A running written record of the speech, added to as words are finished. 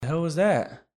was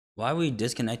that? Why are we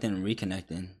disconnecting and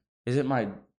reconnecting? Is it my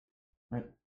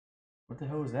what the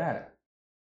hell was that?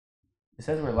 It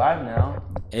says we're live now.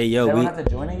 Hey, yo, Does everyone have to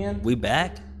join again? We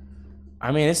back?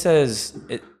 I mean, it says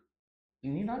it.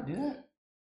 Can you not do that?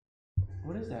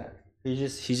 What is that? He's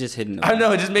just hitting. I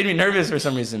know. It just made me nervous for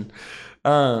some reason.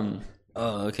 Oh,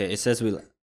 okay. It says we. It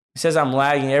says I'm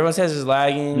lagging. Everyone says it's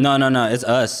lagging. No. It's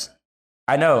us.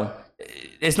 I know.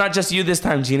 It's not just you this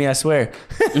time, Jeannie. I swear.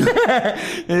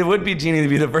 It would be Jeannie to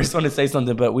be the first one to say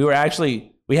something, but we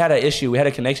had an issue. We had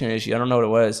a connection issue. I don't know what it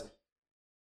was.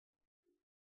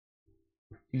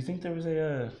 Do you think there was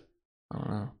I don't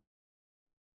know.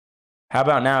 How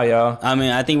about now, y'all? I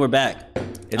mean, I think we're back.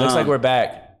 It looks like we're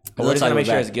back. But we're just gonna make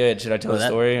sure it's good. Should I tell the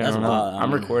story? That's wild.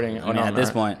 I'm recording. I mean, at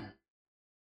this point.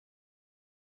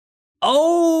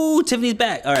 Oh, Tiffany's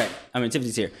back. All right. I mean,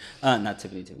 Tiffany's here. Not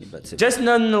Tiffany, but Tiffany. Just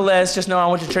nonetheless, just know I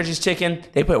went to Church's Chicken.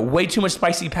 They put way too much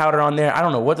spicy powder on there. I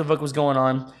don't know what the fuck was going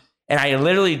on. And I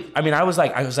was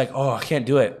like, oh, I can't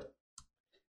do it.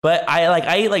 But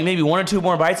I ate like maybe one or two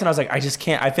more bites and I was like, I just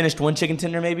can't. I finished one chicken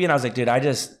tender maybe and I was like, dude,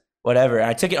 whatever.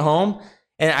 I took it home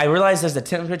and I realized as the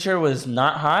temperature was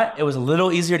not hot, it was a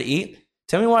little easier to eat.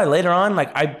 Tell me why later on,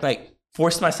 I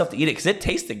forced myself to eat it because it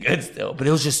tasted good still, but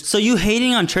it was just. So you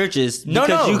hating on Church's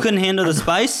because you couldn't handle the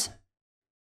spice?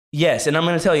 Yes, and I'm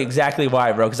going to tell you exactly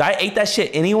why, bro. Because I ate that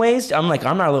shit anyways. I'm like,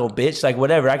 I'm not a little bitch. Like,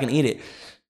 whatever, I can eat it.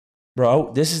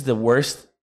 Bro, this is the worst.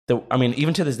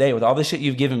 Even to this day, with all the shit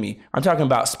you've given me, I'm talking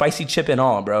about spicy chip and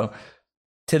all, bro.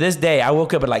 To this day, I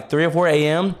woke up at like 3 or 4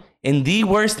 a.m. in the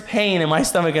worst pain in my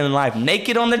stomach in life.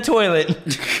 Naked on the toilet.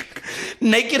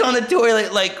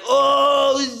 Like,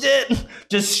 oh, shit.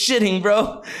 Just shitting,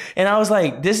 bro. And I was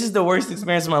like, this is the worst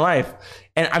experience of my life.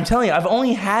 And I'm telling you, I've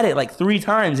only had it like 3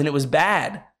 times and it was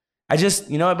bad.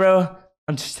 You know what, bro?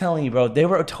 I'm just telling you, bro. They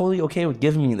were totally okay with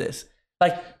giving me this.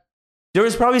 Like, there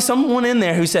was probably someone in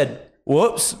there who said,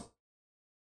 whoops.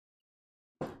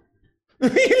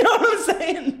 You know what I'm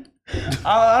saying?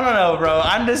 I don't know, bro.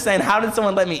 I'm just saying, how did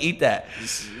someone let me eat that?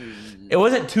 It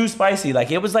wasn't too spicy.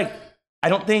 Like, it was like, I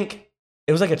don't think,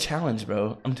 it was like a challenge,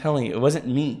 bro. I'm telling you, it wasn't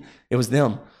me. It was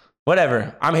them.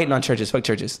 Whatever. I'm hating on Church's. Fuck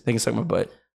Church's. They can suck my butt.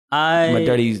 My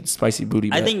dirty, spicy booty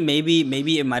butt. I think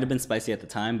maybe it might have been spicy at the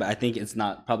time, but I think it's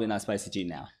probably not spicy to you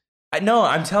now. No,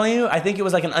 I'm telling you, I think it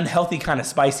was like an unhealthy kind of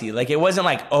spicy. Like, it wasn't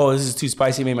like, oh, this is too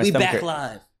spicy, made my stomach hurt. We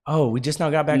back live. Oh, we just now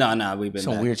got back? No, we've been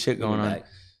some back. Weird shit going on. Back.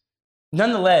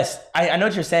 Nonetheless, I know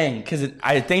what you're saying, because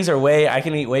I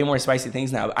can eat way more spicy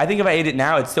things now. I think if I ate it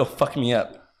now, it'd still fuck me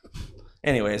up.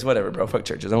 Anyways, whatever, bro. Fuck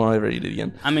Church's. I won't ever eat it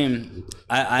again. I mean,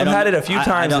 I've had it a few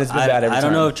times and it's been bad every time. I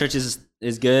don't know if Church's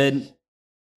is good.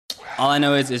 All I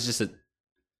know is it's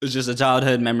just a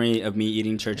childhood memory of me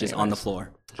eating Church's on the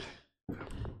floor.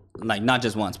 Like, not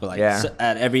just once, but like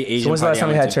at every Asian party. So when's the last time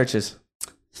you had Church's?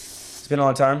 It's been a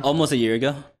long time? Almost a year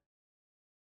ago.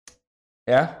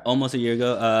 Yeah? Almost a year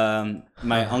ago.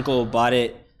 My uncle bought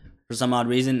it for some odd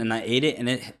reason, and I ate it, and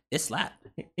it slapped.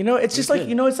 You know, it's just like,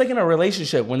 you know, it's like in a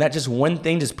relationship when that just one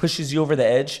thing just pushes you over the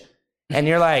edge. And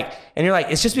you're like,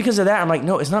 it's just because of that. I'm like,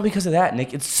 no, it's not because of that,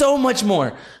 Nick. It's so much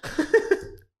more.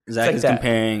 Zach is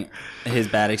comparing his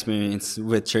bad experience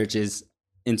with Church's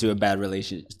to a bad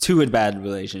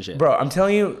relationship. Bro, I'm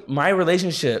telling you, my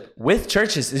relationship with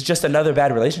Church's is just another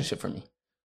bad relationship for me.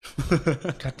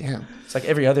 God damn. It's like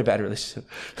every other bad relationship.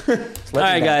 All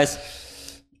right,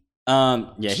 guys.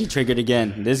 He triggered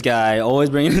again. This guy always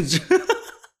bringing his...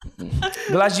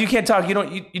 Balaji, you can't talk.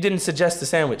 You didn't suggest the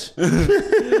sandwich.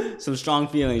 Some strong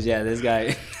feelings, this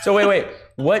guy. So wait.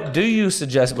 What do you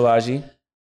suggest, Balaji?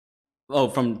 Oh,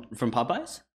 from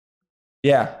Popeyes?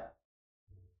 Yeah.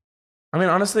 I mean,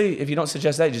 honestly, if you don't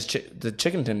suggest that, just the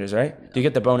chicken tenders, right? Do you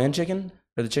get the bone-in chicken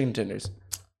or the chicken tenders?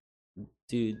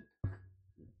 Dude,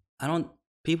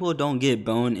 people don't get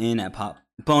bone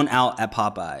out at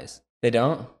Popeyes. They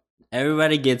don't?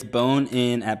 Everybody gets bone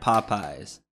in at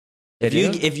Popeyes. If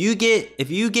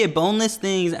you get boneless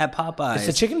things at Popeyes, it's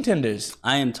the chicken tenders.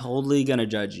 I am totally gonna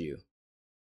judge you.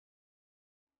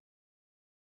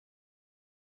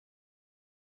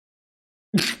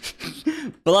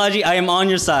 Balaji, I am on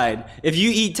your side. If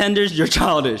you eat tenders, you're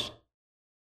childish.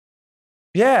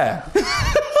 Yeah.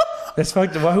 That's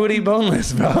fucked up. Who would eat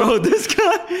boneless, bro? Bro,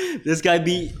 this guy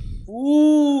be...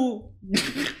 Ooh.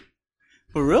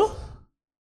 For real?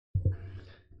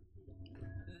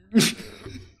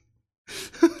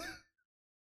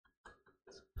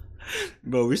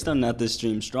 Bro, we're starting out this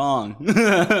stream strong.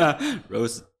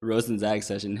 Roast and Zach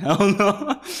session.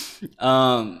 Hell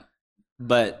no.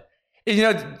 But... You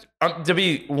know, to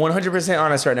be 100%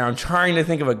 honest right now, I'm trying to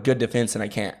think of a good defense and I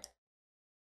can't.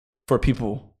 For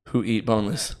people who eat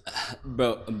boneless.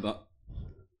 Bro,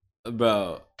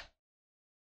 Bro,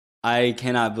 I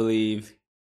cannot believe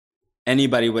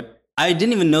anybody would. I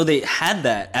didn't even know they had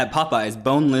that at Popeyes.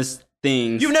 Boneless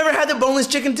things. You've never had the boneless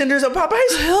chicken tenders at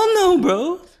Popeyes? Hell no,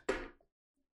 bro.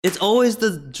 It's always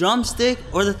the drumstick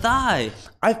or the thigh.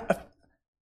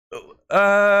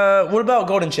 What about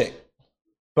Golden Chick?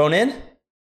 Bone in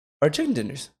or chicken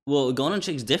tenders? Well, Golden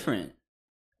Chick's different.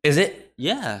 Is it?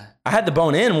 Yeah. I had the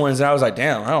bone in ones and I was like,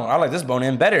 damn, I like this bone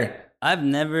in better. I've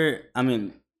never. I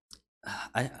mean,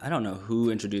 I don't know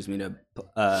who introduced me to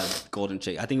Golden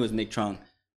Chick. I think it was Nick Trung.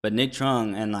 But Nick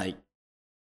Trung and like,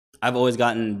 I've always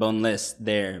gotten boneless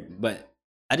there, but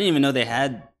I didn't even know they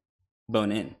had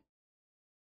bone in.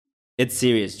 It's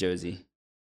serious, Josie.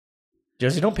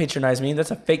 Josie, don't patronize me. That's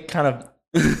a fake kind of.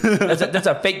 that's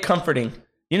a fake comforting.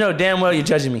 You know damn well you're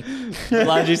judging me.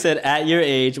 Laundry said, "At your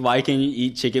age, why can't you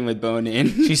eat chicken with bone in?"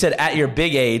 She said, "At your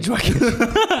big age." Just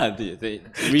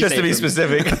to be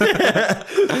specific.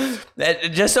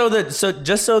 just so the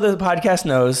podcast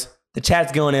knows. The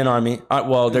chat's going in on me.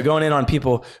 Well, they're going in on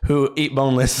people who eat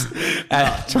boneless.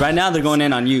 Right now, they're going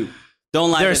in on you.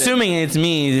 Don't lie. They're assuming it's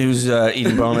me who's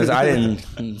eating boneless. I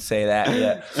didn't say that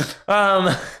yet.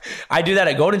 I do that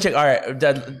at Golden Chick. All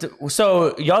right.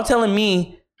 So y'all telling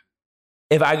me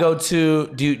if I go to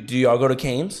do y'all go to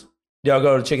Cane's? Do y'all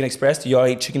go to Chicken Express? Do y'all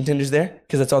eat chicken tenders there?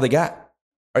 Because that's all they got.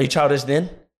 Are you childish then?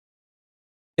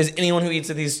 Is anyone who eats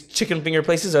at these chicken finger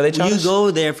places, are they childish? You go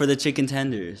there for the chicken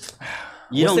tenders.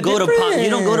 You don't go to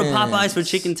Popeyes for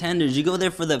chicken tenders. You go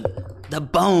there for the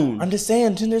bone. I'm just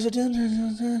saying, tenders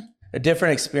are a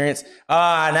different experience.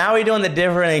 Now we're doing the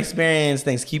different experience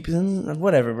things. Keep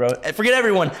whatever, bro. Forget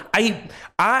everyone.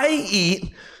 I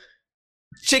eat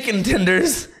chicken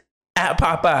tenders at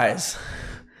Popeyes.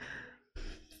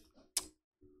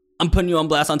 I'm putting you on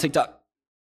blast on TikTok.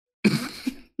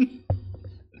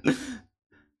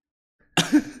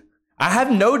 I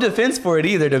have no defense for it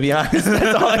either, to be honest.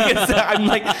 That's all I can say. I'm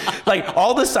like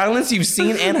all the silence you've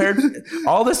seen and heard,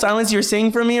 all the silence you're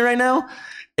seeing from me right now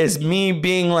is me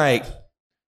being like,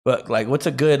 look, like, what's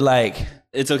a good, like,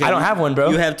 it's okay. I don't have one, bro.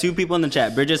 You have two people in the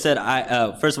chat. Bridget said,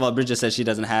 first of all, Bridget said she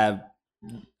doesn't have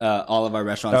all of our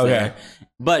restaurants there.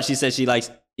 But she said she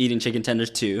likes eating chicken tenders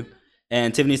too.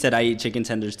 And Tiffany said, I eat chicken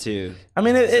tenders too. I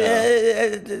mean,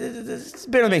 it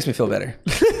barely makes me feel better.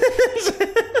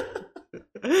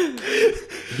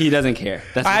 He doesn't care.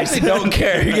 I actually don't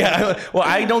care. Yeah. Well,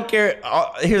 I don't care.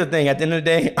 Here's the thing. At the end of the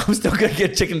day, I'm still going to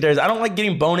get chicken tenders. I don't like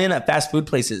getting bone in at fast food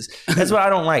places. That's what I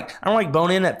don't like. I don't like bone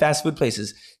in at fast food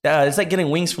places. It's like getting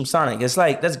wings from Sonic. It's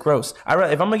like, that's gross. If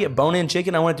I'm going to get bone in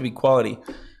chicken, I want it to be quality.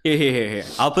 Here.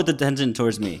 I'll put the tension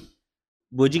towards me.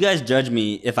 Would you guys judge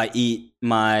me if I eat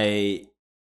my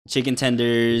chicken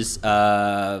tenders,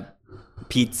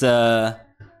 pizza,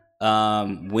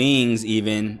 wings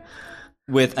even,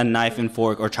 with a knife and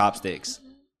fork or chopsticks?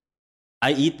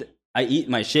 I eat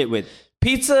my shit with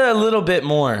pizza a little bit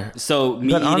more. So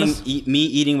me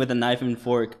eating with a knife and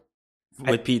fork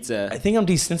with pizza. I think I'm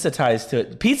desensitized to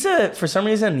it. Pizza, for some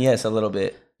reason, yes, a little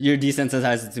bit. You're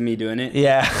desensitized to me doing it?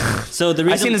 Yeah. So the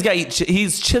reason I've seen this guy eat he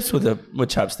eats chips with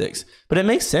chopsticks, but it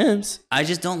makes sense. I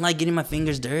just don't like getting my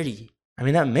fingers dirty. I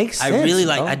mean, that makes sense. I really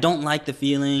I don't like the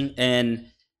feeling, and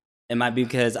it might be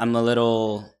because I'm a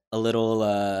little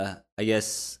I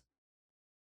guess,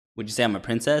 would you say I'm a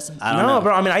princess? I don't know. No,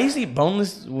 bro. I mean, I used to eat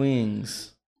boneless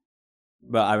wings.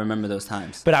 Bro, I remember those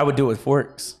times. But I would do it with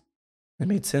forks. It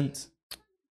made sense.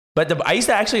 But I used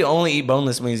to actually only eat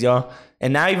boneless wings, y'all.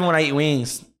 And now even when I eat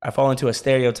wings, I fall into a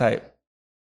stereotype.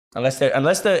 Unless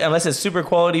it's super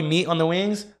quality meat on the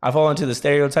wings, I fall into the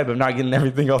stereotype of not getting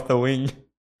everything off the wing.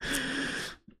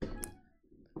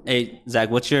 Hey, Zach,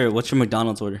 what's your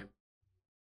McDonald's order?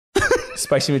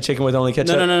 Spicy McChicken with only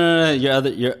ketchup? No.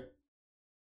 Your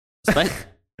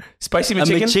Spicy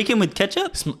McChicken? McChicken with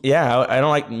ketchup? Yeah, I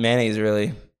don't like mayonnaise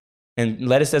really. And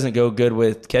lettuce doesn't go good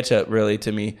with ketchup really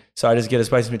to me. So I just get a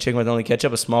Spicy McChicken with only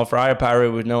ketchup, a small fry, a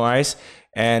Powerade with no ice,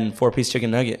 and 4-piece chicken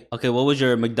nugget. Okay, what was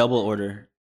your McDouble order?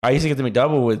 I used to get the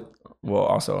McDouble with,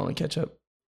 also only ketchup.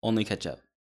 Only ketchup.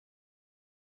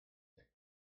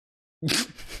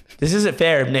 This isn't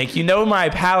fair, Nick. You know my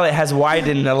palate has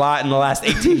widened a lot in the last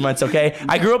 18 months, okay?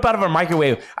 I grew up out of a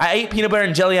microwave. I ate peanut butter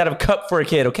and jelly out of a cup for a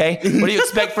kid, okay? What do you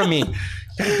expect from me?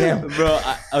 Damn. Bro,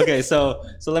 okay, so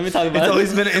let me talk about It's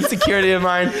always been an insecurity of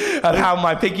mine of how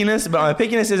my pickiness, but my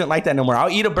pickiness isn't like that no more. I'll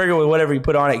eat a burger with whatever you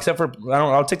put on it, except for,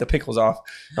 I'll take the pickles off.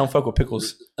 I don't fuck with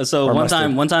pickles. So one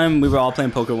time we were all playing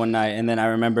poker one night, and then I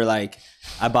remember like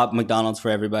I bought McDonald's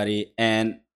for everybody,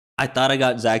 and I thought I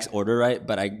got Zach's order right,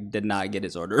 but I did not get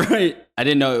his order right. I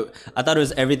didn't know. I thought it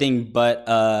was everything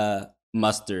but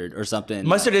mustard or something.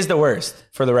 Mustard is the worst,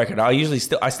 for the record. I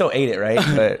still ate it, right?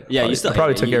 But Yeah, you still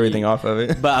probably ate it. took everything off of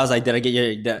it. But I was like, did I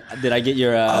get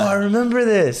your? Oh, I remember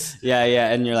this. Yeah,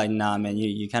 and you're like, nah, man,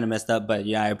 you kind of messed up, but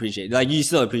yeah, I appreciate it. Like, you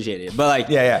still appreciate it, but like,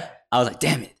 Yeah. I was like,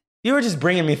 damn it. You were just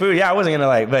bringing me food. Yeah, I wasn't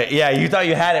gonna but yeah, you thought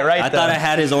you had it right. I thought I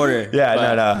had his order. Yeah,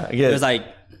 but no. I get It was like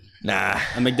nah.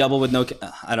 a McDouble with no.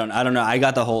 I don't know. I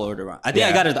got the whole order wrong. I think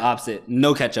I got it the opposite.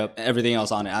 No ketchup, everything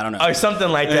else on it. I don't know. Or something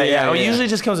like that. Yeah, It yeah. usually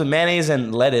just comes with mayonnaise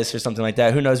and lettuce or something like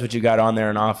that. Who knows what you got on there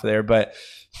and off there, but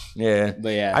yeah.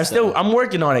 But yeah, I'm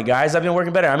working on it, guys. I've been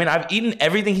working better. I mean, I've eaten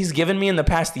everything he's given me in the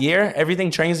past year.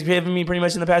 Everything Train's given me pretty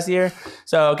much in the past year.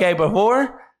 So okay,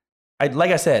 before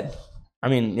like I said, I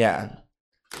mean, yeah.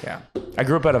 I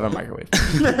grew up out of a microwave.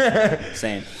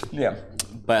 same. Yeah.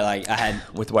 But like I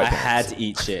had to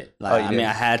eat shit. Like I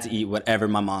had to eat whatever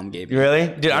my mom gave me. Really?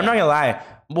 Dude, I'm not gonna lie.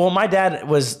 Well, my dad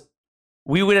was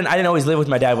I didn't always live with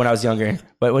my dad when I was younger.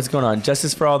 But what's going on?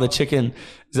 Justice for all the chicken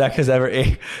Zach has ever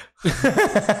ate.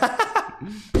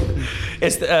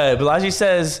 It's Balaji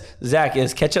says, Zach,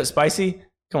 is ketchup spicy?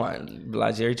 Come on,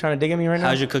 Balaji, are you trying to dig at me right now?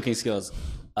 How's your cooking skills?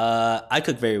 I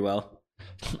cook very well.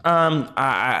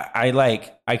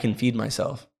 I can feed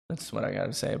myself. That's what I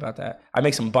gotta say about that. I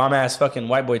make some bomb ass fucking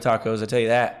white boy tacos. I tell you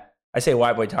that. I say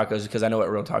white boy tacos because I know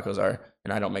what real tacos are,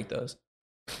 and I don't make those.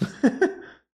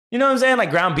 You know what I'm saying? Like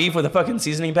ground beef with a fucking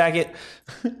seasoning packet.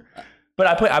 But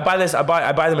I buy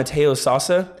the Mateo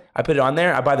salsa. I put it on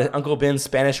there. I buy the Uncle Ben's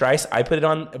Spanish rice. I put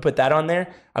that on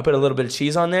there. I put a little bit of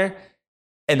cheese on there,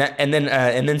 and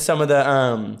then some of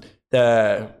the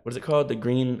what is it called? The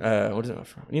green what is it?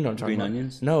 You know what I'm talking Green about?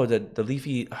 onions? No, the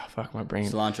leafy. Oh, fuck my brain.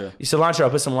 Cilantro. I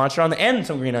put some cilantro on there and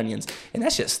some green onions, and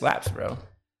that shit slaps, bro.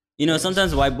 You know,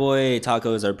 sometimes white boy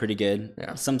tacos are pretty good.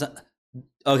 Yeah. Sometimes.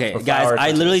 Okay, Or guys, flour I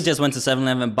tortillas. literally just went to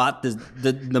 7-Eleven, bought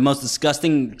the most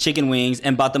disgusting chicken wings,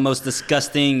 and bought the most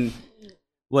disgusting.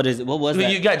 What is it? What was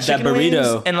that? You got that chicken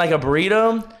burrito wings and like a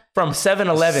burrito from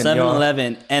 7-Eleven.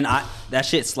 7-Eleven, and that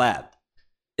shit slapped.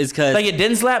 It's because Like it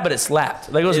didn't slap, but it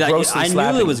slapped. Like it was grossly I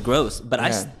slapping. knew it was gross, but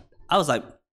Yeah. I was like,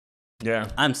 Yeah.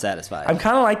 I'm satisfied. I'm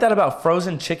kind of like that about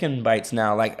frozen chicken bites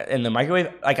now. Like in the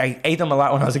microwave, like I ate them a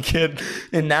lot when I was a kid,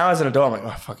 and now as an adult, I'm like,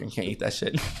 oh, I fucking can't eat that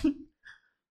shit.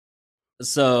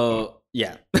 So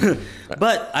yeah,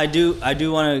 but I do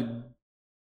want to.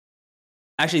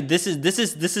 Actually, this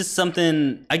is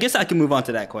something. I guess I can move on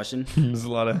to that question. There's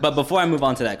a lot of. But before I move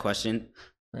on to that question,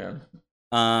 Yeah.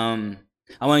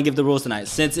 I want to give the rules tonight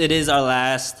since it is our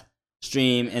last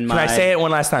stream in my. Can I say it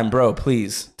one last time, bro?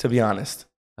 Please, to be honest.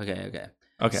 Okay.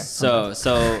 Okay.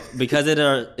 So because it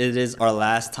is our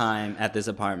last time at this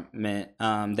apartment,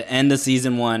 the end of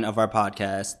season 1 of our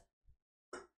podcast.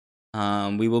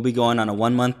 We will be going on a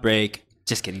 1-month break.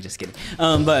 Just kidding.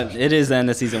 But it is the end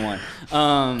of season 1.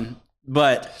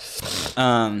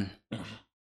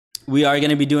 We are going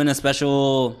to be doing a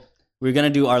special. We're going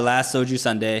to do our last Soju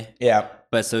Sunday. Yeah.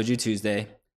 But Soju Tuesday.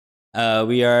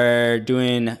 We're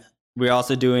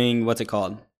also doing, what's it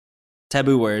called?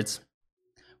 Taboo words.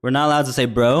 We're not allowed to say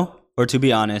bro or to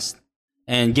be honest.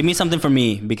 And give me something for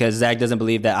me because Zach doesn't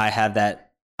believe that I have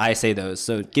that. I say those.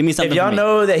 So give me something If y'all for me.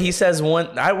 know that he says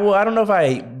one, I don't know if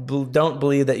I don't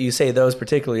believe that you say those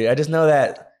particularly. I just know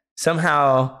that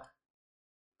somehow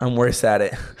I'm worse at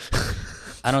it.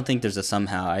 I don't think there's a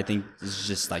somehow. I think it's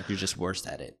just like you're just worse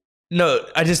at it. No,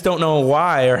 I just don't know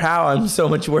why or how I'm so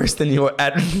much worse than you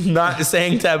at not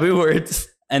saying taboo words.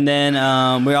 And then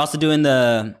we're also doing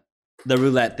the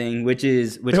roulette thing, which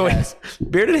has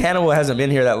Bearded Hannibal hasn't been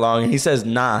here that long, and he says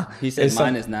nah. he said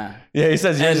mine is nah. Yeah, he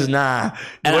says yours is nah.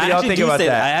 And What do y'all think about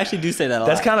that? I actually do say that a lot.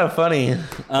 That's kind of funny.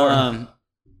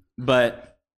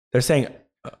 But They're saying,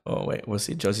 oh wait, we'll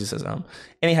see. Josie says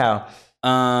Anyhow,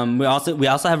 we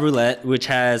also have roulette, which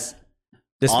has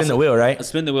the spin the wheel, right? a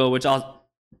spin the wheel, which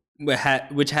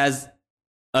has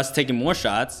us taking more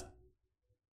shots.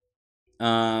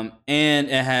 And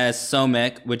it has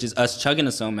Somek, which is us chugging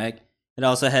a Somek. It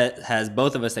also has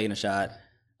both of us taking a shot.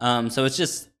 So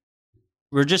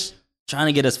we're just trying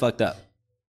to get us fucked up.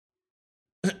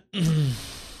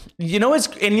 You know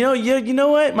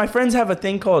what? My friends have a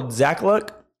thing called Zach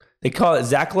Luck. They call it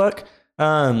Zach Luck.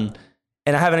 And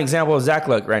I have an example of Zach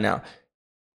Luck right now.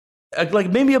 Like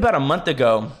maybe about a month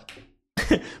ago,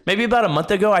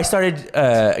 I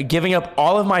started giving up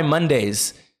all of my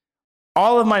Mondays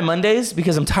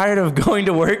because I'm tired of going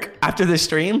to work after the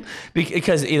stream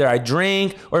because either I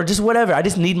drink or just whatever. I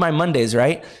just need my Mondays,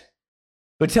 right?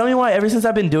 But tell me why ever since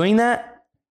I've been doing that,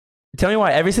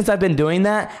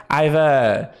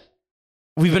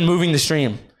 we've been moving the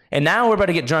stream. And now we're about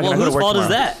to get drunk. Well, and I go to whose work fault is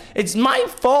tomorrow. that? It's my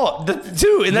fault,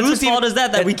 too. And that's Whose fault is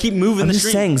that we keep moving I'm the just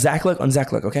stream? saying Zach Luck on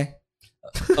Zach Luck, okay?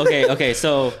 Okay.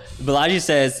 So Balaji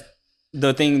says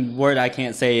the word I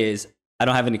can't say is I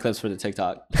don't have any clips for the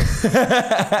TikTok.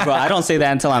 Bro, I don't say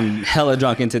that until I'm hella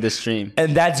drunk into this stream.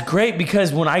 And that's great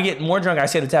because when I get more drunk, I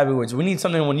say the taboo words. We need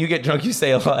something when you get drunk, you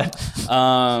say a lot.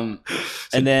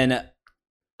 And then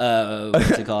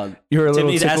what's it called? You're a little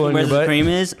Tiffany's tickle asking in where your the butt. cream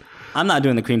is. I'm not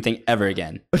doing the cream thing ever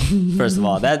again. First of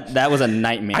all, that was a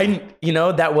nightmare.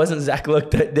 That wasn't Zach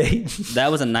Look that day. That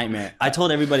was a nightmare. I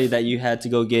told everybody that you had to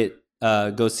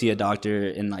go see a doctor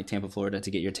in like Tampa, Florida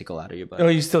to get your tickle out of your butt. Oh,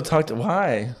 you still talk to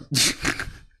why?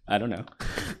 I don't know.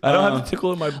 I don't have to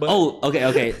tickle in my butt. Oh,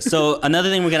 okay. So another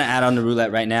thing we're gonna add on the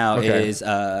roulette right now is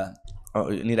oh,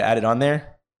 you need to add it on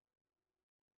there.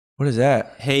 What is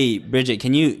that? hey Bridget,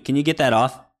 can you get that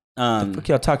off? What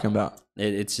y'all talking about?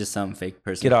 It's just some fake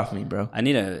person. Get off me, bro. I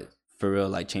need to for real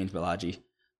like change Balaji.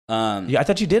 Yeah, I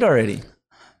thought you did already.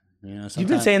 You know, You've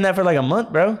been saying that for like a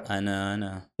month, bro. I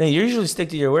know. Yeah, you usually stick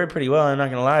to your word pretty well. I'm not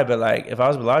gonna lie, but like if I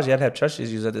was Balaji, I'd have trust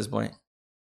issues at this point.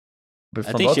 But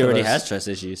I from think both she of already us- has trust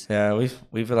issues. Yeah, we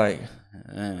feel like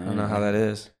I don't know how that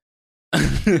is.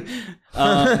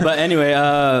 But anyway,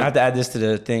 I have to add this to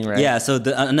the thing, right? yeah. So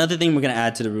another thing we're gonna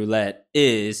add to the roulette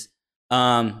is,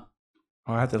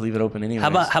 Oh, I have to leave it open anyway.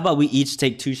 how about we each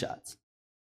take 2 shots?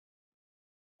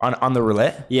 on the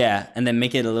roulette? Yeah, and then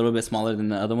make it a little bit smaller than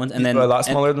the other ones, and then a lot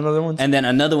smaller than other ones. And then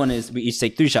another one is we each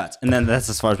take 3 shots, and then that's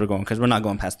as far as we're going because we're not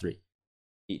going past 3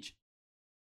 each.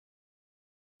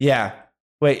 Yeah.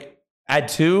 Wait. Add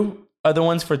 2 other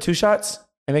ones for 2 shots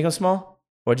and make them small.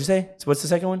 What'd you say? So what's the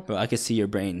second one? Bro, I can see your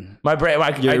brain. My brain.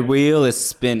 Your wheel is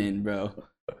spinning, bro.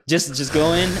 Just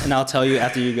go in, and I'll tell you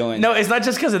after you go in. No, it's not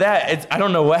just because of that. I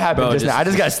don't know what happened Bro, just now. I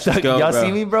just got stuck. go, Y'all bro.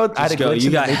 see me, bro? I had a Just go. glitch You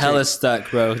in got the hella Matrix. stuck,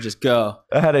 bro. Just go.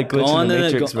 I had a glitch in the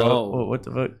Matrix, bro. Oh. Oh, what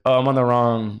the fuck? Oh, I'm on the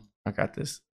wrong. I got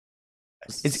this.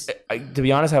 To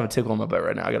be honest, I have a tickle in my butt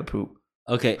right now. I gotta poop.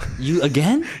 Okay, you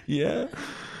again? Yeah.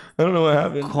 I don't know what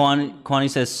happened. Kwani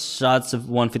says shots of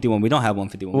 151. We don't have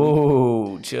 151.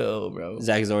 Whoa, chill, bro.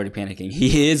 Zach is already panicking.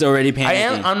 He is already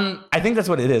panicking. I think that's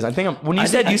what it is. I think when you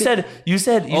said shoot.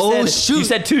 you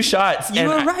said 2 shots. You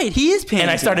were right. He is panicking.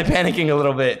 And I started panicking a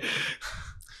little bit.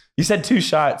 You said 2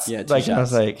 shots. Yeah, 2 like, I was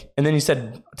shots. like, and then you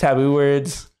said taboo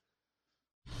words.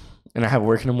 And I have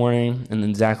work in the morning. And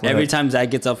then Zach. Every time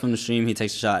Zach gets up from the stream, he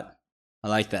takes a shot. I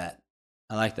like that.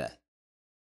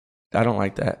 I don't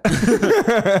like that.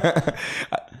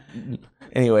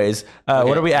 Anyways,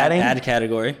 what are we adding? Add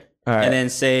category. All right. And then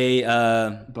say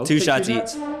 2 take shots 2 each.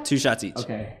 shots? 2 shots each.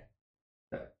 Okay.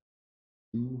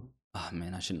 Oh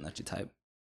man, I shouldn't let you type.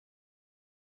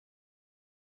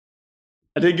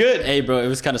 I did good. Hey bro, it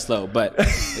was kind of slow, but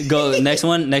go next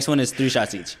one. Next one is 3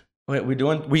 shots each. Wait,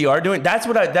 we are doing. That's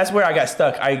where I got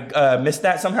stuck. I missed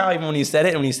that somehow. Even when you said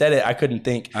it, I couldn't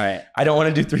think. All right, I don't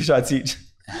want to do 3 shots each.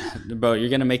 bro, you're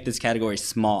gonna make this category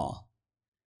small.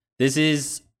 This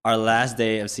is our last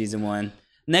day of season 1.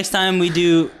 Next time we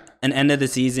do an end of the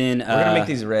season. We're gonna make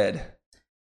these red.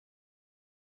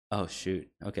 Oh shoot.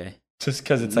 Okay. Just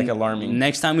because it's like alarming.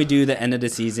 Next time we do the end of the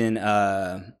season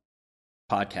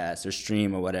podcast or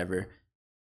stream or whatever,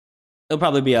 it'll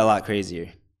probably be a lot crazier.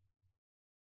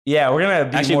 Yeah, we're gonna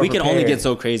be Actually, more we can only prepared. get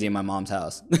so crazy in my mom's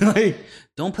house. Like,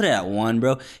 don't put it at 1,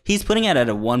 bro. He's putting it at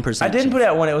a 1%. I didn't put it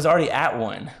at 1. It was already at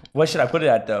 1. What should I put it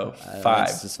at though? 5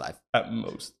 It's just 5. at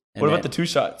most. And What about then- the 2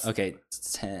 shots? Okay,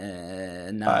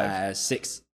 10, 5.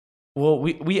 6. Well,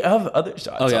 we have other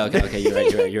shots. Okay.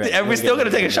 You're right. And we're still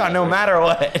gonna take a shot no matter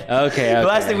what. Okay. The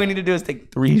last thing we need to do is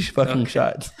take 3 fucking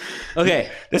shots. Okay.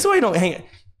 This is why you don't hang.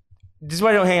 This is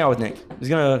why you don't hang out with Nick. He's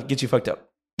gonna get you fucked up.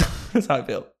 That's how I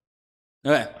feel.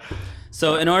 Okay.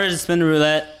 So in order to spin the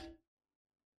roulette,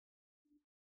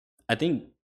 I think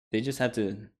they just have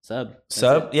to sub. That's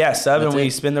Sub, it. yeah, sub, That's and we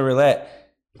it. spin the roulette.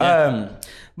 Yeah.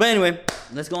 But anyway,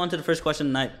 let's go on to the first question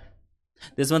tonight.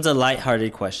 This one's a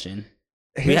lighthearted question.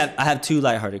 I have 2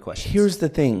 lighthearted questions. Here's the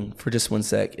thing for just 1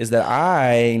 sec is that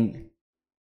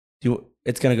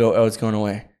it's going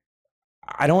away.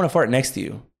 I don't want to fart next to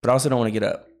you, but I also don't want to get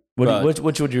up.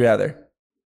 Which would you rather?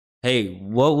 Hey,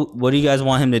 what do you guys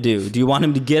want him to do? Do you want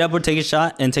him to get up or take a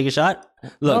shot? Look,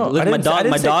 I my didn't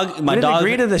dog.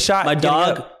 agree to the shot. My getting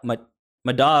dog, up.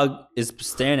 my dog is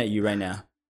staring at you right now,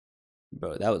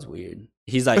 bro. That was weird.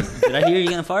 He's like, "Did I hear you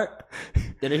gonna fart?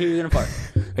 Did I hear you gonna fart?"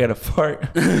 I got to fart.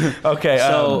 Okay.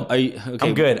 So are you? Okay.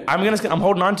 I'm good. I'm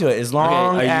holding on to it as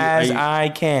long as I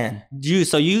can.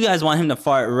 So you guys want him to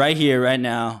fart right here, right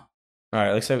now? All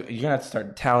right. Looks like you're gonna have to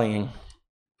start tallying.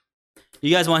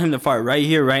 You guys want him to fart right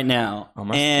here, right now, Oh,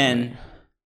 my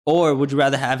or would you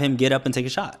rather have him get up and take a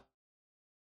shot?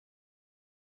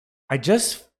 I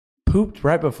just pooped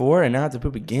right before and now I have to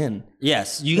poop again.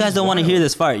 Yes, you guys don't want to hear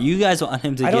this fart. You guys want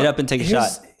him to get up and take a shot.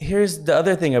 Here's the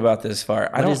other thing about this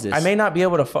fart. What is this? I may not be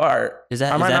able to fart.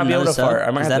 I might not be able to fart.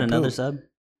 I might is have that to another poop. sub?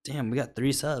 Damn, we got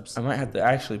 3 subs. I might have to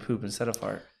actually poop instead of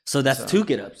fart. So that's 2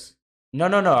 get ups. No.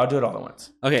 I'll do it all at once.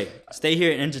 Okay, stay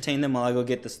here and entertain them while I go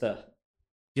get the stuff.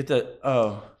 Get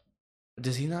the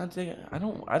Does he not take it? I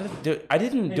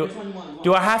didn't do.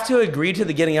 Do I have to agree to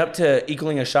the getting up to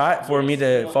equaling a shot for me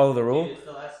to follow the rule?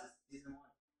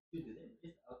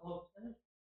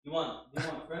 You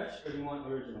want fresh or do you want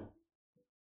original?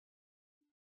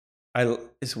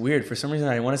 It's weird. For some reason,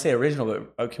 I want to say original,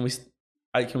 but can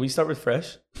we start with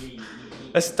fresh?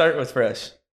 Let's start with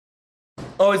fresh.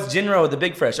 Oh, it's Jinro, the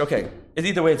big fresh. Okay. It's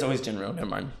either way, it's always Jinro. Never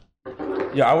mind.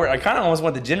 Yeah, I kind of almost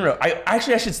want the Jinro. I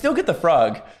should still get the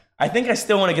frog. I think I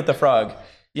still want to get the frog.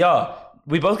 Y'all,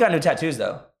 we both got new tattoos,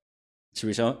 though. Should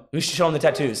we show them? We should show them the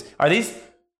tattoos. Are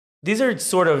these are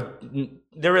sort of,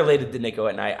 they're related to Nico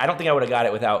at Night. I don't think I would have got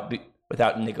it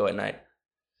without Nico at Night.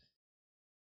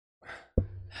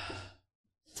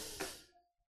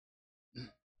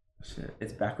 Shit,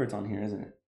 it's backwards on here, isn't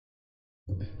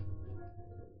it?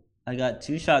 I got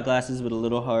 2 shot glasses with a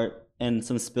little heart and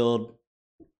some spilled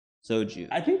soju.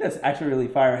 I think that's actually really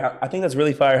fire. I think that's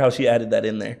really fire how she added that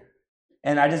in there.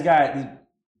 And I just got these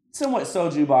somewhat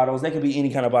soju bottles. They could be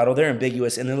any kind of bottle. They're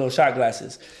ambiguous, and they're little shot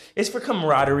glasses. It's for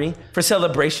camaraderie, for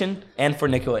celebration, and for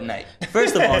Nico at Night.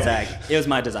 First of all, Zach, it was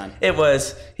my design. It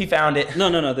was. He found it.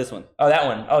 No, this one. Oh, that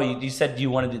one. Oh, you said you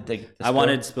wanted to take the I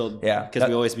wanted it spilled. Yeah. Because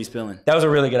we always be spilling. That was a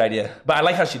really good idea. But I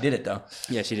like how she did it, though.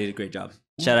 Yeah, she did a great job.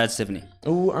 Shout out to Tiffany.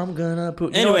 Ooh, I'm gonna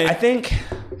poop. Anyway. I think...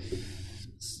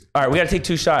 All right, we got to take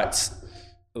 2 shots.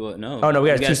 Well, no. Oh, no, we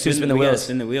got to spin the wheels.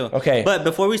 Spin the wheel. Okay. But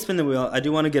before we spin the wheel, I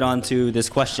do want to get on to this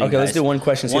question. Okay, let's do one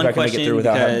question, see if I can make it through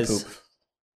without having to poop.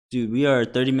 Dude, we are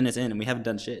 30 minutes in and we haven't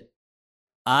done shit.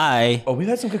 We've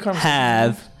had some good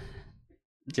conversations.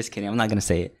 Just kidding, I'm not going to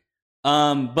say it.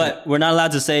 But we're not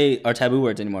allowed to say our taboo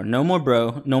words anymore. No more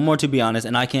bro, no more to be honest,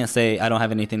 and I can't say I don't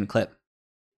have anything to clip.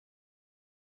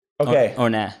 Okay. Or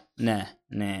nah,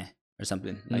 or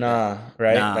something. Like nah, that.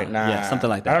 right? Nah, like nah. Yeah, something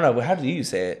like that. I don't know. How do you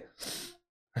say it?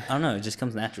 I don't know. It just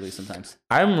comes naturally sometimes.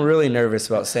 I'm really nervous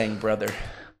about saying brother.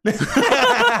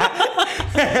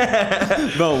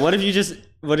 Bro, what if you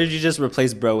just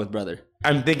replace bro with brother?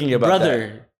 I'm thinking about brother.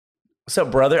 That. What's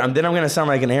up, brother? Then I'm gonna sound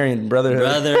like an Aryan brotherhood.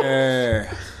 Brother.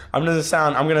 I'm gonna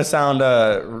sound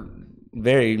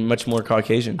very much more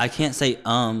Caucasian. I can't say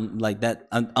like that.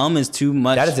 Is too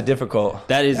much. That is a difficult.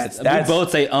 That's we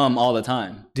both say all the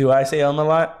time. Do I say a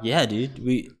lot? Yeah,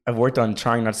 dude. I've worked on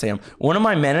trying not to say One of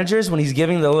my managers, when he's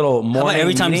giving the little morning, how about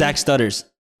every time meeting, Zach stutters?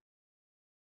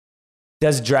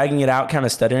 Does dragging it out kind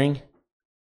of stuttering?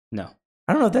 No.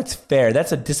 I don't know if that's fair.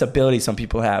 That's a disability some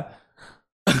people have.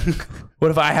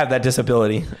 What if I have that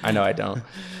disability? I know I don't.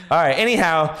 All right.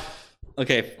 Anyhow.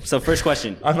 Okay. So first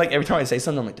question. I'm like, every time I say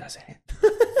something, I'm like, does it?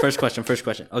 First question.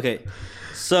 Okay.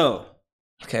 So.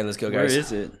 Okay, let's go, guys. Where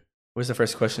is it? Where's the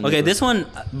first question? Okay, this one,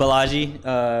 Balaji,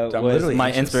 was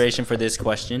my inspiration for this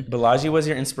question. Balaji was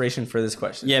your inspiration for this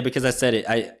question? Yeah, because I said it.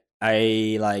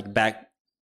 I like back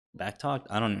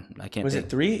talked. I can't. Was it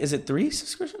 3? Is it 3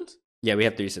 subscriptions? Yeah, we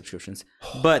have 3 subscriptions.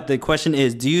 But the question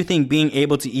is, do you think being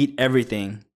able to eat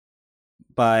everything,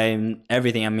 by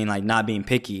everything I mean like not being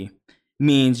picky,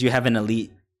 means you have an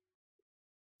elite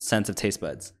sense of taste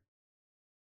buds?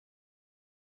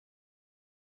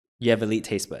 You have elite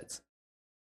taste buds.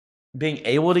 Being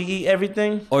able to eat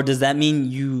everything? Or does that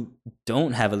mean you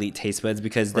don't have elite taste buds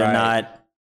because they're not,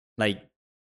 like,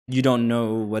 you don't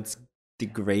know what's the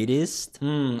greatest?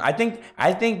 I think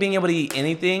being able to eat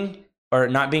anything or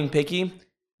not being picky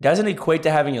doesn't equate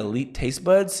to having elite taste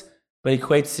buds, but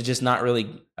equates to just not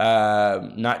really,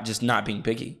 not being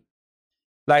picky.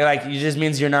 Like it just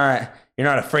means you're not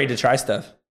afraid to try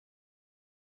stuff.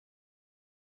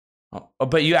 Oh,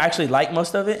 but you actually like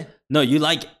most of it? No, you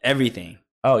like everything.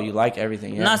 Oh, you like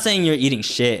everything. Yeah. I'm not saying you're eating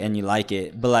shit and you like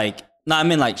it, but like, no, I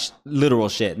mean like literal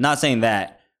shit. Not saying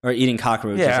that. Or eating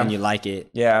cockroaches and you like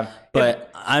it. Yeah. But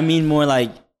I mean more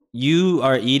like you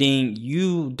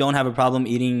don't have a problem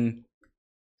eating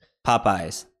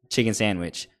Popeyes chicken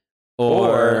sandwich.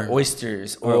 Or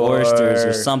oysters.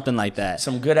 Or something like that.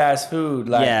 Some good ass food.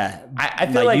 Like, yeah. I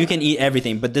feel like you can eat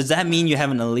everything, but does that mean you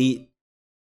have an elite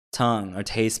tongue or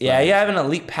taste bud? Yeah, you have an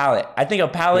elite palate. I think a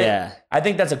palate. Yeah. I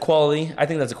think that's a quality. I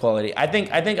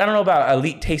think I don't know about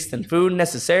elite taste in food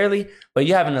necessarily, but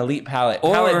you have an elite palate.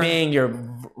 Palate being your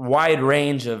wide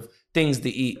range of things to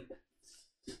eat.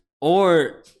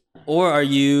 Or are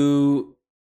you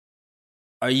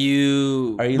Are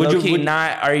you Are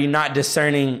you not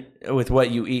discerning with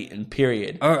what you eat? In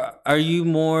period. Or are you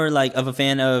more like of a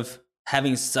fan of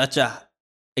having such a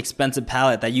expensive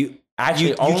palate that you Actually,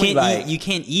 you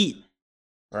can't eat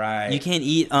right. You can't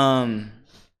eat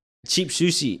cheap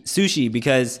sushi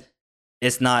because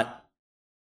it's not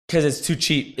because it's too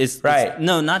cheap. It's right.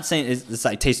 No, not saying it's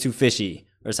like tastes too fishy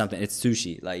or something. It's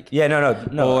sushi. Like yeah,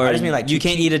 no. Or I just mean like you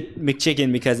can't eat a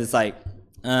McChicken because it's like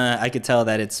I could tell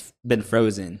that it's been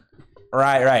frozen.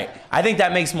 Right. I think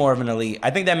that makes more of an elite.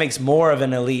 I think that makes more of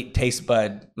an elite taste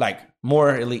bud, like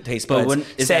more elite taste buds. But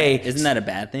isn't that a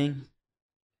bad thing?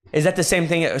 Is that the same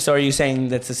thing? So are you saying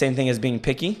that's the same thing as being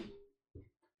picky?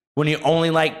 When you only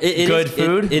like good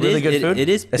food, really good food? It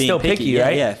is. It's still picky,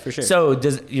 right? Yeah, for sure. So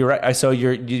you're right. So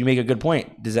you make a good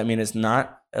point. Does that mean it's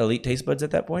not elite taste buds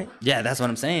at that point? Yeah, that's what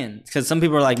I'm saying. Because some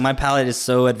people are like, my palate is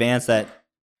so advanced that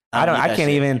I can't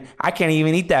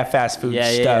even eat that fast food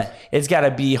stuff. Yeah. It's got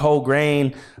to be whole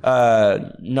grain,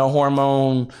 no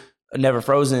hormone, never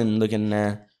frozen looking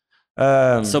there.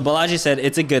 So Balaji said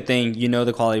it's a good thing you know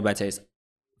the quality by taste.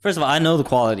 First of all, I know the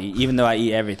quality, even though I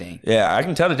eat everything. Yeah, I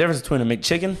can tell the difference between a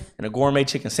McChicken and a gourmet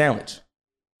chicken sandwich.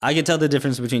 I can tell the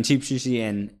difference between cheap sushi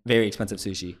and very expensive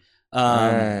sushi.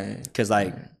 Because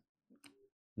like,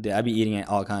 dude, I be eating at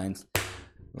all kinds,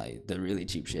 like the really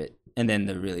cheap shit and then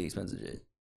the really expensive shit.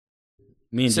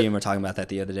 Me and Jim were talking about that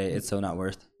the other day. It's so not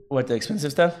worth. What, the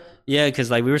expensive stuff? Yeah, because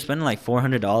like we were spending like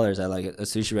 $400 at like a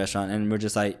sushi restaurant, and we're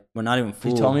just like, we're not even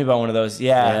full. You told me about one of those.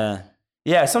 Yeah.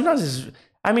 Sometimes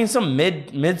some mid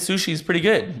sushi is pretty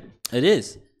good. It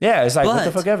is. Yeah, it's like what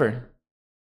the fuck ever.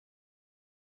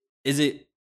 Is it?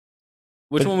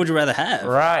 Which one would you rather have?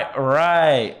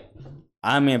 Right.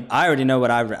 I mean, I already know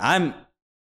what I'd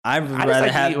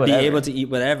rather be able to eat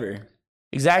whatever.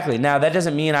 Exactly. Now that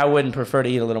doesn't mean I wouldn't prefer to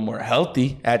eat a little more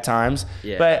healthy at times.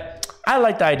 Yeah. But I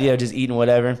like the idea of just eating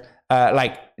whatever.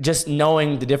 Like just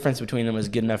knowing the difference between them is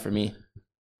good enough for me.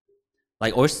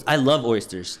 Like I love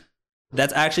oysters.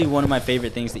 That's actually one of my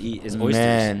favorite things to eat is oysters.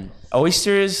 Man,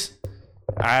 oysters.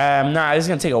 It's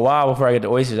gonna take a while before I get to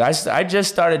oysters. I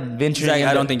just started venturing.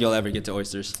 I don't think you'll ever get to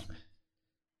oysters.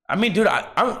 I mean, dude,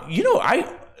 I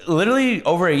literally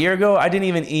over a year ago I didn't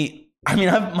even eat. I mean,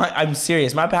 I'm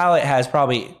serious. My palate has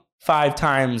probably 5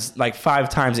 times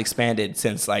expanded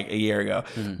since like a year ago.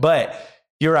 Mm-hmm. But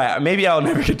you're right. Maybe I'll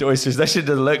never get to oysters. That shit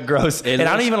doesn't look gross. I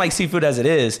don't even like seafood as it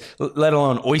is, let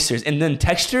alone oysters. And then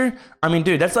texture. I mean,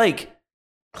 dude, that's like.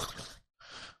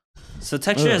 So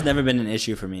texture has never been an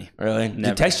issue for me. Really?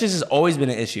 Never. Textures has always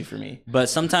been an issue for me. But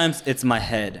sometimes it's my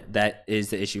head that is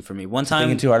the issue for me. One time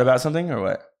thinking too hard about something or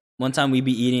what? One time we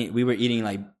were eating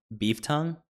like beef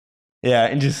tongue. Yeah,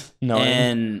 and just knowing.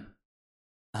 And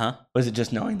was it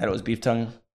just knowing that it was beef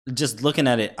tongue? Just looking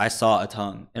at it, I saw a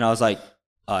tongue, and I was like,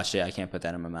 "Oh shit, I can't put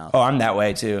that in my mouth." Oh, I'm that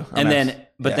way too.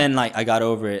 Then like I got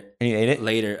over it. And you ate it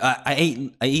later. I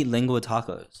eat lingua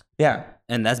tacos. Yeah,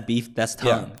 and that's beef. That's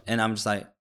tongue, and I'm just like,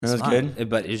 that was good.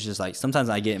 But it's just like sometimes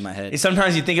I get in my head.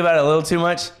 Sometimes you think about it a little too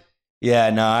much.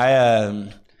 Yeah, no,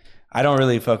 I don't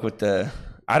really fuck with that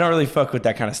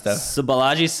kind of stuff. So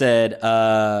Balaji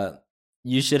said,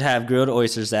 you should have grilled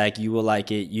oysters, Zach. You will like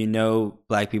it. You know,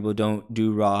 black people don't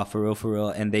do raw for real,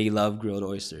 and they love grilled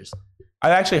oysters.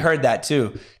 I've actually heard that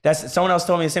too. Someone else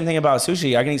told me the same thing about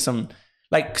sushi. I can eat some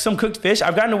cooked fish.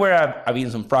 I've gotten to where I've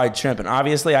eaten some fried shrimp, and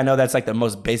obviously I know that's like the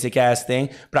most basic ass thing.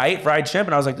 But I ate fried shrimp,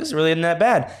 and I was like, this really isn't that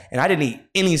bad. And I didn't eat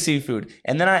any seafood.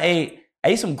 And then I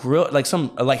ate some grilled,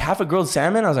 like half a grilled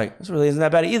salmon. I was like, this really isn't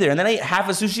that bad either. And then I ate half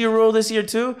a sushi roll this year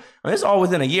too. I mean, it's all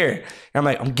within a year. And I'm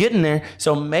like, I'm getting there.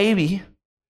 So maybe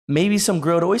some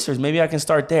grilled oysters. Maybe I can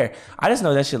start there. I just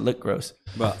know that shit look gross.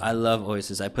 Bro, I love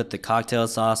oysters. I put the cocktail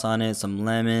sauce on it, some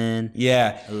lemon.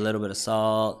 Yeah. A little bit of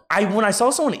salt. When I saw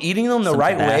someone eating them the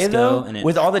right way though,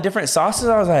 with all the different sauces,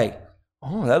 I was like,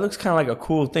 oh, that looks kind of like a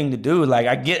cool thing to do. Like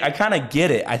I kind of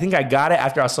get it. I think I got it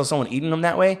after I saw someone eating them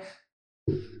that way.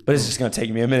 But it's just going to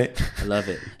take me a minute. I love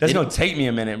it. That's going to take me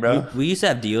a minute, bro. We used to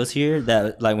have deals here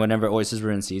that like whenever oysters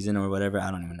were in season or whatever,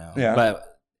 I don't even know. Yeah. But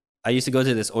I used to go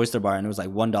to this oyster bar and it was like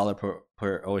 $1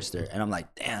 per oyster. And I'm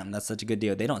like, damn, that's such a good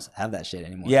deal. They don't have that shit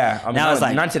anymore. Yeah. I mean, now it's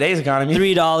like not today's economy.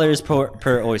 $3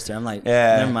 per oyster. I'm like,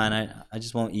 never mind. I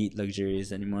just won't eat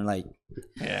luxurious anymore. Like,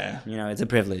 it's a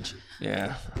privilege.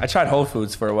 Yeah. I tried Whole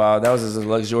Foods for a while. That was as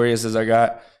luxurious as I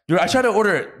got. Dude, I tried to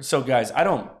order. So guys, I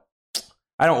don't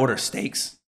order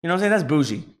steaks. You know what I'm saying? That's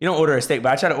bougie. You don't order a steak,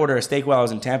 but I tried to order a steak while I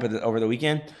was in Tampa over the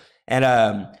weekend. And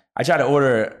I tried to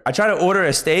order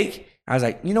a steak. I was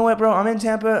like, you know what, bro? I'm in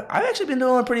Tampa. I've actually been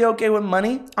doing pretty okay with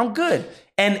money. I'm good.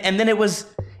 And then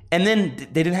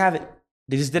they didn't have it.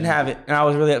 They just didn't have it. And I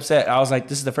was really upset. I was like,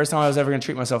 this is the first time I was ever going to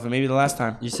treat myself, and maybe the last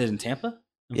time. You said in Tampa?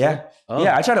 Yeah. Oh.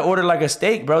 Yeah, I tried to order like a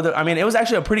steak, bro. I mean, it was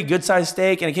actually a pretty good sized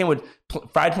steak, and it came with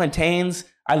fried plantains.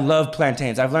 I love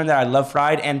plantains. I've learned that I love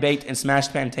fried and baked and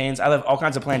smashed plantains. I love all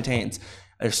kinds of plantains.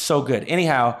 They're so good.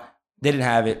 Anyhow, they didn't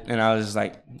have it, and I was just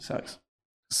like, it sucks.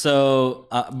 So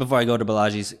before I go to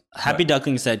Balaji's, Happy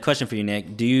Duckling said, question for you,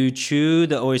 Nick. Do you chew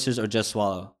the oysters or just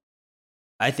swallow?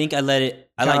 I think I let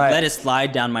it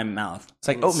slide down my mouth. It's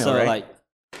like oatmeal, so, right? Like,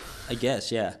 I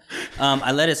guess, yeah.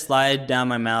 I let it slide down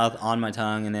my mouth, on my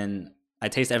tongue, and then I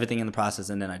taste everything in the process,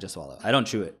 and then I just swallow. I don't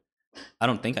chew it. I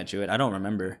don't think I chew it. I don't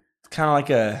remember. It's kind of like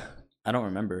a... I don't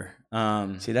remember.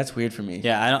 See, that's weird for me.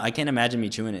 Yeah, I can't imagine me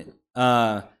chewing it.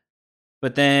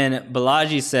 But then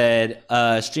Balaji said,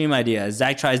 stream idea.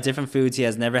 Zach tries different foods he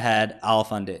has never had. I'll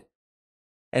fund it.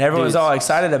 And everyone's all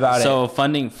excited about it. So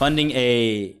funding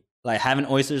having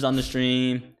oysters on the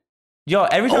stream. Yo,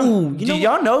 every time,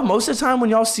 y'all know most of the time when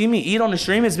y'all see me eat on the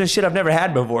stream, it's been shit I've never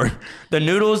had before. The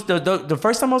noodles, the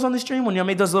first time I was on the stream when y'all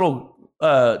made those little,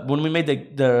 when we made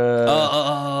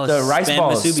the rice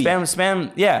balls, masubi.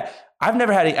 spam, yeah. I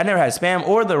never had spam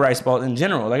or the rice ball in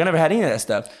general. Like I never had any of that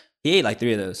stuff. He ate like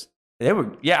 3 of those.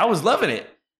 I was loving it.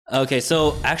 Okay,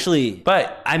 so actually,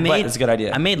 but it's a good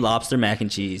idea. I made lobster mac and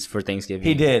cheese for Thanksgiving.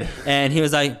 He did, and he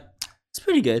was like, "It's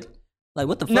pretty good." Like,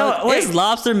 what the fuck? No, wait. It's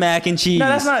lobster mac and cheese. No,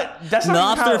 that's not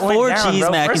lobster for cheese bro.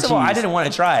 mac and cheese. First of all, I didn't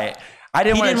want to try it. He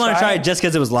didn't want to try it just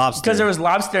because it was lobster. Because there was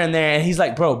lobster in there, and he's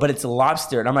like, "Bro, but it's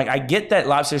lobster." And I'm like, "I get that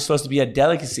lobster is supposed to be a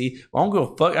delicacy. But I don't give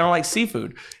a fuck. I don't like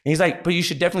seafood." And he's like, "But you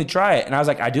should definitely try it." And I was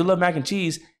like, "I do love mac and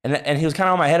cheese." And he was kind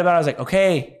of on my head about it. I was like,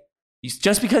 "Okay,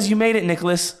 just because you made it,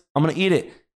 Nicholas, I'm gonna eat it."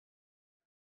 And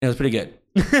it was pretty good.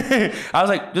 I was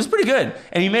like, "This is pretty good."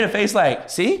 And you made a face like,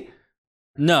 "See?"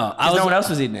 No, no one else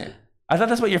was eating it. I thought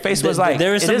that's what your face was like.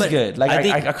 It is good. Like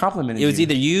I complimented you. It was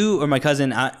either you or my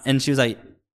cousin, and she was like,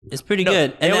 "It's pretty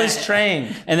good." And it was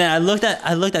trained. And then I looked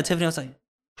at Tiffany. I was like,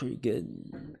 "Pretty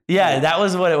good." Yeah, that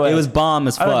was what it was. It was bomb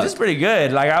as fuck. This is pretty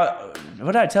good. Like,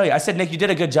 what did I tell you? I said, Nick, you did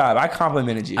a good job. I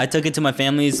complimented you. I took it to my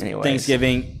family's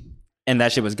Thanksgiving, and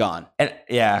that shit was gone. And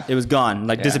yeah, it was gone.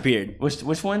 Like disappeared.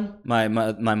 Which one? My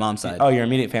mom's side. Oh, your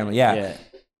immediate family. Yeah. Yeah.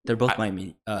 They're both my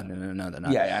immediate. Oh no, they're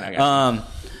not. Yeah, I know.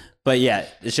 But yeah,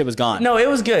 the shit was gone. No, it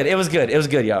was good. It was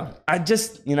good, y'all.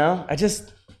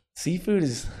 Seafood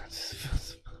is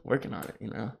just working on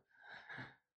it,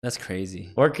 That's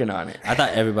crazy. Working on it. I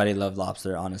thought everybody loved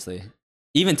lobster, honestly.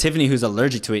 Even Tiffany, who's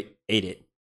allergic to it, ate it.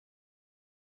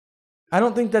 I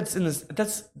don't think that's in this.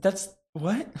 That's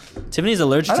what? Tiffany's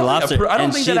allergic to lobster,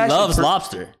 and she loves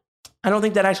lobster. I don't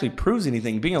think that actually proves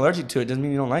anything. Being allergic to it doesn't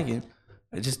mean you don't like it.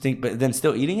 I just think, but then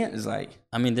still eating it is like.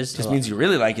 I mean, this just means you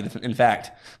really like it. In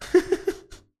fact,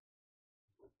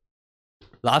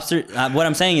 lobster. What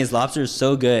I'm saying is, lobster is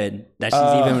so good that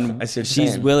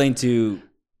she's willing to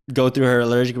go through her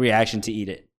allergic reaction to eat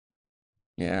it.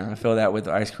 Yeah, I feel that with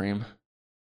the ice cream.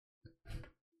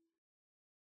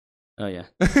 Oh yeah.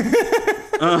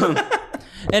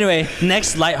 Anyway,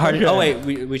 next lighthearted. Oh wait,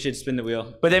 we should spin the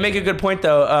wheel. But they make a good point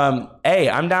though. Hey,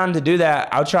 I'm down to do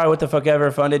that. I'll try what the fuck ever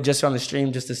funded just on the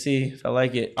stream just to see if I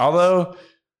like it. Although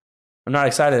I'm not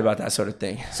excited about that sort of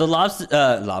thing. So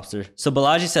lobster. So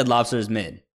Balaji said lobster is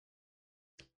mid.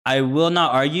 I will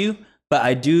not argue, but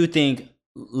I do think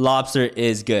lobster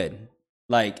is good.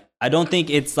 Like, I don't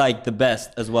think it's like the best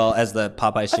as well as the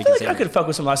Popeye's chicken. I feel like I could fuck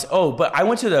with some lobster. Oh, but I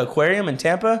went to the aquarium in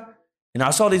Tampa and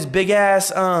I saw these big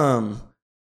ass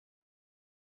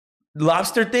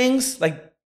lobster things,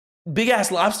 like big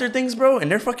ass lobster things, bro, and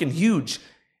they're fucking huge,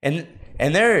 and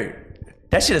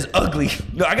that shit is ugly.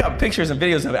 No, I got pictures and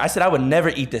videos of it. I said I would never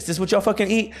eat this. This is what y'all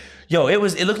fucking eat? Yo, it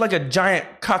looked like a giant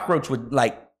cockroach with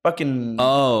like fucking.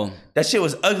 Oh, that shit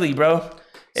was ugly, bro.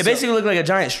 It basically looked like a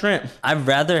giant shrimp. I'd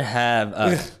rather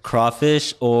have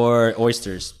crawfish or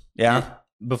oysters. Yeah.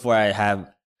 Before I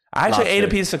have. I actually ate a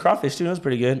piece of crawfish too. It was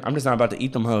pretty good. I'm just not about to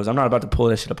eat them hoes. I'm not about to pull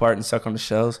that shit apart and suck on the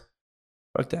shells.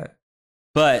 Fuck that.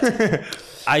 But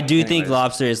I do think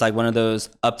lobster is like one of those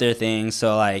up there things.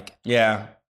 So like, yeah.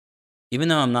 Even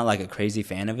though I'm not like a crazy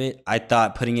fan of it, I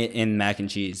thought putting it in mac and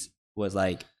cheese was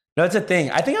like. No, it's a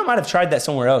thing. I think I might have tried that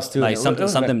somewhere else too. Like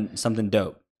something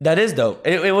dope. That is dope.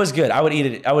 It was good. I would eat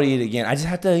it. I would eat it again. I just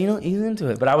have to, ease into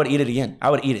it. But I would eat it again.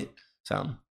 I would eat it. So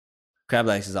crab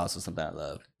legs is also something I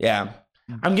love. Yeah.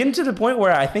 I'm getting to the point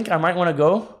where I think I might want to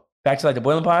go back to like the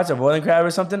boiling pots or boiling crab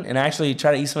or something and actually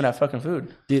try to eat some of that fucking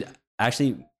food. Dude,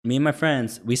 actually, me and my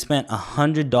friends, we spent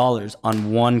 $100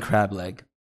 on one crab leg.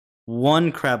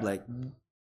 One crab leg.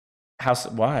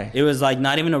 Why? It was like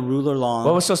not even a ruler long.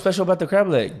 What was so special about the crab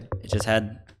leg? It just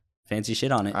had fancy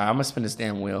shit on it. I'm going to spin this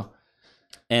damn wheel.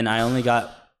 And I only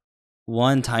got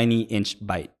one tiny inch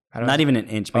bite. Not even an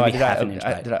inch, maybe half an inch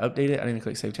wide. Did I update it? I didn't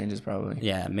click save changes probably.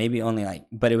 Yeah, maybe only like,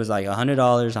 but it was like $100,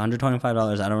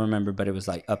 $125. I don't remember, but it was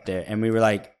like up there. And we were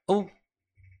like, oh,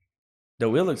 The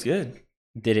wheel looks good.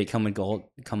 did it come with gold?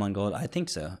 Come on gold? I think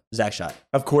so. Zach shot.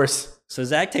 Of course. So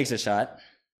Zach takes a shot.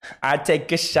 I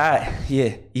take a shot.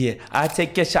 Yeah. I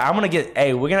take a shot. I'm gonna get.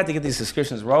 Hey, we're gonna have to get these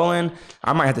subscriptions rolling.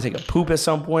 I might have to take a poop at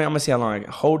some point. I'm gonna see how long I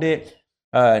can hold it.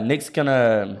 Nick's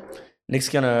gonna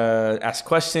ask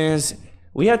questions.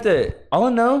 We have to. All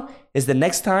I know is the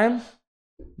next time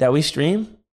that we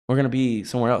stream, we're gonna be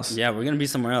somewhere else. Yeah, we're gonna be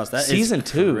somewhere else. That season is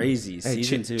 2. Crazy. Hey,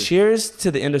 Season 2. Cheers to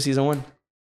the end of season 1.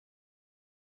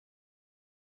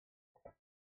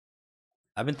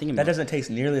 I've been thinking That about doesn't taste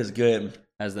nearly as good,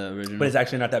 as the original, but it's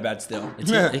actually not that bad still.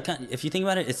 if you think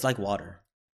about it, it's like water.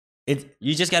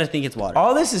 You just got to think it's water.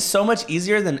 All this is so much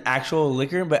easier than actual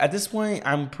liquor, but at this point,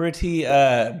 I'm pretty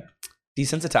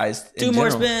desensitized. 2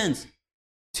 more spins.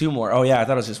 2 more. Oh yeah, I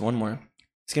thought it was just 1 more.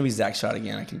 It's gonna be Zach shot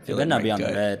again. I can feel it. Better not be on the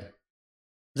red.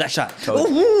 Zach shot.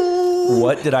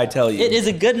 What did I tell you? It is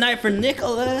a good night for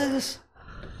Nicholas.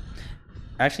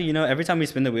 Actually, every time we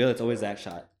spin the wheel, it's always Zach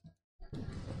shot.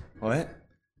 What?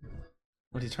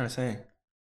 What are you trying to say?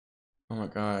 Oh my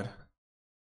god.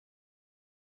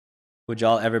 Would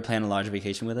y'all ever plan a large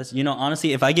vacation with us?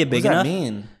 Honestly, if I get big enough. What does that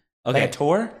mean? Okay. Like a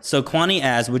tour? So Kwani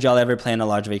asked, would y'all ever plan a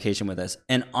large vacation with us?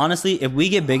 And honestly, if we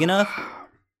get big enough,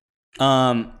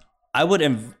 I would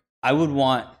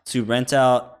want to rent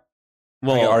out.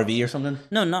 Well, like an RV or something?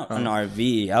 No, not an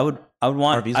RV. I would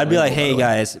want. RVs I'd be like, rental, hey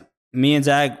guys, me and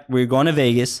Zach, we're going to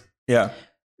Vegas. Yeah.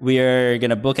 We are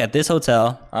gonna book at this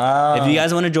hotel. If you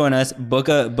guys want to join us, book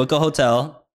a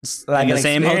hotel, like in the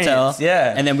same hotel.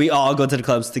 Yeah. And then we all go to the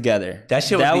clubs together.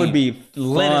 That would be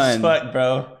lit as fun, fuck,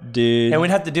 bro. dude. And we'd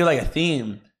have to do like a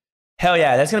theme. Hell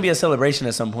yeah, that's gonna be a celebration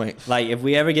at some point. Like if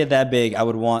we ever get that big, I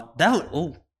would want that.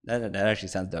 That actually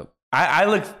sounds dope. I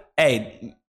look.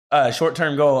 Hey,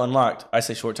 short-term goal unlocked. I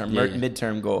say short-term,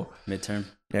 mid-term goal. Midterm.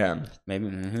 Yeah. Maybe,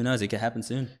 who knows? It could happen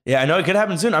soon. Yeah, I know it could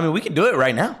happen soon. I mean, we could do it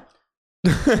right now.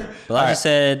 Balaji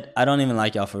said, I don't even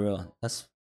like y'all for real. That's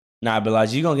Nah,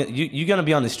 Balaji, you gonna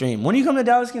be on the stream. When you come to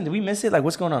Dallas again? Did we miss it? Like,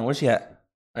 what's going on? Where's she at?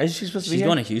 Is she supposed to be She's here?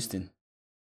 going to Houston.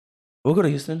 We'll go to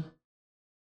Houston.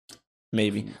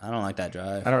 Maybe. I don't like that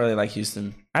drive. I don't really like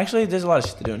Houston. Actually, there's a lot of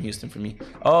shit to do in Houston for me.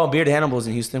 Oh, Bearded Hannibal's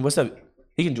in Houston. What's up?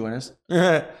 He can join us.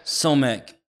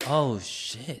 Somek. Oh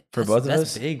shit. For both of us?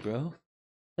 That's big, bro.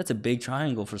 That's a big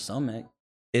triangle for Somek.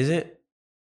 Is it?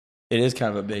 It is kind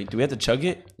of a big. Do we have to chug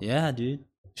it? Yeah, dude.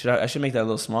 I should make that a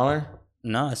little smaller.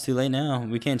 No, it's too late now.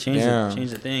 We can't change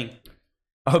the thing.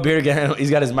 Oh, Bearded Hannibal,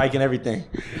 he's got his mic and everything.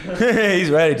 He's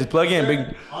ready. Just plug in.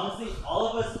 Big. Honestly,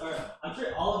 I'm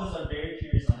sure all of us are very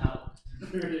curious on how.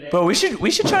 But we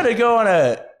should try to go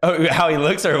on how he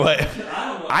looks or what.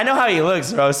 I know how he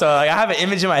looks, bro. So like, I have an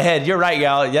image in my head. You're right,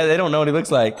 y'all. Yeah, they don't know what he looks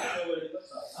like.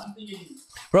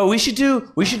 Bro, we should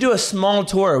do a small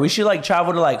tour. We should like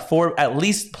travel to like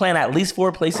plan at least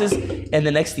 4 places in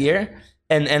the next year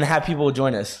and have people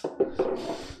join us.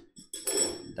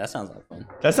 That sounds like fun.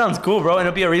 That sounds cool, bro. And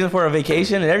it'll be a reason for a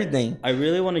vacation and everything. I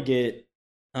really want to get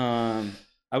I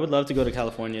would love to go to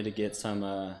California to get some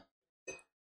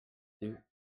do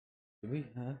we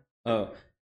have? Oh.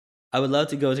 I would love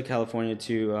to go to California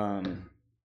to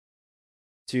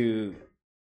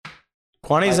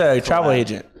Kwani's a travel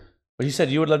agent. But you said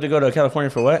you would love to go to California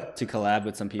for what? To collab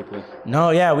with some people. No,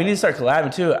 yeah, we need to start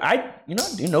collabing too. I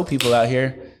do know people out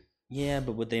here. Yeah,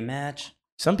 but would they match?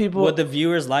 Some people. Would the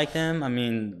viewers like them? I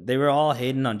mean, they were all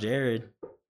hating on Jared.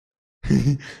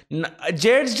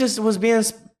 Jared just was being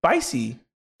spicy,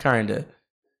 kinda.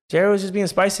 Jared was just being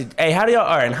spicy. Hey, how do y'all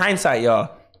are in hindsight,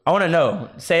 y'all? I want to know.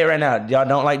 Say it right now. Y'all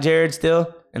don't like Jared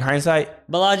still in hindsight?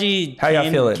 Balaji how y'all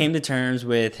feeling? Came to terms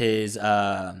with his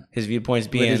viewpoints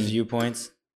being with his viewpoints.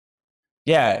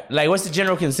 Yeah, like what's the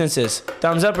general consensus?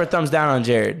 Thumbs up or thumbs down on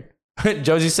Jared?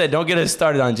 Josie said, "Don't get us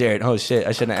started on Jared." Oh shit,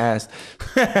 I shouldn't have asked.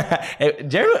 Hey,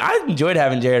 Jared, I enjoyed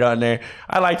having Jared on there.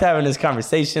 I liked having his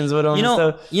conversations with him.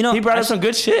 He brought up some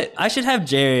good shit. I should have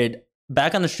Jared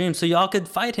back on the stream so y'all could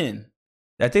fight him.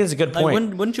 I think it's a good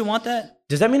point. Wouldn't you want that?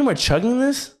 Does that mean we're chugging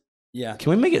this? Yeah.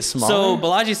 Can we make it smaller? So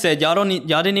Balaji said y'all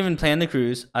didn't even plan the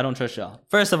cruise. I don't trust y'all.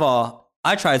 First of all,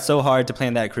 I tried so hard to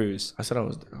plan that cruise. I said I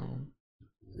was down.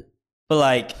 But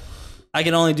like, I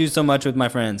can only do so much with my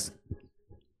friends.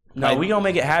 No, we gonna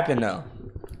make it happen though.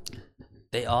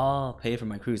 They all paid for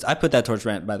my cruise. I put that towards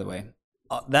rent, by the way.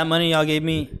 That money y'all gave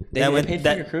me. They paid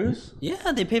for your cruise?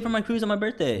 Yeah, they paid for my cruise on my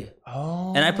birthday.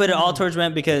 Oh. And I put it all towards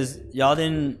rent because y'all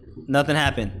nothing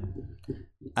happened.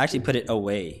 I actually put it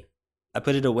away. I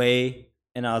put it away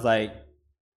and I was like,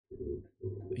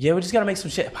 yeah, we just gotta make some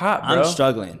shit pop, bro. I'm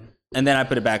struggling. and then I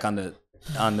put it back on the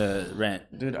rent.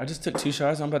 Dude, I just took 2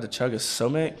 shots. I'm about to chug a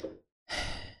Somek.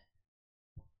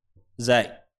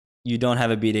 Zach, you don't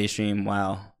have a B-Day stream.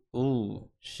 Wow. Ooh,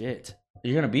 shit.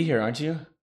 You're gonna be here, aren't you?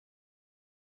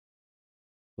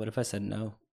 What if I said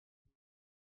no?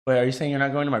 Wait, are you saying you're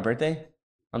not going to my birthday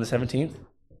on the 17th?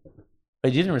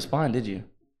 Wait, you didn't respond, did you?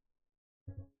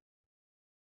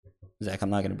 Zach, I'm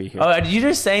not gonna be here. Oh, you're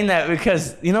just saying that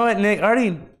because you know what, Nick?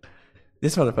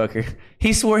 This motherfucker.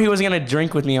 He swore he was gonna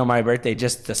drink with me on my birthday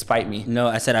just to spite me. No,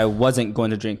 I said I wasn't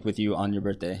going to drink with you on your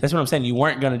birthday. That's what I'm saying. You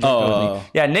weren't gonna drink with me.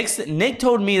 Yeah, Nick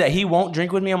told me that he won't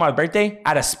drink with me on my birthday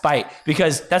out of spite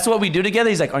because that's what we do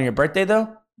together. He's like, on your birthday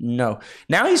though? No.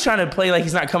 Now he's trying to play like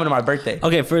he's not coming to my birthday.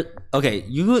 Okay,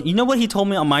 you know what he told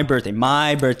me on my birthday?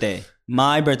 My birthday.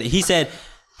 He said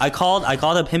I called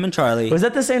up him and Charlie. Was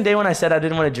that the same day when I said I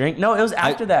didn't want to drink? No, it was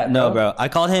after that. No, bro. I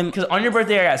called him because on your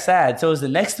birthday I got sad. So it was the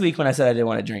next week when I said I didn't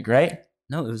want to drink, right?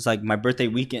 No, it was like my birthday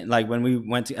weekend, like when we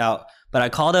went out. But I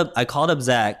called up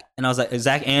Zach, and I was like,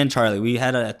 Zach and Charlie. We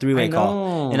had a 3-way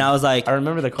call, and I was like, I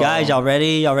remember the call. Guys, y'all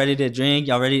ready? Y'all ready to drink?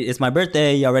 Y'all ready? It's my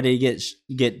birthday. Y'all ready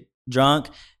to get drunk?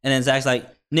 And then Zach's like,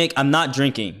 Nick, I'm not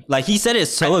drinking. Like he said,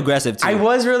 it's so aggressive too. I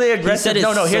was really aggressive.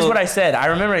 No. Here's so... what I said. I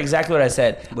remember exactly what I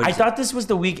said. I thought this was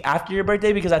the week after your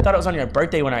birthday because I thought it was on your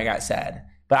birthday when I got sad,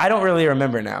 but I don't really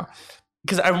remember now.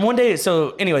 Because one day,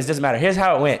 so anyways, doesn't matter. Here's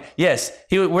how it went. Yes,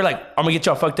 we're like, I'm gonna get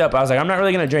y'all fucked up. I was like, I'm not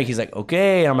really gonna drink. He's like,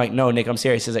 okay. And I'm like, no, Nick, I'm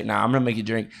serious. He's like, nah, I'm gonna make you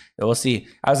drink. We'll see.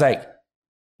 I was like,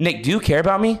 Nick, do you care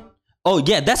about me? Oh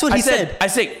yeah, that's what he said. I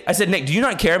said, Nick, do you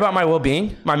not care about my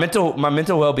well-being, my mental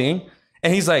well-being?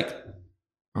 And he's like,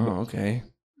 oh, okay.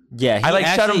 Yeah,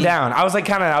 I shut him down. I was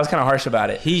kind of harsh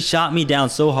about it. He shot me down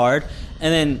so hard,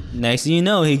 and then next thing you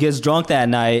know, he gets drunk that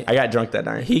night. I got drunk that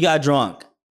night. He got drunk.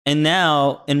 And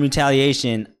now, in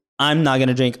retaliation, I'm not going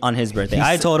to drink on his birthday.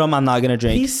 I told him I'm not going to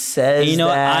drink. He says and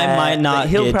I might not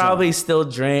he'll probably still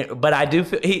drink, but I do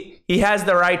feel he has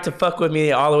the right to fuck with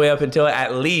me all the way up until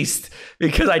at least,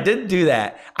 because I did do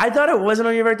that. I thought it wasn't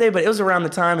on your birthday, but it was around the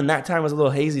time, and that time was a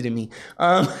little hazy to me.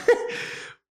 But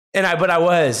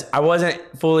I wasn't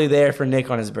fully there for Nick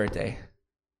on his birthday.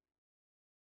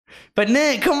 But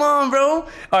Nick, come on, bro.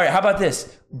 All right, how about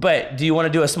this? But do you want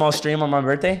to do a small stream on my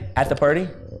birthday at the party?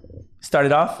 Start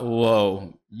it off?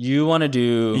 Whoa. You want to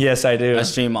do Yes, I do. A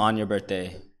stream on your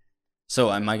birthday. So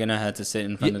am I going to have to sit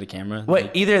in front of the camera? Wait,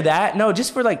 either that? No,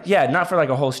 just for not for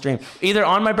a whole stream. Either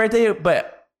on my birthday,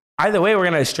 but either way, we're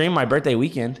going to stream my birthday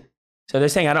weekend. So they're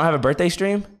saying I don't have a birthday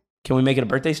stream? Can we make it a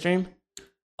birthday stream?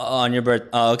 On your birthday?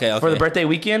 Oh, okay. For the birthday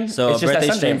weekend? So it's a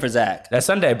birthday stream for Zach. That's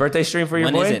Sunday. Birthday stream for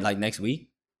your boy? When is it? Like next week?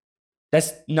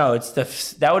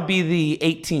 That would be the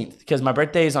 18th because my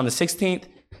birthday is on the 16th.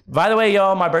 By the way,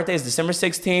 y'all, my birthday is December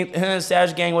 16th.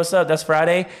 Sag Gang, what's up? That's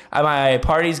Friday. My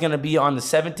party's going to be on the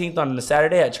 17th on the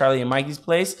Saturday at Charlie and Mikey's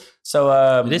place.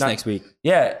 So it is next week.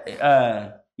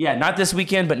 Yeah. Not this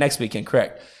weekend, but next weekend.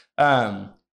 Correct. I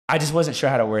just wasn't sure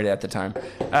how to word it at the time.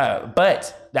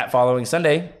 But that following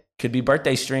Sunday could be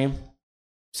birthday stream.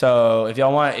 So if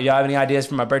y'all have any ideas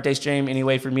for my birthday stream, any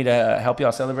way for me to help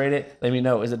y'all celebrate it, let me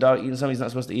know. Is the dog eating something he's not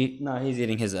supposed to eat? No, he's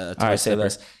eating his all right, say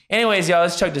less. Anyways, y'all,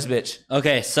 let's chug this bitch.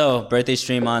 Okay, so birthday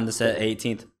stream on the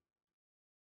 18th.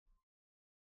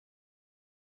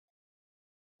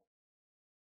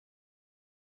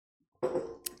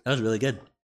 That was really good.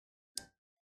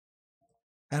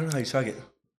 I don't know how you chug it.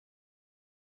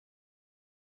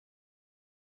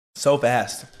 So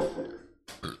fast.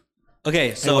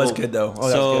 Okay, so it was good though. Oh,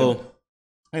 so good.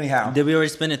 Anyhow, did we already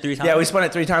spin it 3 times? Yeah, we spun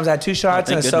it 3 times. I had 2 shots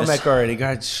and a Somek already.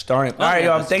 God darn it! All right,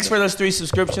 y'all. Thanks for those 3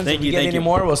 subscriptions. If we get any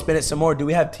more, we'll spin it some more. Do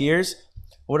we have tiers?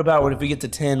 What if we get to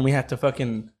 10? We have to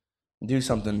fucking do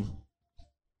something.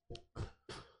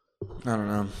 I don't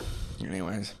know.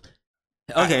 Anyways,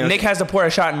 okay. Nick has to pour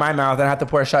a shot in my mouth, and I have to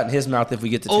pour a shot in his mouth if we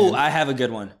get to 10. Oh, I have a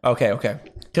good one. Okay.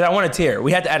 Because I want a tier.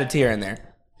 We had to add a tier in there.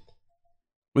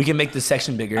 We can make this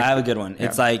section bigger. I have a good one. Yeah.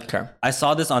 It's like, I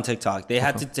saw this on TikTok. They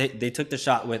had to they took the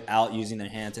shot without using their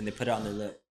hands and they put it on their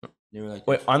lip. They were like,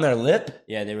 wait, on their lip?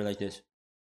 Yeah, they were like this.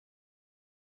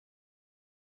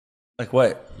 Like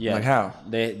what? Yeah. Like how?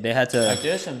 They had to like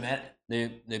this and that.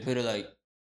 They put it like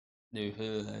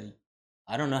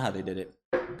I don't know how they did it,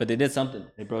 but they did something.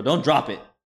 Hey, bro, don't drop it.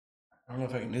 I don't know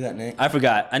if I can do that, Nick. I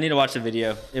forgot. I need to watch the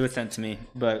video. It was sent to me,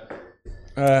 but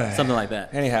something like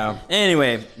that. Anyhow.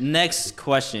 Anyway, next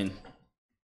question.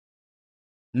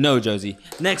 No, Josie.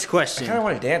 Next question. I kind of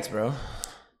want to dance, bro.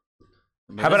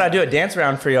 How about I do a dance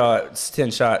round for y'all? It's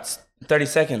 10 shots. 30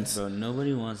 seconds. Bro,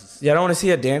 nobody wants... Y'all don't want to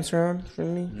see a dance round for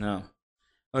me? No.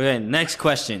 Okay, next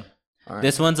question. Right.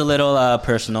 This one's a little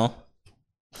personal.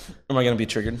 Am I going to be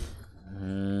triggered?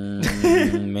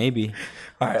 Maybe.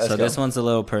 All right, let's So go. this one's a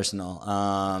little personal.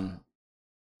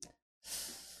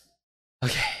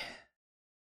 Okay.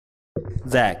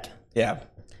 Zach, Yeah.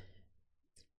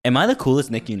 am I the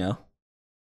coolest Nick you know?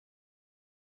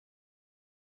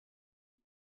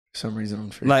 For some reason, I'm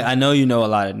sure. Like, I know you know a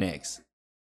lot of Nicks.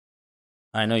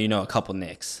 I know you know a couple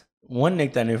Nicks. One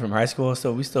Nick that I knew from high school,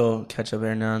 so we still catch up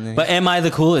every now and then. But am I the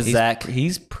coolest, Zach?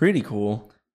 He's pretty cool.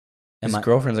 His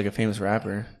girlfriend's like a famous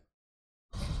rapper.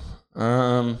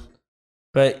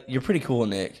 But you're pretty cool,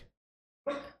 Nick.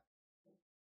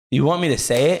 You want me to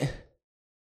say it?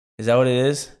 Is that what it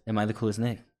is? Am I the coolest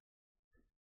Nick?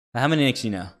 How many Nicks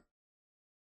you know?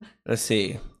 Let's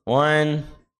see. 1,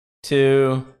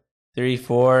 2, 3,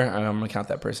 4. I'm gonna count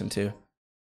that person too.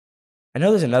 I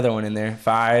know there's another one in there.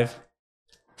 5.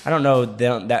 I don't know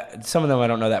that some of them I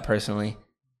don't know that personally.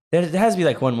 There has to be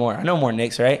like one more. I know more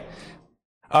Nicks, right?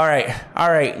 All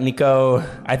right, Nico.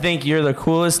 I think you're the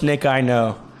coolest Nick I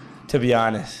know, to be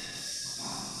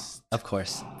honest. Of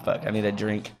course. Fuck, I need a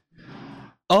drink.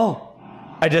 Oh,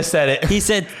 I just said it. he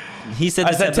said.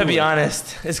 I said to be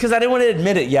honest. It's because I didn't want to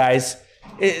admit it, guys.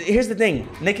 Here's the thing.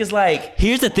 Nick is like.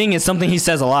 Here's the thing. It's something he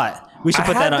says a lot. We should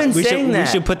put that on. We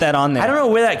should put that on there. I don't know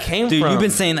where that came from. Dude, you've been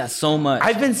saying that so much.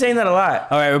 I've been saying that a lot.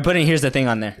 All right, we're putting here's the thing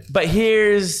on there. But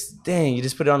dang, you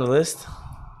just put it on the list.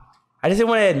 I just didn't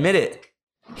want to admit it.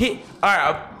 All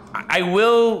right, I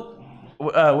will.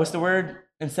 What's the word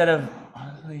instead of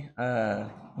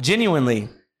genuinely?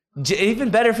 Even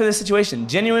better for this situation.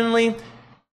 Genuinely,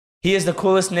 he is the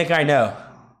coolest Nick I know.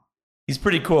 He's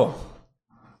pretty cool.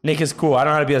 Nick is cool. I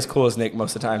don't know how to be as cool as Nick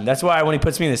most of the time. That's why when he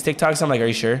puts me in his TikToks, I'm like, are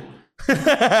you sure?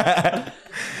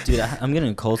 Dude, I'm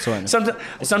getting a cold sore.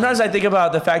 Sometimes I think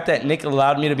about the fact that Nick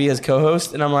allowed me to be his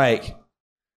co-host, and I'm like,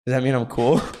 does that mean I'm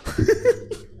cool?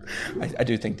 I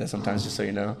do think that sometimes, just so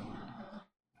you know.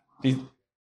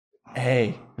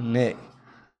 Hey, Nick,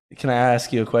 can I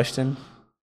ask you a question?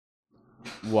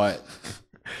 What?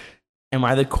 Am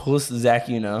I the coolest Zach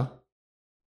you know?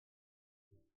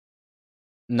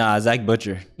 Nah, Zach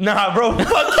Butcher. Nah, bro, fuck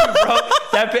you, bro.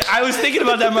 I was thinking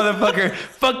about that motherfucker.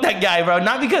 Fuck that guy, bro.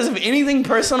 Not because of anything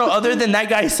personal other than that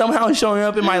guy somehow showing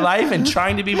up in my life and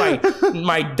trying to be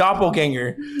my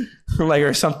doppelganger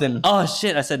or something. Oh,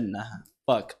 shit. I said nah.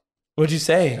 Fuck. What'd you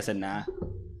say? I said nah.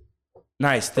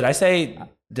 Nice. Did I say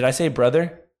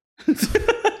brother?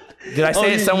 Did I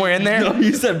say it somewhere in there? No,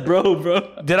 you said bro.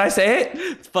 Did I say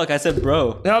it? Fuck, I said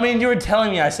bro. No, I mean, you were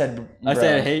telling me I said bro. I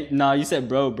said, hey, nah, you said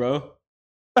bro.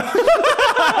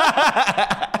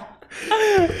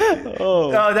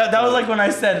 Oh, no, that was like when I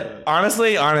said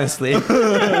honestly. Fuck.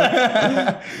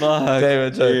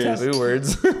 David, taboo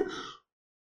words.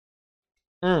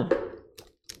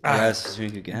 Let's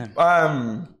drink again.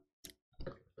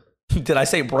 Did I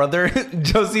say brother?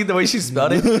 Josie, the way she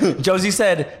spelled it. Josie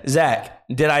said, Zach,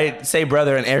 did I say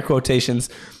brother in air quotations?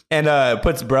 And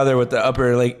puts brother with the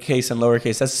upper case and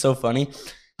lowercase. That's so funny.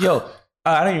 Yo,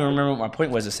 I don't even remember what my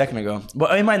point was a second ago.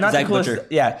 But am I not Zach the coolest? Butcher.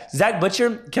 Yeah, Zach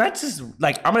Butcher. Can I just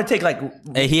I'm gonna take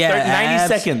he had 90 abs,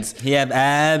 seconds. He had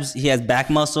abs. He has back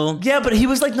muscle. Yeah, but he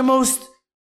was like the most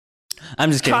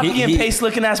I'm just kidding. copy and paste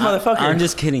looking ass motherfucker. I'm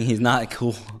just kidding. He's not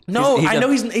cool. No, I know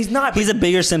he's not. He's a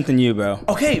bigger simp than you, bro.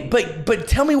 Okay, but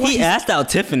tell me what he asked out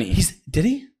Tiffany. Did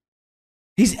he?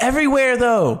 He's everywhere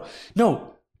though.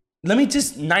 No, let me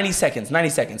just 90 seconds.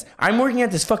 I'm working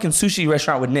at this fucking sushi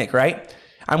restaurant with Nick, right?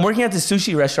 I'm working at this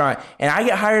sushi restaurant and I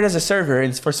get hired as a server,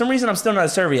 and for some reason I'm still not a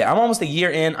server yet. I'm almost a year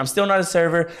in. I'm still not a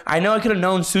server. I know I could have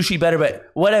known sushi better, but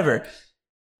whatever.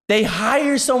 They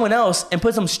hire someone else and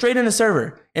put them straight in the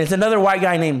server, and it's another white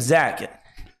guy named Zach.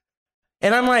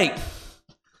 And I'm like,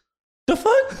 the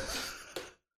fuck?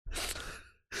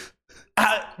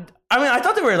 I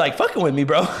thought they were fucking with me,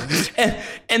 bro.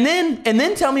 and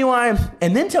then tell me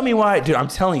why. Dude, I'm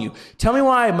telling you. Tell me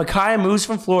why Micaiah moves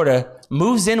from Florida,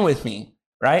 moves in with me,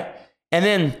 right? And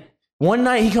then one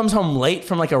night he comes home late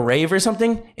from a rave or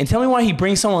something, and tell me why he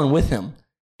brings someone with him.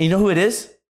 And you know who it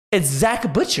is? It's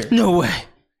Zach Butcher. No way.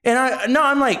 And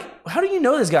I'm like, how do you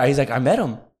know this guy? He's like, I met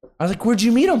him. I was like, where'd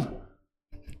you meet him?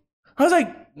 I was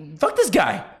like, fuck this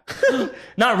guy.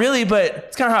 Not really, but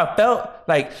it's kind of how it felt.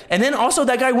 And then also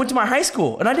that guy went to my high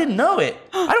school, and I didn't know it.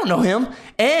 I don't know him.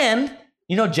 And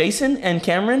you know Jason and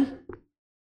Cameron?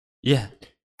 Yeah.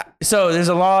 So there's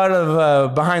a lot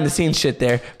of behind the scenes shit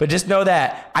there, but just know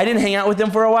that I didn't hang out with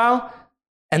them for a while,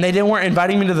 and they weren't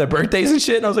inviting me to their birthdays and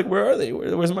shit. And I was like, where are they?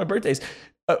 Where's my birthdays?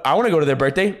 I want to go to their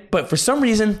birthday, but for some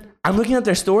reason, I'm looking at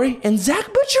their story, and Zach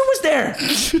Butcher was there.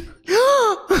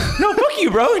 No, fuck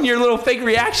you, bro, and your little fake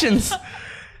reactions.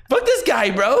 Fuck this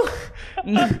guy, bro.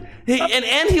 He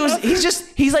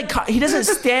doesn't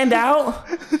stand out.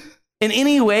 in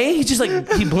any way. He's just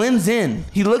like, he blends in.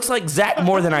 He looks like Zach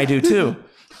more than I do too.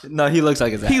 No, he looks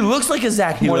like a Zach. He looks like a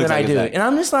Zach more than looks I like a do. Zach. And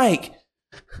I'm just like,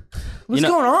 what's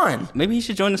going on? Maybe he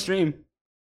should join the stream.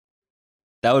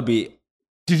 That would be...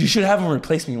 Dude, you should have him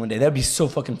replace me one day. That'd be so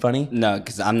fucking funny. No,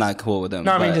 because I'm not cool with him.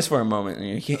 No, I mean just for a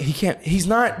moment. He can't. He's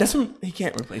not. He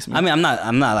can't replace me. I mean, I'm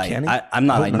not like Can he? I'm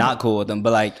not like not cool with him,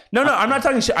 but like No, I'm not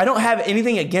talking shit. I don't have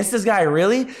anything against this guy,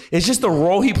 really. It's just the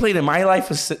role he played in my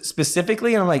life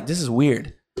specifically, and I'm like, this is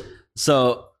weird.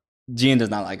 So Gian does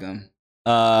not like him.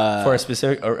 For a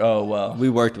specific. Oh well. We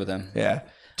worked with him. Yeah,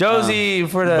 Josie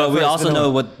for the. But we for also the- know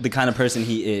what the kind of person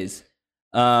he is.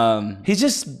 He's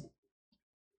just.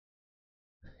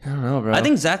 I don't know, bro. I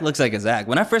think Zach looks like a Zach.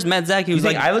 When I first met Zach, he was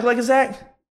like, I look like a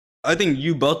Zach. I think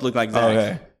you both look like Zach.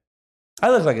 Okay.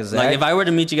 I look like a Zach. Like if I were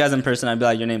to meet you guys in person, I'd be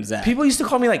like, your name's Zach. People used to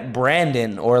call me like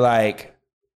Brandon or like.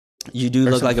 You do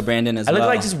look like a Brandon as I well. look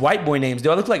like just white boy names.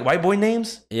 Do I look like white boy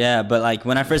names? Yeah, but like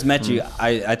when I first met you,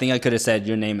 I think I could have said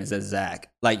your name is as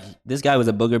Zach. Like this guy was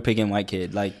a booger picking white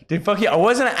kid. Like Dude, fuck you. I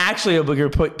wasn't actually a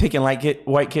booger picking white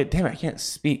kid. Damn it, I can't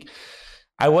speak.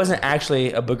 I wasn't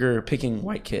actually a booger picking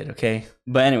white kid, okay?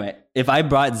 But anyway, if I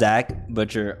brought Zach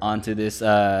Butcher onto this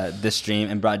this stream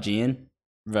and brought Gian,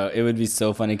 bro, it would be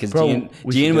so funny because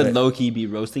Gian would low key be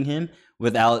roasting him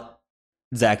without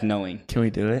Zach knowing. Can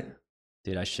we do it?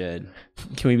 Dude, I should.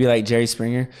 Can we be like Jerry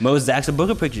Springer? Most Zach's a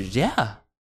booger pictures, yeah.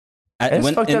 That's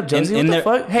fucked up, Jonesy. What the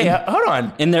fuck? Hey, hold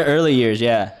on. In their early years,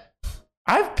 yeah.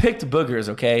 I've picked boogers,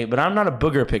 okay? But I'm not a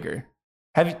booger picker.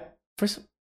 Have you? First,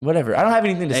 whatever. I don't have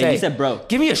anything to say. He said bro.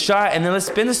 Give me a shot and then let's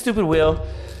spin the stupid wheel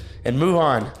and move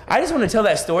on. I just want to tell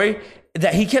that story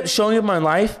that he kept showing up in my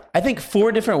life, I think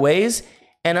 4 different ways.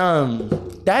 And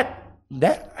that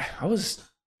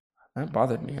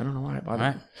bothered me. I don't know why it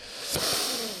bothered me.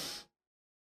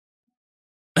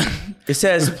 It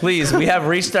says, please, we have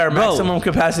reached our maximum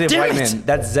capacity of white men.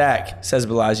 That's Zach, says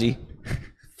Balaji.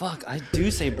 Fuck, I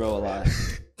do say bro a lot.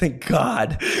 Thank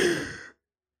God.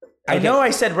 I know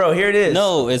I said bro. Here it is.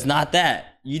 No, it's not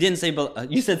that. You didn't say,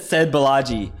 you said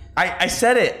Balaji. I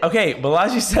said it. Okay,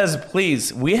 Balaji says,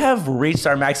 please, we have reached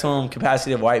our maximum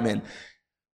capacity of white men.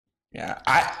 Yeah,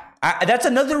 I that's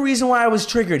another reason why I was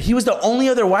triggered. He was the only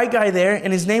other white guy there,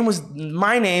 and his name was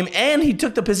my name, and he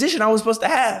took the position I was supposed to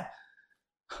have.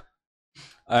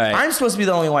 All right. I'm supposed to be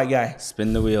the only white guy.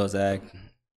 Spin the wheel, Zach.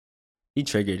 He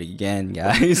triggered again,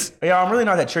 guys. Yeah, I'm really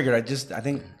not that triggered. I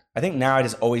think now I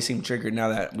just always seem triggered now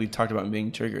that we've talked about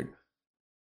being triggered.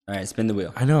 All right, spin the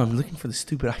wheel. I know, I'm looking for the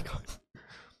stupid icon.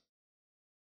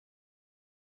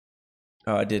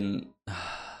 Oh, I didn't.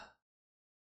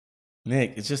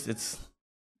 Nick, it's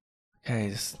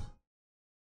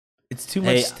too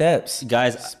much steps.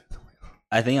 Guys,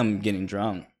 I think I'm getting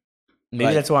drunk. Maybe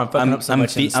like, that's why I'm fucking up so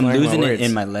much. I'm losing it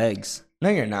in my legs. No,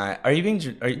 you're not. Are you being?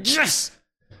 Yes.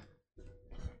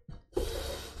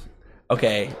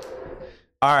 Okay.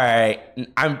 All right.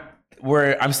 I'm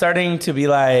starting to be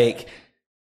like,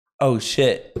 oh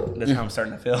shit. That's how I'm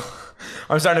starting to feel.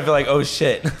 I'm starting to feel like, oh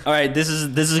shit. All right. This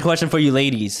is a question for you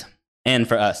ladies and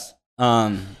for us.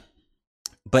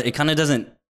 But it kind of doesn't.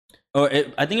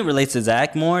 I think it relates to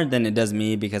Zach more than it does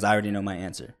me because I already know my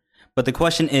answer. But the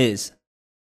question is,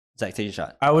 Zach, take a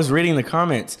shot. I was reading the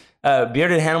comments.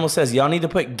 Bearded Hannibal says, y'all need to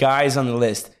put guys on the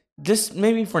list. Just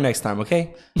maybe for next time,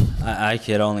 okay? I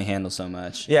could only handle so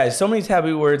much. Yeah, so many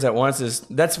taboo words at once.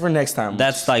 That's for next time.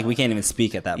 That's like, we can't even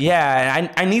speak at that point.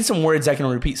 Yeah, I need some words I can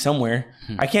repeat somewhere.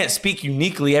 I can't speak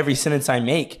uniquely every sentence I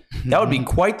make. That would be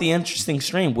quite the interesting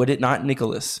stream, would it not,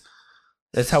 Nicholas?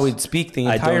 That's how we'd speak the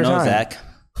entire time. I don't know, Zach.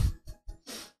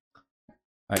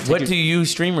 All right, what do you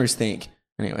streamers think?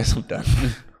 Anyways, I'm done.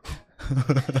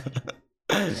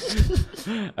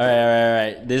 All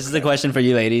right. This is a question for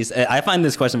you ladies. I find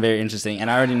this question very interesting, and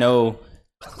I already know.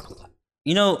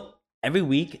 You know, every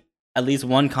week, at least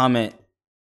one comment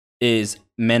is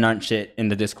 "men aren't shit" in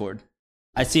the Discord.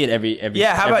 I see it every.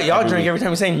 Yeah, how about y'all drink week. every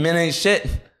time we say "men ain't shit"?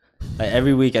 Like,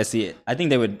 every week I see it. I think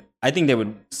they would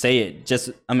say it.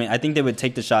 I think they would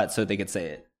take the shot so they could say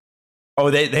it. Oh,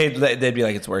 they'd be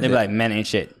like, it's worth it. They'd be like, "Men ain't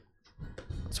shit.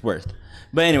 It's worth."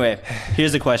 But anyway,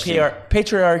 here's the question.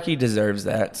 Patriarchy deserves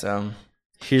that. So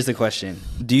here's the question: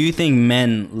 do you think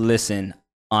men listen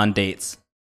on dates?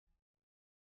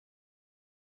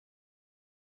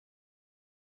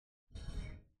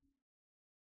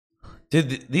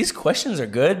 Dude, these questions are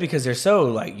good because they're so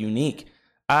like unique.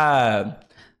 I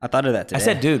thought of that today. I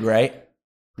said dude, right?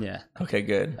 Yeah. Okay,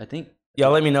 good. I think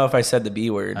y'all let me know if I said the B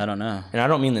word. I don't know. And I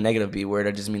don't mean the negative B word.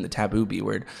 I just mean the taboo B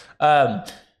word.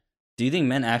 Do you think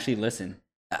men actually listen?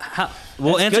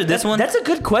 We'll answer this one. That's a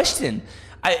good question.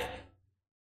 I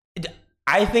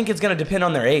think it's going to depend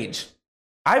on their age.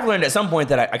 I've learned at some point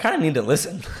that I kind of need to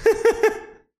listen.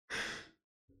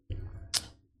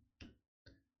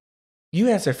 You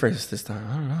answer first this time.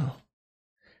 I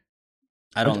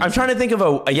don't know. I'm trying to think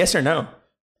of a yes or no.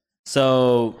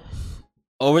 So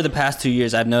over the past 2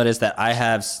 years, I've noticed that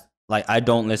I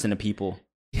don't listen to people.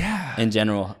 Yeah. In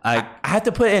general, I have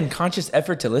to put in conscious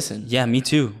effort to listen. Yeah, me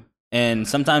too. And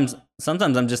sometimes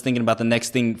I'm just thinking about the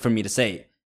next thing for me to say.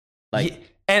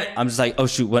 And I'm just like, oh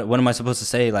shoot, what am I supposed to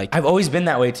say? Like, I've always been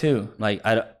that way too.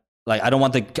 I don't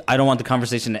want the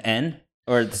conversation to end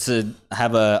or to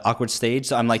have a awkward stage.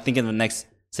 So I'm like thinking of the next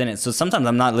sentence. So sometimes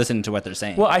I'm not listening to what they're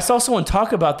saying. Well, I saw someone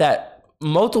talk about that.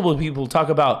 Multiple people talk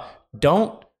about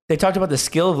they talked about the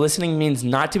skill of listening means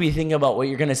not to be thinking about what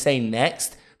you're going to say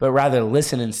next, but rather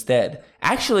listen instead.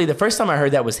 Actually, the first time I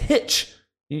heard that was Hitch.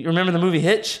 You remember the movie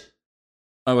Hitch?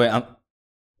 Oh, wait.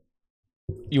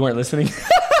 You weren't listening?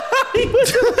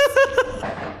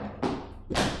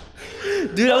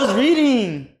 Dude, I was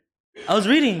reading.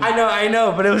 I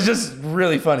know, but it was just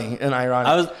really funny and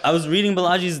ironic. I was reading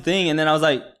Balaji's thing, and then I was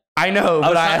like, I know,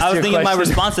 but I was thinking my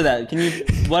response to that.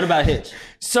 What about Hitch?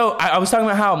 So I was talking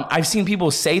about how I've seen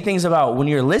people say things about when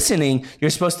you're listening,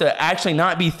 you're supposed to actually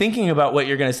not be thinking about what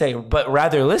you're going to say, but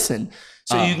rather listen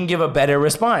so you can give a better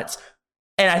response.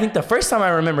 And I think the first time I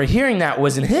remember hearing that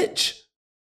was in Hitch,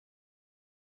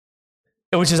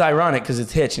 which is ironic because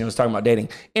it's Hitch and it was talking about dating.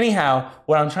 Anyhow,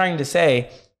 what I'm trying to say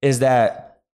is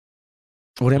that,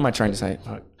 what am I trying to say?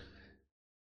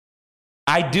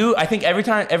 I think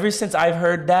ever since I've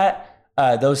heard that,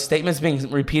 those statements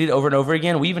being repeated over and over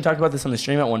again, we even talked about this on the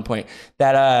stream at one point,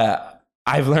 that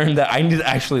I've learned that I need to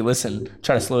actually listen,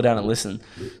 try to slow down and listen.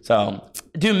 So,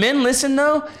 do men listen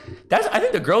though? I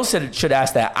think the girls should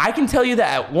ask that. I can tell you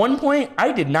that at one point,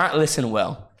 I did not listen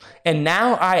well. And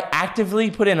now I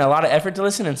actively put in a lot of effort to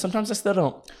listen, and sometimes I still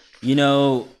don't. You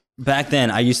know, back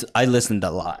then, I listened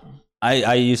a lot.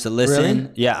 I used to listen. Really?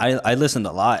 Yeah, I listened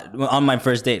a lot on my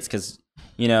first dates because,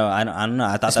 you know, I don't know.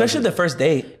 I thought especially the first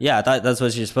date. Yeah, I thought that's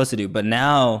what you're supposed to do. But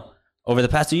now, over the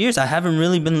past 2 years, I haven't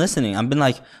really been listening. I've been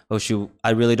like, oh shoot,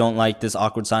 I really don't like this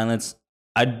awkward silence.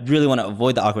 I really want to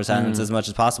avoid the awkward silence as much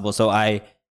as possible. So I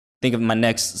think of my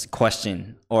next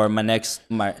question or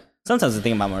sometimes I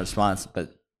think about my response,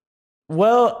 but.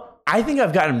 Well, I think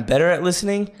I've gotten better at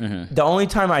listening. Mm-hmm. The only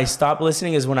time I stop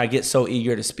listening is when I get so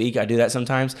eager to speak. I do that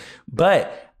sometimes.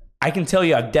 But I can tell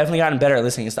you I've definitely gotten better at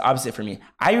listening. It's the opposite for me.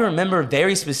 I remember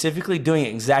very specifically doing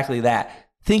exactly that.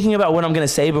 Thinking about what I'm going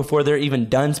to say before they're even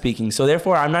done speaking. So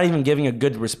therefore, I'm not even giving a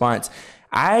good response.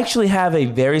 I actually have a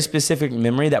very specific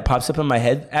memory that pops up in my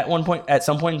head at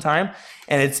some point in time.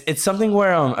 And it's something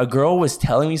where a girl was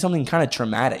telling me something kind of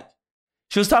traumatic.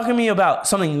 She was talking to me about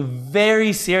something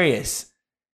very serious.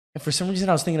 And for some reason,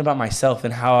 I was thinking about myself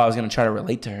and how I was going to try to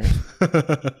relate to her.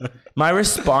 My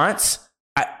response,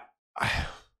 I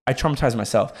traumatized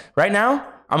myself. Right now,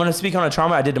 I'm going to speak on a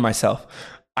trauma I did to myself.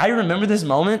 I remember this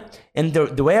moment, and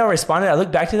the way I responded, I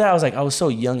look back to that, I was like, I was so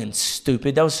young and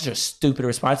stupid. That was such a stupid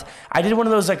response. I did one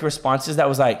of those like responses that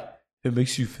was like, if it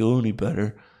makes you feel any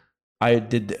better, I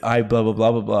blah, blah,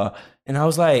 blah, blah, blah. And I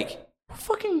was like,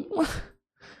 fucking...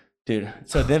 Dude,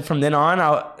 so then from then on,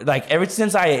 ever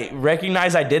since I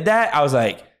recognized I did that, I was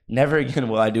like, never again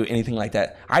will I do anything like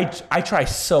that. I try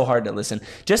so hard to listen.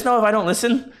 Just know if I don't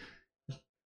listen,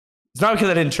 it's not because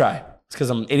I didn't try. It's because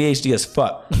I'm ADHD as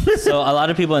fuck. So a lot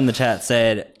of people in the chat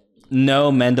said,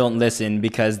 no, men don't listen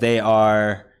because they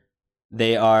only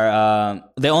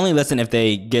listen if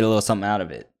they get a little something out of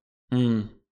it.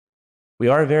 We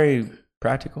are very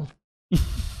practical.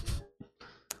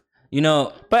 You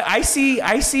know, but I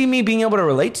see me being able to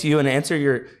relate to you and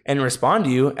answer and respond to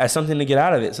you as something to get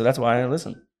out of it. So that's why I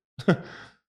listen.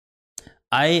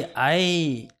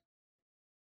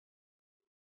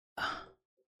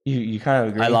 You kind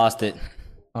of agree. I lost it.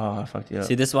 Oh, I fucked you up.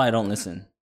 See, this is why I don't listen.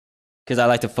 Because I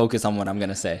like to focus on what I'm going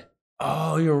to say.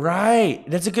 Oh, you're right.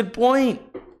 That's a good point.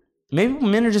 Maybe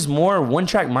men are just more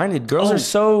one-track minded. Girls are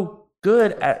so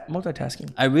good at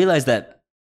multitasking. I realized that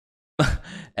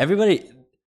everybody...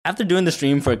 After doing the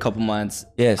stream for a couple months,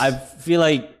 yes, I feel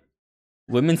like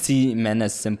women see men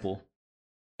as simple,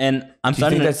 and I'm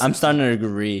starting to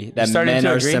agree that men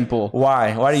are simple.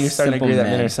 Why? Why do you start to agree that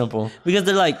men are simple?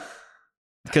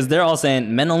 Because they're all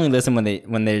saying men only listen when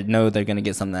they know they're gonna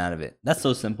get something out of it. That's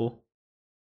so simple.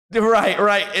 Right.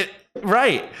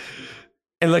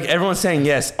 And look, everyone's saying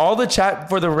yes. All the chat,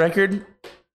 for the record,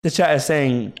 the chat is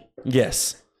saying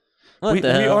yes. We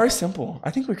are simple. I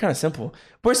think we're kind of simple.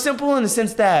 We're simple in the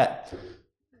sense that...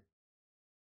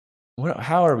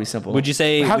 How are we simple? Would you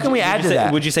say... How can we add to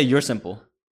that? Would you say you're simple?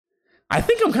 I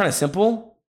think I'm kind of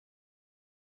simple.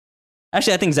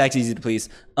 Actually, I think Zach's easy to please.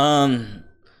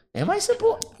 Am I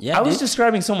simple? Yeah, I was dude.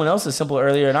 describing someone else as simple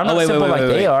earlier, and I'm not simple like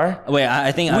they are. Wait,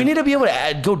 I think We need to be able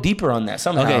to go deeper on that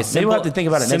somehow. Okay, Maybe we'll have to think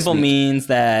about it next Simple week. means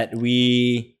that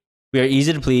we are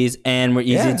easy to please and we're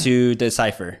easy to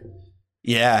decipher.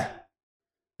 Yeah.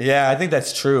 Yeah, I think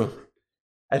that's true.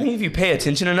 I think if you pay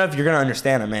attention enough, you're going to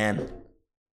understand a man.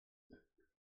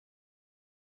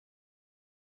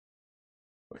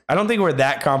 I don't think we're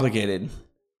that complicated.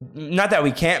 Not that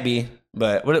we can't be,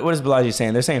 but what is Balaji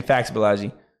saying? They're saying facts,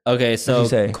 Balaji. Okay, so you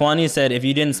say? Kwani said if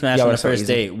you didn't smash Yeah, on the that's so first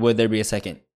easy. date, would there be a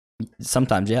second?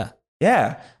 Sometimes, yeah.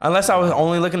 Yeah, unless I was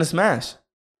only looking to smash.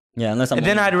 Yeah, unless I'm And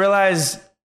then I'd realize,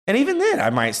 and even then,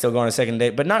 I might still go on a second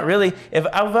date, but not really. If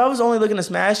I was only looking to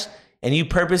smash, and you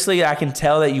purposely, I can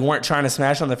tell that you weren't trying to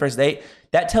smash on the first date,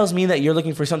 that tells me that you're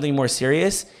looking for something more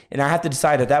serious, and I have to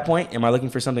decide at that point, am I looking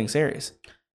for something serious?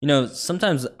 You know,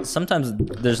 sometimes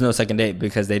there's no second date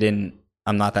because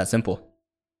I'm not that simple.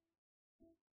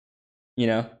 You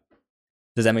know?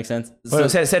 Does that make sense? Well,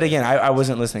 say it again. I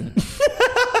wasn't listening.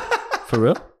 For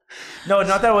real? No,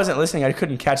 not that I wasn't listening. I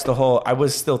couldn't catch the whole. I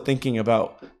was still thinking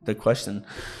about the question.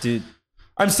 Dude.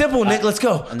 I'm simple, Nick. Let's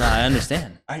go. No, I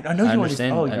understand. I know you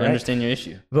understand. Oh, I understand your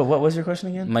issue. But what was your question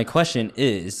again? My question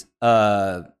is,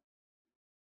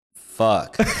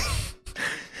 fuck.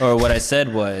 Or what I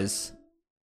said was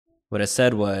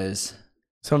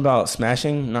Something about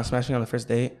smashing, not smashing on the first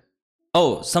date.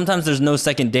 oh, sometimes there's no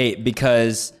second date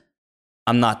because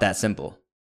I'm not that simple.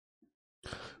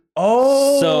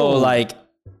 Oh, So like,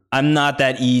 I'm not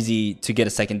that easy to get a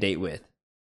second date with.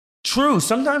 true.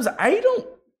 Sometimes I don't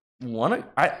want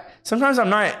to. Sometimes I'm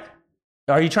not.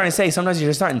 Are you trying to say sometimes you're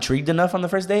just not intrigued enough on the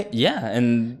first date? Yeah,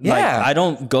 and Yeah. like I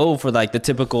don't go for like the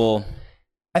typical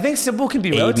I think simple can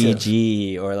be relative.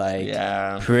 ABG or like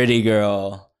Yeah. pretty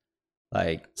girl.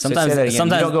 Like sometimes Say that again.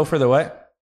 sometimes You don't go for the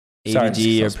what? ABG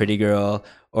Sorry. or pretty girl,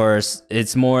 or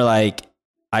it's more like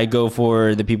I go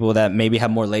for the people that maybe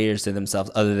have more layers to themselves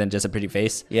other than just a pretty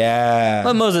face. Yeah.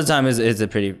 But most of the time is a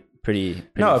pretty.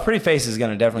 No, a pretty face is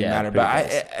gonna definitely Yeah, matter.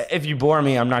 pretty But if you bore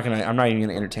me, I'm not even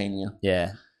gonna entertain you.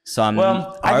 Yeah. So I'm.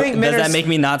 Well, I think men does are that make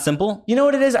me not simple? You know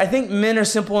what it is? I think men are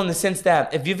simple in the sense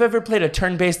that if you've ever played a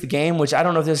turn-based game, which I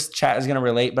don't know if this chat is going to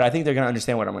relate, but I think they're going to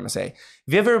understand what I'm going to say.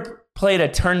 If you ever played a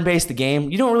turn-based game,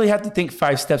 you don't really have to think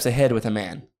 5 steps ahead with a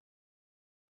man.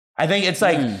 I think it's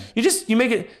like you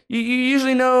make it. You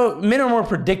usually know men are more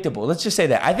predictable. Let's just say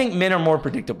that. I think men are more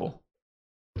predictable.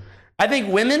 I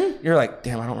think women, you're like,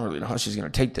 damn, I don't really know how she's going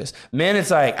to take this. Men, it's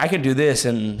like I can do this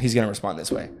and he's going to respond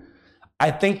this way. I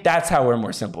think that's how we're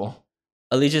more simple.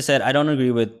 Alicia said, I don't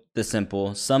agree with the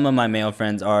simple. Some of my male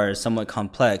friends are somewhat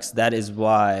complex. That is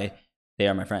why they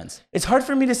are my friends. It's hard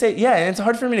for me to say, yeah, and it's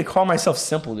hard for me to call myself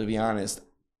simple, to be honest.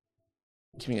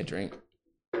 Give me a drink.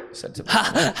 Said simple.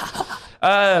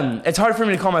 It's hard for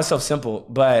me to call myself simple,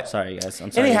 but Sorry, guys.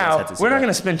 I'm sorry. anyhow, we're not going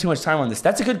to spend too much time on this.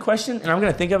 That's a good question, and I'm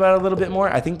going to think about it a little bit more.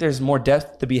 I think there's more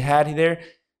depth to be had there,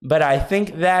 but I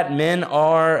think that men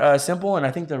are simple, and I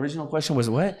think the original question was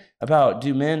what? About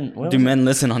do men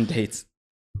listen on dates?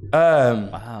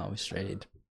 Wow, we strayed.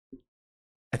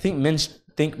 I think men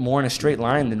think more in a straight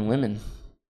line than women.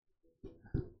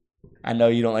 I know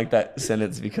you don't like that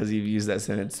sentence because you've used that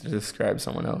sentence to describe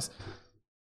someone else.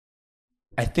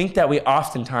 I think that we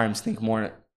oftentimes think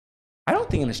more. I don't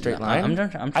think in a straight line. I'm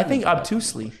trying I think to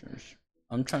obtusely.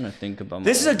 I'm trying to think about.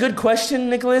 This is a good question,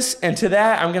 Nicholas. And to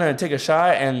that, I'm going to take a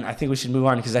shot, and I think we should move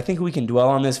on because I think we can dwell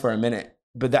on this for a minute.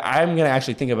 But I'm going to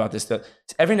actually think about this stuff.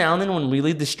 Every now and then when we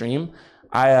leave the stream,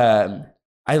 I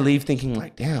leave thinking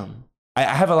like, damn, I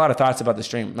have a lot of thoughts about the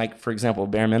stream. Like, for example,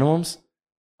 bare minimums.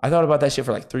 I thought about that shit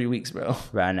for like 3 weeks, bro.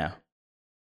 right now. I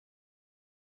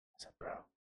said, bro.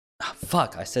 Oh,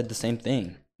 fuck, I said the same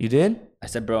thing. You did? I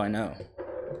said, bro, I know.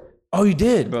 Oh, you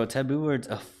did? Bro, taboo words.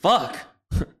 Oh, fuck.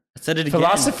 I said it again.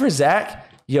 Philosopher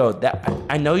Zach, yo,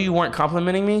 I know you weren't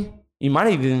complimenting me. You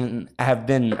might even have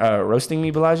been roasting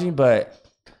me, Balaji, but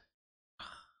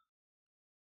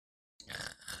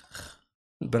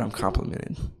I'm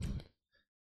complimented.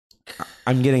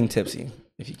 I'm getting tipsy,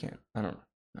 if you can. I don't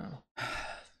know.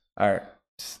 All right.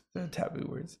 The taboo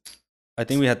words. I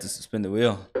think we have to suspend the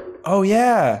wheel. Oh,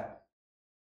 yeah.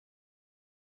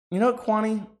 You know what,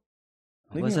 Kwani?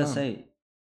 What does that say?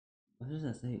 What does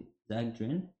that say? Zach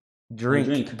Drin?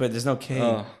 Drink, but there's no K.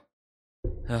 Oh,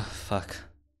 fuck.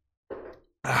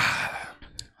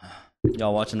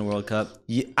 Y'all watching the World Cup?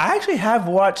 Yeah, I actually have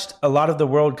watched a lot of the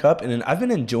World Cup, and I've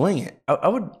been enjoying it.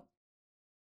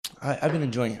 I've been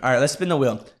enjoying it. All right, let's spin the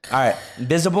wheel. All right,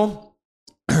 Visible.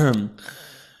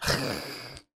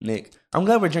 Nick, I'm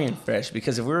glad we're drinking fresh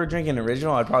because if we were drinking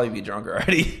original, I'd probably be drunk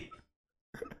already.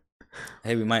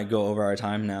 Hey, we might go over our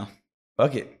time now.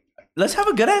 Fuck it. let's have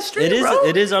a good ass stream, It is- bro.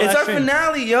 it is our It's last our stream.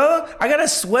 finale, yo. I got a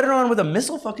sweater on with a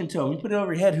missile fucking toe. You put it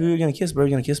over your head. Who are you gonna kiss, bro?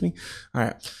 You gonna kiss me? All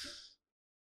right.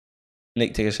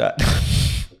 Nick, take a shot.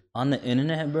 On the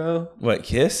internet, bro. What,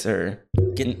 kiss or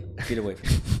Get away from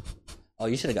me. Oh,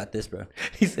 you should have got this, bro.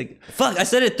 He's like, Fuck, I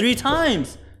said it 3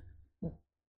 times.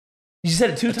 you said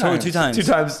it 2 told you times. 2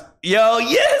 times. 2 times. Yo,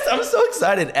 yes, I'm so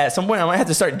excited. At some point, I might have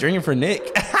to start drinking for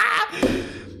Nick.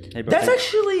 Hey, bro. That's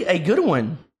actually a good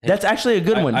one. That's actually a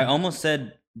good one. I almost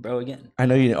said bro again. I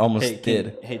know you almost Hey,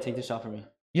 did. hey, take this shot for me,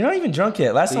 You're not even drunk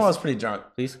yet. Last time Please. I was pretty drunk.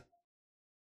 please.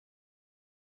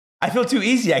 I feel too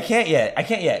easy. I can't yet.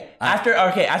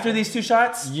 After these 2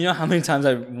 shots. You know how many times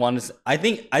I want to say, I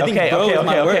think Okay, bro is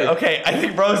my word. okay. I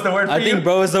think bro is the word for I think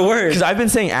bro is the word. Because I've been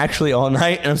saying actually all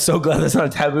night, and I'm so glad that's not a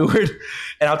taboo word.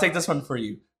 And I'll take this one for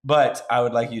you. But I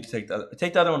would like you to take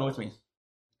the other one with me.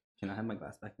 Can I have my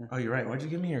glass back then? Oh, you're right. Why'd you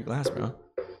give me your glass, bro?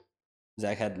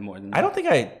 Zach had more than I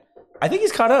think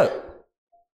he's caught up.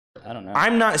 I don't know.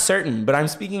 I'm not certain, but I'm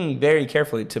speaking very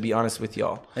carefully, to be honest with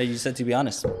y'all. Hey, you said to be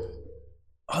honest.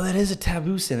 Oh, that is a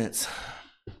taboo sentence.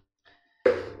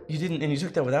 You didn't, and you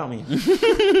took that without me.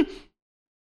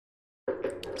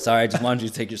 Sorry, I just wanted you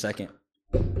to take your second.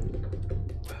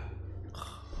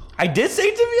 I did say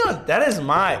to be honest. That is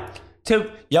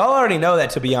y'all already know that,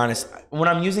 to be honest. When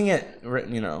I'm using it,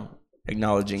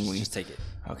 acknowledgingly. Just take it.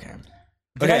 Okay.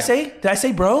 Did I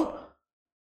say bro?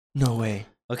 No way.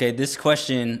 Okay, this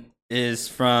question is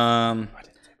from I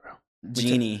didn't say bro.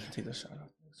 Jeannie. Take the shot off.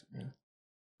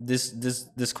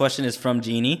 This question is from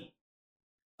Jeannie.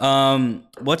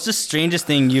 What's the strangest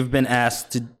thing you've been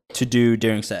asked to do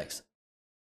during sex?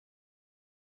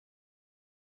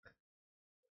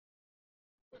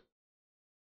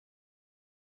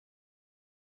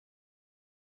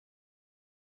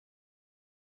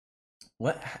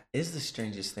 What is the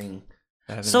strangest thing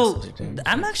that I've been So asked to do?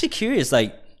 I'm actually curious.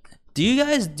 Like, do you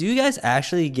guys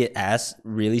actually get asked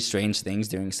really strange things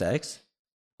during sex?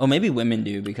 Or maybe women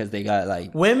do because they got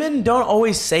like. Women don't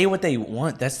always say what they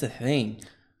want. That's the thing.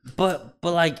 But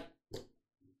like,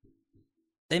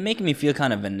 they make me feel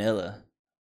kind of vanilla.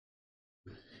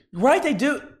 Right? They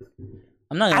do.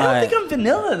 I'm not I gonna lie. don't think I'm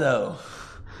vanilla though.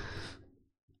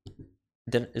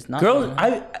 It's not. Girls,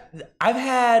 vanilla. I've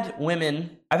had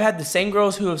women. I've had the same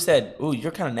girls who have said, "Ooh,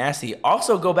 you're kind of nasty."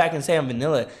 Also, go back and say I'm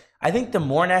vanilla. I think the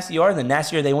more nasty you are, the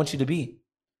nastier they want you to be.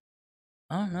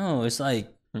 I don't know. It's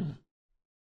like, Hmm.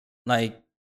 like.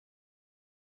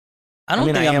 I don't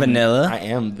think I I'm am vanilla, I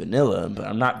am vanilla, but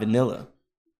I'm not vanilla.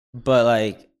 but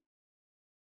like,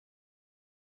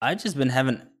 I just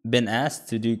haven't been asked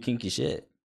to do kinky shit.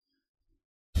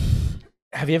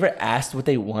 Have you ever asked what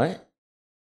they want?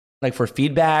 Like for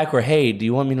feedback or, hey, do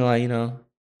you want me to, like,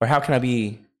 or how can I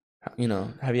be,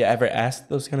 have you ever asked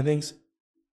those kind of things?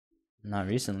 Not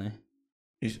recently.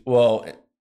 Well,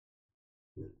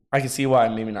 I can see why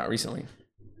maybe not recently.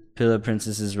 Pillow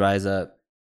princesses rise up.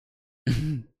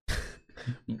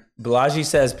 Balaji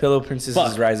says pillow princesses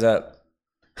Fuck. rise up.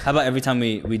 How about every time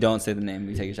we don't say the name,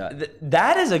 we take a shot?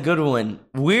 That is a good one.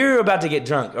 We're about to get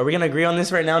drunk. Are we going to agree on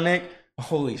this right now, Nick?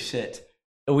 Holy shit.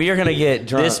 We are going to get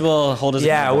drunk. This will hold us.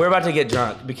 Yeah, accountable. we're about to get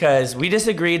drunk because we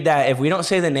disagreed that if we don't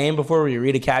say the name before we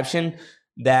read a caption,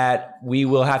 that we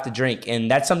will have to drink. And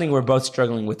that's something we're both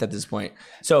struggling with at this point.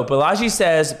 So Balaji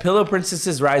says, pillow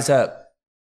princesses rise up.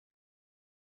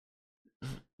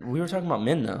 We were talking about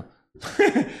men, though.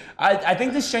 I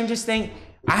think the strangest thing,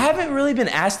 I haven't really been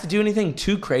asked to do anything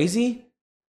too crazy.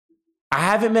 I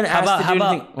haven't been asked to do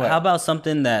anything. How about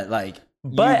something that like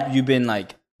But- you've been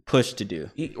like pushed to do?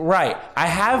 Right. I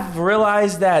have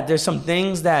realized that there's some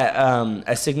things that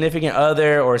a significant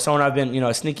other or someone I've been,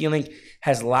 a sneaky link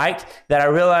has liked that I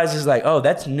realize is like, oh,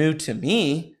 that's new to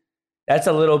me. That's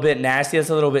a little bit nasty. That's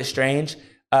a little bit strange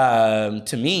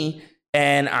to me.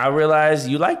 And I realize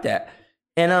you like that.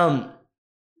 And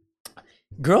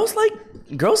girls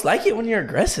like it when you're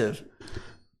aggressive.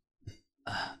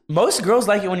 Most girls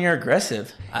like it when you're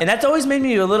aggressive. And that's always made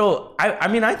me a little,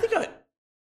 I think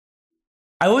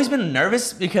I've always been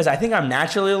nervous because I think I'm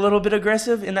naturally a little bit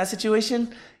aggressive in that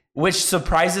situation, which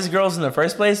surprises girls in the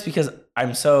first place because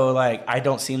I'm so like, I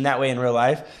don't seem that way in real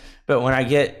life. But when I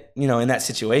get, in that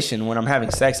situation, when I'm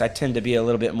having sex, I tend to be a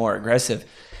little bit more aggressive.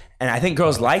 And I think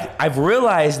I've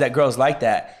realized that girls like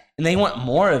that and they want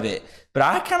more of it. But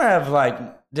I kind of like,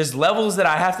 there's levels that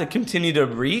I have to continue to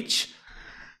reach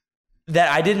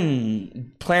that I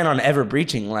didn't plan on ever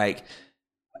breaching. Like,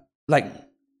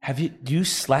 do you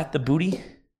slap the booty?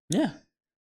 Yeah.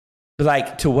 But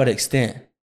like, to what extent?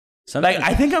 Sometimes, Like,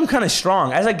 I think I'm kind of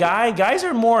strong. As a guy, guys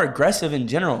are more aggressive in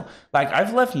general. Like,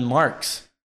 I've left marks.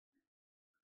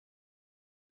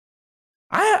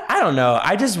 I don't know.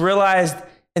 I just realized,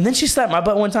 and then she slapped my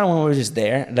butt one time when we were just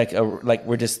there, like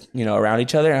we're just around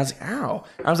each other, and I was like, ow.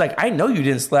 I was like, I know you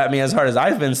didn't slap me as hard as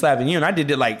I've been slapping you, and I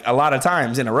did it like a lot of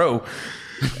times in a row.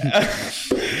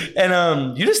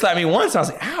 And you just slapped me once, and I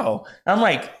was like, ow. And I'm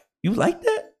like, you like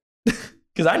that?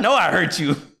 Because I know I hurt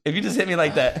you if you just hit me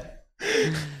like that.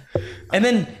 And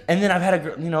then I've had a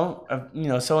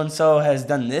girl, so and so has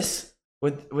done this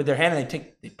with their hand, and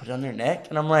they put it on their neck,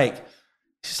 and I'm like,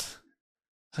 just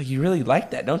like, you really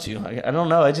like that, don't you? Like, I don't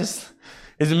know.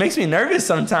 It makes me nervous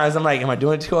sometimes. I'm like, am I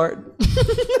doing it too hard?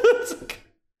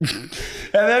 Have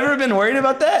you ever been worried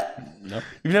about that? No.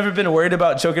 You've never been worried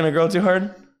about choking a girl too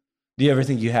hard? Do you ever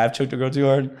think you have choked a girl too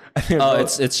hard?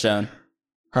 It's shown.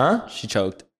 Huh? She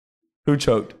choked. Who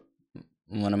choked?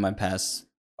 One of my past.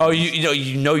 Oh,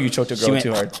 you choked a girl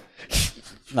too hard.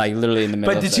 Like literally in the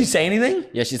middle. But did she say anything?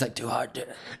 Yeah, she's like, too hard.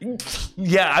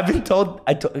 Yeah, I've been told.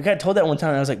 I got told that one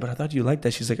time. And I was like, but I thought you liked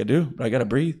that. She's like, I do, but I gotta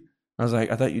breathe. I was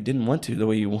like, I thought you didn't want to the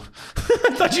way you.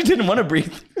 I thought you didn't want to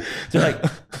breathe. They're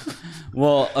like,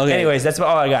 well, okay. Anyways, that's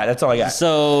all I got. That's all I got.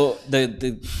 So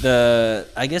the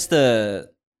I guess the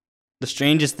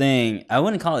strangest thing, I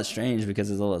wouldn't call it strange because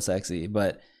it's a little sexy,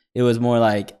 but it was more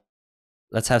like,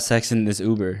 let's have sex in this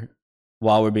Uber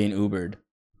while we're being Ubered.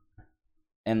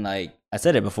 And like I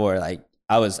said it before, like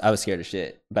I was scared of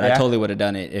shit, but I totally would have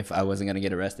done it if I wasn't gonna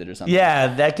get arrested or something.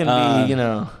 Yeah, that can be,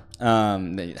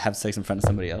 they have sex in front of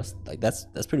somebody else. Like that's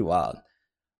pretty wild.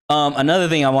 Another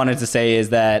thing I wanted to say is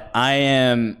that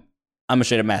I'm a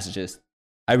straight up masochist.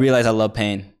 I realize I love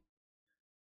pain.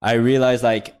 I realize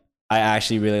like I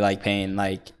actually really like pain.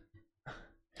 Like,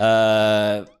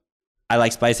 I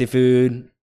like spicy food.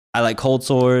 I like cold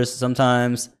sores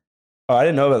sometimes. Oh, I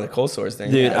didn't know about the cold sores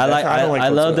thing. Dude, yeah, I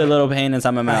love the little pain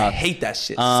inside my mouth. I hate that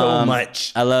shit so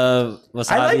much. I love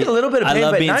wasabi. I like a little bit of pain, I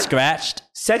love but being not scratched.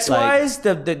 Sex wise,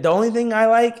 the only thing I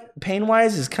like pain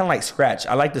wise is kind of like scratch.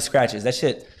 I like the scratches. That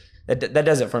shit that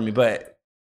does it for me. But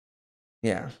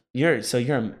yeah, you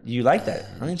like that?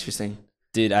 Oh, interesting,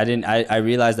 dude. I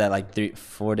realized that like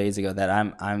 4 days ago that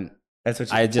I'm. That's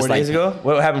what I just 4 days ago.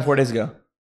 What happened 4 days ago?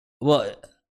 Well,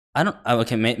 I don't.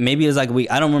 Okay, maybe it was like a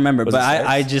week. I don't remember, but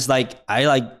I just like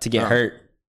to get hurt.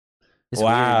 It's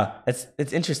wow, weird.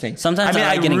 It's interesting. Sometimes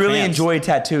I really cramps. enjoy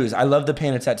tattoos. I love the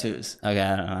pain of tattoos. Okay,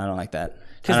 I don't like that.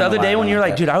 Because the other day when you're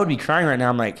like, dude, I would be crying right now.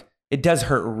 I'm like, it does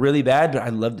hurt really bad, but I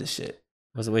love this shit.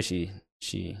 What's the way she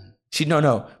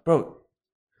no, bro.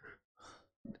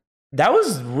 That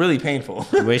was really painful.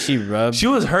 The way she rubbed. She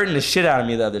was hurting the shit out of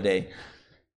me the other day.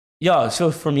 Yo, so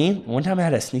for me, one time I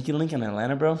had a sneaky link in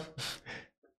Atlanta, bro.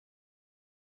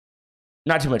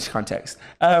 Not too much context.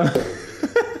 I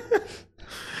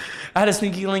had a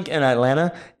sneaky link in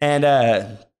Atlanta, and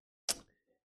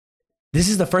this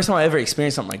is the first time I ever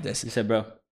experienced something like this. You said, bro.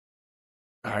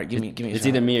 All right, give me. It's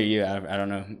either me or you. I don't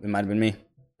know. It might have been me.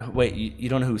 Wait, you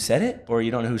don't know who said it, or you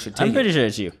don't know who should take it? I'm pretty sure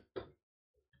it's you.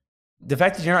 The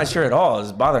fact that you're not sure at all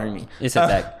is bothering me. It said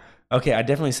that. Okay, I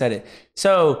definitely said it.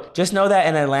 So just know that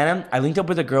in Atlanta, I linked up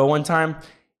with a girl one time,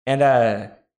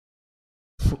 and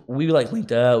we like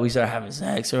linked up. We started having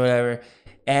sex or whatever,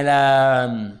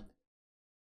 and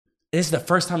this is the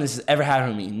first time this has ever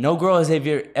happened to me. No girl has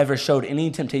ever showed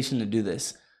any temptation to do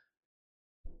this.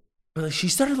 But like,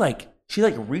 she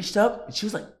reached up, and she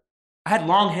was like, I had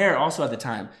long hair also at the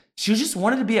time. She just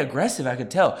wanted to be aggressive. I could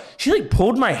tell. She like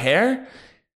pulled my hair,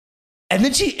 and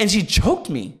then she choked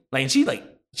me. Like, and she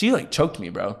choked me,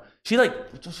 bro. She was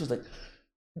like,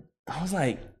 I was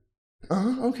like,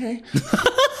 okay.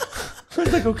 I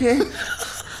was like, okay.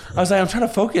 I was like, I'm trying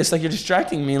to focus. Like, you're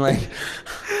distracting me. Like,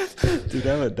 dude,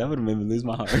 that would have made me lose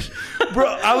my heart, bro.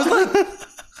 I was like,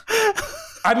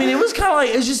 I mean, it was kind of like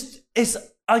it's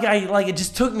like it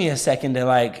just took me a second to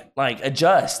like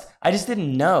adjust. I just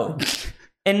didn't know,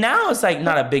 and now it's like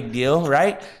not a big deal,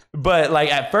 right? But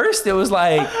like at first, it was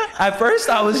like I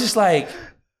was just like,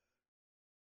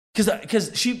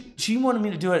 because she wanted me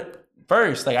to do it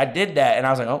first. Like I did that, and I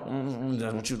was like, oh,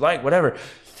 that's what you like, whatever.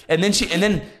 And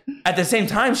then at the same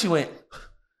time she went,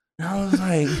 and I was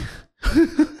like,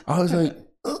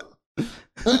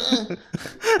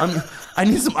 I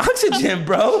need some oxygen,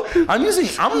 bro. I'm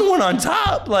the one on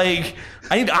top. Like,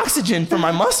 I need oxygen for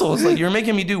my muscles. Like, you're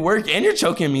making me do work and you're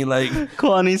choking me. Like,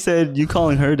 Kwani said, you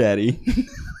calling her daddy.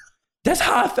 That's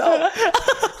how I felt.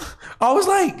 I was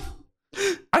like,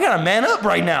 I gotta man up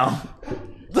right now.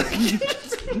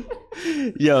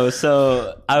 Yo,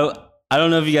 so I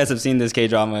don't know if you guys have seen this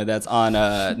K-drama that's on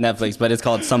Netflix, but it's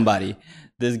called Somebody.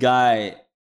 This guy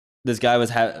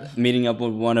was meeting up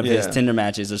with one of his Tinder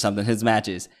matches or something, his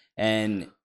matches, and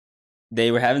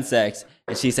they were having sex,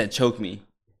 and she said, choke me.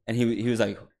 And he was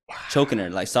like, choking her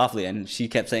like softly, and she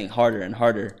kept saying harder and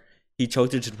harder. He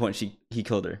choked her to the point he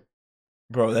killed her.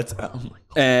 Bro, that's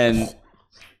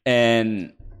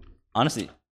and honestly,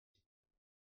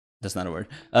 that's not a word.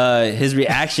 His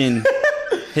reaction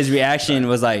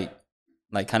was like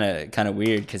kind of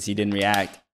weird because he didn't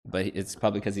react, but it's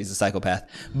probably because he's a psychopath.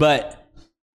 But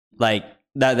like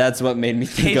that's what made me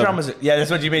think of. Yeah,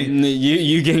 that's what you made.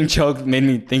 You getting choked made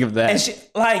me think of that. And she,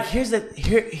 like, here's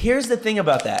the thing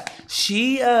about that.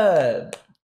 She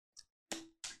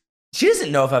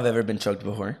doesn't know if I've ever been choked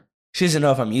before. She doesn't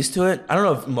know if I'm used to it. I don't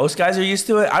know if most guys are used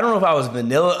to it. I don't know if I was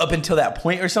vanilla up until that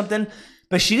point or something.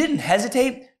 But she didn't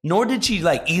hesitate, nor did she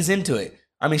like ease into it.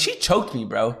 I mean, she choked me,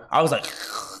 bro. I was like,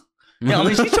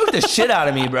 she choked the shit out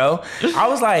of me, bro. I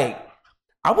was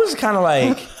kind of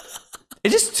like, it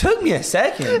just took me a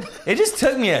second.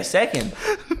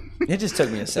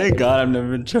 Thank God I've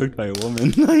never been choked by a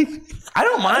woman. Like, I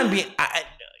don't mind being, I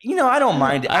don't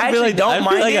mind it. I feel like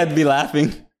I'd be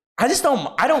laughing. I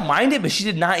don't mind it, but she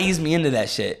did not ease me into that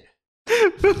shit.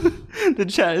 The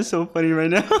chat is so funny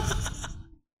right now.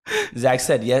 Zach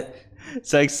said, yes.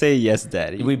 Zach say yes,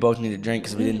 daddy. We both need a drink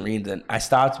because we didn't read it. I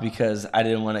stopped because I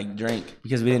didn't want to drink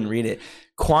because we didn't read it.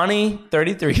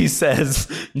 Kwani33 says,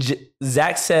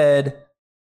 Zach said,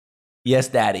 yes,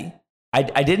 daddy.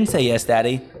 I didn't say yes,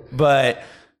 daddy, but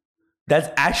that's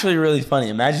actually really funny.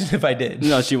 Imagine if I did.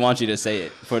 No, she wants you to say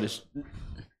it for the...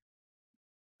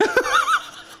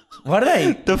 What did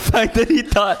I? The fact that he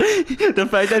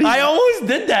I almost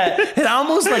did that. And I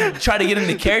almost like tried to get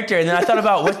into character. And then I thought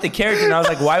about what's the character. And I was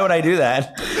like, why would I do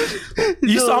that?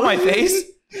 You saw my face?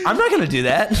 I'm not going to do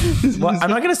that. Well, I'm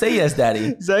not going to say yes,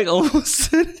 daddy. Zach almost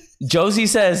said it. Josie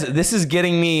says, this is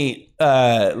getting me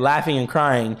laughing and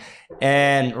crying.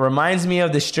 And reminds me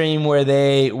of the stream where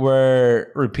they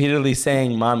were repeatedly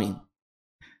saying, mommy.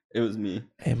 It was me.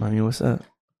 Hey, mommy, what's up?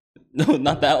 No,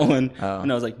 not that one. Oh.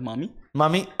 And I was like, mommy?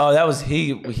 Mommy? Oh, that was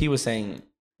he was saying,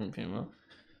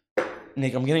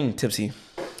 Nick, I'm getting tipsy.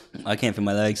 I can't feel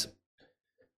my legs.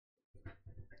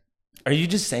 Are you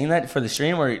just saying that for the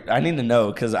stream, or I need to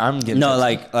know because I'm getting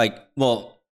tipsy.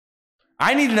 Well,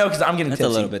 I need to know because I'm getting tipsy.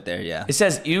 That's a little bit there, yeah. It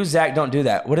says, you, Zach, don't do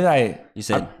that. What did I? You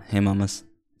said, hey, mamas.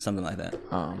 Something like that.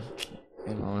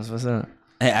 Hey, mamas, what's up?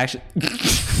 Hey, actually...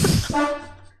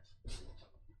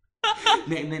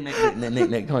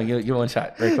 Nick, come on, give one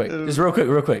shot, very quick. Just real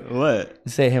quick. What?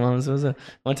 Say, hey, mom, what's up?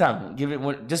 One time, give it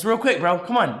one, just real quick, bro.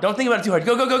 Come on, don't think about it too hard.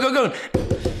 Go.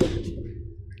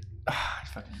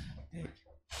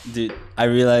 Dude, I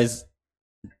realized.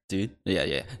 Dude,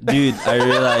 yeah. Dude, I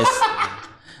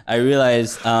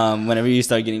realized. Whenever you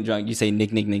start getting drunk, you say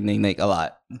Nick a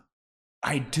lot.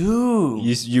 I do.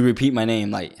 You repeat my name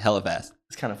like hella fast.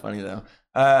 It's kind of funny though.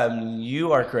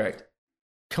 You are correct.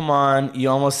 Come on, you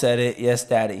almost said it. Yes,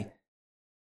 daddy.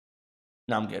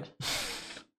 No, I'm good.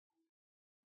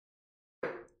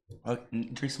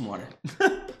 Drink some water.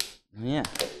 Yeah.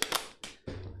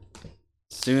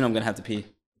 Soon I'm going to have to pee.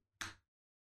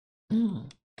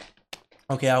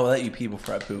 Okay, I will let you pee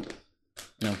before I poop.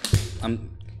 No.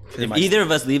 If either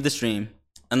of us leave the stream,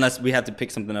 unless we have to pick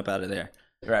something up out of there.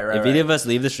 Right. If either of us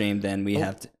leave the stream, then we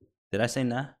have to... Did I say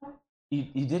nah?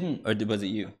 You didn't. Or was it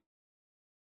you?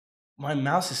 My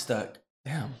mouse is stuck.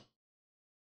 Damn.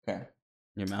 Okay.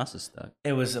 Your mouse is stuck.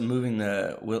 It was moving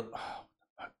the wheel. Oh,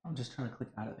 I'm just trying to click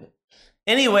out of it.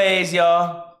 Anyways,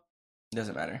 y'all.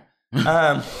 Doesn't matter.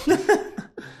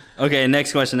 Okay,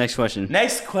 next question. Next question,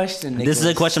 Nicholas. This is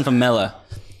a question from Mela.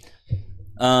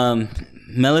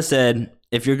 Mela said,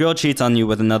 if your girl cheats on you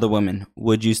with another woman,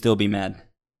 would you still be mad?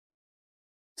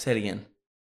 Say it again.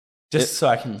 So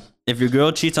I can... If your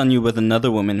girl cheats on you with another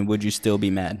woman, would you still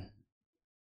be mad?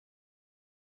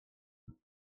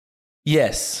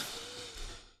 Yes.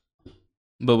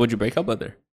 But would you break up with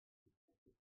her?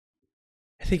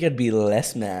 I think I'd be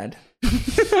less mad.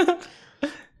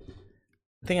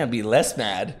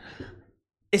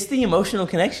 It's the emotional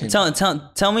connection.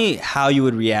 Tell me how you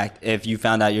would react if you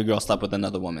found out your girl slept with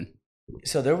another woman.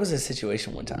 So there was a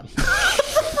situation one time.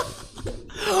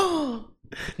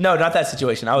 No, not that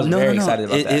situation. I was very excited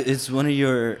about that. It's one of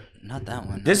your... Not that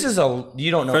one. This is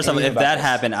you don't know. First of all, if that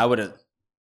happened, I would have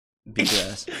beat your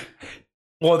ass.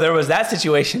 Well, there was that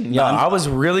situation. Yeah, I was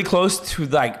really close to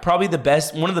like probably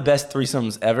one of the best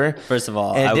threesomes ever. First of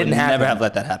all, I would never have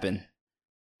let that happen.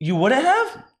 You wouldn't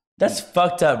have? That's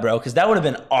fucked up, bro. Because that would have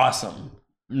been awesome.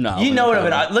 No, you know it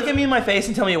would have been. Look at me in my face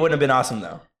and tell me it wouldn't have been awesome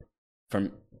though.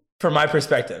 From my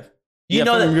perspective, you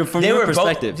know that from they your were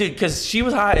perspective, both, dude. Because she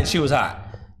was hot and she was hot.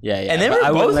 Yeah. And they were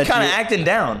both kind of acting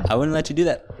down. I wouldn't let you do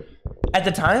that. At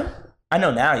the time, I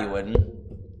know now you wouldn't.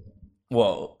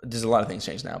 Well, there's a lot of things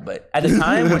changed now, but at the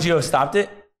time, would you have stopped it?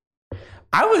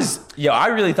 I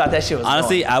really thought that shit was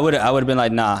Honestly, going. I would have been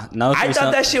like, nah, no. I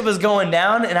thought that shit was going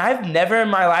down, and I've never in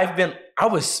my life been. I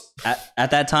was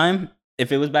at that time.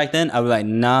 If it was back then, I would be like,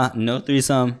 nah, no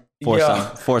threesome,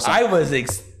 foursome. I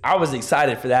was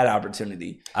excited for that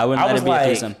opportunity. I wouldn't let it be a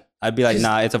threesome. I'd be like,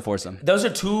 nah, it's a foursome. Those are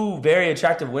two very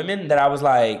attractive women that I was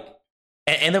like,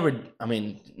 and there were, I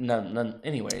mean, none.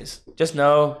 Anyways, just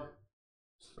know.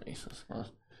 I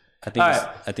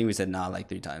think we said nah like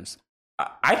 3 times.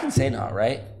 I can say no,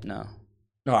 right? No,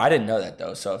 I didn't know that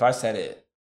though. So if I said it,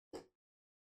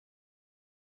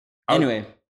 anyway,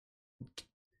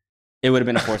 it would have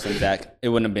been a foursome, Zach. It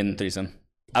wouldn't have been a threesome.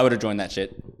 I would have joined that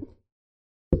shit.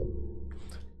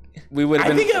 We would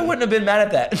have. I think I wouldn't have been mad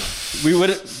at that. We would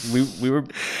have.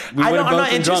 I'm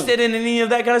not interested in any of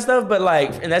that kind of stuff, but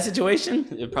like in that situation,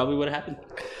 it probably would have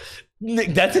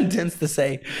happened. That's intense to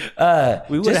say.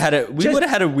 We would have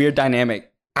had a weird dynamic.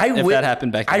 If that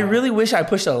happened back then. I really wish I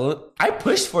pushed I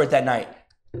pushed for it that night.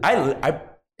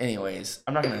 Anyways,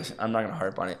 I'm not gonna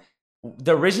harp on it.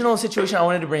 The original situation I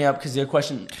wanted to bring up because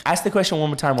ask the question one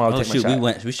more time while I take my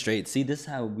shot. We straight. See, this is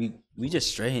how we just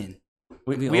straying.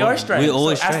 We are straying. We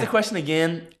always so ask the question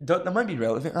again. That might be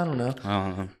relevant. I don't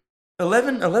know.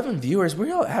 11 viewers.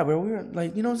 We're all at where we were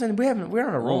like, you know what I'm saying? We're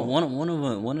on a roll.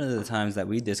 One of the times that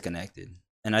we disconnected,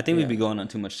 and I think we'd be going on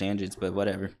too much tangents, but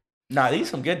whatever. Nah, these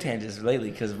some good tangents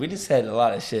lately because we just said a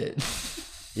lot of shit.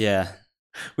 Yeah,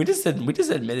 we just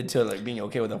admitted to like being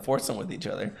okay with a foursome with each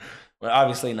other. Well,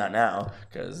 obviously not now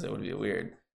because it would be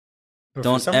weird. But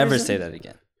don't ever say that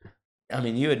again. I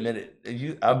mean, you admit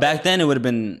it. Back then, it would have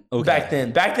been okay.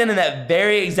 Back then, in that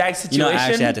very exact situation. I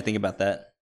actually had to think about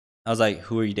that. I was like,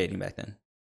 "Who were you dating back then?"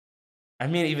 I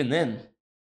mean, even then,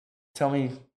 tell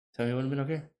me, it would have been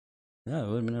okay. No, it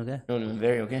would have been okay. It would have been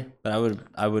very okay. But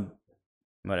I would,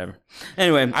 whatever.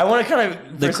 Anyway, I want to kind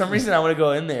of, for some reason, I want to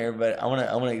go in there, but I want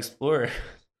to explore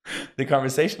the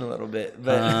conversation a little bit.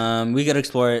 But we could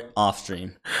explore it off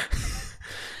stream.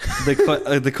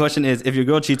 The question is, if your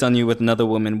girl cheats on you with another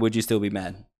woman, would you still be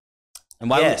mad? And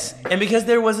why? Yes, and because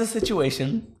there was a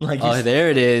situation like. Oh,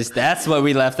 there it is. That's what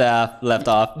we left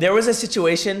off. There was a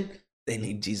situation. They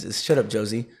need Jesus. Shut up,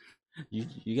 Josie.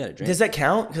 You got to drink. Does that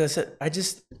count? Because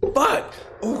fuck.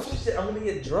 Oh shit! I'm gonna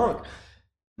get drunk.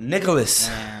 Nicholas.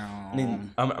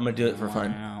 I'm gonna do it for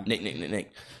fun.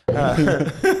 Nick.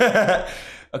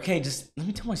 Okay, just let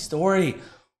me tell my story.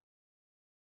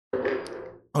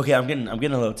 Okay, I'm getting a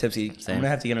little tipsy. Same. I'm gonna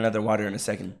have to get another water in a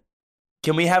second.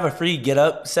 Can we have a free get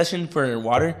up session for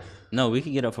water? No, we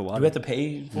can get up for water. Do we have to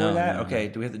pay for that? No, okay.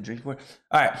 Do we have to drink for it?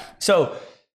 All right. So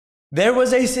there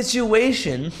was a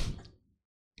situation.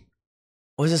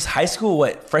 Was this high school?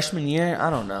 What, freshman year?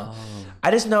 I don't know. Oh. I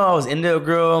just know I was into a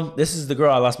girl. This is the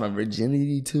girl I lost my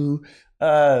virginity to.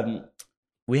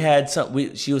 We had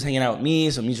she was hanging out with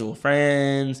me, some mutual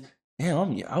friends.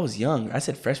 Damn, I was young. I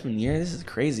said freshman year. This is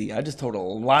crazy. I just told a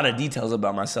lot of details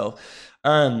about myself.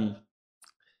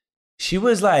 She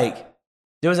was like,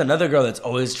 there was another girl that's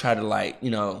always tried to like,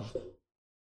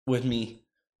 with me.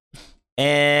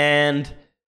 And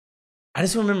I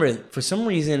just remember for some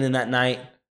reason in that night,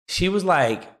 she was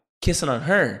like kissing on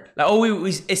her. Like,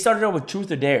 it started off with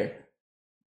Truth or Dare.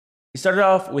 It started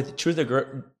off with Truth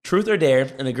or Dare,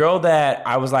 and the girl that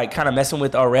I was like kind of messing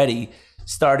with already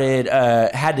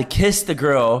had to kiss the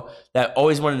girl that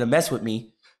always wanted to mess with me.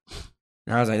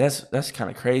 And I was like, that's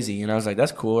kind of crazy. And I was like,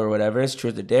 that's cool or whatever. It's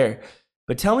Truth or Dare.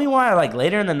 But tell me why, like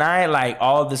later in the night, like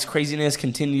all of this craziness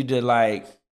continued to like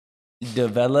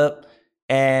develop.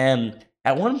 And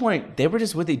at one point, they were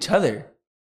just with each other.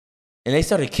 And they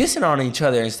started kissing on each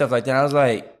other and stuff like that. I was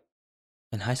like,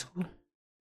 in high school?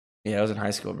 Yeah, I was in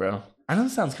high school, bro. I know it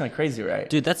sounds kind of crazy, right?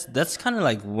 Dude, that's kind of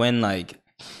like when like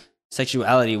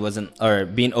sexuality wasn't, or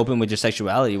being open with your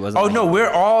sexuality wasn't. Oh no, we're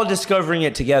all discovering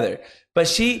it together. But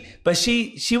she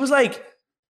was like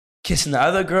kissing the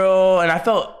other girl, and I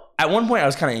felt at one point I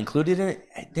was kind of included in it.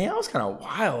 Damn, I was kind of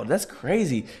wild. That's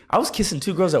crazy. I was kissing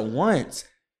 2 girls at once.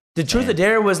 The Truth or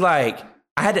Dare was like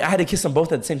I had to kiss them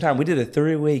both at the same time. We did a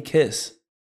 3-way kiss.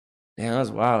 Damn, that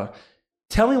was wild.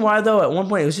 Tell me why though. At one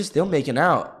point it was just them making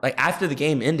out. Like after the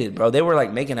game ended, bro, they were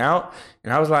like making out,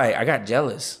 and I was like, I got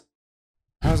jealous.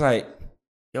 I was like,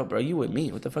 yo, bro, you with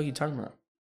me? What the fuck are you talking about?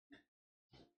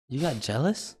 You got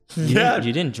jealous? Yeah.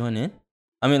 You didn't join in?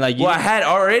 I mean, like, I had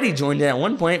already joined in at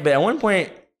one point, but at one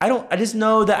point, I just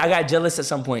know that I got jealous at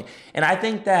some point. And I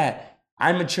think that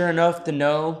I'm mature enough to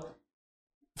know,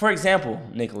 for example,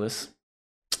 Nicholas,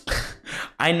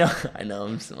 I know,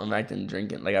 I'm acting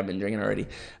drinking, like I've been drinking already.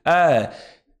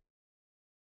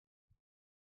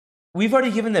 We've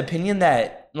already given the opinion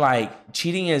that, like,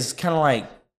 cheating is kind of like,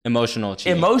 emotional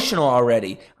cheating. Emotional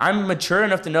already. I'm mature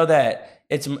enough to know that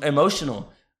It's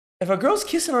emotional. If a girl's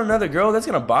kissing on another girl, that's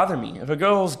gonna bother me. If a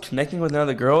girl's connecting with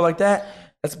another girl like that,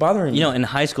 that's bothering me. You know, in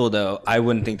high school though, I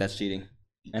wouldn't think that's cheating.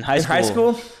 In high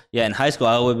school? Yeah, in high school,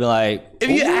 I would be like, if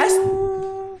you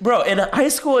ask, bro, in high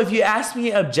school, if you asked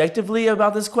me objectively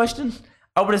about this question,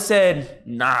 I would have said,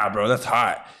 nah, bro, that's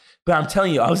hot. But I'm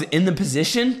telling you, I was in the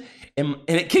position and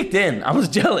it kicked in. I was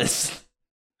jealous.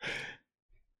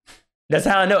 That's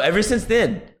how I know. Ever since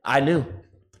then, I knew.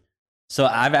 So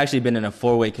I've actually been in a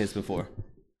 4-way kiss before.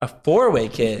 A 4-way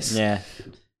kiss? Yeah.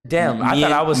 Damn, I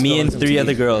thought I was me and 3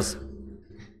 other girls.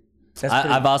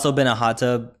 I've also been in a hot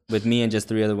tub with me and just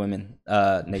 3 other women,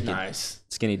 naked. Nice.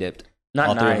 Skinny dipped. Not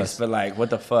all 3 of nice, us. but like, what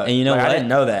the fuck? And you know like, what? I didn't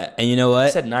know that. And you know what? I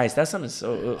said nice. That sounded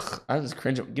so, ugh. I was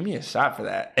cringe. Give me a shot for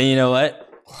that. And you know what?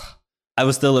 I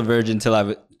was still a virgin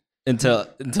until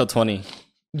 20.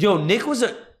 Yo, Nick was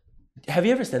a... Have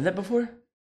you ever said that before?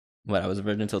 What, I was a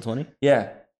virgin until 20? Yeah.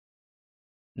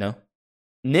 No.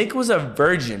 Nick was a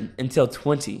virgin until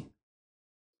 20.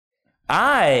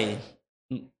 I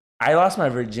lost my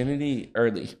virginity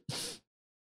early.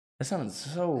 That sounds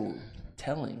so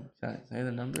telling. Can I say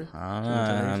the number?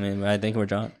 I mean, I think we're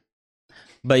drunk.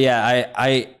 But yeah,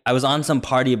 I was on some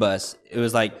party bus. It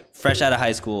was like fresh out of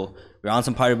high school. We were on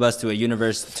some party bus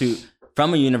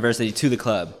from a university to the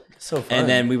club. So fun. And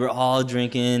then we were all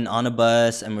drinking on a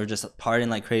bus and we are just partying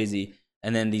like crazy.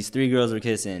 And then these 3 girls were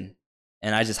kissing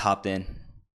and I just hopped in.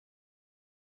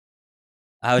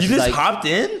 I was you just like, hopped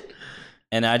in?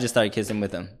 And I just started kissing with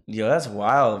them. Yo, that's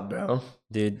wild, bro.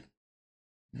 Dude.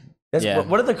 That's, Yeah.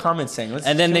 What are the comments saying?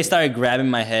 And then they started grabbing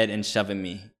my head and shoving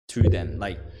me to them.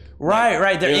 Like,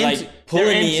 right. They're into, like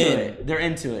pulling me in. it. They're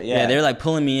into it, Yeah, they were like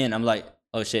pulling me in. I'm like,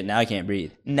 oh shit, now I can't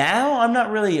breathe. Now I'm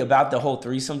not really about the whole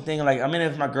threesome thing. Like, I mean,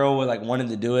 if my girl would like wanted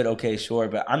to do it, okay, sure,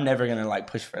 but I'm never gonna like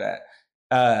push for that.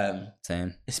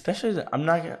 Same. Especially, I'm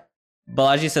not gonna.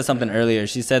 Balaji said something earlier.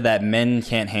 She said that men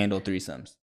can't handle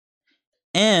threesomes,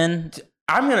 and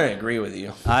I'm gonna agree with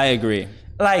you. I agree.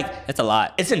 Like, It's a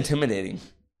lot. it's intimidating.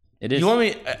 It is. You want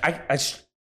me?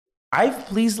 I've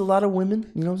pleased a lot of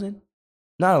women. You know what I'm saying?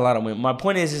 Not a lot of women. My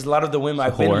point is a lot of the women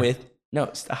I've been with. No,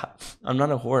 stop. I'm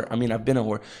not a whore. I mean, I've been a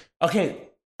whore. Okay,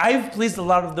 I've pleased a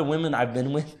lot of the women I've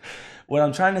been with. What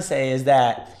I'm trying to say is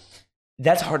that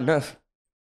that's hard enough.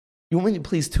 You want me to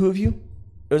please 2 of you?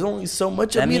 There's only so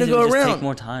much of me to go around. Take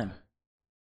more time.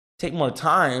 Take more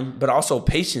time, but also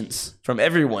patience from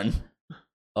everyone.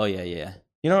 Oh yeah.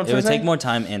 You know what I'm It would saying? take more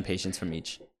time and patience from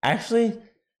each. Actually,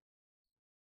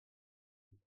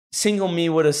 single me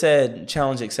would have said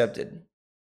challenge accepted.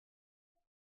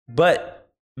 But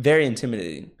very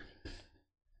intimidating.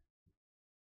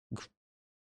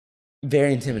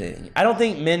 Very intimidating. I don't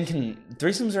think men can...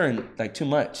 Threesomes are like too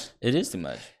much. It is too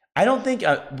much. I don't think...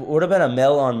 what about a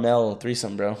male-on-male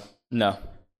threesome, bro? No.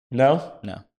 No?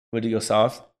 No. Would you go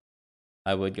soft?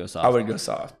 I would go soft. I would go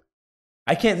soft.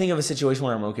 I can't think of a situation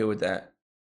where I'm okay with that.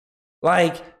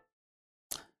 Like,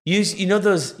 you know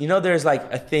those... You know there's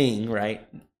like a thing, right?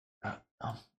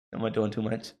 Am I doing too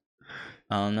much?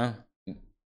 I don't know.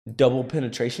 Double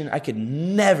penetration. I could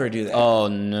never do that. Oh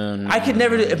no. I could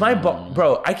never do. If my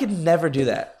bro, I could never do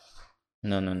that.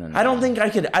 No. I don't think I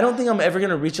could. I don't think I'm ever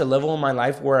gonna reach a level in my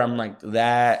life where I'm like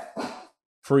that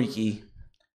freaky.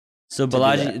 So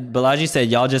Balaji said,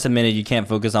 y'all just admitted you can't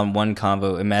focus on one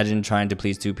convo. Imagine trying to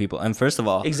please 2 people. And first of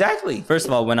all,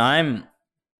 when I'm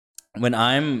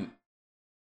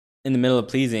in the middle of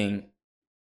pleasing,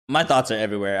 my thoughts are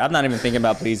everywhere. I'm not even thinking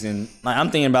about pleasing. Like, I'm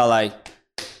thinking about like,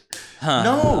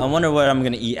 no. I wonder what I'm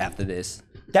gonna eat after this.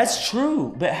 That's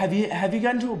true. But have you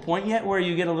gotten to a point yet where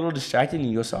you get a little distracted and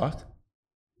you go soft?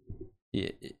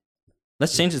 Yeah.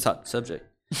 Let's change the subject.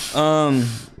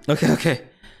 Okay.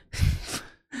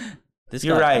 This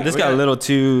got a little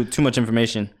too much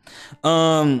information.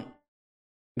 Wait.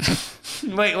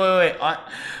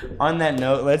 On that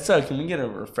note, let's can we get a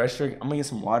refresher? I'm gonna get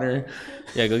some water.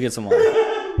 Yeah, go get some water.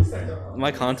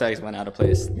 My contacts went out of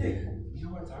place. You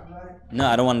don't want to talk about it? No,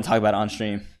 I don't want to talk about it on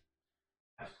stream.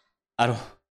 I don't.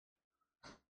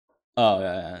 Oh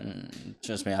yeah.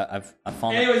 Trust me, I've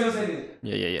fallen. Anyways, let's say it.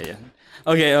 Yeah.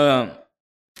 Okay.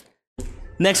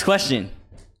 Next question.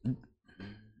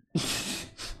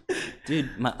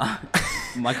 Dude, my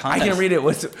contacts. I can read it.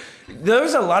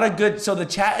 There's a lot of good. So the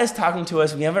chat is talking to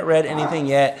us. We haven't read anything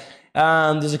yet.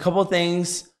 There's a couple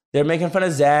things. They're making fun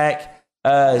of Zach.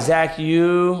 Zach,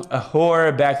 you a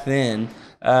whore back then.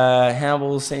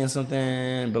 Hannibal's saying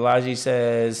something. Balaji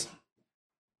says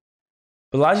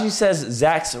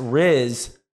Zach's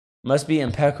Riz must be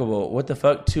impeccable. What the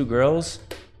fuck? 2 girls?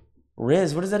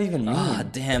 Riz, what does that even mean? Ah,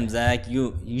 damn, Zach,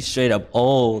 you straight up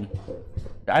old.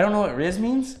 I don't know what Riz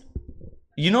means.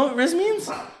 You know what Riz means?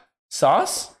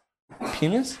 Sauce?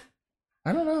 Penis?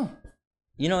 I don't know.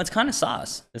 You know, it's kind of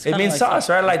sauce. It's It kinda means like sauce,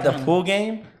 right? Like the kinda- pool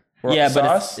game? Yeah, but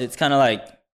sauce? it's kind of like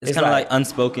It's kind of like like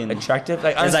unspoken. attractive?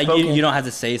 Like It's like unspoken. you don't have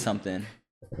to say something.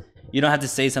 You don't have to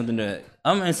say something to.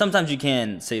 I mean, sometimes you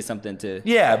can say something to.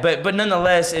 Yeah, but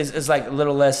nonetheless, it's like a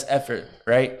little less effort,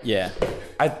 right? Yeah.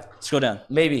 I Scroll down.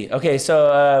 Maybe. Okay, so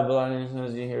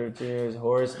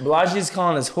Balaji's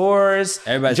calling us whores.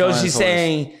 Everybody's calling us Josie's whores.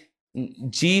 saying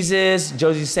Jesus.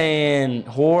 Josie's saying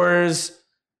whores.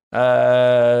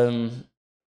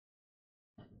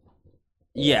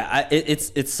 Yeah,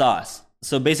 it's sauce.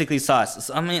 So basically sauce.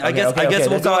 So, I mean, I Okay, guess okay, we'll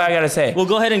that's go. all I gotta say. We'll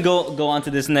go ahead and go on to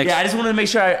this next. Yeah, I just wanted to make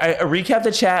sure I recap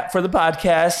the chat for the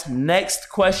podcast. Next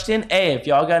question. Hey, if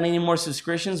y'all got any more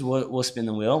subscriptions, we'll spin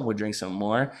the wheel. We'll drink some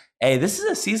more. Hey, this is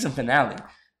a season finale.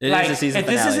 It is a season if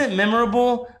finale. this isn't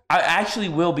memorable, I actually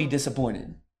will be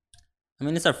disappointed. I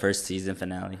mean, it's our first season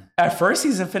finale. Our first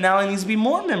season finale needs to be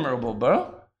more memorable,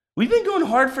 bro. We've been going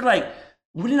hard for like.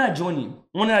 When did I join you?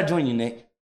 When did I join you, Nick?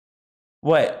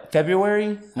 What?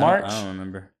 February? March? I don't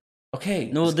remember. Okay.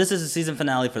 No, this is a season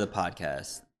finale for the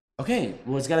podcast. Okay.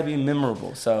 Well, it's got to be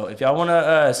memorable. So if y'all want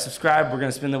to subscribe, we're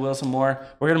gonna spin the wheel some more.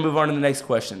 We're gonna move on to the next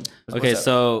question. Okay,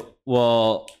 so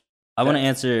I want to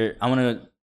answer. I want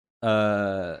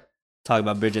to talk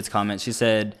about Bridget's comment. She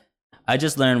said, "I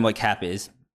just learned what Cap is."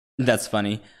 That's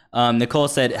funny. Nicole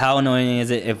said, "How annoying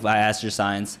is it if I ask your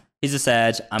signs?" He's a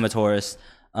Sag. I'm a Taurus.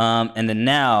 And then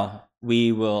now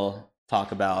we will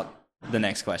talk about the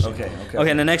next question. Okay. Okay.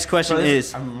 And the next question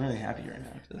is, I'm really happy right now.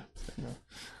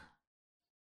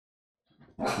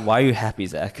 why are you happy,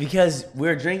 Zach? Because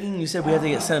we're drinking. You said we have to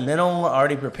get sentimental. I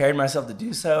already prepared myself to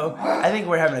do so. I think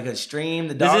we're having a good stream.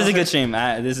 The This dogs is a are- good stream.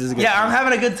 This is a good. Yeah, stream. I'm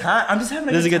having a good time. I'm just having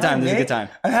a This is good a good time. time. This is a Nick. good time.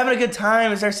 I'm having a good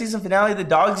time. It's our season finale. The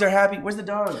dogs are happy. Where's the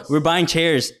dogs? We're buying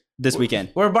chairs this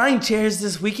weekend We're buying chairs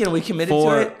this weekend. We committed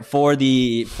to it.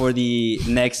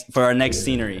 for our next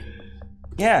scenery.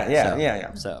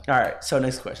 Yeah. So. All right. So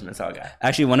next question. That's all I got.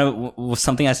 Actually,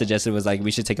 something I suggested was like we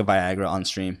should take a Viagra on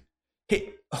stream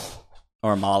Hey,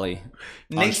 or Molly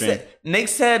on stream. Nick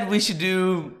said we should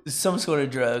do some sort of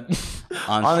drug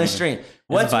on the stream.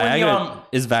 Is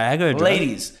Viagra a drug?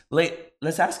 Ladies,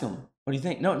 let's ask them. What do you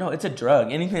think? No, it's a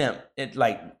drug. Anything that it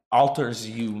like alters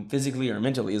you physically or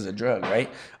mentally is a drug, right?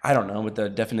 I don't know what the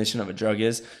definition of a drug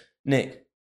is. Nick,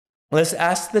 let's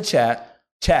ask the chat.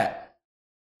 Chat,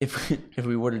 if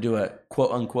we were to do a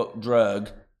quote unquote drug,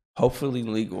 hopefully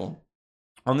legal,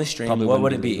 on the stream, Probably what would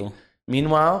wouldn't it be be? legal.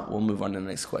 Meanwhile, we'll move on to the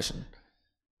next question.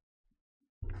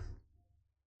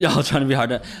 Y'all trying to be hard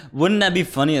to. Wouldn't that be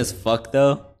funny as fuck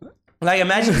though? Like,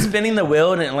 imagine spinning the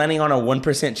wheel and it landing on a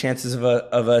 1% chances of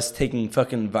us taking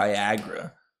fucking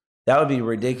Viagra. That would be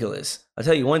ridiculous. I'll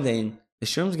tell you one thing. The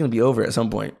stream's going to be over at some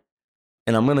point,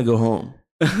 and I'm going to go home.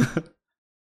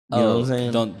 You know what I'm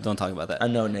saying? Don't talk about that. I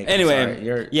know, Nick. I'm Anyway,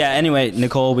 sorry. Anyway,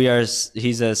 Nicole,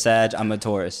 he's a Sag. I'm a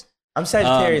Taurus. I'm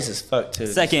Sagittarius as fuck, too.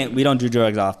 Second, we don't do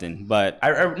drugs often, but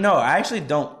No, I actually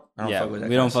don't. I don't Yeah, fuck with that.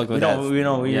 we don't kind of fuck with shit. that. We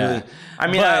don't Yeah. really. I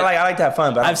mean, But I like to have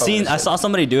fun, but I I saw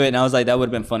somebody do it, and I was like, that would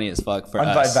have been funny as fuck for on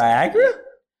us. Viagra?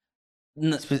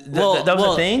 That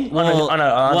was a thing?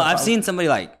 I've seen somebody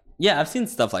I've seen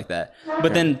stuff like that.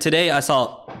 But then today I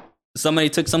saw somebody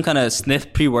took some kind of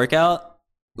sniff pre-workout,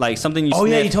 like something you Oh,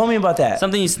 sniff, yeah, you told me about that.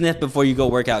 something you sniff before you go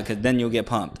work out, because then you'll get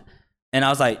pumped. And I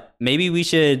was like, maybe we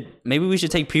should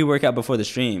take pre-workout before the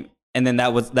stream. And then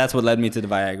that's what led me to the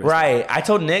Viagra. Right. I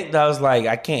told Nick that I was like,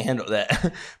 I can't handle that.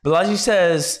 Balaji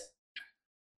says,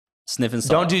 Sniffing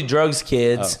salt. don't do drugs,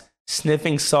 kids. Oh.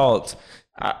 Sniffing salt.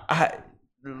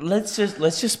 Let's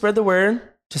just spread the word,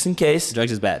 just in case.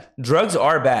 Drugs is bad. Drugs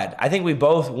are bad. I think we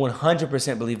both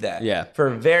 100% believe that. Yeah.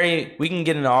 We can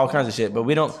get into all kinds of shit, but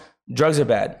we don't. Drugs are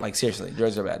bad. Like, seriously,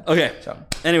 drugs are bad. Okay. So,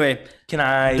 Anyway. can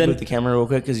I move the camera real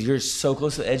quick? Because you're so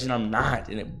close to the edge and I'm not.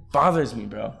 And it bothers me,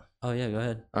 bro. Oh yeah, go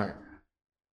ahead. All right.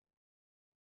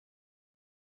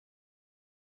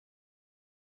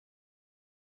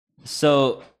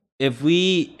 So if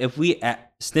we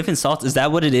sniffing salts, is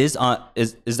that what it is?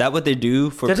 Is that what they do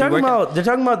for They're talking pre-workout?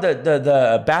 about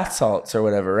the bath salts or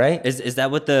whatever, right? Is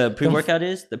that what the pre-workout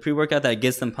is? The pre-workout that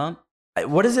gets them pumped?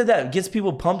 What is it that gets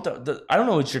people pumped up? I don't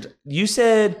know what you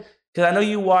said, because I know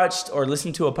you watched or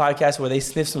listened to a podcast where they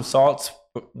sniff some salts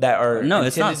that are No,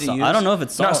 it's not intended to salt. use. I don't know if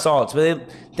it's Not salt. salts, but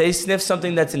they sniff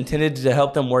something that's intended to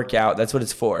help them work out. That's what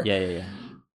it's for. Yeah.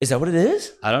 Is that what it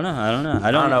is? I don't know. I don't know,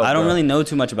 don't bro. really know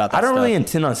too much about that. I don't stuff. really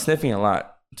intend on sniffing a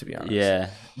lot, to be honest. Yeah,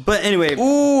 but anyway.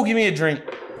 Ooh, give me a drink.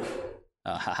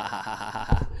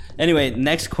 Anyway,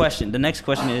 next question. The next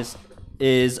question is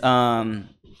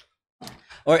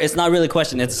or it's not really a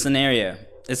question. It's a scenario.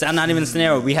 It's not even a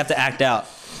scenario. We have to act out.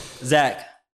 Zach,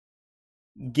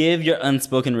 give your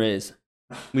unspoken riz.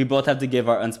 We both have to give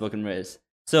our unspoken riz.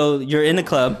 So you're in the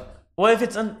club. What if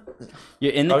it's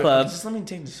You're in the club. Just let me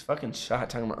take this fucking shot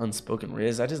talking about unspoken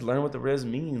riz. I just learned what the riz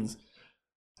means.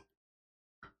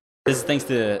 This is thanks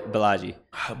to Balaji.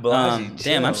 Balaji,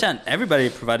 Damn, I'm chill. shouting. Everybody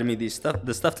provided me the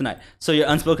stuff tonight. So you're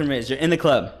unspoken riz. You're in the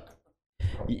club.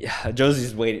 Yeah,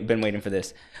 Josie's been waiting for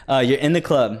this. You're in the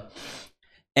club,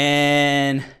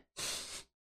 and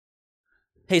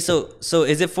hey, so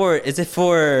is it for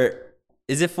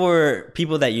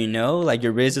people that you know? Like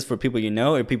your riz is for people you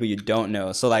know or people you don't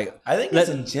know? So like, I think it's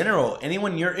in general.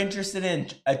 Anyone you're interested in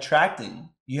attracting,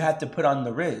 you have to put on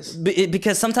the riz.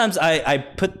 because sometimes I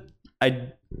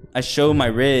show my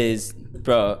riz,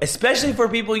 bro. Especially for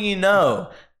people you know.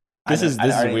 This is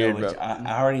weird, bro.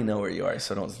 I already know where you are,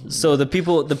 so don't. So the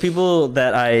people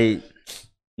that I.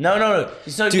 No.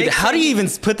 So Dude, Nick how do you even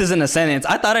put this in a sentence?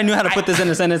 I thought I knew how to put this in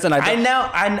a sentence, and I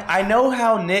know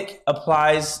how Nick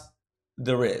applies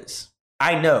the riz.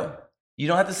 I know. You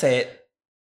don't have to say it,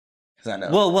 because I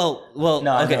know. Well.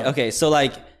 No, Okay. So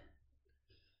like,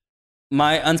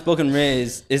 my unspoken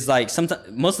riz is like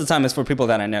most of the time it's for people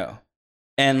that I know,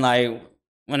 and like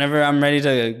whenever I'm ready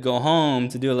to go home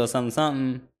to do a little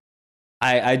something,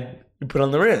 you put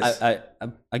on the riz. I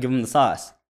give them the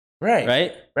sauce.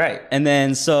 Right. And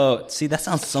then see that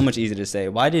sounds so much easier to say.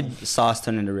 Why did sauce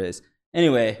turn into riz?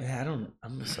 Anyway, Yeah,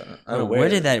 I'm just where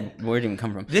did that word even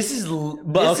come from? This is the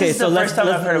let's- first time let's-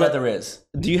 I've heard about the riz.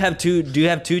 Do you have two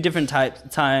different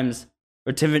times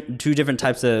or two different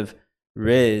types of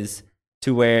riz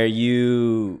to where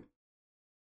you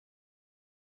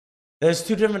There's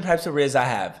two different types of riz I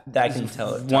have that I can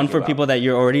tell. one for people that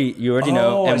you already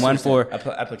know, and one for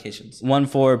applications. one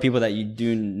for people that you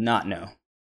do not know.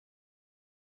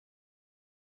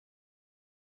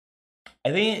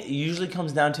 I think it usually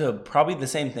comes down to probably the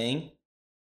same thing.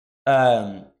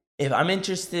 If I'm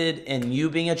interested in you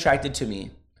being attracted to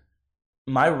me,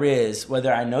 my riz,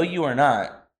 whether I know you or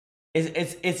not,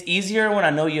 it's easier when I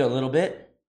know you a little bit,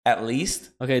 at least.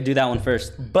 Okay, do that one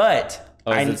first. But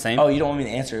is it the same? Oh, you don't want me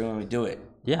to answer? You want me to do it?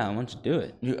 Yeah, I want you to do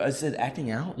it. Is it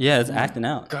acting out? Yeah, it's acting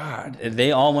out. God,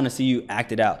 They all want to see you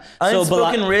act it out.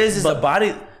 unspoken riz is a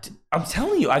body. I'm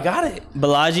telling you, I got it.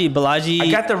 Balaji.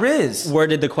 I got the riz.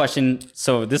 Worded the question.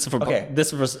 So this is for Okay.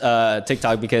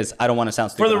 TikTok because I don't want to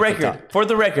sound stupid. For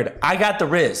the record, I got the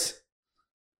riz.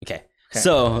 Okay.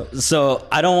 So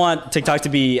I don't want TikTok to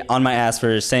be on my ass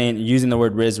for using the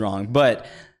word riz wrong. But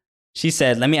she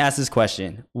said, "Let me ask this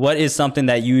question: what is something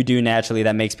that you do naturally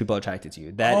that makes people attracted to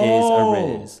you? That is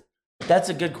a riz." That's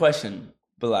a good question,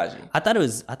 Balaji. I thought it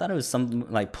was something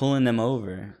like pulling them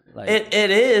over. Like It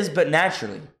is, but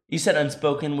naturally. You said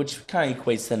unspoken, which kind of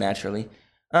equates to naturally.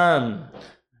 Oh,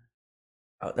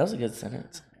 that was a good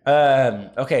sentence.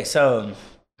 Okay, so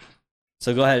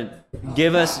go ahead,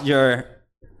 give us your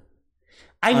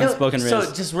I know. unspoken So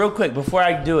riz. just real quick before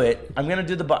I do it, I'm gonna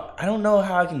do I don't know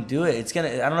how I can do it. I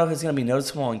don't know if it's gonna be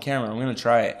noticeable on camera. I'm gonna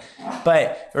try it.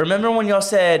 But remember when y'all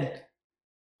said,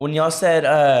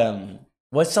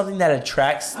 what's something that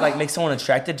attracts, like makes someone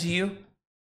attracted to you?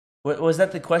 What was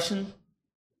that the question?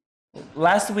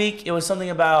 Last week it was something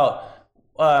about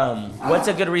what's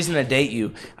a good reason to date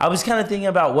you. I was kind of thinking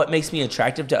about what makes me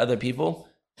attractive to other people,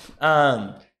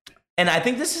 and I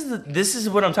think this is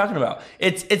what I'm talking about.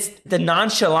 It's the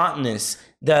nonchalantness,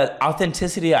 the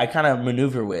authenticity I kind of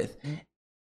maneuver with.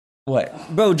 What,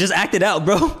 Bro, just act it out,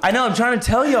 bro. I know I'm trying to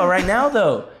tell y'all right now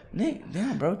though. Nick,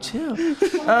 damn, bro, chill.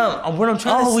 What I'm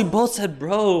trying to we both said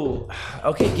bro.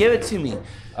 okay, give it to me.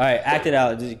 All right, act it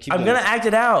out. Just keep I'm going. gonna act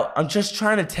it out. I'm just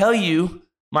trying to tell you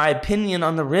my opinion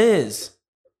on the riz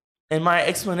and my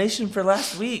explanation for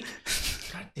last week.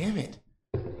 God damn it.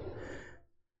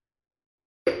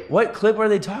 What clip are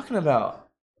they talking about?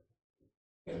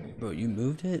 Bro, you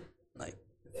moved it? Like,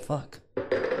 fuck.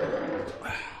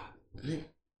 Nick,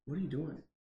 what are you doing?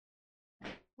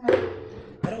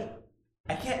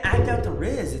 I can't act out the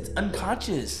riz. It's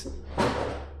unconscious.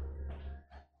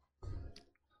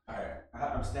 Alright,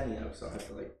 I'm standing up, so I have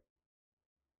to like.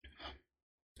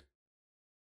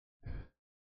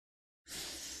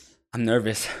 I'm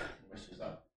nervous.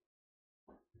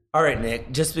 All right,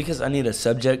 Nick. Just because I need a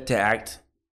subject to act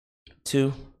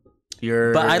to,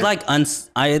 you're. But I like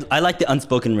I like the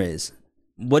unspoken riz.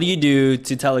 What do you do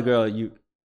to tell a girl you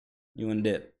want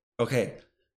to dip? Okay,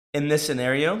 in this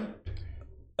scenario,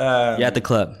 You're at the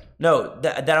club. no,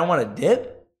 that I want to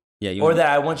dip, Yeah, or that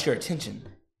I want your attention.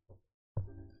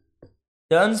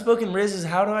 The unspoken riz is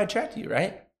how do I attract you,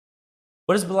 right?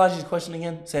 What is Balaji's question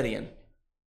again? Say it again.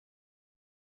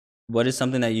 What is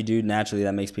something that you do naturally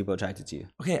that makes people attracted to you?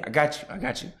 Okay, I got you.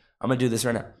 I'm gonna do this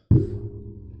right now.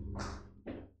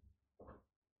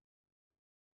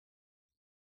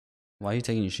 Why are you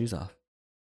taking your shoes off?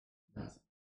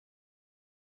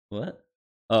 What?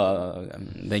 Oh,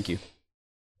 thank you.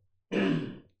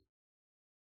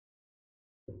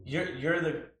 You're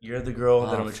the girl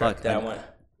that I'm attracted to. I want.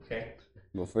 Okay.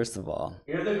 Well, first of all,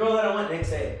 You're the girl that I want. Nick,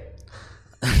 say it.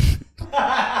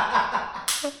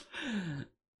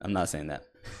 I'm not saying that.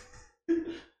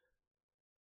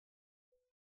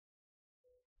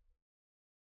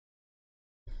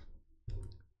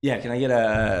 Yeah, can I get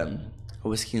a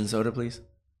whiskey and soda, please?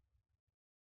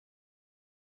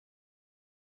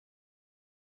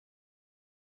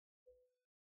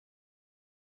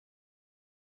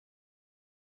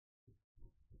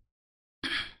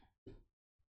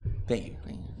 Thank you.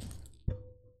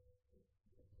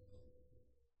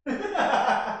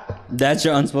 That's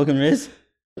your unspoken riz?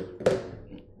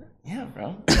 Yeah,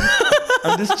 bro.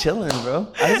 I'm just chilling,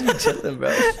 bro. I just be chilling,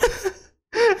 bro.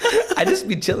 I just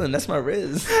be chilling. That's my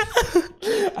riz.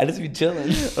 I just be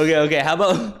chilling. Okay. How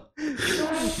about,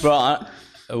 bro?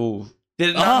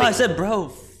 I said,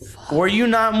 bro. Were you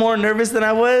not more nervous than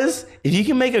I was? If you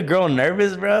can make a girl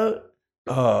nervous, bro,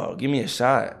 oh, give me a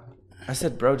shot. I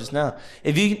said, bro, just now.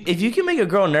 If you can make a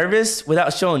girl nervous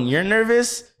without showing you're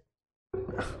nervous,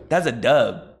 that's a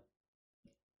dub.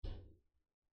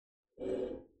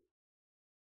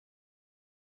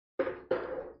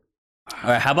 All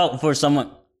right, how about for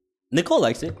someone? Nicole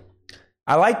likes it.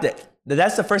 I like that.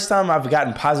 That's the first time I've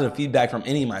gotten positive feedback from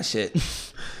any of my shit.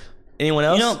 Anyone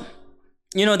else?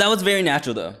 You know that was very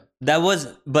natural though. That was,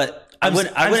 but I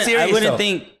wouldn't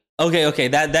think. Okay.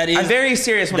 That is. I'm very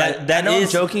serious when I know I'm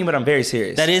joking, but I'm very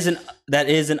serious. That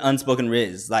is an unspoken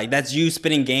riz. Like that's you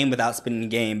spitting game without spitting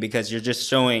game because you're just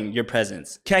showing your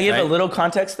presence. Can I give a little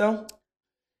context though?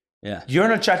 Yeah. You're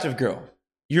an attractive girl.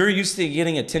 You're used to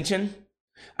getting attention.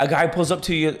 A guy pulls up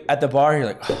to you at the bar. You're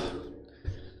like, oh,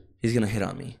 he's gonna hit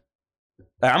on me.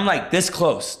 Like, I'm like this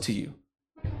close to you,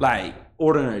 like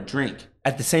ordering a drink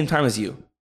at the same time as you.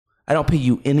 I don't pay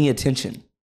you any attention.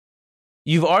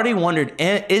 You've already wondered,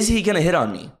 is he gonna hit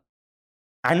on me?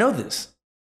 I know this.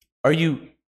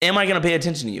 Am I gonna pay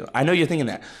attention to you? I know you're thinking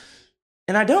that.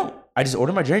 And I don't. I just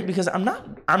order my drink because I'm not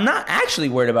actually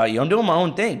worried about you. I'm doing my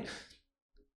own thing.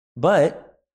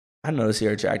 But I notice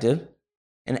you're attractive.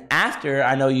 And after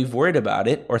I know you've worried about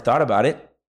it or thought about it,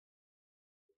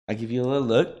 I give you a little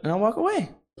look and I walk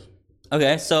away.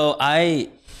 Okay, so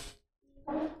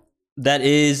that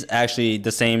is actually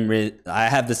the same. I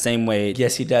have the same way.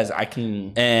 Yes, he does. I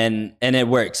can, and it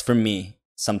works for me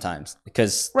sometimes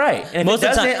because right. And most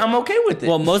of the time, I'm okay with it.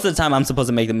 Well, most of the time I'm supposed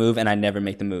to make the move, and I never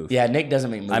make the move. Yeah, Nick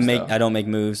doesn't make moves. I don't make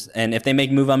moves, and if they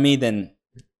make a move on me, then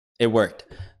it worked.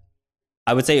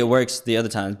 I would say it works the other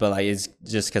times, but like it's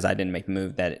just because I didn't make the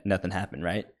move that nothing happened,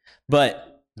 right?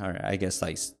 But all right, I guess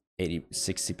like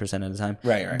 60% of the time,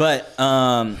 right. But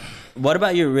what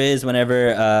about your riz?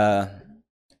 Whenever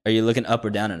are you looking up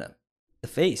or down at the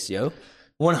face, yo?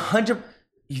 100.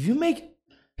 If you make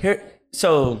here,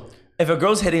 so if a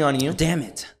girl's hitting on you, damn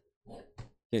it.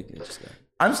 Good, just go.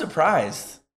 I'm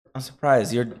surprised.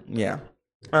 Yeah.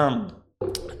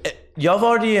 Y'all have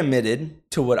already admitted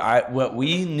to what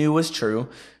we knew was true.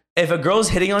 If a girl's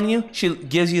hitting on you, she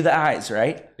gives you the eyes,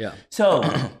 right? Yeah. So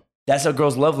that's a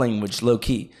girl's love language, low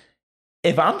key.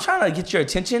 If I'm trying to get your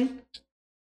attention,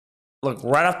 look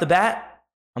right off the bat,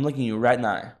 I'm looking you right in the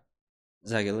eye.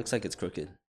 Zach, it looks like it's crooked.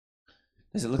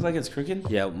 Does it look like it's crooked?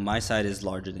 Yeah, my side is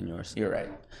larger than yours. You're right.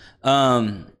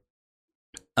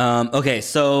 Okay,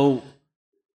 so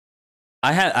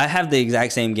I have the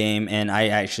exact same game, and I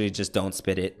actually just don't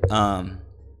spit it.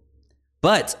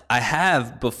 But I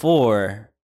have before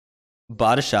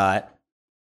bought a shot,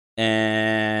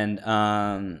 and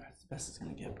that's the best it's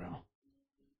gonna get, bro.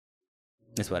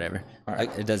 It's whatever. All right.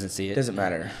 It doesn't see it. Doesn't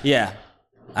matter. Yeah,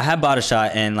 I have bought a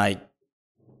shot, and like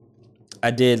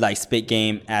I did like spit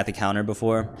game at the counter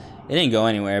before. It didn't go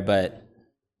anywhere, but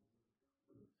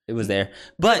it was there.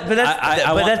 But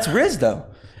that's Riz though.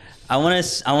 I want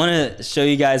to show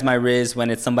you guys my riz when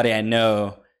it's somebody I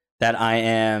know that I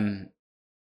am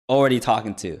already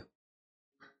talking to.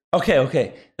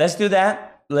 Okay. Let's do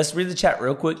that. Let's read the chat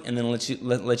real quick and then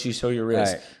let you show your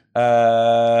riz. Right.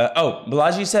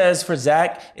 Balaji says for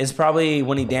Zach, it's probably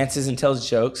when he dances and tells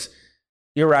jokes.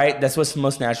 You're right. That's what's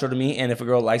most natural to me. And if a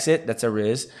girl likes it, that's a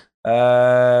riz.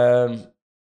 What,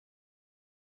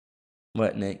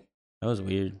 Nick? That was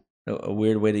weird. A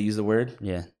weird way to use the word?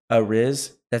 Yeah. A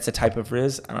riz? That's a type of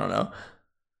riz? I don't know.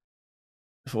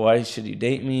 Why should you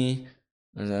date me?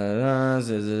 Just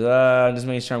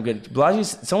making sure I'm good.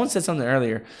 Balaji, someone said something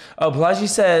earlier. Oh, Balaji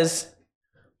says,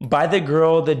 buy the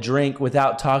girl the drink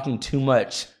without talking too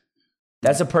much.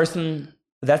 That's a person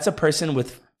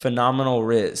with phenomenal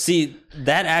Riz. See,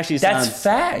 that actually That's sounds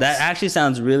facts. That actually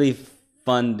sounds really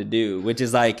fun to do, which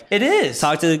is like It is.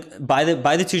 talk to buy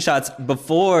the 2 shots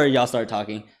before y'all start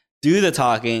talking. Do the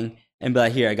talking and be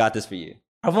like, here, I got this for you.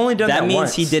 I've only done that That means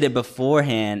once. he did it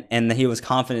beforehand, and that he was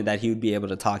confident that he would be able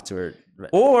to talk to her.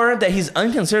 Or that he's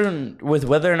unconcerned with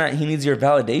whether or not he needs your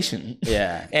validation.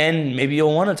 Yeah. And maybe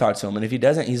you'll want to talk to him. And if he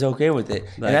doesn't, he's okay with it.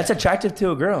 And that's attractive to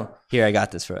a girl. Here, I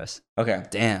got this for us. Okay.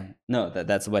 Damn. No,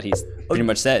 that's what he's pretty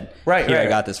much said. Right, Here, right. I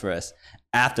got this for us.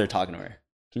 After talking to her.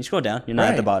 Can you scroll down? You're not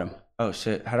at the Right. bottom. Oh,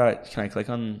 shit. Can I click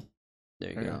on? There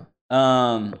you There you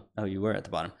go. Oh, you were at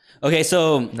the bottom. Okay,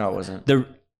 so No, it wasn't.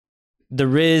 the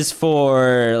Riz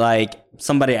for like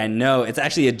somebody I know, it's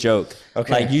actually a joke.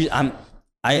 Okay. Like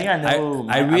I think I know-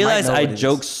 I I might realize know I what it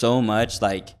joke is. so much,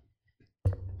 like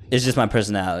it's just my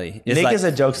personality. It's Nick like, is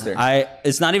a jokester.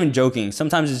 it's not even joking.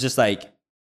 Sometimes it's just like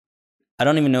I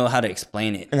don't even know how to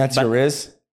explain it. And that's But- your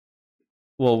Riz?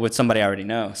 well, with somebody I already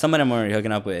know, somebody I'm already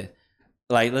hooking up with.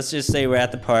 Like, let's just say we're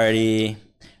at the party,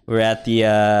 we're at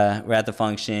the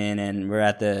function, and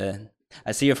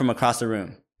I see her from across the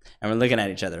room, and we're looking at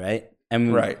each other, right?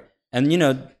 And Right. And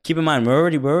keep in mind, we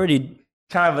already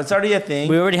Kind of. It's already a thing.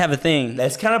 have a thing.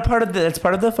 That's kind of part of that's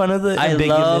part of the fun of the I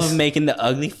ambiguous. love making the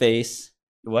ugly face.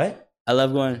 What? I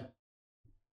love going.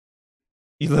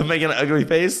 You love making an ugly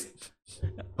face?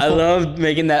 I love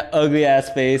making that ugly ass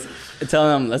face and telling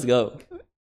them, let's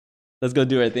go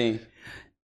do our thing.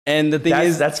 And the thing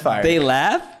is, that's fire. they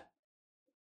laugh,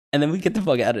 and then we get the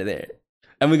fuck out of there,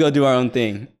 and we go do our own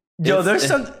thing. Yo,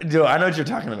 It's- I know what you're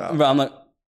talking about. Bro, I'm like,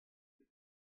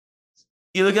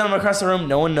 You look at them across the room,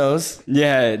 no one knows.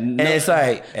 yeah, And it's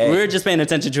like, hey, we're just paying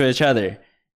attention to each other,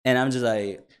 and I'm just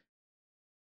like,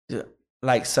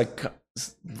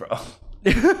 bro.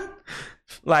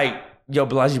 Like, yo,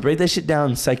 Balaji, break that shit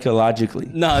down psychologically.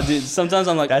 no, dude. Sometimes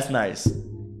I'm like, That's nice.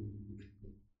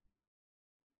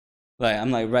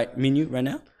 I'm like, right, me and you right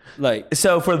now, like,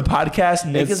 So for the podcast,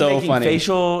 Nick It's is so making funny.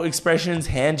 facial expressions,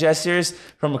 hand gestures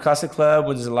from across the club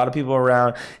when there's a lot of people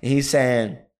around, and he's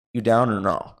saying, "You down or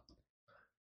no?"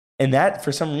 And that,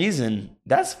 for some reason,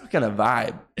 that's fucking a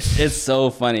vibe. it's so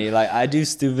funny. Like, I do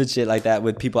stupid shit like that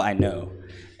with people I know,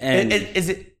 and Is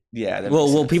it? Yeah. that well,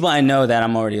 makes sense. people I know that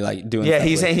I'm already like doing. Yeah, stuff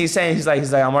he's with. saying he's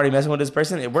like I'm already messing with this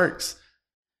person. It works.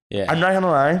 Yeah. I'm not gonna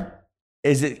lie.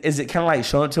 Is it kind of like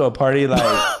showing up to a party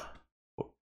like?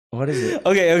 What is it?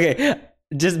 Okay.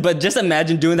 Just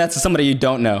imagine doing that to somebody you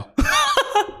don't know. so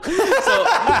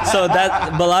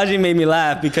that Balaji made me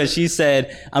laugh because she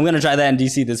said, "I'm gonna try that in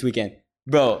DC this weekend,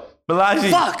 bro." Balaji.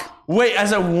 Fuck. Wait,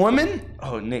 as a woman?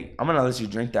 Oh, Nick, I'm gonna let you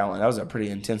drink that one. That was a pretty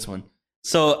intense one.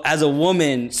 So as a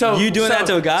woman, you doing that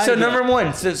to a guy? So number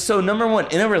one, number one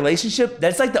in a relationship,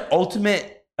 that's like the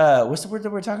ultimate. What's the word that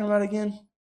we're talking about again?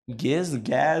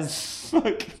 Gas.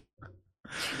 Fuck.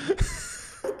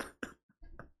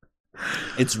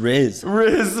 It's Riz.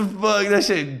 Riz, fuck, that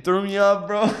shit threw me off,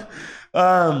 bro.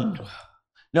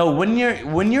 No, when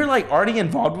you're like already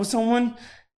involved with someone,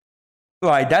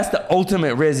 like that's the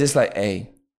ultimate Riz. It's like,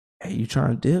 hey, you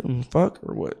trying to dip and fuck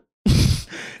or what?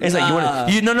 It's like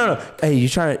no. Hey, you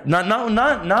trying to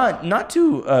not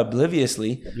too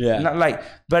obliviously. Yeah. Not like,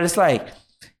 but it's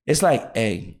like,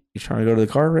 hey, you trying to go to the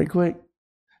car right quick?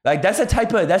 Like that's the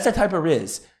type of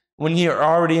Riz when you're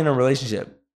already in a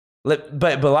relationship. But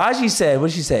Balaji said, what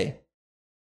did she say?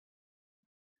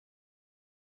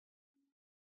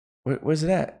 Where's it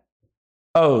at?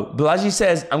 Oh, Balaji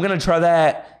says, I'm going to try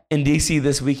that in DC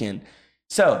this weekend.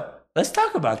 So let's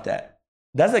talk about that.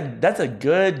 That's a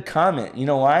good comment. You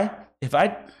know why?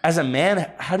 As a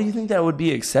man, how do you think that would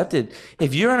be accepted?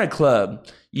 If you're in a club,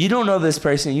 you don't know this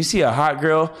person, you see a hot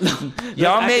girl,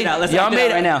 y'all made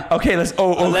right now. Okay,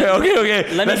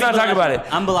 okay. Let's not talk about it.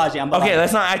 I'm Balaji. Okay,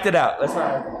 let's not act it out.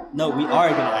 No, we are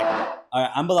gonna act it out. All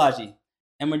right, I'm Balaji,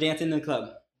 and we're dancing in the club.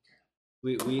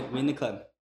 We in the club.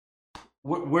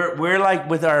 We're like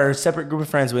with our separate group of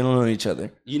friends. We don't know each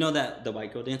other. You know that the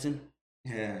white girl dancing?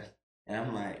 Yeah, and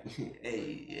I'm like,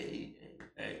 hey.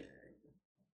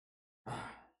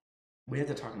 We have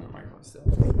to talk in the microphone still.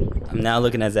 I'm now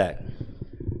looking at Zach.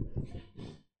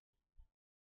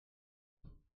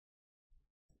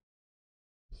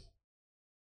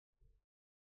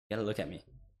 You gotta look at me.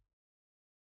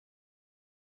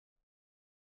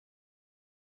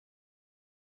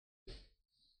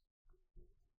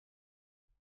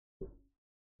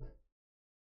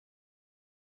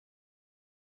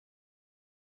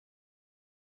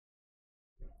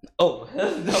 Oh,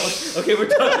 no. Okay, we're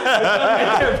done. We're done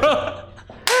right there, bro.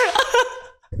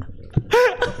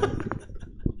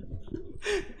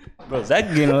 Bro, Zach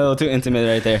getting a little too intimate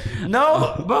right there.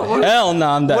 No, but what, Hell no,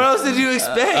 I'm done. what else did you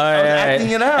expect? All I was right.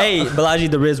 acting it out. Hey,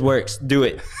 Balaji, the Riz works. Do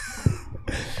it.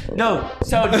 No,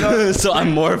 so you know, So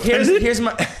I'm more offended. here's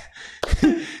my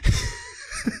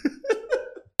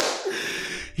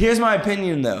here's my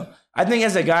opinion though. I think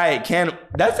as a guy it can.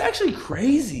 That's actually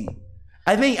crazy.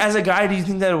 I think as a guy, do you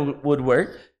think that would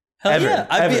work? Hell Ever, yeah.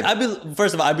 I'd be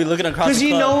first of all, I'd be looking across the club. Because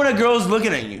you know when a girl's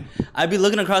looking at you. I'd be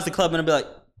looking across the club and I'd be like,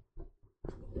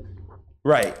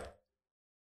 Right.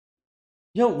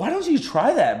 Yo, why don't you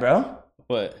try that, bro?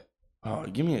 what? Oh,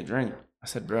 give me a drink. I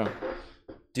said, bro.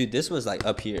 Dude, this was like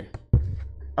up here.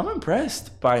 I'm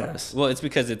impressed by us. Well, it's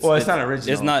because it's not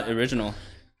original. It's not original.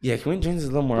 Yeah, can we drink this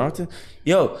a little more often?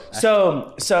 Yo,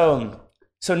 so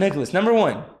Nicholas, number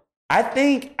one,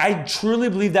 I truly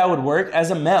believe that would work as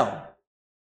a male.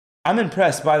 I'm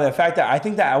impressed by the fact that I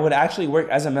think that I would actually work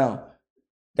as a male.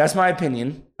 That's my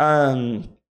opinion. I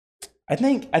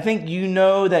think you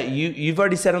know that you've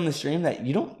already said on the stream that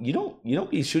you don't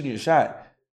be shooting your shot.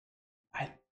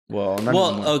 Not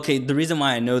anymore. Okay, the reason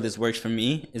why I know this works for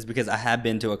me is because I have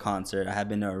been to a concert, I have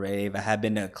been to a rave, I have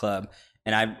been to a club,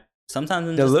 and I'm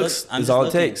is all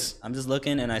it takes. I'm just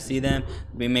looking and I see them,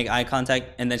 we make eye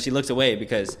contact, and then she looks away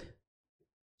because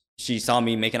she saw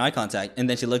me making eye contact, and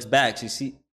then she looks back,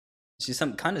 she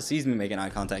kind of sees me making eye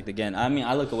contact again. I mean,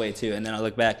 I look away too, and then I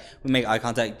look back, we make eye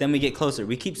contact, then we get closer.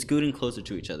 We keep scooting closer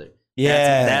to each other.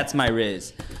 Yeah. That's my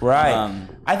Riz. Right.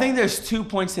 I think there's 2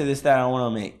 points to this that I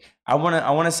want to make. I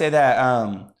want to say that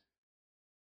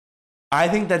I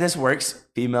think that this works,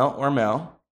 female or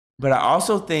male, but I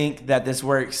also think that this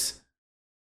works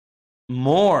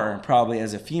more probably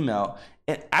as a female.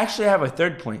 And actually, I have a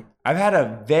third point. I've had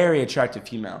a very attractive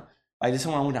female. Like this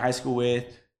one I went to high school with.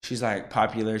 She's like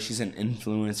popular. She's an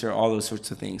influencer, all those sorts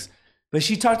of things. But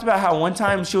she talked about how one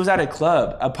time she was at a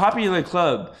club, a popular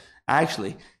club,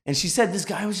 actually. And she said this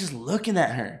guy was just looking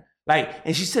at her.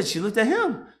 And she said she looked at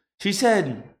him. She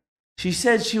said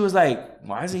she was like,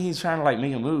 why isn't he trying to like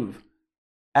make a move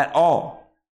at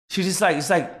all? She just like, it's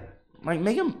like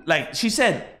make him, like she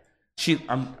said,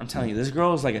 I'm telling you, this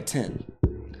girl is like a 10.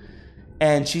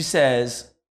 And she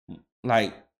says,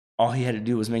 like, all he had to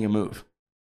do was make a move.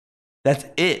 That's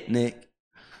it, Nick.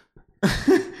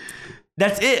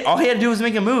 That's it. All he had to do was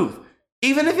make a move.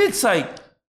 Even if it's like,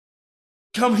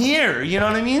 come here, you know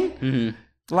what I mean?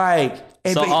 Mm-hmm. Like,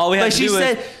 so all we have to do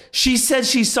is... She said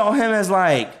she saw him as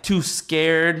like too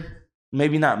scared,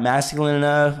 maybe not masculine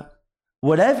enough,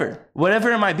 whatever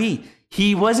it might be.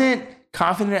 He wasn't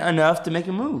confident enough to make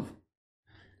a move.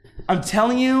 I'm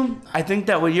telling you, I think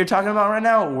that what you're talking about right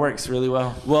now works really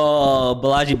well. Well,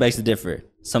 Balaji begs to differ.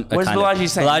 What's Balaji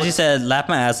saying? Balaji said, laugh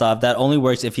my ass off. That only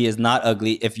works if he is not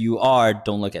ugly. If you are,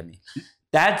 don't look at me.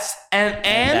 That's and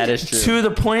that is true. To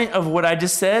the point of what I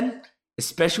just said,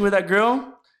 especially with that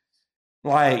girl,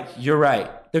 like you're right.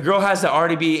 The girl has to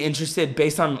already be interested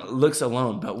based on looks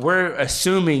alone, but we're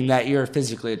assuming that you're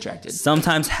physically attracted.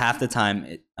 Sometimes half the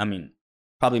time,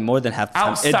 probably more than half the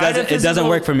time, it doesn't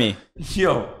work for me.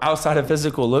 Yo, outside of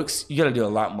physical looks, you gotta do a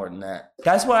lot more than that.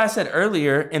 That's why I said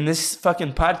earlier in this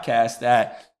fucking podcast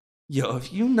that, yo,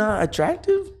 if you're not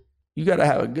attractive, you gotta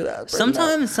have a good ass.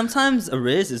 Sometimes a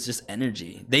Riz is just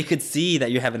energy. They could see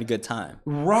that you're having a good time.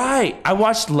 Right. I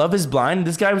watched Love is Blind.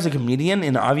 This guy was a comedian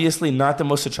and obviously not the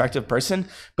most attractive person,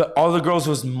 but all the girls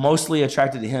was mostly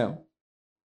attracted to him.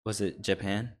 Was it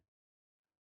Japan?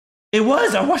 It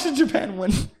was. I watched the Japan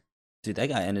one. Dude, that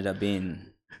guy ended up being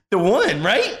the one,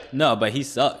 right? No, but he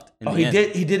sucked. He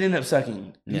did. He did end up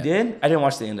sucking. He did. I didn't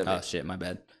watch the end of it. Oh shit, my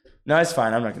bad. No, it's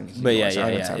fine. I'm not gonna continue. But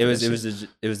yeah. It was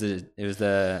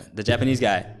the Japanese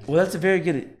guy. Well, that's a very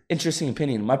good, interesting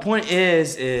opinion. My point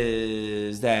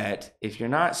is that if you're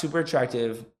not super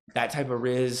attractive, that type of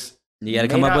Riz, you gotta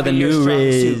come up with a new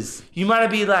Riz. You might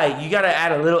be like, you gotta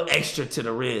add a little extra to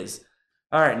the Riz.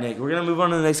 All right, Nick, we're gonna move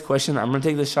on to the next question. I'm gonna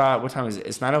take the shot. What time is it?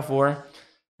 It's 9:04.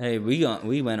 Hey, we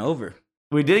went over.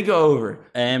 We did go over.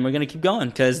 And we're going to keep going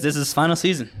because this is final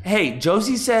season. Hey,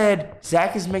 Josie said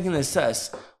Zach is making this sus.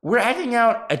 We're acting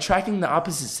out attracting the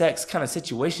opposite sex kind of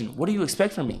situation. What do you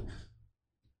expect from me?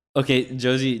 Okay,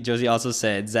 Josie also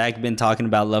said, Zach been talking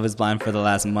about Love is Blind for the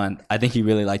last month. I think he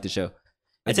really liked the show.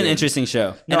 It's an interesting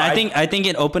show. No, and I think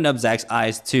it opened up Zach's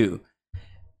eyes too.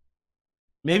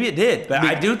 Maybe it did, but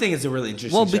I do think it's a really interesting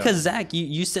show. Well, because Zach,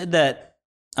 you said that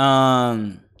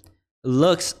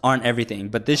looks aren't everything,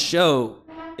 but this show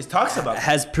talks about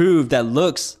has proved that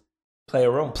looks play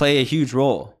a huge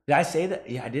role. Did I say that?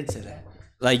 Yeah, I did say that.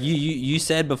 Like you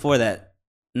said before that.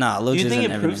 Nah, looks. Do you think it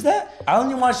everything. proves that? I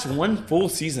only watched one full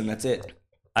season. That's it.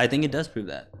 I think it does prove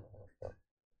that.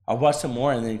 I'll watch some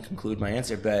more and then conclude my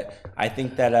answer. But I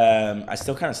think that I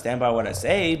still kind of stand by what I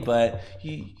say. But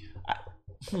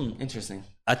interesting.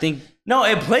 I think No,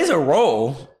 it plays a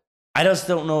role. I just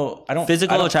don't know.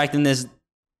 physical attractiveness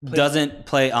doesn't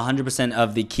play 100%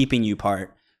 of the keeping you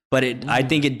part, but I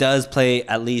think it does play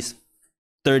at least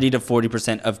 30 to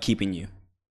 40% of keeping you.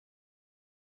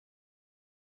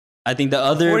 I think the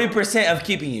other 40% of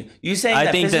keeping you. You saying I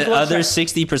that think the physical other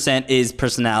 60% is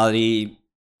personality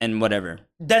and whatever.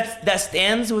 that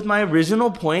stands with my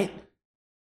original point,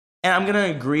 and I'm gonna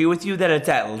agree with you that it's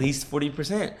at least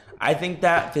 40%. I think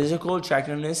that physical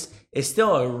attractiveness is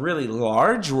still a really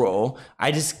large role.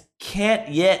 I just can't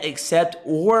yet accept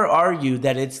or argue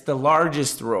that it's the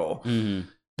largest role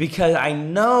because I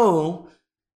know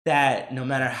that no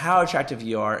matter how attractive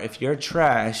you are, if you're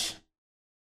trash,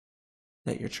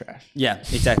 that you're trash. Yeah,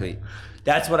 exactly.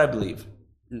 That's what I believe.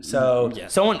 So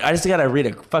I just gotta read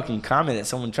a fucking comment that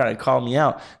someone tried to call me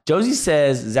out. Josie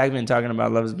says, Zach been talking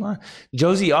about Love is Blind.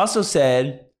 Josie also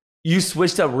said, you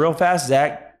switched up real fast,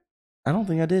 Zach. I don't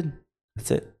think I did.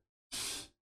 That's it.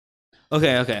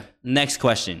 Okay. Next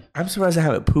question. I'm surprised I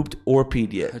haven't pooped or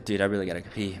peed yet. Dude, I really gotta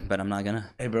pee, but I'm not gonna.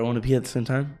 Hey, bro, want to pee at the same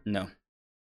time? No.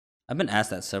 I've been asked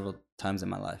that several times in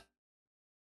my life.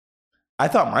 I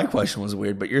thought my question was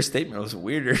weird, but your statement was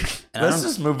weirder. And Let's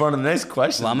just move on to the next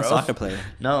question. Well, I'm bro. a soccer player.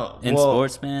 No. In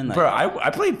sports, man. Like, bro, I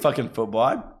played fucking football.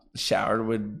 I showered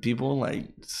with people. Like,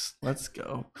 let's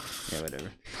go. Yeah,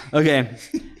 whatever. Okay.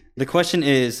 The question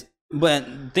is, but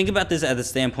think about this at the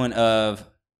standpoint of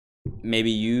maybe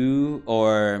you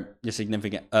or your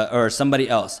significant or somebody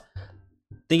else.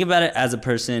 Think about it as a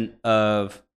person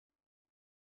of.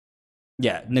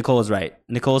 Yeah, Nicole is right.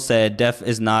 Nicole said def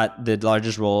is not the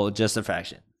largest role, just a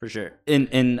fraction, for sure.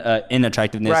 In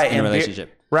attractiveness in a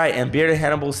relationship. Right, and Bearded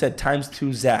Hannibal said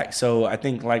 ×2 Zach. So I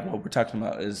think like what we're talking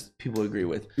about is people agree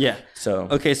with. Yeah. So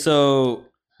okay, so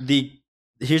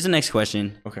here's the next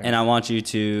question. Okay. And I want you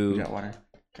to You got water?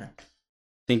 Okay.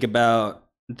 think about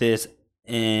this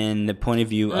in the point of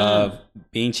view of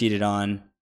being cheated on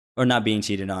or not being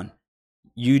cheated on.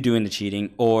 You doing the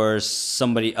cheating or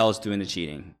somebody else doing the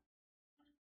cheating.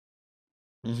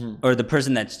 Or the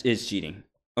person that is cheating.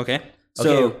 Okay.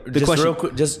 So the just question, real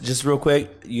quick, just real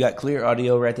quick, you got clear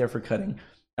audio right there for cutting.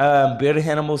 Bearded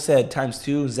Hannibal said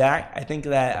 ×2 Zach. I think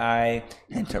that I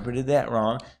interpreted that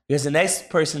wrong because the next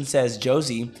person says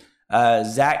Josie,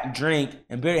 Zach drink,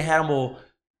 and Bearded Hannibal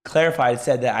clarified,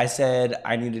 said that I said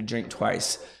I need to drink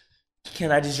twice.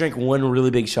 Can I just drink one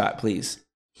really big shot, please?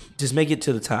 Just make it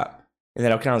to the top, and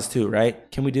that'll count as 2,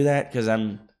 right? Can we do that? Because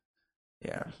I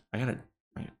gotta.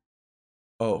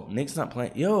 Oh, Nick's not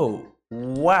playing. Yo,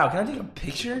 wow. Can I take a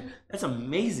picture? That's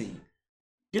amazing.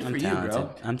 Good for you,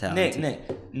 bro. I'm talented.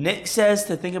 Nick says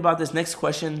to think about this next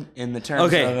question in the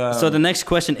terms of... so the next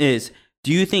question is,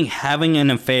 do you think having an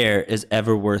affair is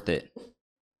ever worth it?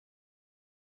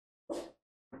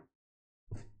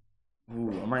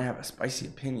 Ooh, I might have a spicy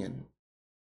opinion.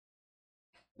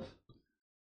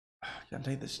 Can I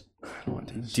take this? I don't want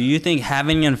to take this. Do you think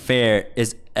having an affair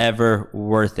is ever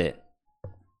worth it?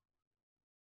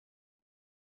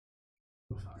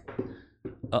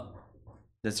 Oh,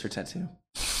 That's her tattoo.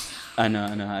 I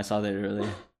know. I saw that earlier.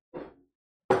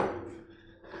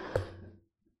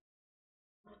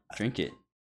 Drink it.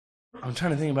 I'm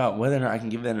trying to think about whether or not I can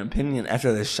give that an opinion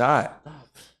after this shot.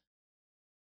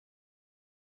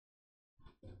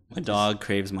 My dog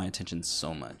craves my attention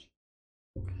so much.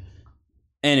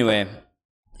 Anyway,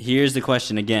 here's the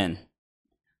question again.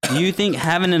 Do you think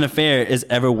having an affair is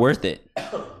ever worth it?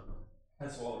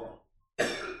 That's all wrong.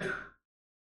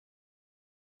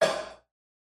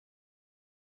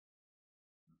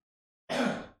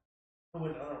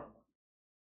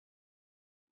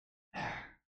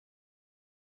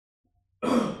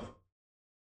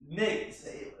 Nick,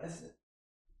 say it. That's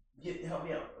it. Help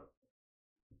me out, bro.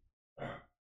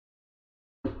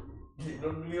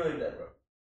 Don't do me like that,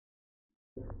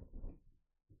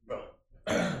 bro.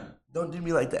 Don't do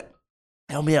me like that.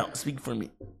 Help me out. Speak for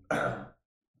me.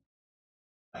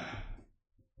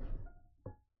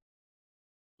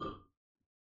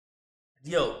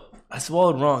 Yo, I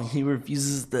swallowed wrong. He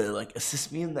refuses to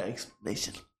assist me in the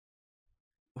explanation.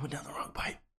 I went down the wrong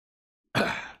pipe.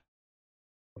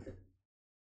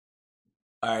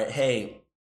 All right, hey.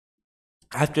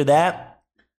 After that,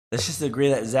 let's just agree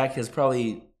that Zach has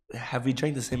probably. Have we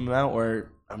drank the same amount,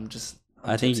 or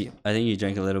I think you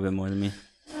drank a little bit more than me.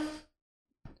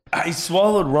 I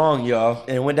swallowed wrong, y'all,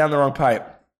 and it went down the wrong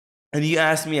pipe. And you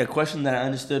asked me a question that I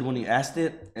understood when you asked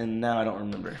it, and now I don't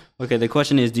remember. Okay, the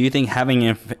question is, do you think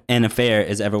having an affair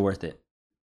is ever worth it?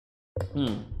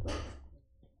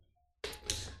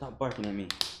 Stop barking at me.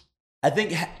 I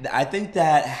think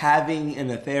that having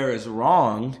an affair is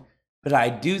wrong, but I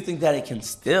do think that it can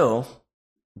still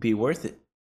be worth it.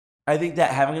 I think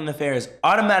that having an affair is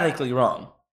automatically wrong.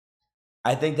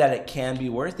 I think that it can be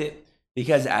worth it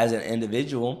because as an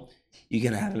individual, you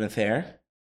can have an affair.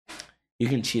 You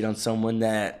can cheat on someone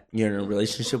that you're in a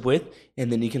relationship with,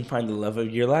 and then you can find the love of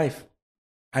your life.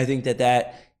 I think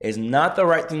that is not the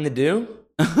right thing to do.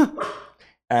 And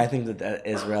I think that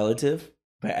is relative.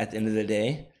 But at the end of the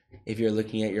day, if you're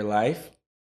looking at your life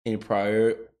and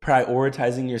you're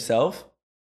prioritizing yourself,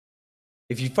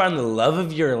 if you find the love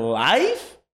of your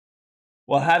life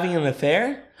while having an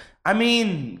affair, I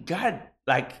mean, God,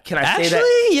 like, can I say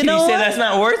that? You know, say that's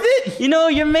not worth it? You know,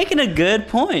 you're making a good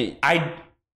point.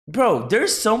 Bro,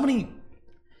 there's so many.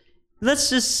 Let's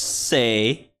just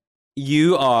say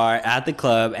you are at the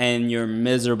club and you're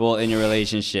miserable in your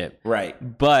relationship.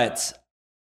 Right. But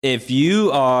if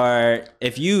you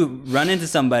run into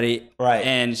somebody, right,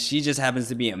 and she just happens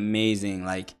to be amazing,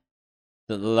 like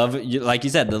the love, like you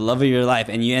said, the love of your life,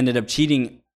 and you ended up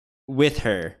cheating with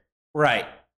her, right,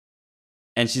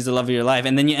 and she's the love of your life,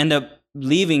 and then you end up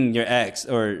leaving your ex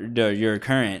or your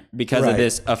current because of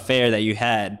this affair that you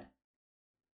had,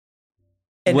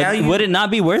 and would it not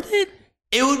be worth it?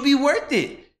 It would be worth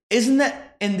it, isn't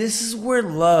that? And this is where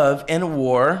love and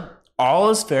war, all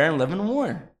is fair in love and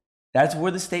war. That's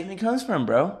where the statement comes from,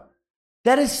 bro.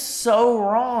 That is so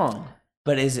wrong.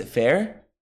 But is it fair?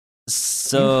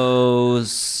 So,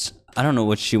 I don't know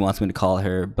what she wants me to call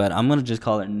her, but I'm going to just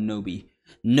call her Nobi.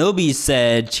 Nobi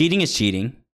said, cheating is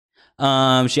cheating.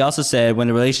 She also said, when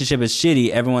the relationship is shitty,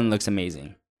 everyone looks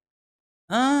amazing.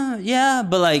 Yeah,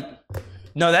 but like...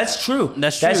 No, that's true.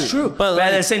 That's true. But like,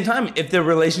 at the same time, if the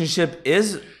relationship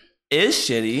is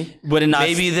shitty, would it not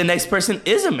maybe the next person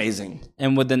is amazing?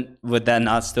 And would that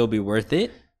not still be worth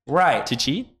it? Right. To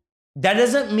cheat? That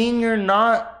doesn't mean you're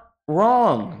not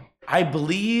wrong. I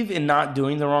believe in not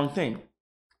doing the wrong thing.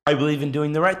 I believe in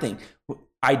doing the right thing.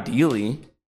 Ideally,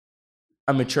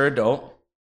 a mature adult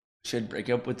should break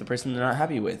up with the person they're not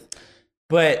happy with.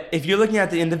 But if you're looking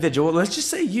at the individual, let's just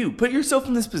say you put yourself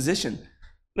in this position.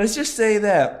 Let's just say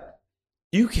that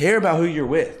you care about who you're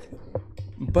with,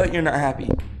 but you're not happy.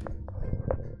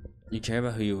 You care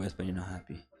about who you're with, but you're not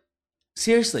happy.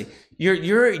 Seriously,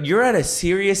 you're at a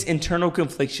serious internal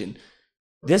confliction.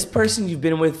 This person you've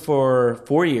been with for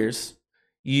 4 years,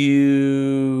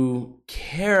 you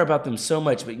care about them so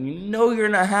much, but you know you're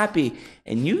not happy,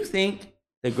 and you think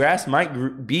the grass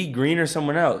might be greener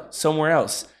somewhere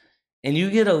else. And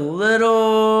you get a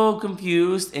little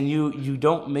confused, and you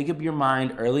don't make up your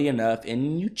mind early enough,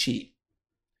 and you cheat.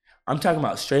 I'm talking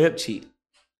about straight up cheat.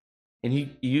 And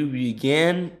you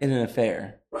begin in an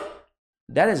affair.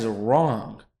 That is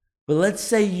wrong. But let's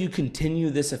say you continue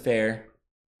this affair,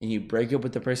 and you break up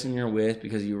with the person you're with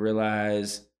because you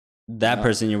realize that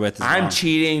person you're with is I'm wrong.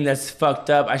 Cheating. That's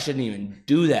fucked up. I shouldn't even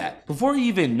do that. Before you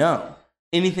even know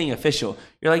anything official,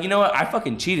 you're like, you know what? I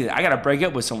fucking cheated. I gotta break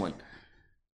up with someone.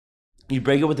 You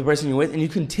break up with the person you're with, and you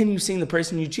continue seeing the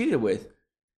person you cheated with.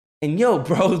 And yo,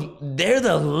 bro, they're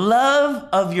the love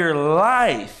of your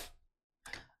life.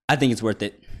 I think it's worth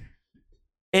it.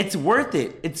 It's worth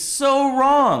it. It's so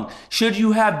wrong. Should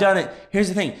you have done it? Here's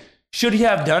the thing. Should you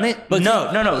have done it? But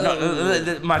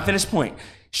no. My finished point.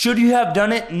 Should you have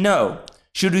done it? No.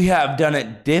 Should you have done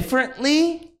it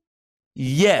differently?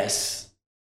 Yes.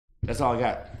 That's all I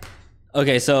got.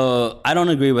 Okay, so I don't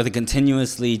agree with the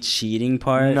continuously cheating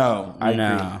part. No, I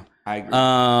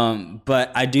agree.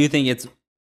 But I do think it's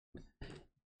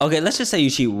okay. Let's just say you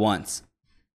cheat once.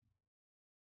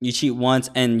 You cheat once,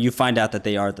 and you find out that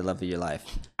they are the love of your life.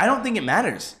 I don't think it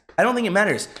matters.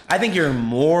 I think you're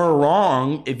more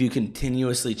wrong if you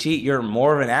continuously cheat. You're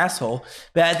more of an asshole.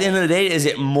 But at the end of the day, is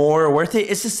it more worth it?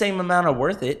 It's the same amount of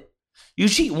worth it. You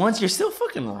cheat once, you're still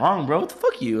fucking wrong, bro. What the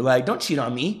fuck you? Like, don't cheat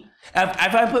on me.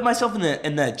 If I put myself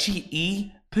in the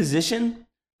cheat-y position,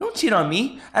 don't cheat on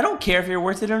me. I don't care if you're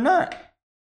worth it or not.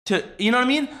 You know what I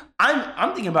mean?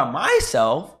 I'm thinking about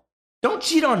myself. Don't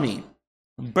cheat on me.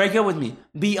 Break up with me.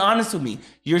 Be honest with me.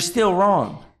 You're still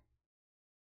wrong.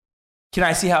 Can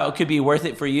I see how it could be worth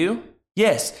it for you?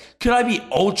 Yes. Could I be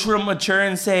ultra mature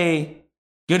and say,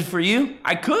 good for you?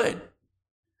 I could.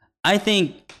 I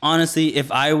think, honestly,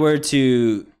 if I were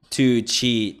to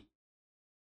cheat,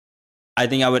 I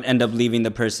think I would end up leaving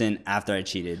the person after I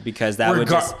cheated, because that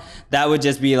would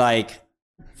just be like,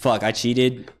 fuck, I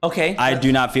cheated. Okay. I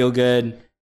do not feel good.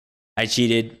 I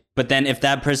cheated. But then if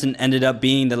that person ended up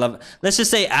being the love, let's just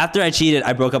say after I cheated,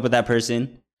 I broke up with that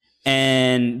person,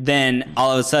 and then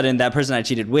all of a sudden that person I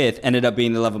cheated with ended up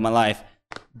being the love of my life,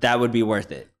 that would be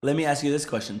worth it. Let me ask you this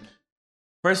question.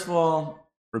 First of all,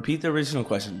 Repeat the original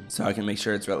question so I can make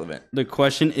sure it's relevant. The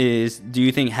question is, do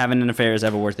you think having an affair is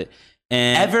ever worth it?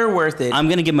 And Ever worth it? I'm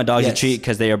gonna give my dogs a Yes. treat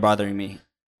because they are bothering me,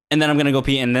 and then I'm gonna go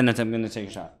pee, and then I'm gonna take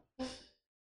a shot.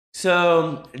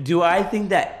 So, do I think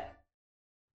that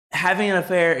having an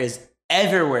affair is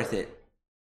ever worth it?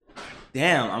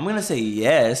 Damn, I'm going to say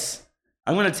yes.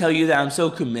 I'm going to tell you that I'm so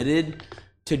committed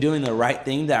to doing the right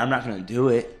thing that I'm not going to do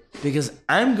it because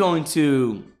I'm not going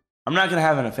to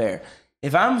have an affair.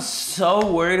 If I'm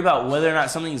so worried about whether or not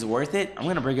something's worth it, I'm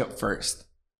going to break up first.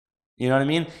 You know what I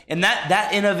mean? And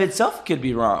that in of itself could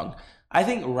be wrong. I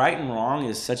think right and wrong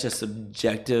is such a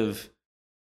subjective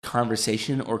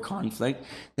conversation or conflict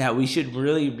that we should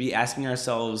really be asking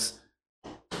ourselves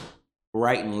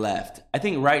right and left. I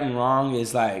think right and wrong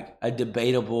is like a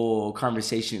debatable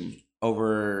conversation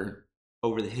over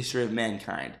the history of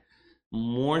mankind.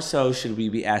 More so should we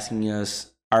be asking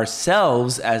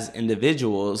ourselves as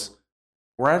individuals,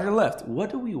 right or left,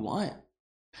 what do we want?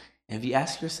 And if you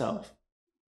ask yourself,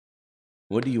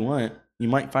 what do you want? You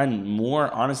might find more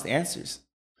honest answers.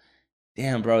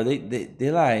 Damn, bro,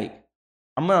 they like,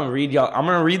 I'm gonna read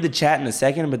the chat in a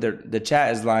second, but the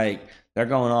chat is like, they're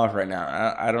going off right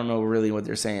now. I don't know really what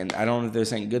they're saying. I don't know if they're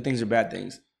saying good things or bad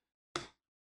things.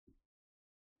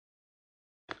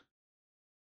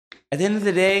 At the end of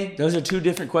the day, those are two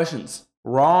different questions.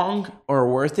 Wrong or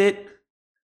worth it,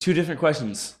 two different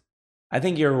questions. I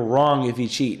think you're wrong if you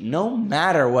cheat. No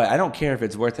matter what. I don't care if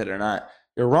it's worth it or not.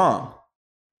 You're wrong.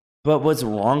 But what's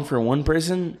wrong for one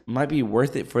person might be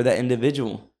worth it for that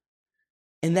individual.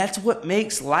 And that's what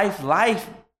makes life life.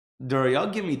 Bro, y'all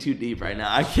get me too deep right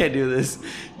now. I can't do this.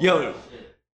 Yo,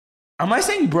 am I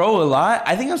saying bro a lot?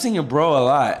 I think I'm saying bro a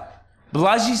lot.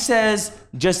 Balaji says,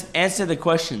 just answer the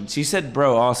question. She said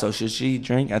bro also. Should she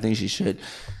drink? I think she should.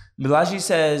 Balaji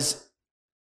says,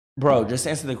 bro, just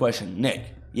answer the question. Nick,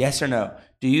 yes or no?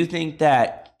 Do you think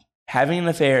that having an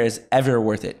affair is ever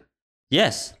worth it?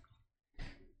 Yes.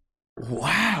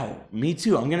 Wow, me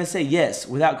too. I'm gonna say yes.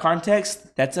 Without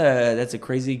context, that's a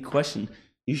crazy question.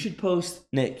 You should post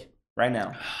Nick right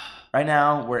now. Right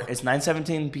now, it's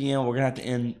 9:17 p.m. We're gonna have to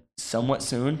end somewhat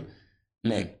soon.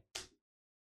 Nick,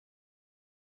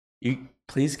 you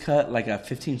please cut like a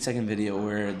 15-second video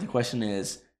where the question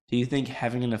is, do you think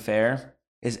having an affair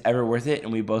is ever worth it?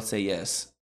 And we both say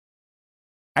yes.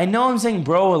 I know I'm saying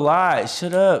bro a lot.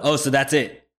 Shut up. Oh, so that's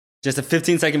it. Just a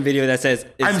 15-second video that says,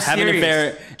 is having an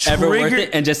affair ever worth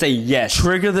it? And just say yes.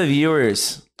 Trigger the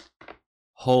viewers.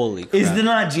 Holy crap. Is it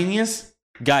not genius?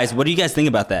 Guys, what do you guys think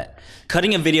about that?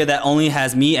 Cutting a video that only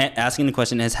has me asking the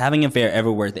question, is having an affair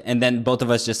ever worth it? And then both of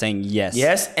us just saying yes.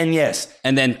 Yes and yes.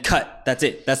 And then cut. That's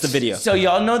it. That's the video. So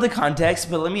y'all know the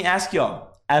context, but let me ask y'all,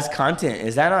 as content,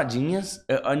 is that not genius?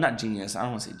 Not genius. I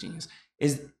don't want to say genius.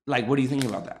 Is like, what do you think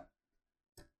about that?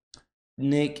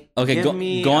 Nick, okay, give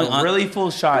me a really full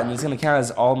shot, and it's gonna count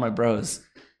as all my bros.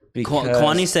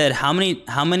 Kwani said, "How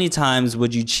many times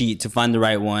would you cheat to find the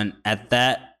right one?" At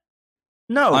that,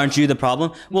 no, aren't you the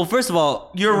problem? Well, first of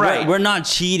all, you're right. We're not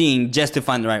cheating just to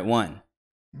find the right one,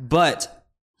 but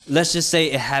let's just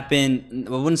say it happened.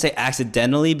 I wouldn't say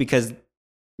accidentally because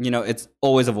it's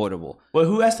always avoidable. Well,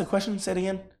 who asked the question? Say it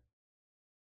again.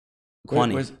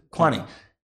 Kwani. Kwani.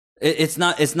 It's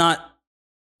not.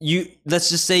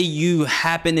 Let's just say you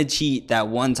happen to cheat that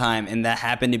one time, and that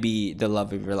happened to be the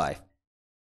love of your life.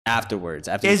 Afterwards,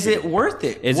 is it worth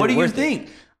it? What do you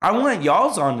think? I want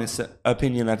y'all's honest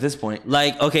opinion at this point.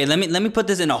 Like, okay, let me put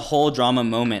this in a whole drama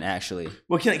moment. Actually,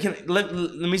 well, let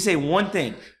me say one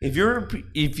thing. If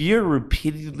you're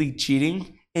repeatedly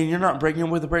cheating and you're not breaking up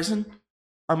with a person,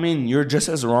 I mean, you're just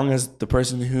as wrong as the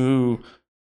person who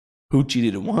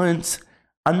cheated once.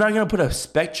 I'm not gonna put a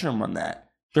spectrum on that.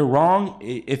 You're wrong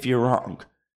if you're wrong,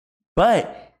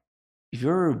 but if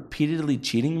you're repeatedly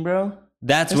cheating, bro,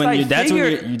 that's when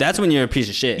you're a piece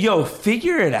of shit. Yo,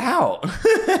 figure it out.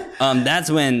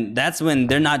 That's when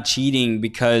they're not cheating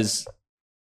because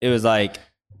it was like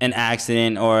an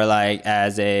accident or like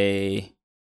as a,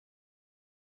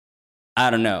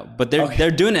 I don't know, but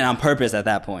they're doing it on purpose at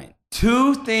that point.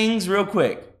 Two things real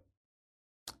quick.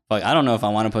 Fuck, I don't know if I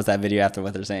want to post that video after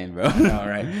what they're saying, bro. All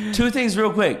right. Two things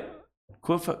real quick.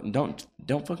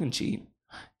 Don't fucking cheat.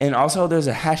 And also, there's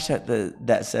a hashtag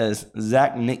that says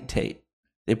Zach Nick Tate.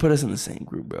 They put us in the same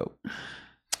group, bro.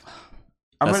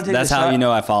 That's how you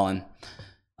know I've fallen.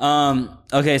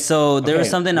 Okay, so there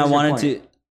was something I wanted to.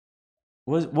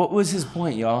 What was his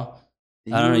point, y'all?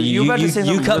 I don't know.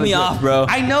 You cut me off, bro.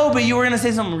 I know, but you were gonna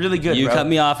say something really good. You cut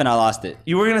me off, and I lost it.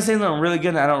 You were gonna say something really good,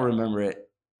 and I don't remember it.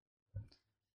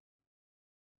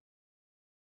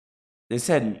 They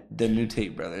said the new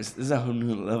Tate brothers. This is a whole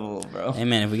new level, bro. Hey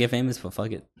man, if we get famous, well, fuck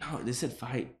it. No, they said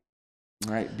fight.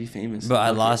 Right, be famous. Bro,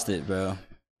 I lost it, bro.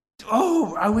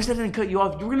 Oh, I wish I didn't cut you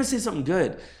off. You were gonna say something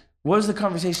good. What was the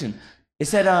conversation? It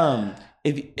said,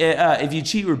 if you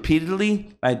cheat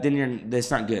repeatedly, like then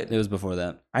that's not good. It was before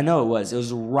that. I know it was. It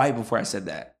was right before I said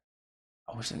that.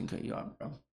 I wish I didn't cut you off,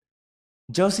 bro.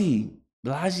 Josie,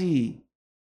 Balaji,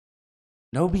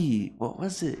 Nobi, what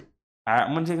was it? All right,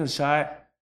 I'm gonna take a shot.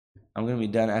 I'm gonna be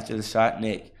done after the shot.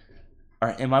 Nick, all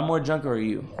right, am I more drunk or are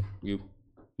you? You.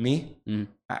 Me? Mm.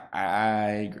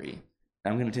 I agree.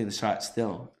 I'm gonna take the shot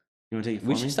still. You wanna take it for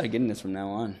me? We should start getting this from now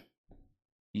on.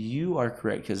 You are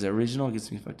correct because the original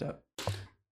gets me fucked up.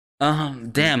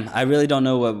 Damn, I really don't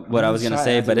know what I was gonna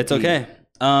say, but it's okay.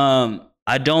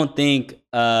 I don't think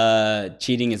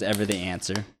cheating is ever the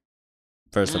answer.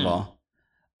 First of all,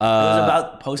 it was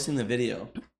about posting the video.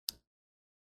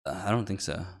 I don't think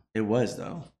so. It was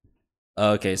though.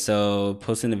 Okay, so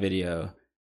posting the video.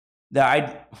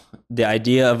 The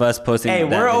idea of us posting. Hey, that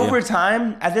we're video. over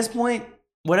time at this point.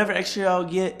 Whatever extra I'll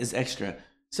get is extra.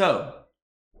 So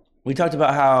we talked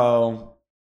about how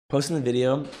posting the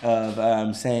video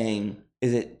of saying,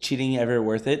 "Is it cheating ever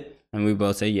worth it?" And we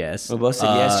both say yes. We both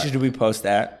said yes. Should we post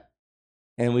that?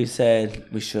 And we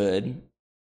said we should.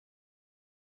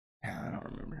 I don't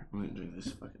remember. I'm gonna drink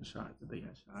this fucking shot. The big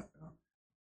ass shot.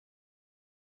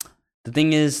 The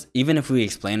thing is, even if we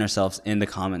explain ourselves in the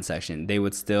comment section, they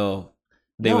would still.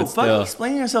 Fucking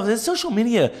explain yourself. It's social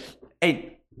media.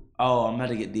 Hey, I'm about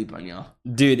to get deep on y'all,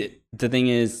 dude. The thing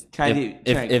is,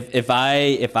 if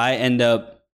I end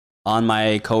up on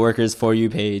my coworker's For You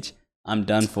page, I'm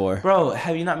done for. Bro,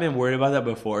 have you not been worried about that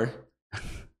before?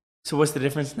 So what's the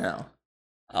difference now?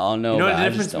 I don't know. You know what the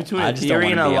difference between a theory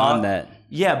and a law?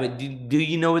 Yeah, but do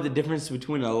you know what the difference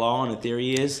between a law and a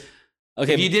theory is?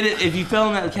 Okay, if you fell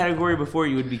in that category before,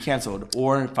 you would be canceled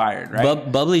or fired, right?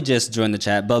 Bubbly just joined the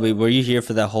chat. Bubbly, were you here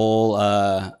for the whole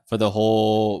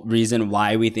reason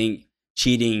why we think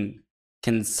cheating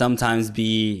can sometimes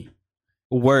be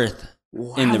worth in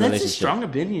the relationship? That's a strong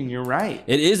opinion. You're right.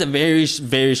 It is a very,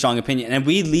 very strong opinion. And if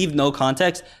we leave no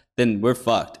context, then we're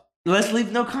fucked. Let's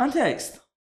leave no context.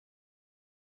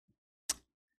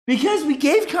 Because we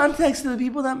gave context to the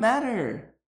people that matter.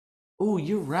 Oh,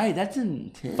 you're right. That's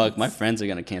intense. Fuck, my friends are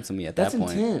gonna cancel me at that point.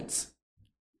 That's intense.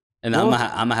 And I'm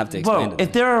gonna have to explain to them.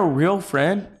 If they're a real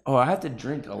friend, I have to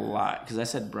drink a lot because I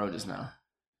said bro just now.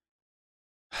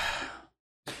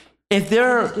 If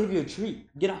they're, I just gave you a treat.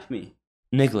 Get off me,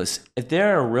 Nicholas. If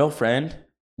they're a real friend,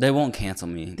 they won't cancel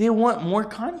me. They want more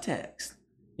context.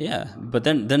 Yeah, but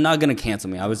they're not gonna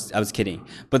cancel me. I was kidding,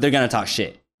 but they're gonna talk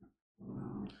shit.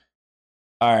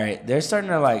 All right, they're starting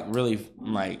to really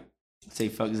say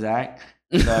fuck Zach.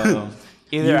 So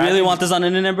you really want this on the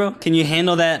internet, bro? Can you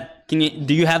handle that? Do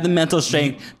you have the mental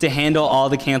strength to handle all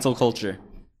the cancel culture?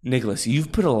 Nicholas,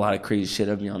 you've put a lot of crazy shit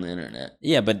of me on the internet.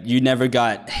 Yeah, but you never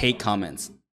got hate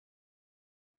comments.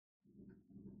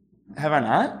 Have I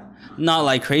not? Not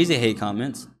like crazy hate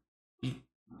comments.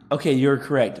 Okay, you're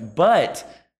correct. But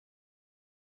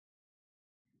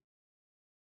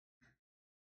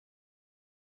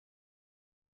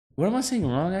what am I saying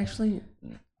wrong, actually?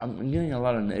 I'm getting a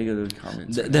lot of negative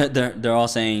comments. They're all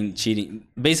saying cheating.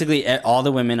 Basically, all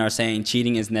the women are saying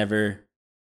cheating is never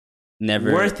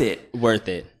worth it. Worth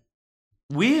it.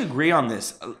 We agree on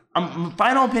this.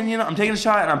 Final opinion. I'm taking a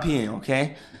shot and I'm peeing.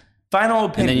 Okay. Final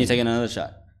opinion. And then you take another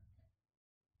shot.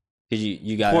 Cause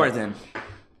you got pour it then.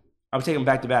 I'm taking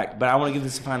back to back, but I want to give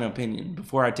this a final opinion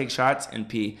before I take shots and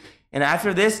pee. And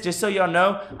after this, just so y'all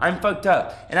know, I'm fucked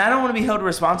up, and I don't want to be held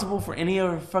responsible for any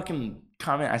other fucking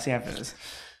comment I say after this.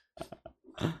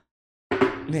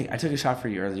 Nick, I took a shot for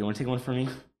you earlier. You want to take one for me?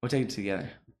 We'll take it together.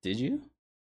 Did you?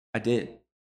 I did.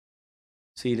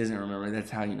 So he doesn't remember. That's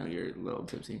how you know you're a little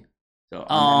tipsy. So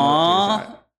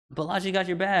aww. Balaji got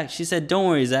your back. She said, "Don't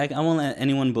worry, Zach. I won't let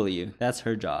anyone bully you. That's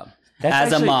her job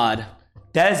as a mod."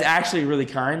 That is actually really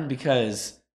kind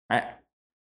because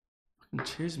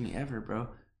cheers me ever, bro.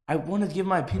 I want to give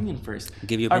my opinion first.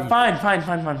 Give you opinion. Fine. I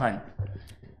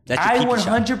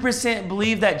 100%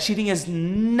 believe that cheating is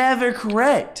never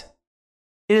correct.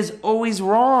 It is always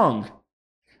wrong.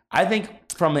 I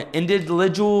think from an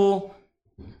individual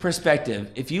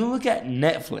perspective, if you look at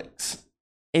Netflix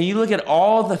and you look at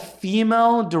all the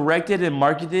female directed and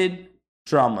marketed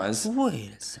dramas.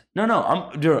 Wait a second.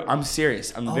 No, I'm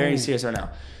serious. I'm very serious right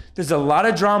now. There's a lot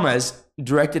of dramas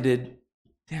directed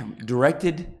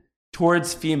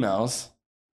towards females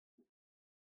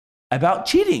about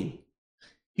cheating.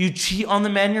 You cheat on the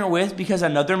man you're with because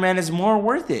another man is more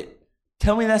worth it.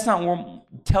 Tell me that's not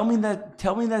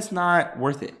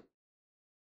worth it.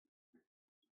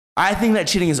 I think that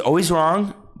cheating is always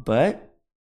wrong, but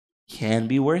can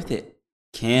be worth it.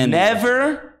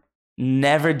 Never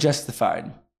never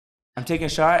justified. I'm taking a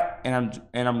shot and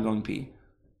I'm going pee.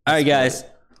 All right, guys.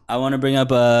 I want to bring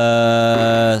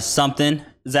up something.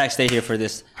 Zach, stay here for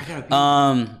this. I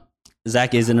gotta pee.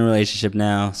 Zach is in a relationship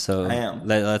now, so I am.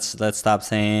 Let's stop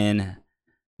saying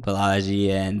Balaji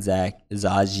and Zach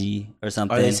Zaji or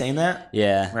something. Are they saying that?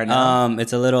 Yeah. Right now?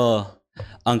 It's a little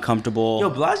uncomfortable. Yo,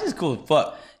 Balaji's cool as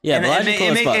fuck. Yeah, Balaji's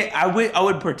cool as fuck. I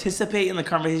would participate in the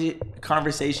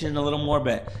conversation a little more,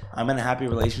 but I'm in a happy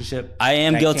relationship. I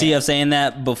am guilty of saying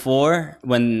that before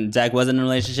when Zach wasn't in a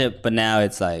relationship, but now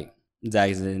it's like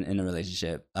Zach is in a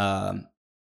relationship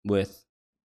with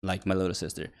like my little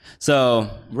sister. So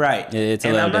right, it's a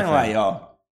and little I'm not different. gonna lie,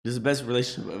 y'all. This is the best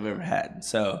relationship I've ever had.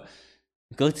 So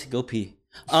go pee.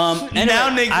 And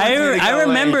now Nick I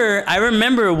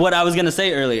remember what I was gonna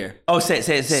say earlier. Oh, say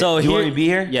it. So you want me to be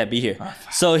here? Yeah, be here. Oh,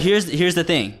 so here's the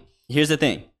thing. Here's the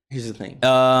thing.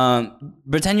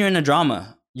 Pretend you're in a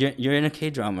drama. You're in a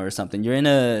K-drama or something. You're in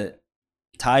a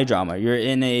Thai drama. You're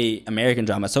in a American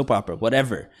drama, soap opera,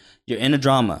 whatever. You're in a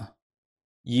drama.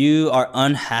 You are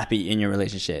unhappy in your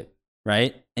relationship,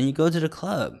 right? And you go to the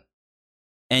club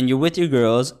and you're with your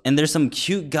girls and there's some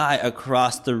cute guy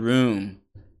across the room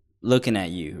looking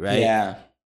at you, right? Yeah.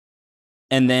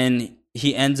 And then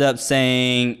he ends up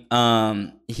saying like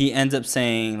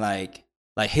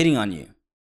hitting on you.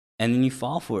 And then you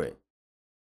fall for it.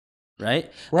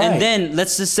 Right? And then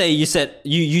let's just say you said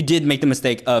you did make the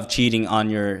mistake of cheating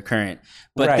on your current,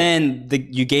 but then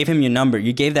you gave him your number.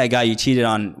 You gave that guy you cheated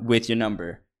on with your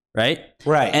number, right?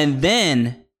 Right. And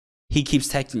then he keeps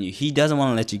texting you. He doesn't want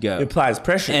to let you go. He applies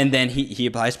pressure. And then he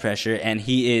applies pressure, and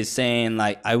he is saying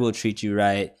like, "I will treat you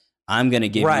right. I'm gonna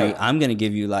give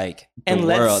you like the and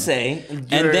world." Let's say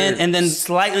you're and then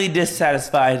slightly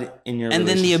dissatisfied in your and relationship.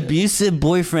 then the abusive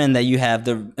boyfriend that you have,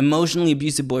 the emotionally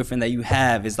abusive boyfriend that you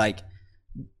have, is like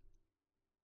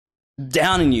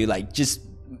downing you, like just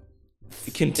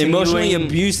emotionally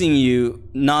abusing you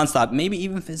nonstop, maybe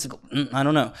even physical. I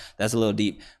don't know. That's a little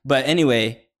deep. But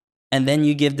anyway, and then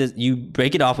you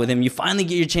break it off with him. You finally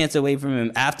get your chance away from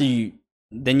him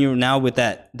then you're now with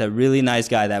that really nice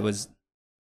guy that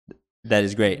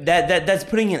is great. That's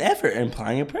putting in effort and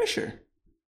applying a pressure.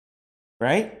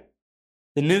 Right?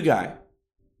 The new guy.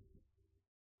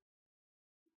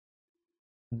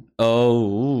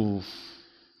 Oh.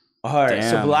 All right. Damn.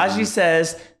 So Balaji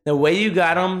says the way you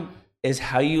got him is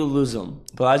how you lose them.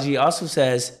 Balaji also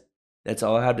says that's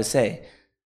all I have to say.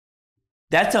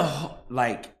 That's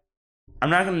I'm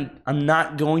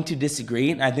not going to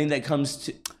disagree. I think that comes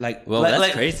to like. Well,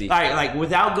 that's crazy. All right, like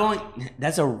without going,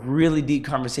 that's a really deep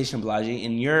conversation, Balaji.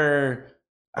 And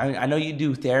I know you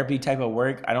do therapy type of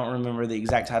work. I don't remember the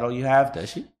exact title you have.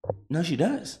 Does she? No, she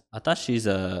does. I thought she's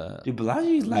Dude,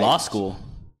 Balaji's like law school.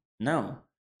 No.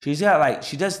 She's got like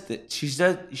she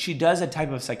does a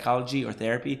type of psychology or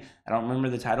therapy. I don't remember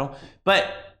the title,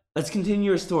 but let's continue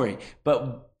your story.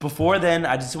 But before then,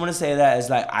 I just want to say that is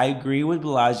like I agree with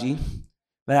Balaji,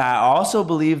 but I also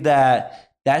believe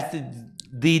that that's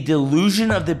the delusion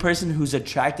of the person who's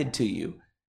attracted to you.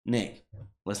 Nick,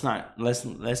 let's not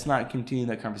continue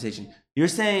that conversation. You're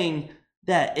saying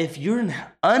that if you're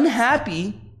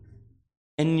unhappy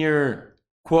in your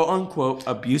quote unquote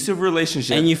abusive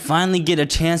relationship, and you finally get a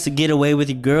chance to get away with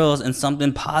your girls and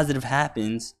something positive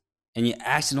happens and you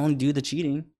accidentally do the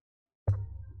cheating.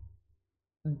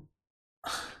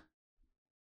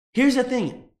 Here's the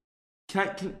thing.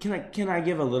 Can I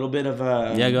give a little bit of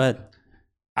a Yeah, go ahead.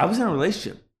 I was in a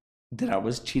relationship that I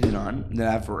was cheated on that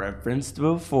I've referenced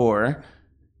before.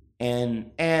 And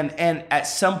at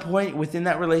some point within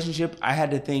that relationship, I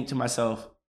had to think to myself,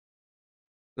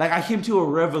 like I came to a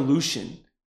revolution.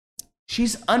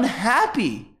 She's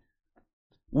unhappy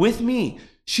with me.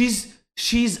 She's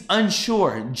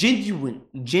unsure,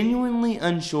 genuinely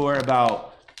unsure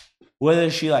about whether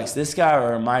she likes this guy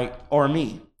or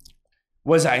me.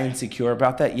 Was I insecure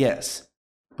about that? Yes.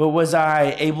 But was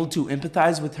I able to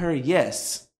empathize with her?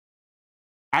 Yes.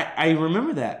 I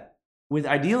remember that with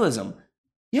idealism.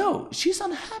 Yo, she's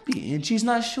unhappy and she's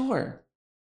not sure.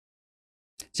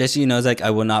 Just so you know, Zach, I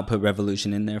will not put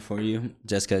revolution in there for you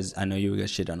just because I know you would get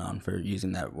shit on for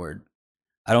using that word.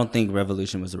 I don't think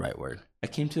revolution was the right word. I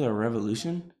came to a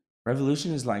revolution.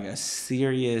 Revolution is like a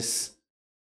serious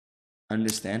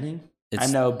understanding. I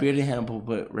know Bearded Hannibal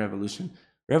put revolution.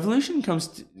 Revolution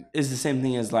is the same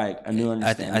thing as like a new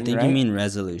understanding. I think right? You mean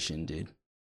resolution, dude.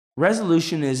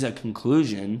 Resolution is a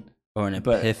conclusion. Or an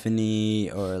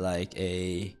epiphany or like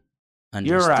a understanding.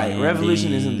 You're right.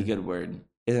 Revolution isn't a good word.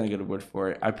 Isn't a good word for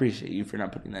it. I appreciate you for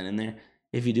not putting that in there.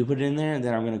 If you do put it in there,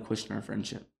 then I'm going to question our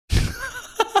friendship.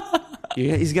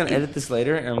 He's going to edit this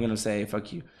later, and I'm going to say,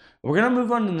 fuck you. We're gonna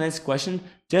move on to the next question.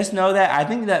 Just know that I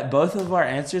think that both of our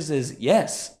answers is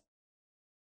yes.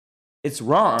 It's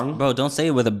wrong. Bro, don't say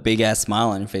it with a big ass smile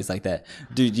on your face like that.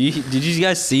 Dude, did you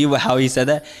guys see how he said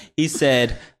that? He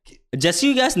said, just so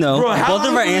you guys know, Bro, both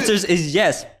of our answers is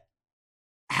yes.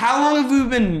 How long have we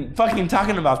been fucking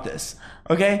talking about this?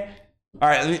 Okay? All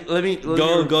right, let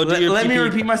me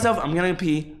repeat myself. I'm gonna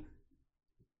pee.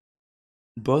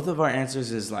 Both of our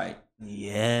answers is like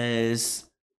yes,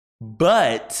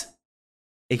 but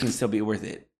it can still be worth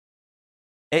it.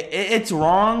 It's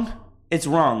wrong. It's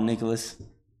wrong, Nicholas.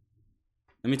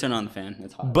 Let me turn on the fan.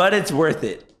 It's hot. But it's worth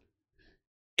it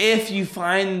if you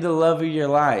find the love of your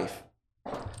life.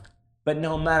 But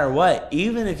no matter what,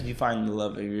 even if you find the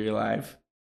love of your life,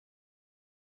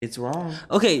 it's wrong.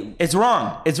 Okay, it's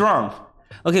wrong. It's wrong.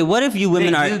 Okay, what if you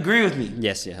women are? You agree with me?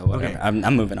 Yes, yeah, whatever. Okay.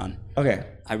 I'm moving on. Okay.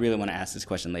 I really want to ask this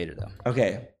question later, though.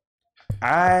 Okay.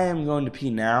 I am going to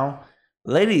pee now.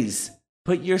 Ladies,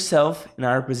 put yourself in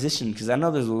our position because I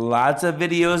know there's lots of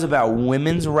videos about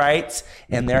women's rights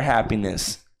and their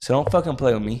happiness. So don't fucking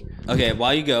play with me. Okay,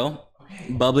 while you go,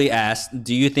 Bubbly asked,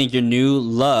 do you think your new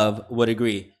love would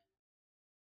agree?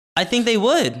 I think they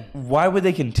would. Why would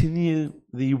they continue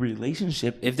the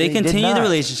relationship? If they continue the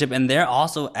relationship and they're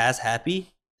also as happy,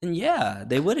 then yeah,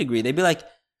 they would agree. They'd be like,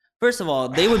 first of all,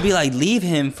 they would be like, leave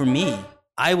him for me.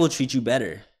 I will treat you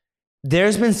better.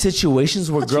 There's been situations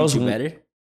where girls treat you better.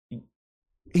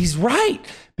 He's right.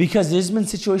 Because there's been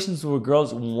situations where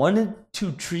girls wanted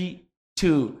to treat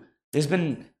to. There's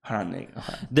been. Hold on, Nick.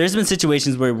 There's been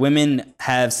situations where women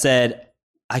have said,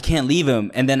 I can't leave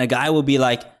him. And then a guy will be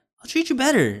like, I'll treat you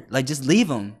better. Like, just leave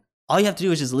him. All you have to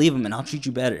do is just leave him and I'll treat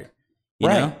you better. You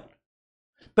know?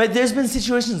 But there's been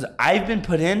situations I've been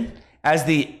put in as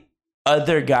the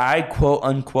other guy, quote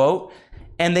unquote,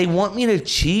 and they want me to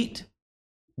cheat.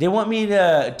 They want me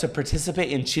to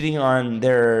participate in cheating on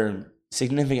their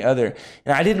significant other.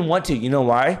 And I didn't want to. You know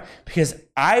why? Because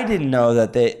I didn't know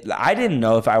I didn't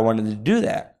know if I wanted to do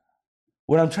that.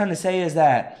 What I'm trying to say is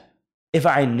that if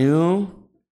I knew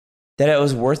that it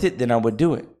was worth it, then I would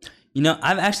do it. You know,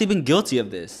 I've actually been guilty of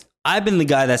this. I've been the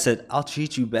guy that said, I'll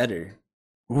treat you better.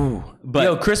 Ooh. But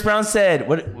yo, Chris Brown said,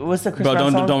 what's the Chris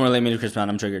Brown song? Don't relate me to Chris Brown.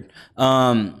 I'm triggered.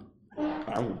 I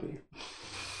would be.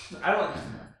 I don't.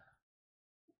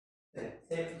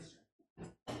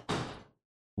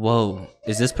 Whoa,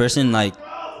 is this person like?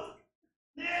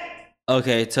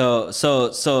 Okay, so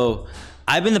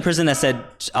I've been the person that said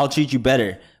I'll treat you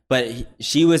better, but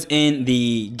she was in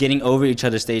the getting over each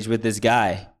other stage with this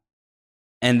guy,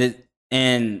 and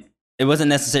it wasn't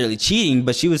necessarily cheating,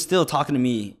 but she was still talking to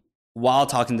me while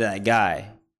talking to that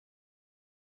guy.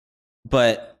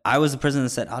 But I was the person that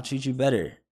said I'll treat you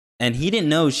better, and he didn't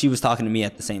know she was talking to me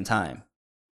at the same time,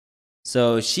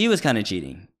 so she was kind of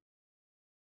cheating.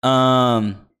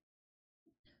 The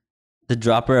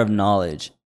dropper of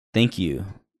knowledge. Thank you.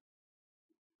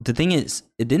 The thing is,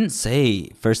 it didn't say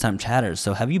first time chatters,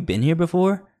 so have you been here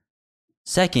before?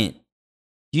 Second,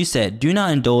 you said, do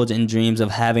not indulge in dreams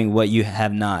of having what you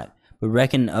have not, but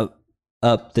reckon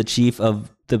up the chief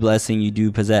of the blessing you do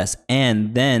possess,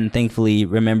 and then thankfully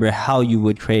remember how you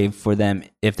would crave for them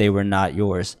if they were not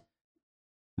yours.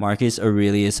 Marcus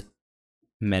Aurelius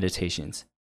Meditations.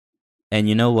 And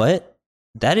you know what?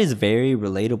 That is very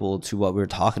relatable to what we're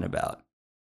talking about.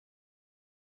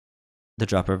 The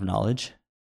dropper of knowledge.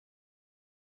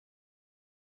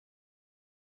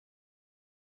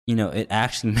 You know, it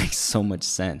actually makes so much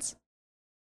sense.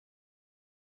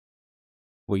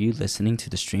 Were you listening to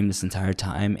the stream this entire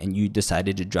time and you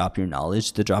decided to drop your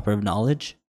knowledge, the dropper of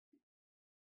knowledge?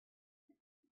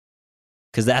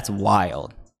 Because that's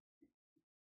wild.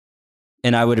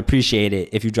 And I would appreciate it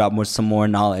if you drop some more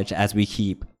knowledge as we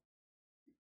keep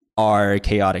our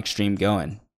chaotic stream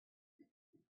going.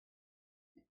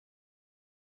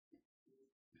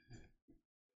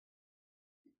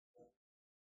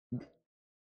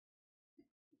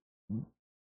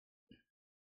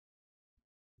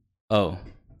 Oh.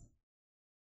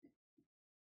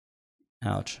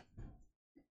 Ouch.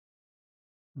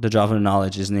 The dropper of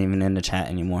knowledge isn't even in the chat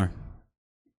anymore.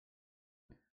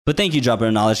 But thank you, dropper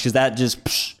of knowledge, because that just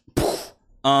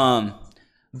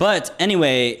but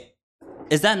anyway,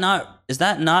 is that not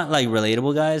like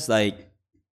relatable, guys? Like,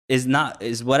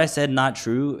 is what I said not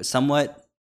true? Somewhat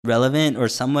relevant or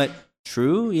somewhat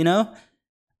true, you know?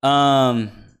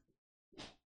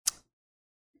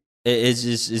 It's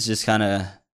just kind of.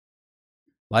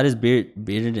 Why does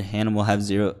bearded animal have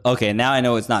 0? Okay, now I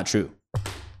know it's not true.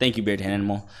 Thank you, bearded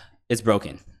animal. It's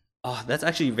broken. Oh, that's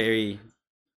actually very.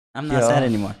 I'm not sad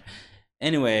anymore.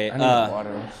 Anyway, I need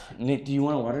water. Nick, do you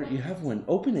want water? You have one.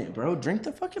 Open it, bro. Drink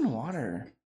the fucking water.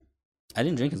 I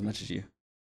didn't drink as much as you.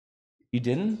 You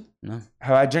didn't? No.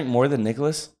 Have I drank more than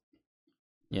Nicholas?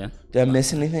 Yeah. Did I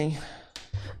miss anything?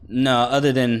 No,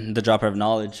 other than the dropper of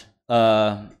knowledge.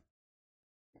 I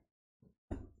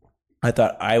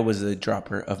thought I was the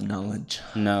dropper of knowledge.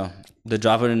 No. The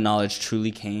dropper of knowledge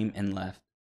truly came and left.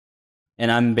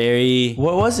 And I'm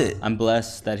What was it? I'm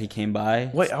blessed that he came by.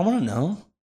 Wait, I want to know.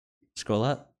 Scroll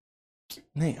up.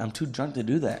 Nate, I'm too drunk to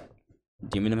do that.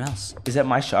 Give me the mouse. Is that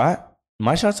my shot?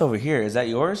 My shot's over here. Is that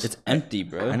yours? It's empty,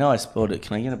 bro. I know I spilled it.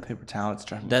 Can I get a paper towel? It's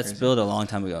driving me That crazy. spilled a long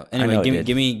time ago. I know Anyway, it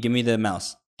did. give me the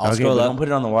mouse. I'll Okay, scroll but up. don't put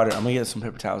it on the water. I'm gonna get some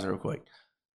paper towels real quick.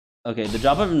 Okay, the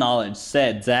dropper of knowledge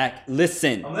said, Zach,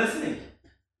 listen. I'm listening.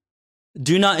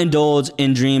 Do not indulge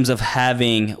in dreams of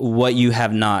having what you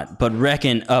have not, but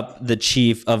reckon up the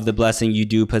chief of the blessing you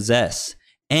do possess.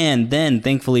 And then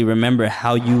thankfully remember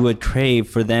how you would crave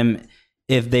for them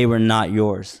if they were not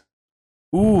yours.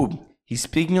 Ooh, he's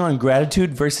speaking on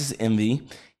gratitude versus envy.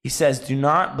 He says, do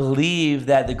not believe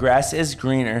that the grass is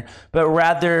greener, but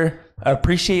rather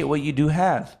appreciate what you do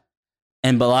have.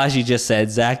 And Balaji just said,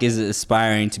 Zach is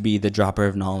aspiring to be the dropper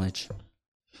of knowledge.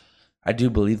 I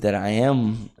do believe that I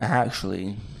am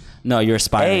actually No, you're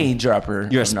aspiring. a dropper.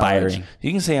 You're of knowledge. aspiring.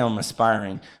 You can say I'm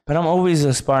aspiring, but I'm always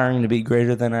aspiring to be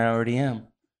greater than I already am.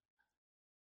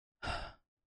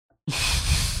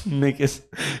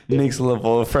 Nick's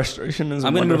level of frustration is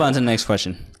I'm going to move wonderful. on to the next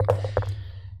question.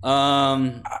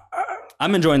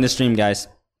 I'm enjoying this stream, guys,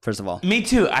 first of all. Me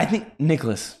too. I think,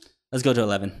 Nicholas, Let's go to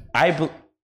 11.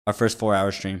 Our first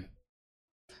 4-hour stream.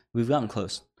 We've gotten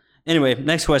close. Anyway,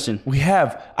 next question. we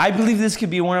have. I believe this could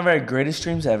be one of our greatest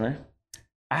streams ever.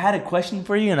 I had a question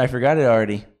for you and I forgot it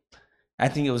already. I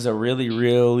think it was a really,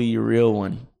 really real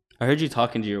one. I heard you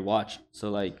talking to your watch. So,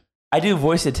 like, I do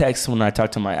voice to text when I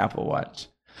talk to my Apple Watch.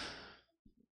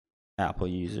 Apple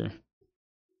user.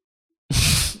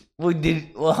 Hold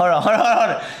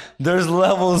on. There's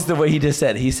levels the way he just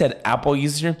said. He said Apple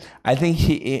user. I think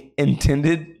he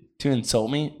intended to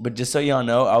insult me, but just so y'all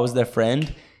know, I was the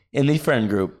friend in the friend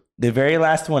group, the very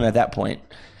last one at that point,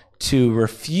 to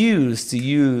refuse to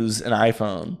use an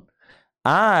iPhone.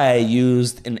 I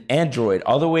used an Android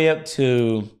all the way up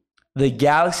to the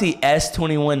Galaxy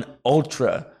S21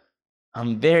 Ultra.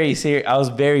 I'm very serious. I was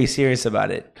very serious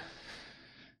about it.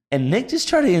 And Nick just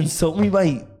tried to insult me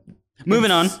by...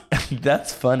 Moving on.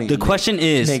 That's funny. The question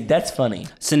is, Nick, that's funny.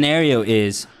 scenario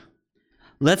is,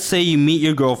 let's say you meet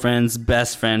your girlfriend's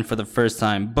best friend for the first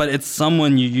time, but it's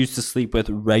someone you used to sleep with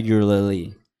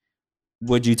regularly.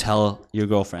 Would you tell your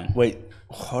girlfriend? Wait,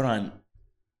 hold on.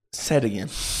 Say it again.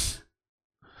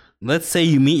 Let's say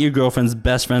you meet your girlfriend's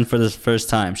best friend for the first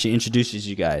time. She introduces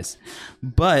you guys,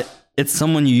 but it's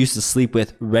someone you used to sleep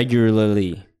with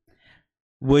regularly.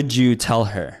 Would you tell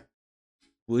her?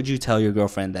 Would you tell your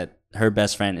girlfriend that her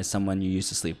best friend is someone you used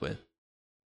to sleep with?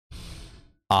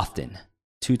 Often.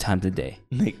 2 times a day.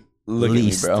 Nick, look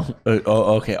Least. at me, bro.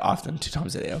 Oh, okay. Often, 2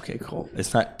 times a day. Okay, cool.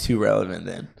 It's not too relevant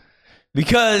then.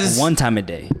 Because 1 time a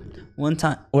day. 1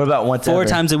 time. what about once 4 ever?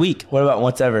 times a week. What about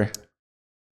once ever?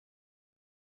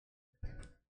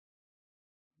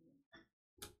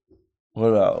 What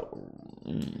about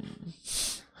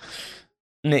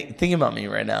Nick? Think about me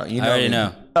right now. You know I already me.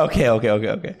 know. Okay.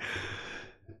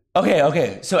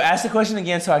 So ask the question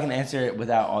again so I can answer it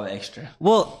without all the extra.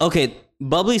 Well, okay.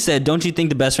 Bubbly said, don't you think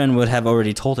the best friend would have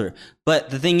already told her? But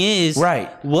the thing is, Right.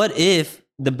 what if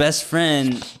the best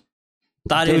friend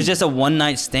thought it was just a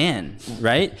one-night stand,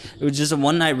 right? It was just a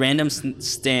one-night random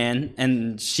stand,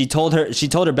 and she told her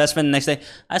best friend the next day,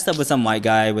 I slept with some white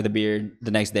guy with a beard the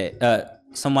next day.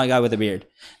 Some white guy with a beard.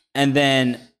 And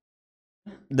then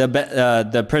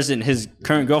the person, his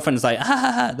current girlfriend, is like, ha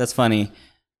ha ha, that's funny.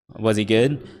 Was he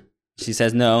good? She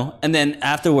says no. And then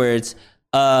afterwards,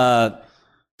 2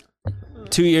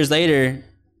 years later,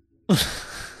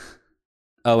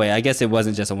 oh wait, I guess it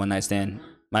wasn't just a one-night stand.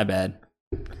 My bad.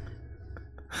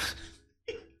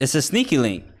 It's a sneaky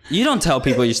link. You don't tell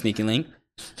people you're sneaky link.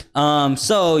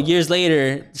 So years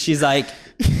later, she's like,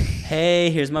 hey,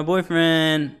 here's my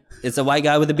boyfriend. It's a white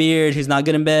guy with a beard. He's not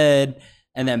good in bed.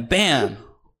 And then bam.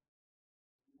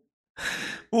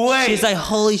 Wait. She's like,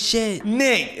 holy shit.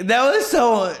 Nick, that is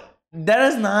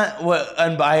not what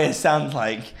unbiased sounds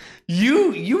like.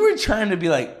 You were trying to be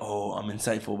like, oh, I'm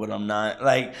insightful, but I'm not.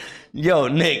 Like, yo,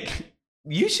 Nick,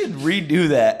 you should redo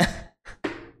that.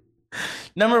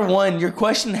 Number one, your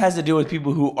question has to do with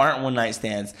people who aren't one night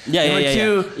stands. Number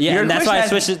two, Yeah, your and that's question why I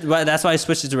switched it. That's why I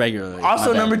switched it to regularly. Also,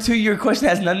 My bad. number two, your question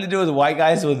has nothing to do with white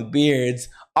guys with beards.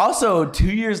 Also, 2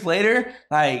 years later,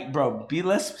 like, bro, be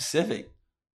less specific.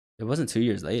 It wasn't 2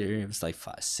 years later. It was like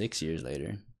 6 years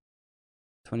later.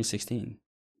 2016.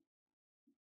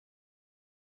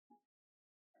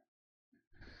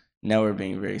 Now we're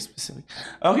being very specific.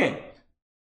 Okay.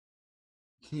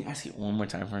 Can you ask it one more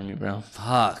time for me, bro?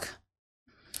 Fuck.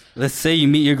 Let's say you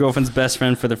meet your girlfriend's best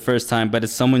friend for the first time, but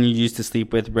it's someone you used to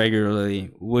sleep with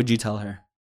regularly. Would you tell her?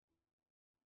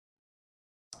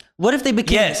 What if they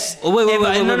became... Yes. Oh, wait.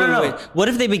 No. What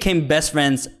if they became best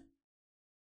friends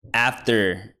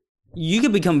after? You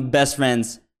could become best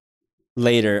friends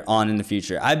later on in the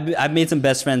future. I've made some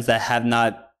best friends that have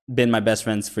not been my best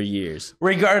friends for years.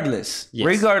 Regardless,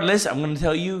 Yes. I'm going to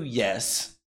tell you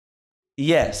yes.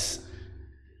 Yes.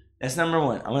 That's number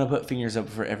one. I'm going to put fingers up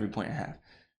for every point I have.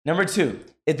 Number two,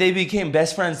 if they became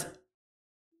best friends...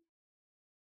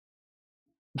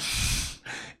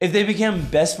 if they became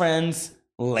best friends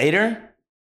later,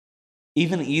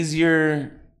 even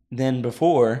easier than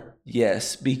before,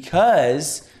 yes.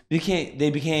 Because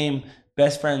they became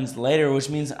best friends later, which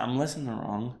means I'm less in the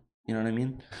wrong. You know what I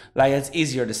mean? Like, it's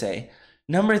easier to say.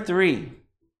 Number three,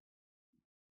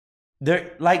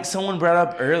 they're like someone brought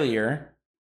up earlier,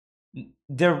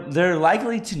 they're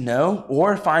likely to know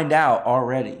or find out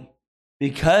already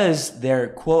because they're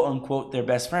quote unquote their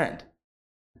best friend.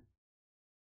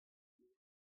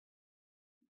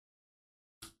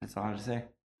 That's all I have to say.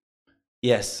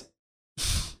 Yes.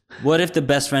 What if the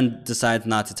best friend decides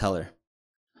not to tell her?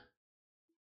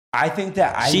 I think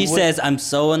that She says, I'm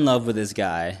so in love with this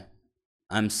guy.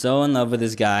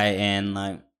 And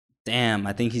like, damn,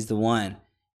 I think he's the one.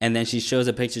 And then she shows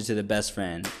a picture to the best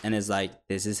friend and is like,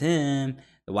 this is him,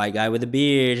 the white guy with the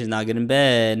beard, he's not good in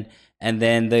bed. And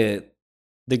then the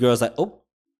girl's like, oh.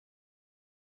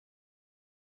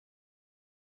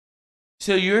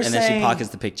 So you're saying... And then she pockets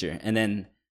the picture. And then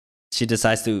she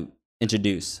decides to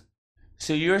introduce.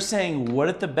 So you're saying, what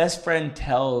if the best friend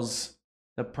tells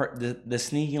the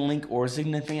sneaky link or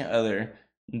significant other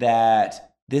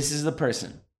that this is the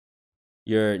person?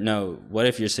 What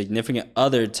if your significant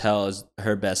other tells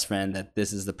her best friend that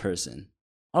this is the person?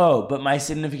 Oh, but my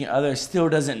significant other still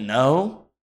doesn't know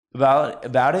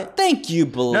about it? Thank you,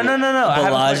 No.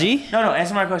 Balaji. No,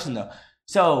 answer my question, though.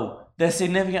 So the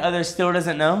significant other still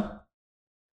doesn't know?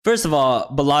 First of all,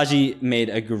 Balaji made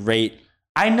a great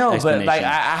I know, but like explanation.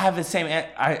 I have the same.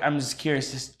 I'm just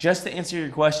curious, just to answer your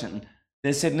question.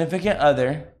 The significant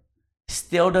other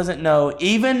still doesn't know,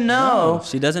 even though No,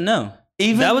 she doesn't know.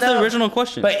 That was the original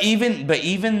question. But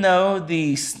even though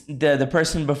the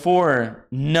person before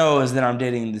knows that I'm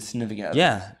dating the significant other,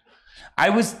 Yeah. I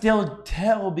would still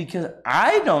tell because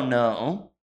I don't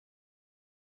know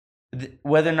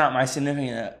whether or not my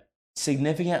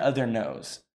significant other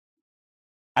knows.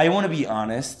 I want to be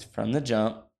honest from the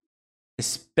jump,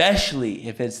 especially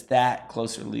if it's that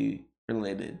closely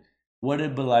related. What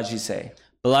did Balaji say?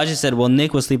 Balaji said, well,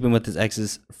 Nick was sleeping with his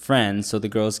ex's friend, so the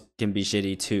girls can be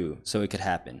shitty too, so it could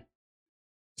happen.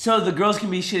 So the girls can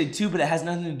be shitty too, but it has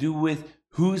nothing to do with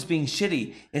who's being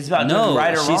shitty. It's about doing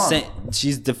right or wrong.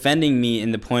 She's defending me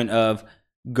in the point of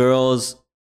girls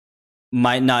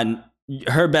might not,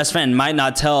 her best friend might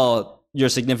not tell your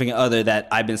significant other that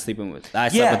I've been sleeping with. I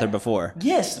slept with her before.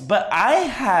 Yes, but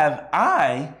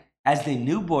I, as the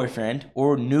new boyfriend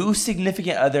or new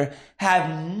significant other,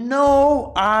 have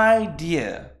no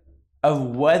idea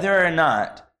of whether or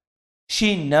not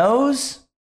she knows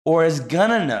or is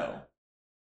gonna know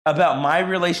about my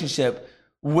relationship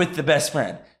with the best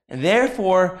friend. And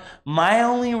therefore, my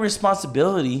only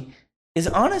responsibility is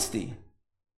honesty.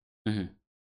 Mm-hmm.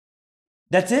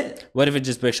 That's it. What if it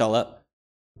just breaks y'all up?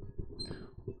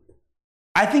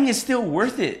 I think it's still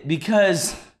worth it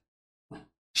because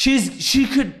she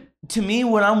could. To me,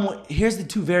 here's the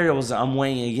two variables that I'm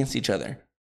weighing against each other.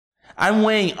 I'm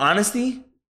weighing honesty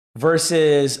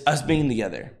versus us being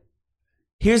together.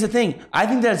 Here's the thing. I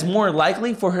think that it's more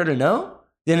likely for her to know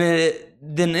than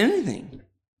anything.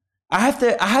 I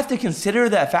have to consider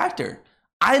that factor.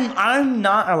 I'm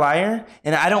not a liar,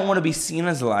 and I don't want to be seen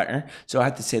as a liar, so I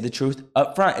have to say the truth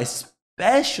up front,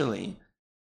 especially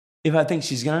if I think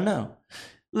she's gonna know.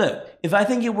 Look, if I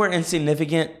think it were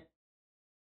insignificant,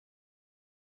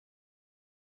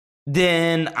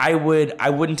 then I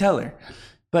wouldn't tell her.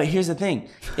 But here's the thing.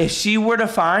 If she were to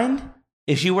find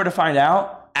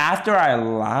out after I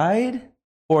lied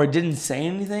or didn't say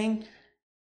anything,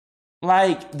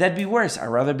 like, that'd be worse. I'd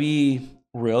rather be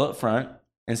real up front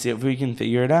and see if we can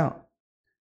figure it out.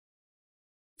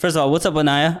 First of all, what's up,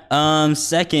 Anaya?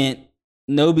 Second,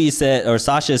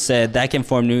 Sasha said that can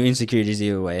form new insecurities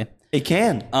either way. It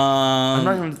can.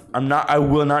 I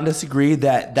will not disagree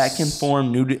that can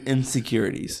form new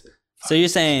insecurities. So you're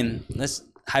saying,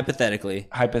 hypothetically,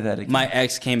 my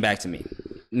ex came back to me.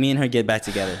 Me and her get back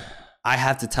together. I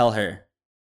have to tell her,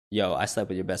 yo, I slept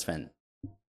with your best friend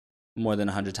more than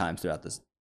 100 times throughout this.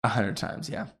 100 times,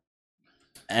 yeah.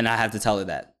 and I have to tell her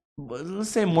that. Well, let's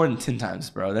say more than 10 times,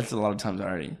 bro. That's a lot of times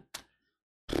already.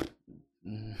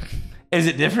 Is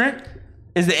it different?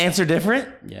 Is the answer different?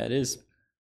 Yeah, it is.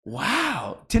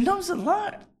 Wow. 10 times is a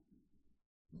lot.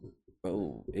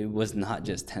 Bro, it was not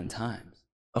just 10 times.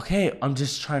 Okay, I'm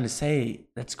just trying to say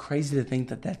that's crazy to think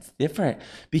that that's different.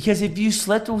 Because if you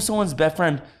slept with someone's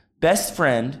best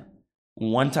friend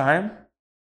 1 time,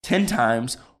 10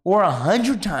 times, or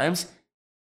 100 times,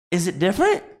 is it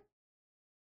different?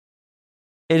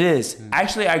 It is.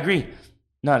 Actually, I agree.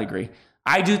 Not agree.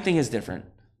 I do think it's different.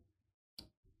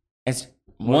 It's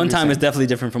 1 time is definitely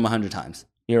different from 100 times.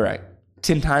 You're right.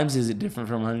 10 times, is it different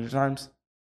from 100 times?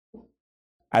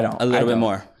 I don't. A little bit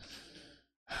more.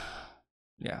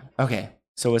 Yeah. Okay.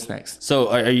 So what's next?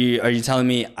 So are you telling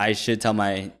me I should tell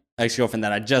my ex-girlfriend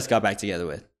that I just got back together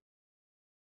with?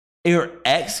 Your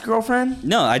ex-girlfriend?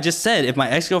 No, I just said if my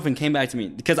ex-girlfriend came back to me,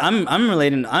 because I'm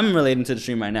relating to the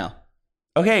stream right now.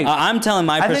 Okay. I'm telling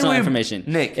my personal information.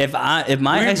 Nick, if my we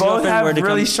ex-girlfriend both have were to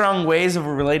really come, strong ways of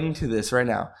relating to this right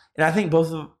now, and I think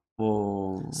both of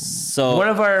so one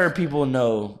of our people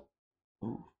know.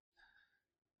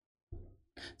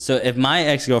 So if my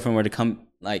ex-girlfriend were to come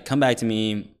back to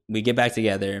me, we get back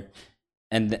together,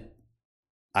 and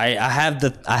I have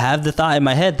the thought in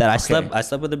my head that I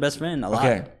slept with her best friend a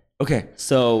lot. Okay.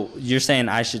 So you're saying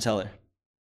I should tell her?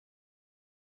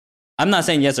 I'm not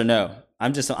saying yes or no. I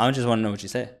just want to know what you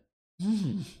say.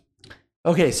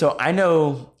 Okay, so I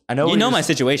know. You know my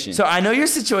situation. So I know your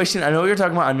situation. I know what you're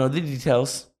talking about. I know the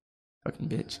details. Fucking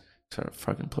bitch, try to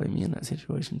fucking play me in that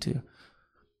situation too.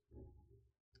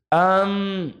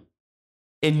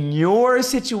 In your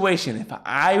situation, if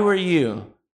I were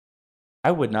you,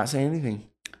 I would not say anything.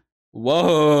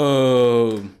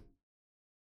 Whoa.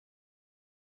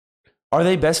 Are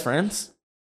they best friends?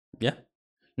 Yeah.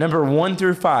 Number 1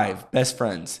 through 5, best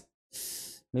friends.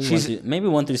 Maybe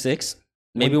 1 through 6.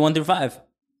 Maybe 1 through 5.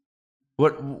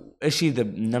 What is she the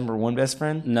number 1 best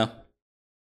friend? No.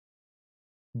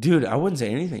 Dude, I wouldn't say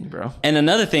anything, bro. And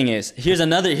another thing is, here's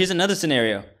another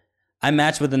scenario. I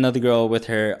matched with another girl with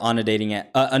her on a dating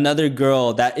app. Another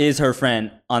girl that is her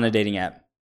friend on a dating app.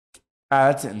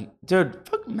 Dude,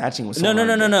 fuck matching with someone.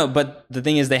 No. But the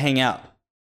thing is, they hang out.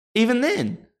 Even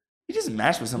then, you just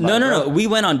match with somebody. No. We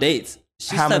went on dates.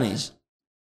 How many?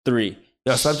 3.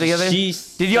 Y'all slept together?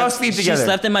 Did y'all sleep together? She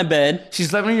slept in my bed. She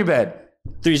slept in your bed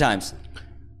 3 times.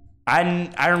 I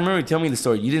remember you telling me the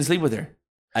story. You didn't sleep with her.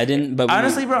 I didn't. But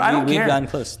honestly, bro, I don't care. We've gotten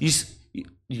close.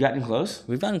 You gotten close?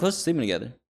 We've gotten close to sleeping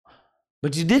together.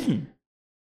 But you didn't.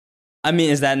 I mean,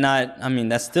 is that not? I mean,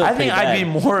 that's still. I think I'd be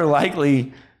more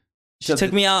likely. She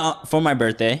took me out for my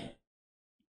birthday.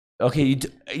 Okay,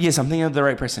 yes, I'm thinking of the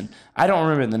right person. I don't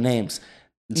remember the names.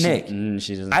 Nick,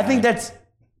 she doesn't. I think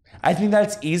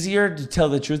that's easier to tell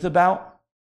the truth about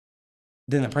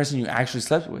than the person you actually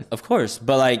slept with. Of course,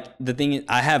 but like the thing is,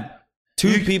 I have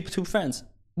 2 friends.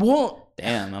 Well,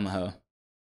 damn, I'm a hoe.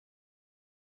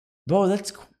 Bro,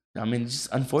 that's. I mean, it's just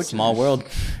unfortunate. Small world.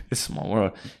 It's a small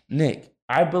world. Nick,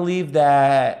 I believe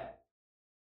that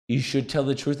you should tell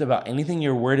the truth about anything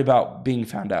you're worried about being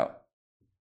found out.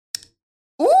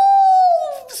 Ooh,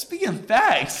 speaking of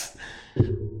facts.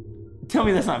 Tell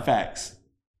me that's not facts.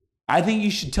 I think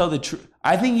you should tell the truth.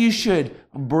 I think you should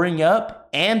bring up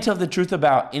and tell the truth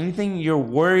about anything you're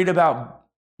worried about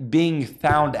being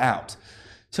found out.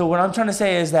 So what I'm trying to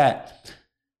say is that,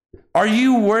 are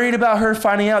you worried about her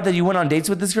finding out that you went on dates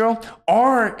with this girl?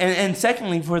 And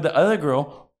secondly, for the other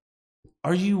girl,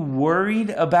 are you worried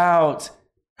about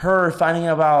her finding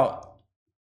out about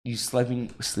you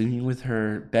sleeping with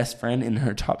her best friend in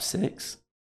her top 6?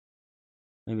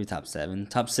 Maybe top 7,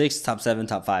 top 6, top 7,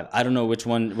 top 5. I don't know which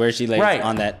one, where she lays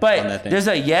on that. But on that thing. There's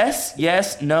a yes,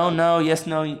 no, yes,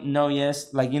 no,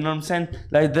 yes. Like, you know what I'm saying?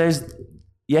 Like, there's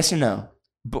yes or no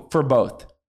for both.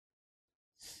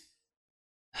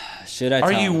 Should I?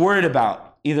 Are you worried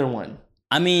about either one?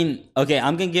 I mean, okay,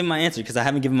 I'm gonna give my answer because I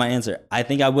haven't given my answer. I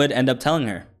think I would end up telling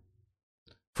her.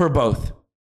 For both.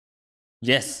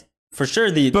 Yes, for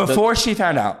sure. Before she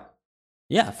found out.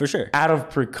 Yeah, for sure. Out of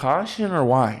precaution or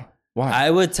why? Why? I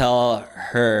would tell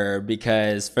her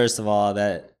because first of all,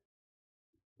 that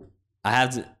I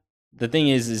have to. The thing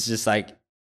is just like,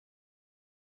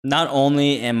 not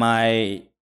only am I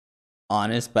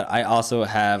honest, but I also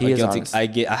have a guilty.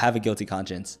 I have a guilty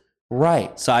conscience.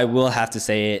 Right. So I will have to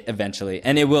say it eventually,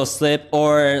 and it will slip,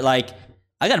 or like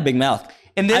I got a big mouth,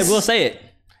 and I will say it.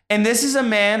 And this is a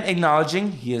man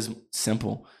acknowledging he is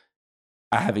simple.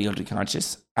 I have a guilty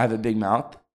conscience. I have a big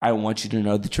mouth. I want you to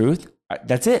know the truth.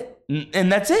 That's it.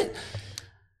 And that's it.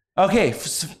 Okay,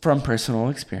 from personal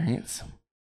experience.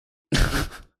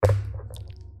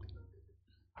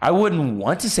 I wouldn't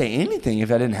want to say anything if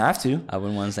I didn't have to. I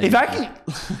wouldn't want to say If I anything.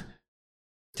 can,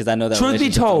 Because I know that truth be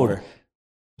relationship's told, over.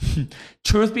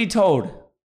 truth be told,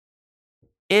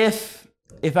 if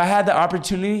I had the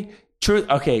opportunity,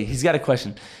 okay, he's got a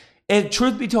question. If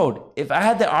truth be told, if I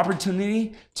had the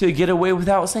opportunity to get away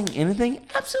without saying anything,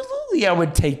 absolutely I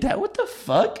would take that. What the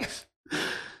fuck?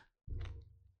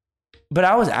 But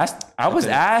I was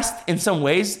asked in some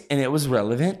ways, and it was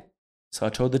relevant, so I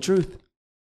told the truth.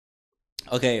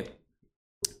 Okay.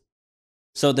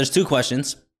 So there's 2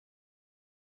 questions.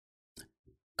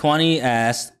 Kwani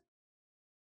asked,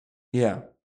 Yeah.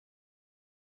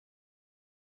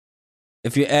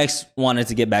 if your ex wanted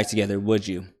to get back together, would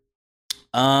you?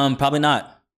 Probably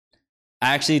not.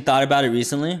 I actually thought about it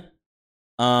recently.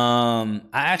 I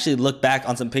actually looked back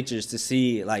on some pictures to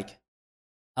see, like,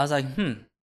 I was like,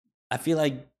 I feel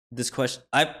like this question,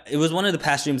 it was one of the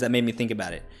past streams that made me think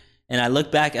about it. And I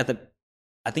looked back at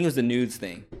I think it was the nudes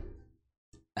thing.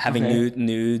 Having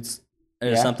nudes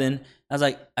or something. I was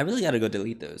like, I really got to go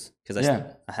delete those because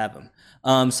I have them.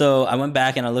 So I went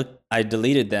back and I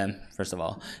deleted them, first of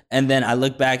all. And then I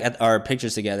looked back at our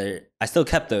pictures together. I still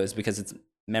kept those because it's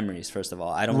memories, first of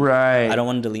all. I don't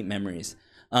want to delete memories.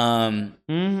 I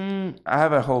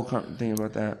have a whole thing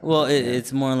about that. Well,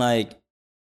 it's more like,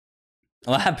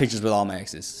 I have pictures with all my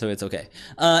exes, so it's okay.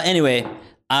 Anyway,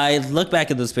 I look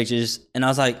back at those pictures and I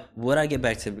was like, would I get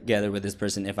back together with this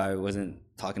person if I wasn't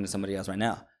talking to somebody else right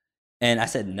now? And I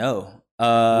said no.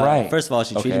 First of all,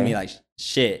 she treated me like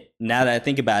shit. Now that I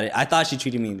think about it, I thought she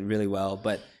treated me really well,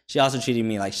 but she also treated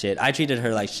me like shit. I treated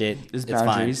her like shit. There's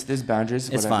boundaries.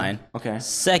 It's fine. Okay.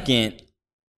 Second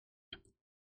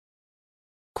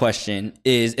question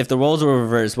is, if the roles were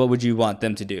reversed, what would you want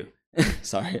them to do?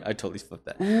 Sorry, I totally flipped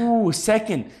that. Ooh,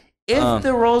 second. If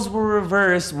the roles were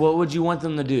reversed, what would you want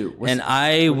them to do?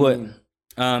 I would,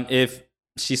 if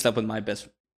she slept with my best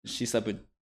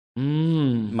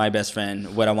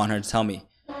friend, would I want her to tell me?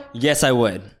 Yes, I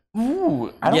would.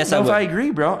 Ooh, I don't know if I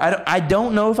agree, bro. I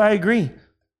don't know if I agree.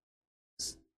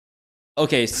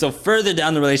 Okay, so further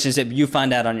down the relationship, you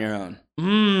find out on your own.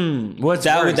 What's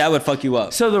worse? That would fuck you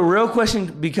up. So the real question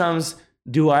becomes,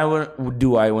 do I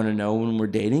want to know when we're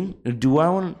dating?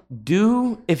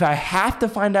 If I have to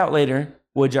find out later,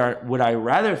 would I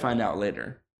rather find out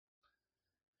later?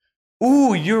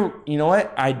 Ooh, you know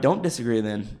what? I don't disagree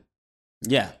then.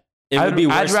 Yeah.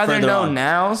 I'd rather know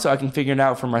now so I can figure it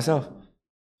out for myself.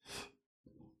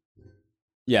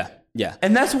 Yeah. Yeah.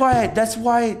 And that's what,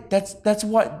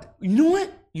 you know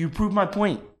what? You proved my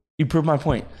point. If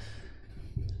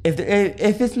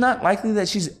it's not likely that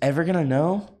she's ever going to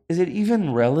know, is it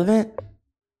even relevant?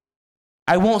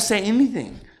 I won't say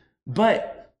anything.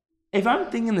 But if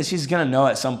I'm thinking that she's going to know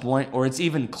at some point, or it's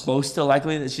even close to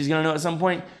likely that she's going to know at some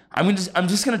point, I'm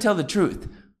just going to tell the truth.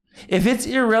 If it's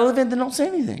irrelevant, then don't say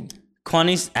anything.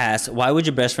 Kwani asks, why would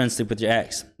your best friend sleep with your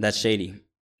ex? That's shady.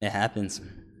 It happens.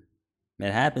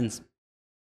 It happens,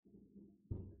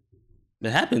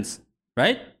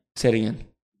 right? Say it again.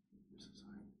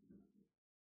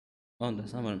 Oh,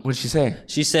 that's not what What'd she say?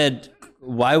 She said,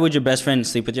 why would your best friend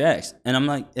sleep with your ex? And I'm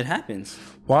like, it happens.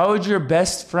 Why would your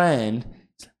best friend...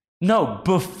 No,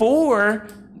 before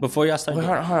y'all started.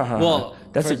 Well,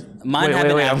 mine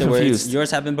happened afterwards.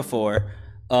 Yours happened before.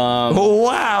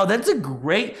 Wow, that's a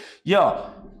great... Yo,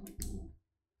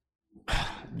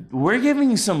 we're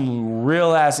giving some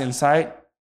real ass insight.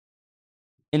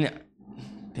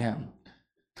 Damn.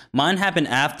 Mine happened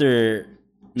after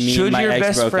me Should and my your ex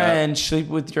best broke friend up. sleep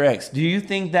with your ex? Do you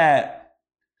think that...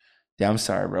 Yeah, I'm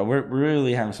sorry, bro. We're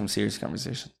really having some serious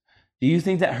conversations. Do you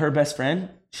think that her best friend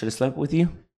should have slept with you?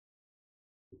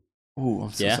 Ooh,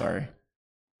 I'm so sorry.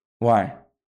 Why?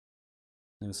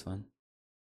 It was fun.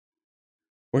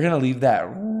 We're going to leave that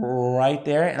right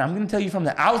there. And I'm going to tell you from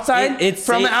the outside.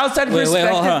 The outside perspective. Wait,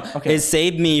 hold on. Okay. It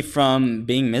saved me from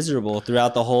being miserable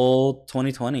throughout the whole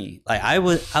 2020. Like I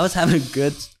was having a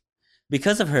good...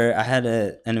 Because of her, I had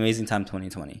an amazing time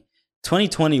 2020.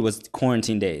 2020 was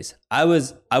quarantine days. I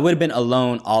would have been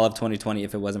alone all of 2020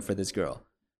 if it wasn't for this girl.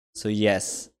 So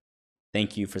yes,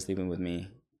 thank you for sleeping with me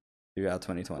throughout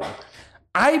 2020.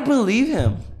 I believe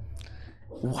him.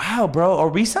 Wow, bro. Are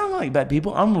we sounding like bad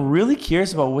people? I'm really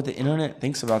curious about what the internet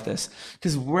thinks about this.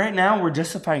 Because right now, we're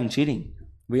justifying cheating.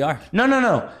 We are.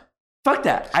 No. Fuck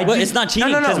that. It's not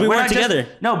cheating because we weren't together.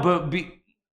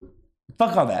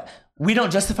 Fuck all that. We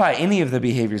don't justify any of the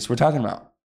behaviors we're talking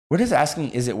about. We're just asking,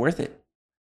 is it worth it?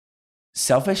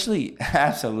 Selfishly,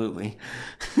 absolutely.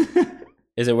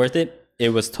 Is it worth it? It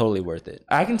was totally worth it.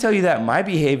 I can tell you that my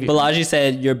behavior... Balaji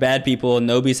said, you're bad people.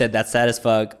 Nobi said, that's sad as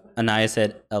fuck. Anaya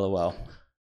said, LOL.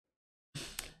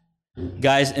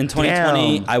 Guys, in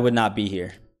 2020, I would not be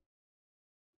here.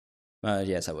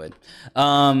 Yes, I would.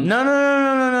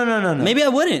 No. Maybe I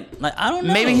wouldn't. Like, I don't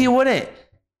know. Maybe he wouldn't.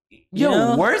 You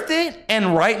know? Worth it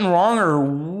and right and wrong are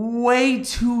way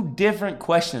two different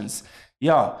questions.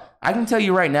 Y'all, I can tell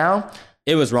you right now,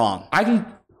 It was wrong.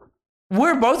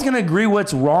 we're both gonna agree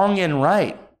what's wrong and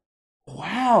right.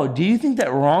 Wow, do you think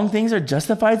that wrong things are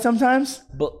justified sometimes?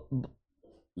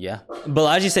 Yeah.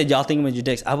 Balaji said y'all thinking with your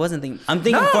dicks. I wasn't thinking. I'm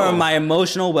thinking No. for my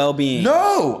emotional well-being.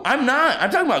 No, I'm not. I'm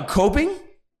talking about coping.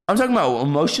 I'm talking about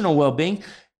emotional well-being.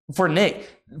 For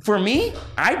Nick, for me,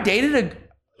 I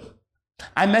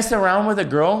messed around with a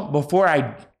girl before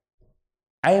I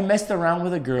messed around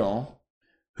with a girl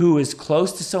who was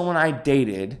close to someone I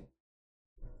dated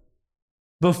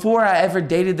before I ever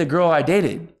dated the girl I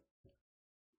dated.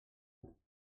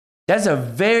 That's a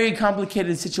very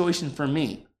complicated situation for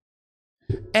me.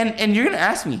 And you're going to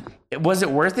ask me, was it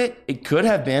worth it? It could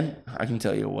have been. I can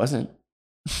tell you it wasn't.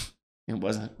 It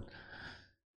wasn't.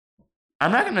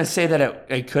 I'm not going to say that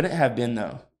it couldn't have been,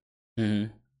 though.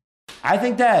 Mm-hmm. I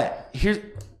think that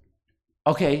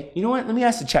okay, you know what? Let me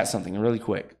ask the chat something really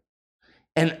quick.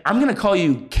 And I'm going to call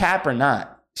you cap or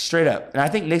not, straight up. And I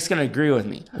think Nick's going to agree with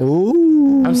me.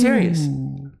 Ooh. I'm serious.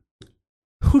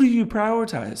 Who do you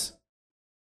prioritize?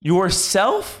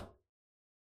 Yourself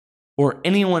or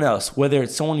anyone else, whether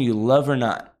it's someone you love or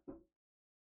not?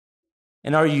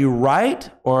 And are you right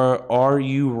or are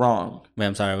you wrong? Wait,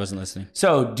 I'm sorry, I wasn't listening.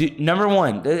 So, number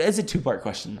one, it's a two-part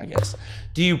question, I guess.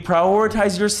 Do you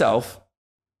prioritize yourself,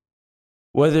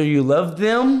 whether you love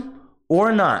them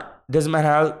or not? Doesn't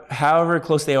matter however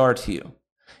close they are to you.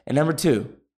 And number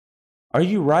two, are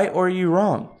you right or are you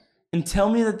wrong? And tell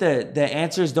me that the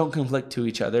answers don't conflict to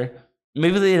each other.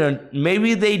 Maybe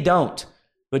they don't,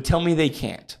 but tell me they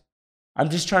can't. I'm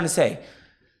just trying to say.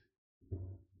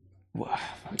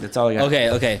 That's all I got.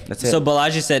 Okay. That's it. So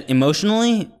Balaji said,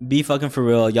 emotionally, be fucking for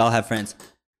real. Y'all have friends.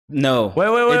 No. Wait,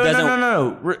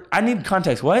 no. I need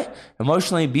context. What?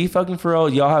 Emotionally, be fucking for real.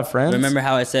 Y'all have friends? Remember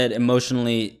how I said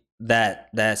emotionally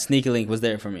that sneaky link was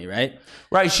there for me, right?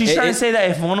 Right. She's trying to say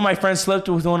that if one of my friends slept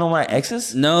with one of my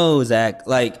exes? No, Zach.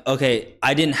 Like, okay,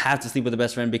 I didn't have to sleep with a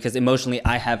best friend because emotionally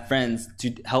I have friends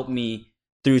to help me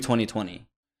through 2020.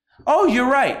 Oh, you're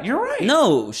right.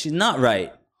 No, she's not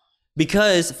right.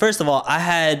 Because, first of all, I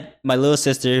had my little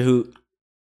sister who,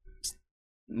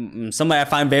 somebody I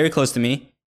find very close to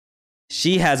me,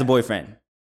 she has a boyfriend.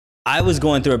 I was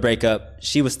going through a breakup.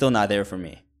 She was still not there for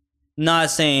me.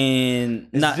 Not saying...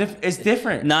 It's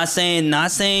different. Not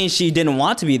saying she didn't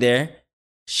want to be there.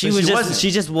 She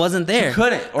just wasn't there. She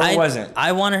couldn't or wasn't.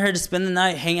 I wanted her to spend the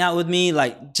night, hang out with me,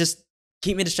 like, just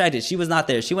keep me distracted. She was not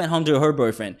there. She went home to her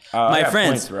boyfriend. My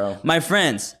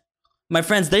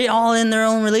friends, they all in their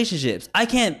own relationships. I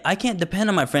can't depend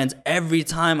on my friends every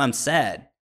time I'm sad.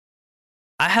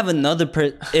 I have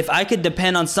if I could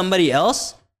depend on somebody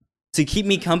else to keep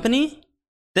me company,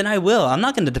 then I will. I'm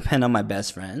not going to depend on my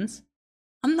best friends.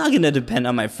 I'm not going to depend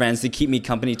on my friends to keep me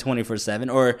company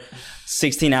 24/7 or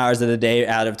 16 hours of the day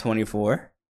out of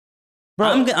 24. Bro,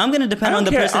 I'm going to depend on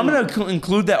the person. I'm going to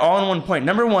include that all in one point.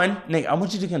 Number one, Nick, I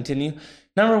want you to continue.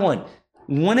 Number one,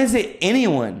 when is it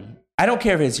anyone? I don't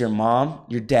care if it's your mom,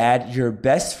 your dad, your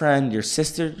best friend, your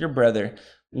sister, your brother.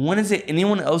 When is it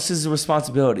anyone else's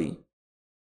responsibility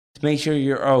to make sure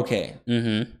you're okay?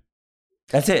 Mm-hmm.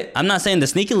 That's it. I'm not saying the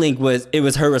sneaky link was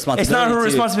her responsibility. It's not her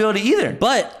responsibility either.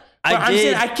 But I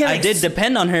did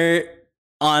depend on her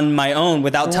on my own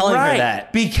without telling her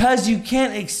that. Because you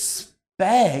can't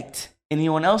expect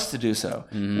anyone else to do so.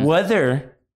 Mm-hmm.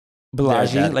 Whether,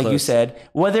 Balaji, like you said,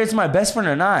 whether it's my best friend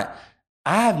or not,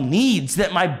 I have needs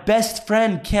that my best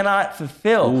friend cannot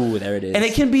fulfill. Ooh, there it is. And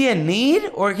it can be a need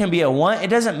or it can be a want. It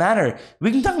doesn't matter.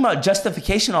 We can talk about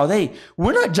justification all day.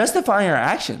 We're not justifying our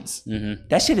actions. Mm-hmm.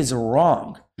 That shit is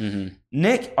wrong. Mm-hmm.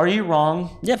 Nick, are you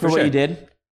wrong for what you did?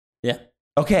 Yeah.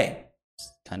 Okay.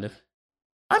 Kind of.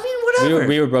 I mean, whatever.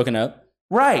 We were broken up.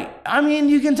 Right. I mean,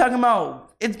 you can talk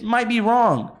about it might be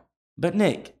wrong. But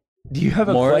Nick, do you have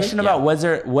a question about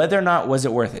whether or not was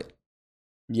it worth it?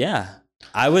 Yeah.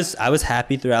 I was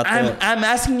happy throughout I'm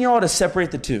asking y'all to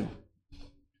separate the two.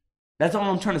 That's all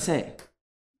I'm trying to say.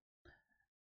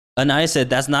 Anaya said,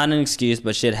 that's not an excuse,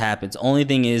 but shit happens. Only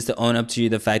thing is to own up to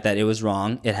the fact that it was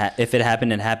wrong. If it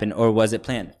happened, it happened. Or was it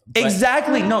planned?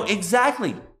 Exactly.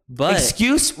 But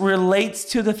excuse relates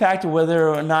to the fact of whether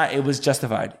or not it was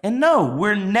justified. And no,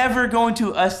 we're never going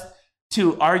to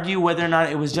argue whether or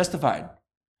not it was justified.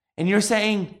 And you're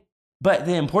saying, but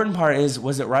the important part is,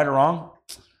 was it right or wrong?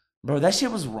 Bro, that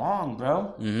shit was wrong,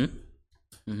 bro.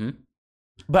 Mm-hmm. Mm-hmm.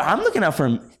 But I'm looking out for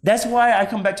him. That's why I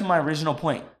come back to my original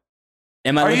point.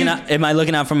 Am I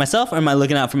looking out for myself or am I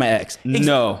looking out for my ex?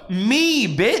 No.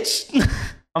 Me, bitch.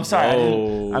 I'm sorry.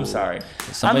 Whoa. I'm sorry.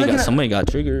 Somebody got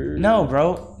triggered. No,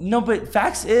 bro. No, but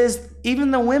facts is,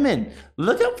 even the women,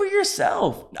 look out for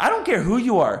yourself. I don't care who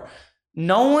you are.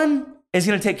 No one is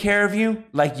going to take care of you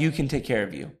like you can take care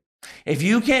of you. If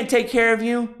you can't take care of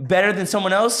you better than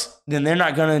someone else, then they're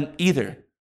not going to either.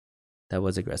 That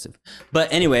was aggressive.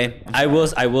 But anyway, I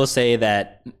will say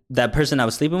that person I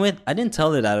was sleeping with, I didn't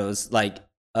tell her that it was like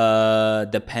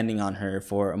depending on her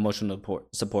for emotional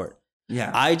support. Yeah.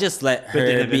 I just let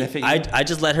her be. I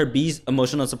just let her be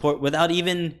emotional support without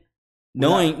even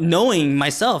knowing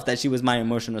myself that she was my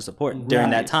emotional support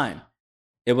during that time.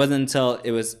 It wasn't until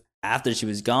it was after she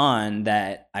was gone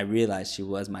that I realized she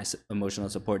was my emotional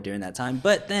support during that time.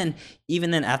 But then,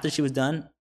 even then, after she was done,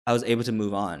 I was able to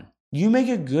move on. You make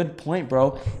a good point,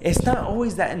 bro. It's not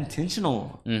always that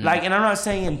intentional. Mm-hmm. Like, and I'm not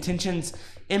saying intentions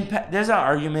impact. There's an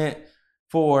argument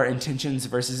for intentions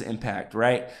versus impact,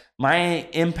 right? My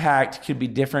impact could be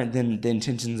different than the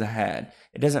intentions I had.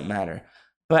 It doesn't matter.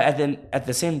 But at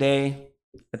the same day,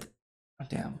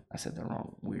 damn, I said the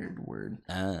wrong weird word.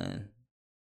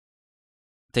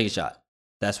 Take a shot.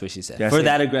 That's what she said. For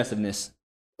that aggressiveness.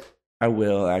 I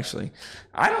will, actually.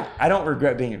 I don't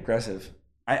regret being aggressive.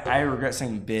 I regret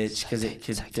saying bitch because it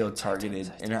could feel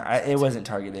targeted, and it wasn't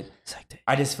targeted.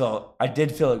 I did feel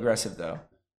aggressive though.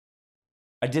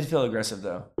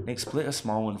 Nick, split a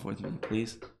small one with me,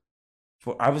 please.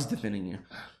 I was defending you.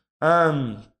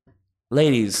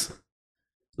 Ladies,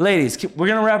 we're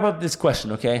gonna wrap up this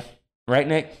question, okay? Right,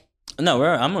 Nick? No,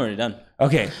 I'm already done.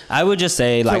 Okay. I would just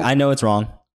say, like, I know it's wrong.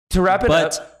 To wrap it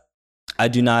up, but I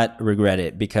do not regret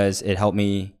it because it helped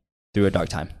me through a dark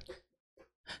time.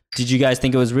 Did you guys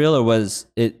think it was real or was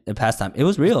it a pastime? It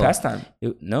was real. Pastime.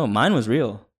 No, mine was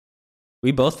real.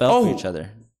 We both fell for each other.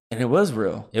 And it was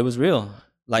real. It was real.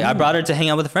 Like, I brought her to hang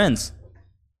out with friends.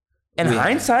 In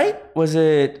hindsight, was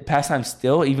it pastime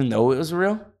still, even though it was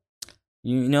real?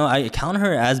 You know, I count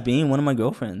her as being one of my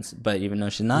girlfriends, but even though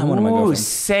she's not one of my girlfriends.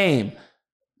 Same.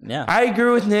 Yeah. I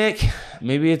agree with Nick.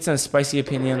 Maybe it's a spicy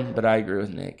opinion, but I agree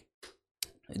with Nick.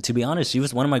 To be honest, she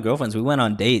was one of my girlfriends. We went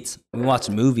on dates. We watched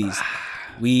movies.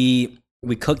 We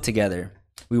cooked together.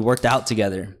 We worked out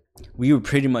together. We were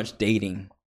pretty much dating.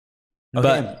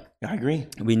 Okay, but I agree.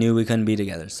 We knew we couldn't be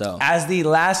together. So as the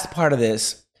last part of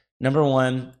this, number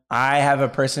one, I have a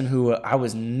person who I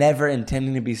was never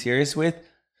intending to be serious with,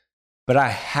 but I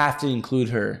have to include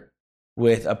her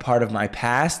with a part of my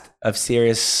past of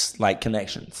serious like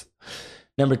connections.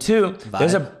 Number two,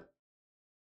 there's a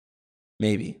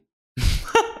maybe.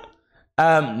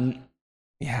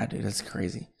 Yeah, dude, that's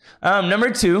crazy.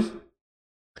 Number two,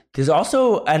 there's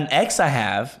also an ex I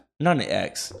have, not an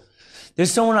ex.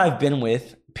 There's someone I've been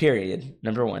with, period,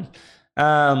 number one,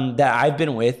 that I've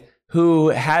been with who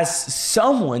has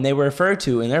someone they were referred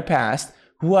to in their past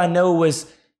who I know was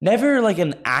never like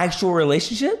an actual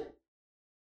relationship,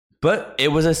 but it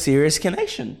was a serious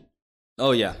connection.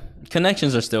 Oh, yeah.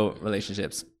 Connections are still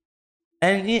relationships.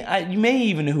 And you may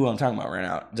even know who I'm talking about right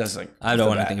now. Just like I don't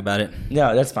want to think about it.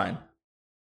 No, that's fine.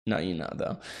 No, you know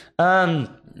though.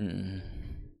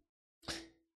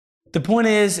 The point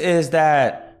is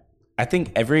that I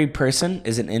think every person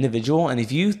is an individual, and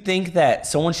if you think that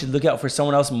someone should look out for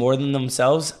someone else more than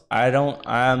themselves,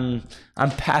 I'm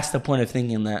past the point of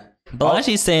thinking that. But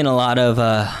she's saying a lot of.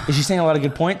 Is she saying a lot of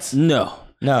good points? No.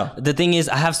 The thing is,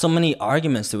 I have so many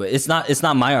arguments to it. It's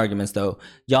not my arguments though.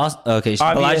 Y'all okay?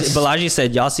 Balaji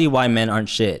said, "Y'all see why men aren't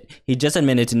shit." He just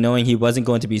admitted to knowing he wasn't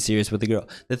going to be serious with the girl.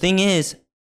 The thing is,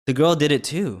 the girl did it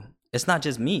too. It's not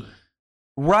just me.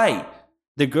 Right.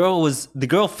 The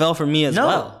girl fell for me as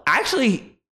well.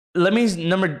 Actually, let me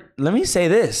say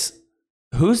this.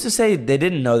 Who's to say they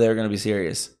didn't know they were going to be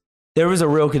serious? There was a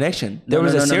real connection. There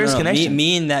was a serious connection.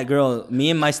 Me and that girl, me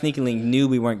and my sneaky link knew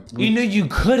we weren't. You knew you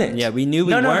couldn't. Yeah, we knew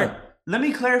we weren't. No. Let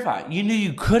me clarify. You knew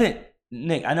you couldn't.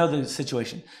 Nick, I know the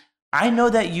situation. I know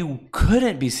that you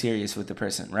couldn't be serious with the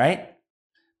person, right?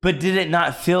 But did it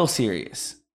not feel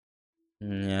serious?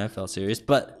 Yeah, I felt serious,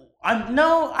 but I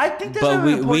think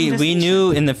there's but we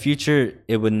knew in the future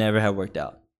it would never have worked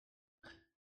out.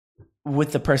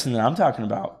 With the person that I'm talking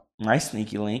about, my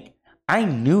sneaky link, I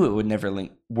knew it would never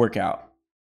work out.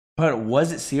 But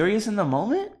was it serious in the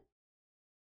moment?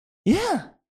 Yeah.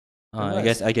 I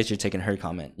guess you're taking her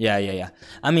comment. Yeah.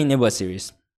 I mean, it was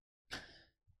serious.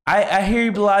 I hear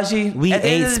you, Balaji. We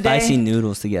ate spicy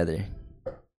noodles together.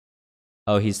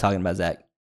 Oh, he's talking about Zach.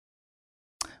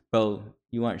 Bro,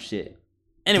 you aren't shit.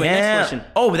 Anyway, next question.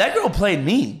 Oh, but that girl played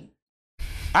me.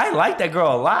 I like that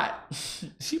girl a lot.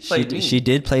 She played me. She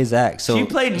did play Zach. So she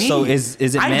played me. So is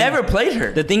it? I never played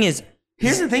her. The thing is,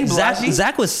 here's the thing, Balaji.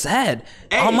 Zach was sad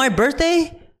on my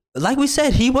birthday. like we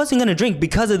said, he wasn't gonna drink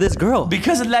because of this girl.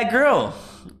 Because of that girl.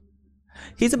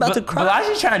 He's about to cry.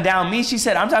 Balaji's trying to down me. She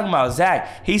said, I'm talking about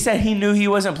Zach. He said he knew he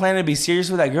wasn't planning to be serious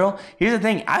with that girl. Here's the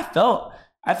thing. I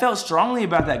felt strongly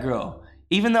about that girl.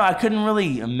 Even though I couldn't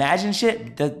really imagine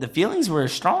shit, the feelings were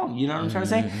strong. You know what I'm trying to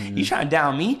say? You trying to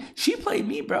down me? She played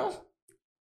me, bro.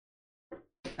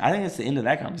 I think it's the end of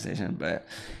that conversation. But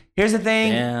here's the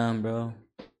thing. Damn, bro.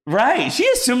 Right. She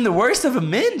assumed the worst of a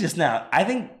men just now. I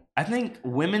think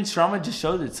women's trauma just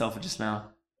showed itself just now.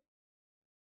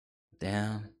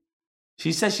 Damn.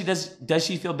 She says she does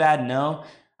she feel bad? No.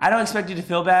 I don't expect you to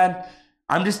feel bad.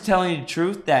 I'm just telling you the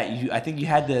truth that I think you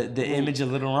had the image a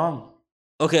little wrong.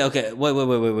 Okay.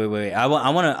 Wait. I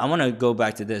want to go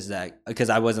back to this, Zach, because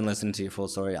I wasn't listening to your full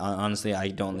story. Honestly, I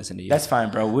don't listen to you. That's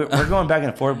fine, bro. We're going back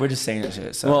and forth. We're just saying that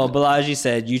shit. So. Well, Balaji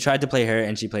said you tried to play her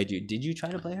and she played you. Did you try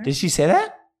to play her? Did she say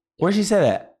that? Where'd she say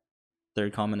that?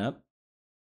 Third comment up.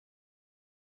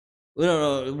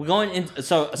 No, we're going in.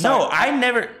 So sorry. No, I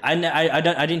never.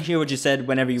 I didn't hear what you said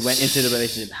whenever you went into the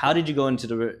relationship. How did you go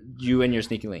into you and your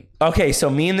sneaky link? Okay, so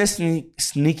me and this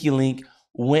sneaky link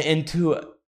went into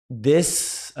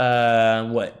this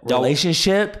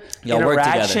relationship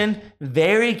interaction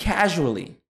very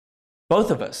casually,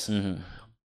 both of us. Mm-hmm.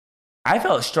 I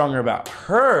felt stronger about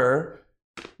her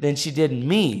than she did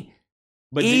me.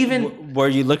 But were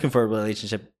you looking for a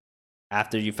relationship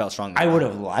after you felt stronger? I would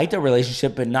have liked a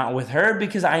relationship, but not with her,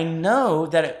 because I know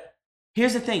that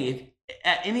here's the thing. If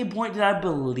at any point did I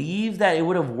believe that it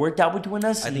would have worked out between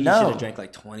us? I think you should have drank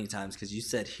like 20 times because you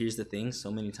said here's the thing so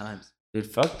many times. Dude,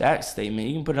 fuck that statement.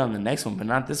 You can put it on the next one, but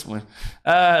not this one.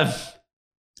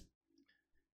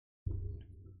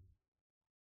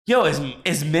 Yo,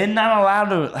 is men not allowed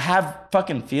to have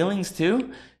fucking feelings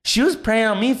too? She was preying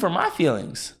on me for my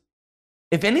feelings.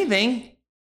 If anything,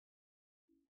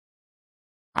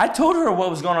 I told her what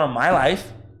was going on in my life.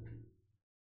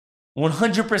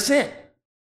 100%.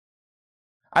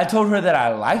 I told her that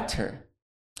I liked her.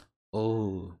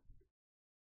 Oh.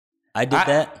 I did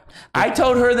that. I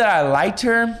told her that I liked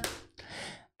her.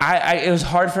 It was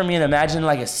hard for me to imagine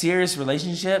like a serious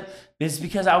relationship. It's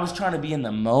because I was trying to be in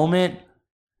the moment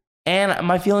and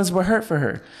my feelings were hurt for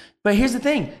her. But here's the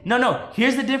thing. No.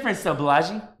 Here's the difference though,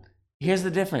 Balaji. Here's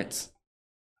the difference.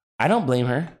 I don't blame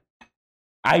her.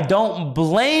 I don't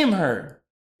blame her.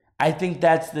 I think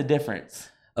that's the difference.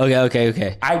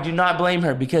 Okay. I do not blame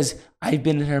her because I've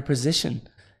been in her position.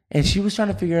 And she was trying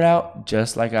to figure it out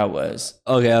just like I was.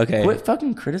 Okay. Quit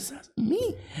fucking criticizing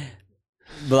me.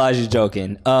 Balaji's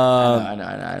joking. I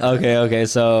know. Okay.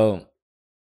 So,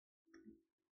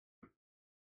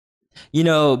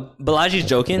 Balaji's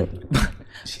joking.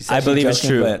 I believe it's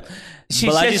true. She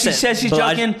says she's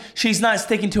joking. She's not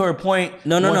sticking to her point.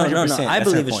 No. I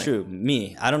believe it's true.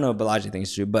 Me. I don't know if Balaji thinks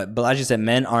it's true, but Balaji said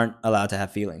men aren't allowed to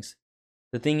have feelings.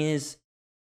 The thing is,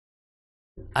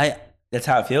 that's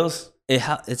how it feels?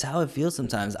 It's how it feels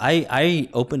sometimes. I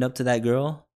opened up to that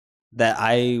girl that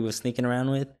I was sneaking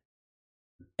around with,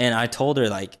 and I told her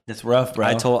like, that's rough, bro.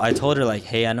 I told her like,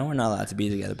 hey, I know we're not allowed to be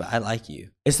together, but I like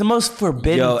you. It's the most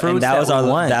forbidden fruits and that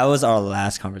was our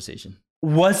last conversation.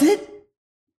 Was it?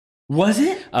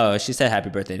 Oh, she said happy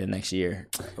birthday the next year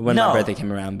when my birthday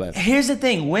came around. But here's the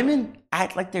thing. Women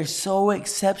act like they're so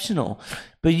exceptional,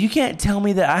 but you can't tell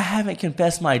me that I haven't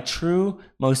confessed my true,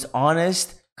 most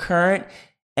honest, current,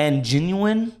 and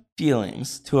genuine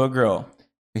feelings to a girl,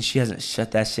 and she hasn't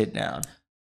shut that shit down.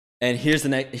 And here's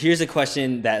a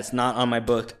question that's not on my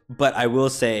book, but I will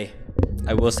say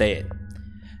it.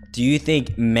 Do you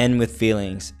think men with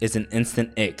feelings is an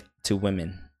instant ick to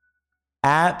women?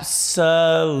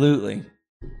 Absolutely.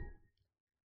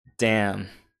 Damn.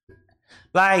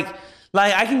 Like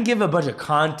I can give a bunch of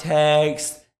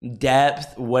context,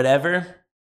 depth, whatever.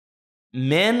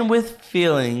 Men with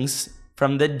feelings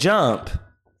from the jump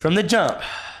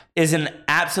is an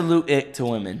absolute ick to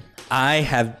women. I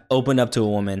have opened up to a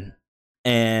woman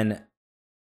and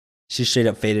she straight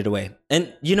up faded away.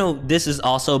 And this is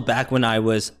also back when I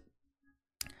was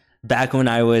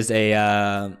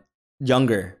a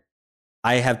younger.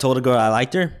 I have told a girl I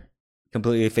liked her,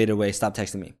 completely faded away, stopped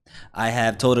texting me. I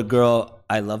have told a girl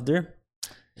I loved her.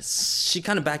 She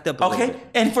kind of backed up a little bit.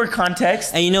 And for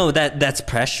context. And that's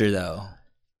pressure though.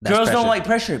 Girls don't like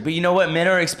pressure, but you know what men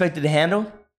are expected to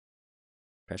handle?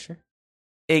 Pressure?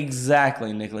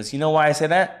 Exactly, Nicholas. You know why I say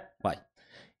that? Why?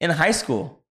 In high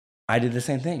school, I did the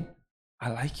same thing. I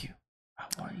like you. I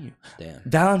want you. Damn.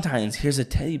 Valentine's, here's a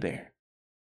teddy bear.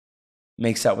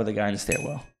 Makes out with a guy in the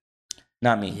stairwell.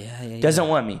 Not me. Yeah. Doesn't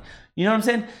want me. You know what I'm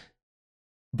saying?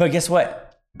 But guess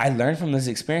what? I learned from those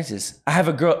experiences. I have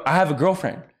a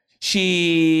girlfriend.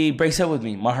 She breaks up with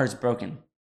me. My heart's broken.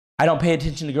 I don't pay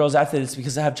attention to girls after this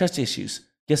because I have trust issues.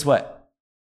 Guess what?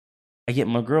 I get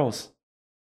more girls.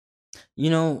 You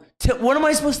know, What am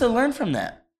I supposed to learn from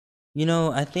that? you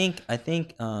know, I think,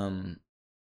 oh,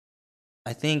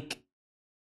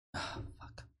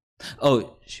 fuck.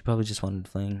 Oh, she probably just wanted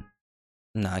to fling.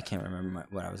 No, I can't remember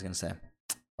what I was gonna say.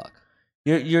 Fuck.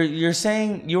 You were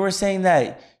saying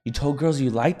that you told girls you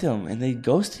liked them and they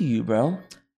ghosted you, bro.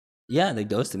 Yeah, they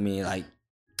ghosted me. Like,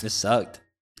 it sucked.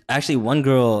 Actually, one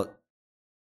girl.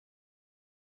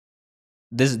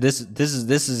 This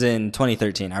is in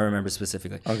 2013. I remember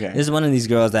specifically. Okay. This is one of these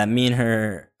girls that me and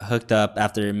her hooked up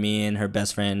after me and her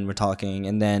best friend were talking,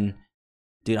 and then,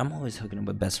 dude, I'm always hooking up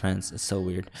with best friends. It's so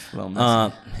weird.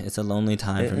 It's a lonely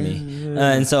time for me.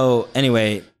 And so,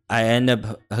 anyway, I end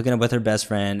up hooking up with her best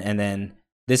friend, and then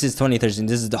this is 2013.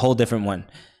 This is the whole different one,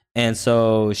 and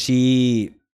so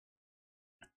we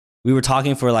were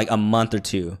talking for like a month or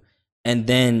two, and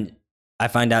then I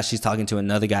find out she's talking to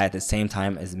another guy at the same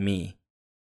time as me.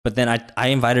 But then I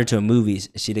invite her to a movie.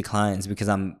 She declines because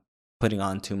I'm putting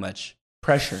on too much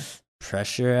pressure,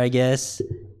 I guess.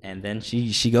 And then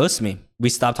she ghosts me. We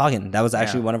stopped talking. That was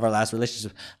actually one of our last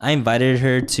relationships. I invited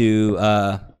her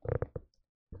to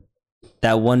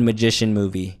that one magician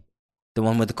movie, the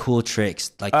one with the cool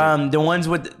tricks, like the ones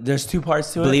with there's two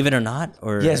parts to it. Believe It or Not,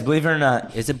 or yes, Believe It or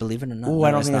Not. Is it Believe It or Not? Oh,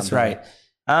 I don't think that's right.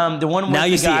 The one with now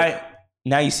you the see guy. it.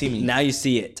 Now you see me. Now you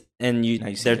see it. And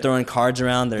they're throwing cards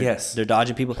around. They're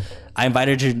dodging people. I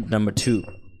invited her to number 2.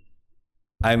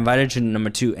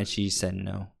 And she said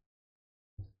no.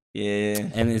 Yeah.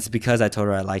 And it's because I told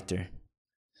her I liked her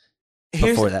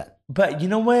before that. But you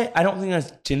know what? I don't think that's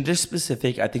gender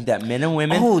specific. I think that men and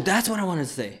women. Oh, that's what I wanted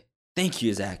to say. Thank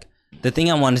you, Zach. The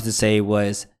thing I wanted to say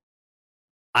was,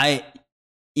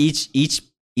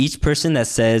 each person that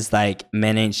says like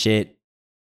men ain't shit,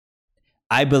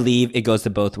 I believe it goes to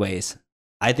both ways.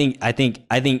 I think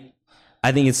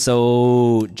it's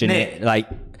so generic. Like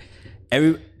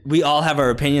we all have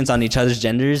our opinions on each other's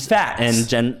genders,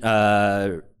 facts,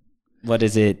 and what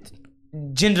is it?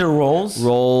 Gender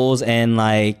roles and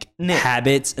like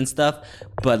habits and stuff.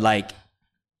 But like,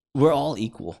 we're all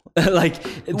equal. Like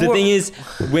the thing is,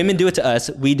 women do it to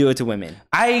us, we do it to women.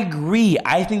 I agree.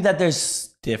 I think that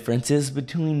there's differences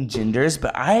between genders,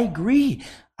 but I agree.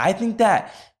 I think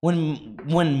that when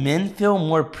men feel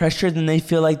more pressure than they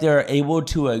feel like they're able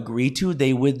to agree to,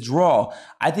 they withdraw.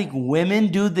 I think women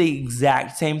do the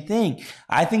exact same thing.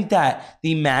 I think that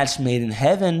the match made in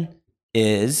heaven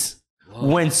is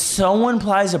when someone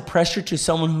applies a pressure to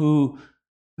someone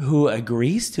who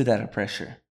agrees to that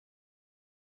pressure.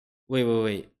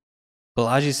 Wait.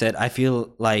 Balaji said, I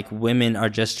feel like women are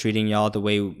just treating y'all the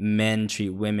way men treat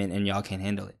women and y'all can't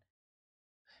handle it.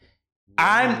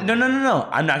 No.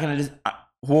 I'm not going to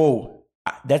whoa.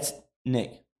 That's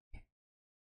Nick.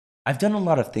 I've done a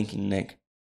lot of thinking, Nick.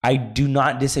 I do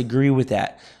not disagree with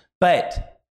that.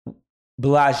 But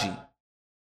Balaji,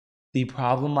 the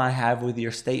problem I have with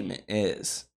your statement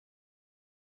is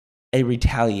a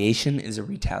retaliation is a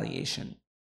retaliation.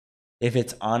 If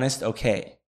it's honest,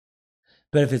 okay.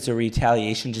 But if it's a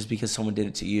retaliation just because someone did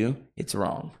it to you, it's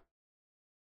wrong.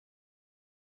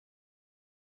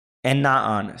 And not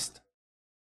honest.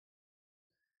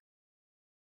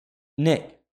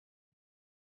 Nick,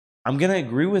 I'm going to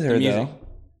agree with her, though.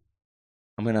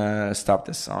 I'm going to stop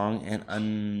this song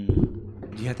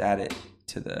and you have to add it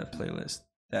to the playlist.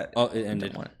 It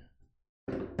ended.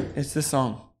 It's this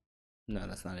song. No,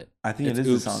 that's not it. I think it is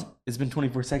the song. It's been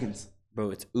 24 seconds.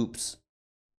 Bro, it's Oops.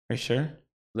 Are you sure?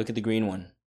 Look at the green one.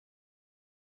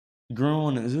 The green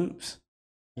one is Oops.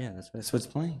 Yeah, that's what's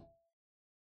playing.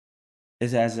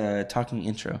 It's as a talking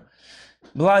intro.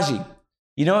 Balaji,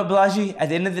 you know what, Balaji? At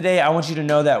the end of the day, I want you to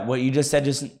know that what you just said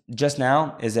just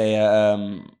now is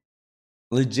a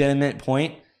legitimate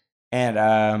point,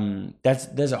 and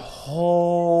there's a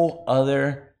whole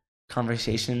other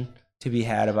conversation to be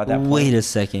had about that point. Wait a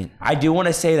second. I do want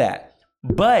to say that,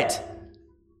 but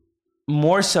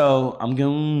more so, I'm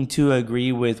going to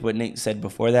agree with what Nick said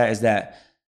before that, is that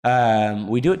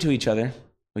we do it to each other.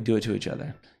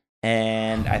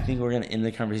 And I think we're going to end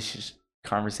the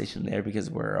conversation there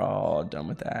because we're all done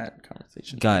with that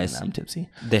conversation. Guys, I'm tipsy.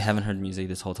 They haven't heard music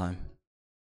this whole time.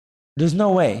 There's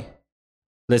no way.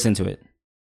 Listen to it.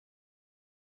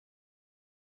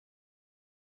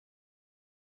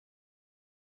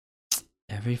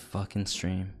 Every fucking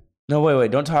stream. No,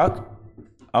 wait, don't talk.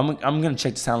 I'm going to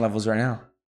check the sound levels right now.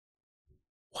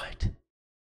 What?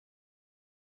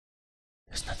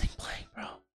 There's nothing playing, bro.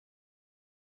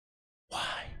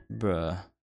 Why? Bruh.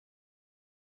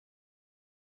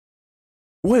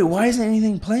 Wait, why isn't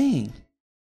anything playing?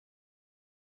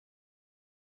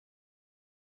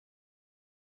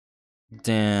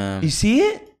 Damn. You see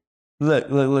it? Look,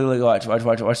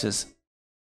 watch this.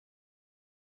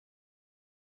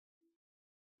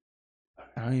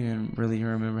 I don't even really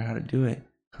remember how to do it.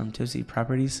 Come Tipsy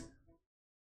properties.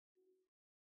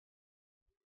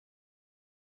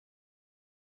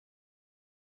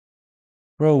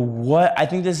 Bro, what? I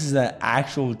think this is an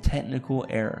actual technical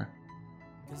error.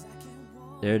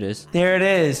 There it is. There it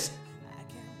is.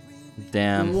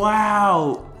 Damn.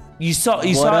 Wow. You saw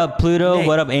What up, Pluto? Nick,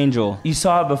 What up, Angel? You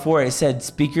saw it before. It said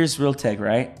speakers Realtek,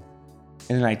 right?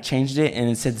 And then I changed it and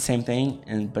it said the same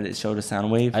thing, but it showed a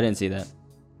sound wave. I didn't see that.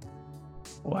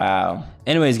 Wow.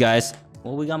 Anyways, guys.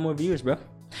 Well, we got more viewers, bro.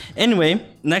 Anyway,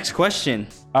 next question.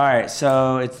 All right,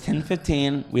 so it's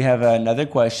 10:15. We have another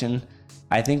question.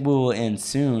 I think we will end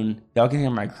soon. Y'all can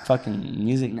hear my fucking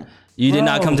music now. You did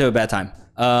not come to a bad time.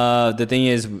 The thing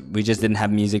is, we just didn't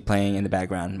have music playing in the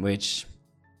background, which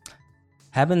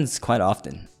happens quite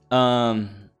often. The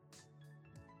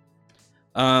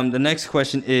next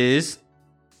question is,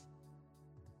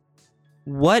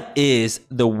 what is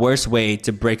the worst way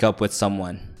to break up with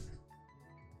someone?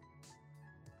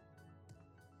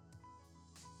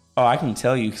 Oh, I can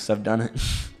tell you because I've done it.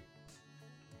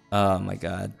 Oh my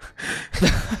God.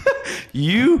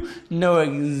 You know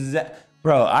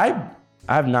bro.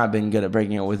 I've not been good at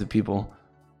breaking up with the people.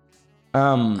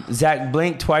 Zach,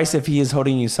 blink twice if he is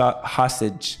holding you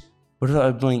hostage. What if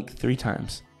I blink 3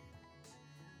 times?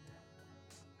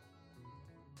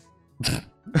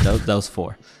 That was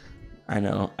 4. I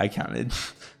know. I counted.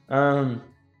 I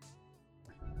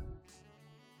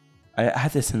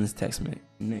have to send this text,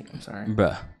 Nick. I'm sorry.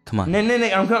 Bruh, come on.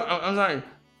 Nick, I'm sorry.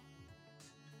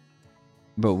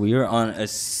 Bro, we are on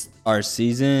our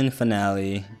season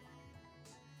finale,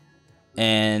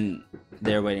 and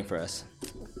they're waiting for us.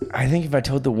 I think if I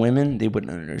told the women, they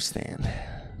wouldn't understand.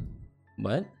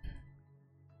 What?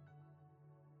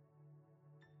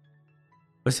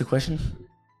 What's the question?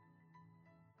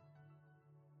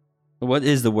 What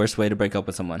is the worst way to break up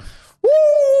with someone?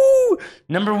 Woo!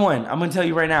 Number 1, I'm gonna tell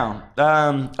you right now.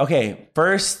 Okay,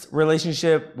 first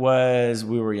relationship was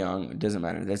we were young. It doesn't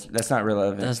matter. That's not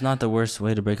relevant. That's not the worst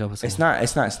way to break up with someone.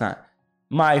 It's not.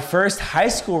 My first high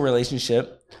school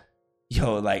relationship,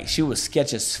 like she was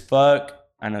sketch as fuck.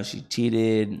 I know she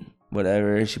cheated,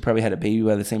 whatever. She probably had a baby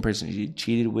by the same person she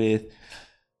cheated with.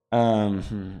 I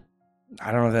don't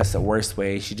know if that's the worst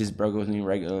way. She just broke up with me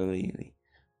regularly.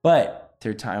 But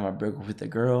 3rd time I broke up with the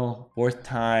girl. 4th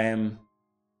time,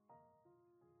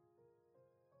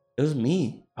 it was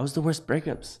me. I was the worst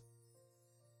breakups.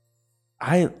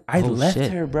 I left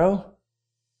her, bro.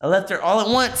 I left her all at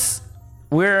once.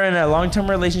 We're in a long-term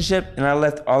relationship, and I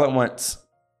left all at once.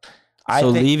 So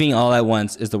leaving all at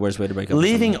once is the worst way to break up with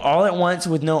leaving someone. all at once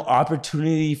with no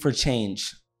opportunity for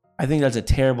change. I think that's a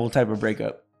terrible type of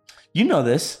breakup. You know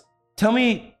this. Tell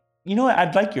me, you know what?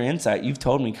 I'd like your insight. You've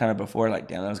told me kind of before, like,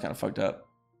 damn, that was kind of fucked up.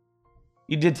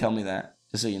 You did tell me that,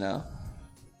 just so you know.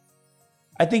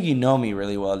 I think you know me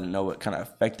really well to know what kind of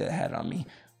effect it had on me.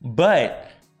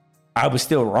 But I was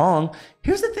still wrong.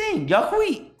 Here's the thing.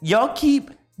 Y'all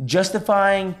keep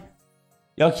justifying.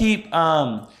 Y'all keep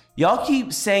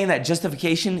saying that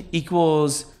justification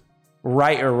equals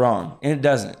right or wrong, and it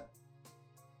doesn't.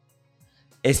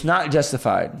 It's not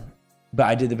justified, but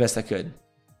I did the best I could.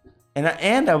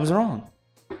 And I was wrong.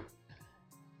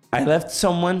 I left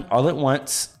someone all at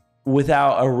once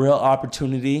without a real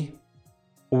opportunity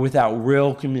or without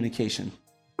real communication.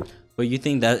 But you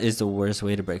think that is the worst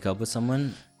way to break up with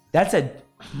someone? That's like,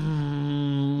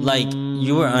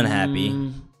 you were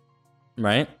unhappy,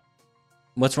 right?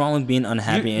 What's wrong with being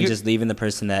unhappy and just leaving the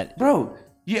person that... Bro,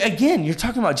 you're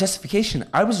talking about justification.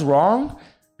 I was wrong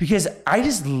because I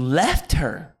just left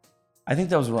her. I think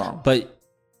that was wrong. But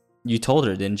you told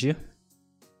her, didn't you?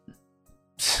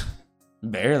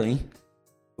 Barely.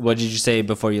 What did you say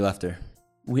before you left her?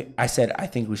 I said I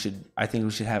think we should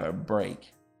have a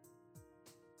break.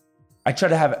 I tried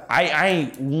to have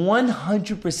I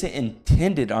 100%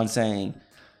 intended on saying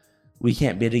we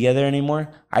can't be together anymore.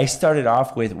 I started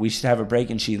off with we should have a break,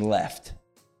 and she left.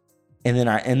 And then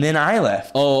I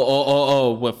left.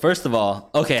 Oh. Well, first of all,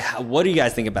 okay, what do you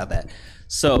guys think about that?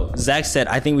 So Zach said,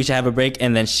 I think we should have a break,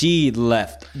 and then she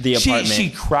left the apartment. She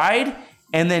cried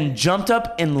and then jumped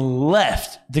up and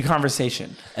left the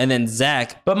conversation. And then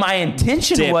Zach, but my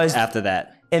intention was after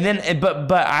that. And then,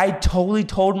 but I totally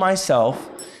told myself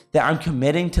that I'm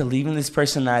committing to leaving this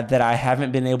person that I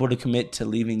haven't been able to commit to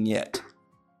leaving yet.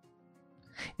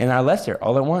 And I left her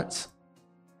all at once.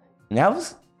 And that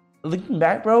was, looking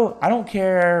back, bro, I don't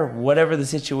care whatever the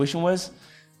situation was.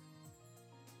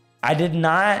 I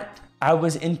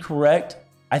was incorrect.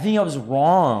 I think I was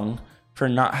wrong for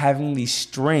not having the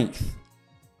strength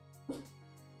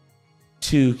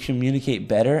to communicate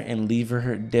better and leave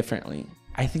her differently.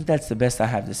 I think that's the best I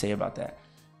have to say about that.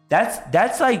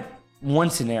 That's like one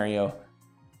scenario.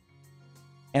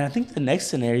 And I think the next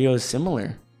scenario is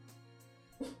similar.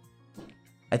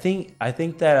 I think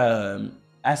that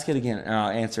ask it again and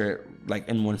I'll answer it like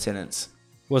in one sentence.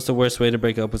 What's the worst way to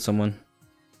break up with someone?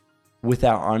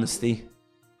 Without honesty.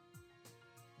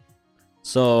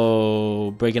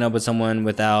 So breaking up with someone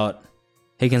without,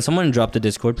 hey, can someone drop the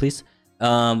Discord, please?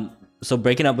 So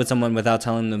breaking up with someone without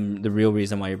telling them the real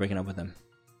reason why you're breaking up with them.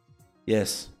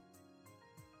 Yes.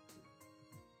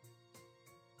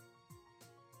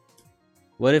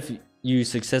 What if you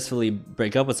successfully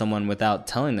break up with someone without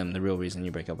telling them the real reason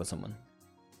you break up with someone?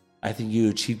 I think you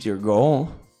achieved your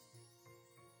goal.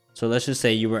 So let's just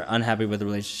say you were unhappy with the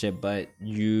relationship, but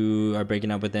you are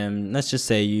breaking up with them. Let's just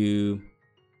say you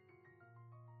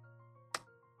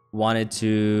wanted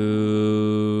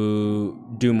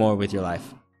to do more with your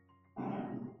life,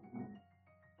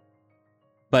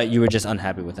 but you were just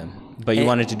unhappy with them, but you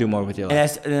wanted to do more with your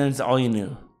life. And that's all you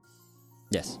knew.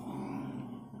 Yes.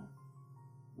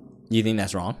 You think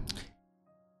that's wrong?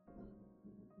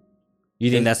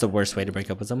 You think that's the worst way to break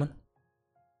up with someone?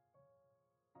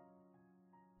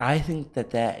 I think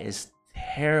that is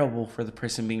terrible for the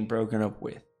person being broken up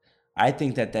with. I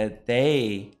think that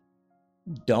they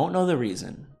don't know the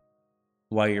reason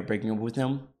why you're breaking up with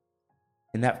them,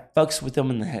 and that fucks with them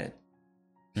in the head.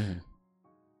 Mm-hmm.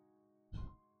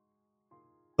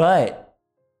 But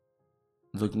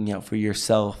looking out for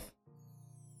yourself,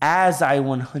 as I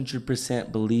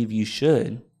 100% believe you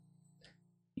should,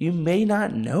 you may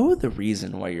not know the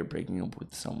reason why you're breaking up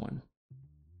with someone,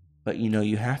 but you know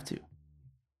you have to.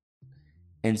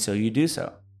 And so you do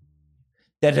so.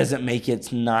 That doesn't make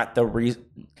it not the reason.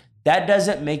 That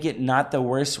doesn't make it not the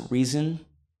worst reason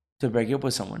to break up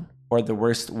with someone or the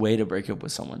worst way to break up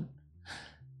with someone.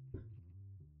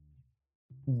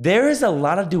 There is a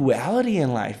lot of duality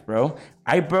in life, bro.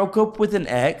 I broke up with an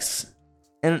ex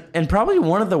and probably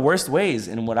one of the worst ways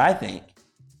in what I think.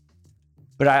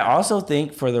 But I also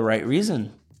think for the right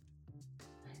reason.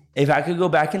 If I could go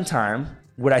back in time,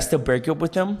 would I still break up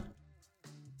with them?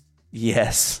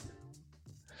 Yes.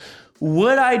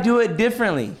 Would I do it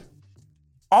differently?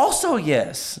 Also,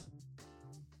 yes.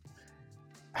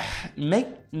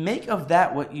 Make of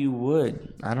that what you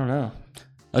would. I don't know.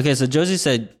 Okay, so Josie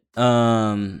said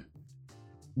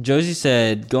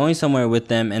going somewhere with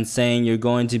them and saying you're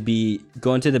going to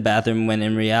the bathroom when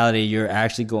in reality you're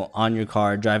actually on your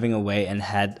car driving away and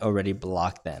had already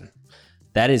blocked them.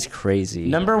 That is crazy.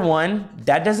 Number one,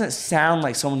 that doesn't sound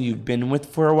like someone you've been with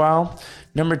for a while.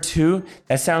 Number two,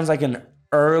 that sounds like an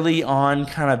early on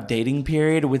kind of dating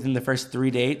period within the first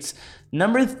 3 dates.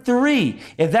 Number three,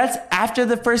 if that's after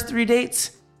the first 3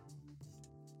 dates,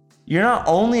 you're not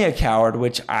only a coward,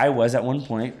 which I was at one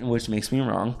point, which makes me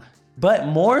wrong, but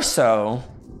more so,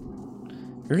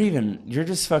 you're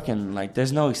just fucking like,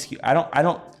 there's no excuse.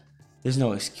 There's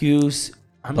no excuse.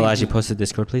 Balaji, post the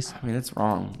Discord, please. I mean, that's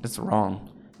wrong. That's wrong.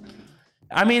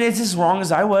 I mean, it's as wrong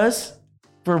as I was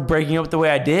for breaking up the way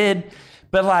I did.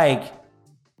 But like,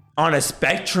 on a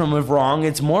spectrum of wrong,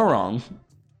 it's more wrong.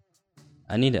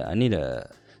 I need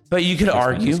a. But you could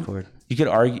argue.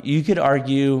 You could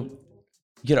argue.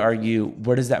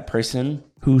 What is that person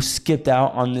who skipped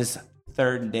out on this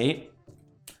third date?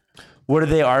 What do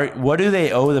they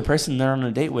owe the person they're on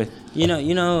a date with? You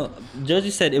know,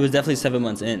 Josie said it was definitely 7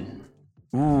 months in.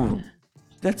 Ooh,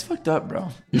 that's fucked up, bro.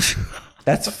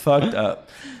 That's fucked up.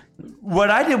 What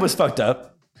I did was fucked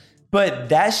up, but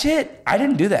that shit, I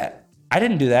didn't do that.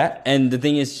 And the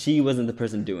thing is, she wasn't the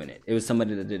person doing it. It was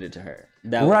somebody that did it to her.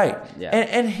 Right. Yeah.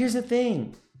 And here's the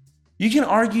thing. You can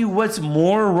argue what's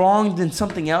more wrong than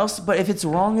something else, but if it's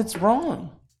wrong, it's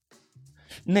wrong.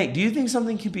 Nate, do you think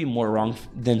something can be more wrong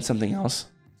than something else?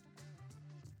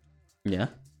 Yeah.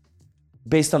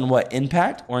 Based on what?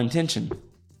 Impact or intention?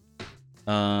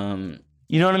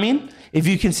 You know what I mean? If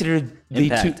you consider the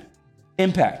two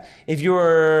impact. If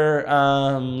you're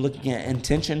looking at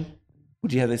intention,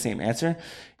 would you have the same answer?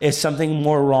 Is something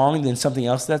more wrong than something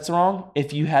else that's wrong?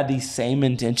 If you had the same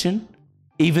intention,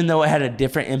 even though it had a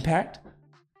different impact?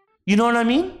 You know what I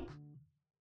mean?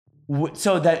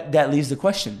 So that leaves the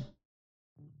question.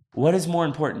 What is more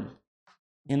important?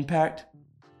 Impact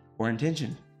or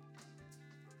intention?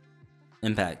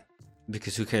 Impact.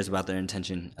 Because who cares about their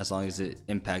intention as long as it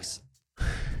impacts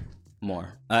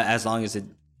more? As long as it...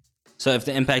 So if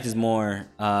the impact is more...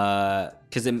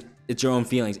 Because it's your own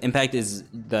feelings. Impact is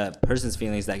the person's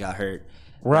feelings that got hurt.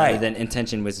 Right. Rather than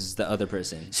intention, which is the other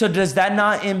person. So does that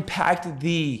not impact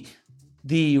the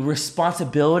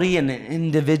responsibility an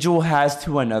individual has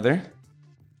to another?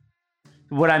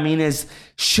 what I mean is,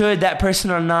 should that person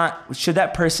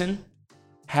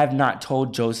have not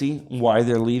told Josie why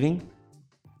they're leaving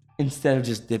instead of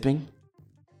just dipping?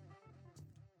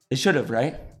 It should have,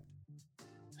 right?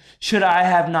 Should I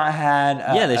have not had...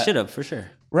 yeah, they should have, for sure.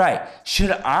 Right.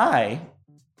 Should I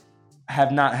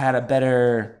have not had a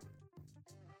better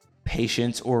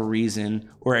patience or reason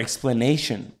or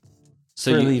explanation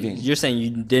for leaving? You're saying you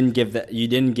didn't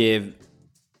give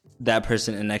that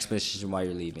person an explanation why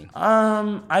you're leaving?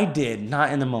 I did.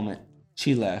 Not in the moment.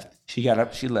 She left. She got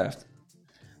up. She left.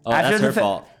 Oh, that's her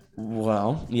fault.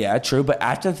 Well, yeah, true. But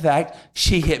after the fact,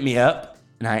 she hit me up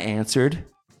and I answered.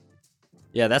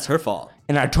 Yeah, that's her fault.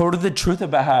 And I told her the truth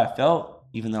about how I felt,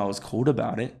 even though I was cold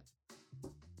about it.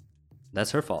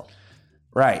 That's her fault.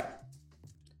 Right.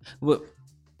 Well,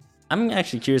 I'm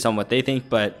actually curious on what they think,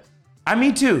 but...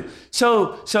 Me too.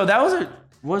 So that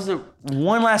was the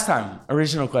one last time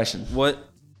original question. What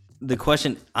the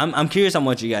question? I'm curious on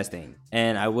what you guys think,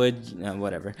 and I would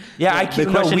whatever. Yeah, I can't.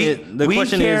 We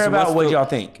care about what y'all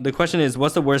think. The question is,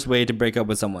 what's the worst way to break up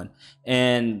with someone?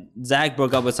 And Zach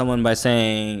broke up with someone by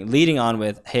leading on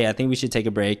with, "Hey, I think we should take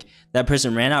a break." That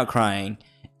person ran out crying,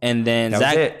 and then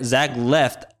Zach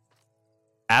left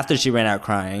after she ran out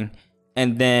crying,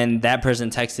 and then that person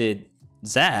texted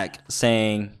Zach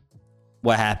saying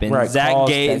what happened. Right,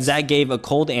 Zach gave a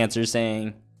cold answer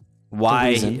saying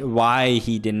why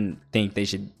he didn't think they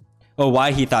should, or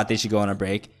why he thought they should go on a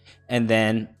break, and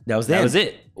then that was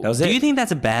it. Do you think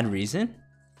that's a bad reason?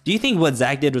 Do you think what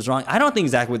Zach did was wrong? I don't think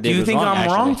Zach did was wrong. Do you think I'm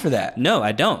wrong for that? No,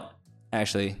 I don't.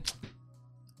 Actually,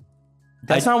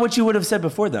 that's not what you would have said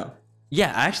before, though.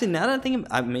 Yeah, actually, now that I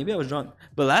think, maybe I was wrong.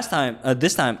 But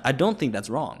this time, I don't think that's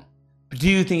wrong. Do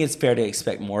you think it's fair to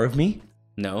expect more of me?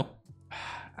 No.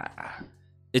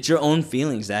 It's your own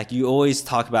feelings, Zach. You always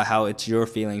talk about how it's your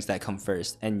feelings that come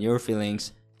first, and your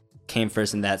feelings came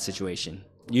first in that situation.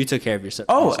 You took care of yourself.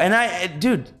 Oh, and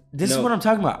this is what I'm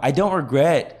talking about. I don't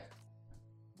regret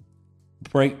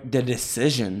the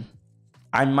decision.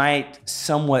 I might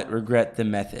somewhat regret the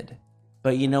method,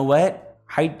 but you know what?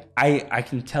 I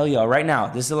can tell y'all right now.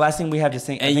 This is the last thing we have to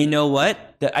think. And you know what?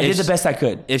 I did the best I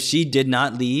could. If she did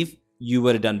not leave, you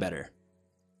would have done better.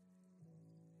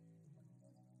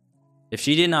 If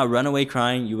she did not run away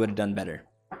crying, you would have done better.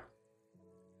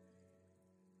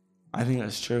 I think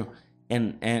that's true.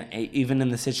 And even in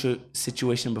the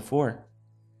situation before.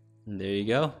 There you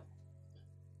go.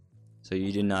 So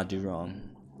you did not do wrong.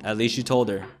 At least you told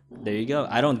her. There you go.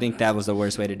 I don't think that was the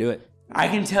worst way to do it. I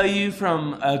can tell you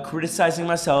from criticizing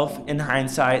myself in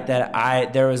hindsight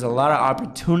that there was a lot of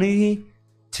opportunity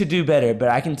to do better. But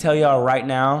I can tell y'all right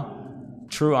now,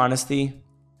 true honesty,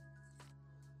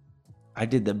 I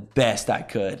did the best I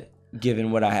could,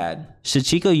 given what I had.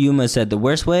 Shachiko Yuma said the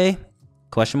worst way, ?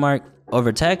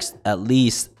 Over text, at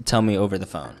least tell me over the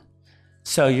phone.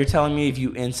 So you're telling me if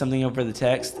you end something over the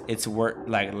text, it's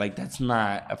like that's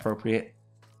not appropriate?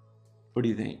 What do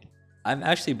you think? I've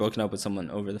actually broken up with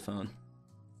someone over the phone.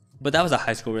 But that was a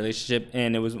high school relationship,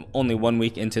 and it was only 1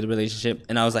 week into the relationship.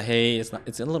 And I was like, hey,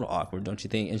 it's a little awkward, don't you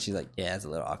think? And she's like, yeah, it's a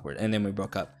little awkward. And then we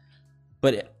broke up.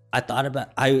 But I thought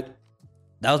about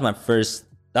that was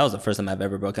the first time I've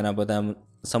ever broken up with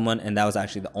someone, and that was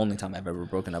actually the only time I've ever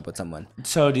broken up with someone.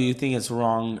 So do you think it's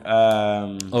wrong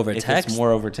over text? It's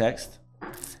more over text?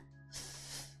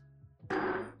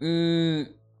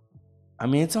 I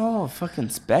mean, it's all a fucking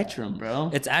spectrum, bro.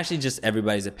 It's actually just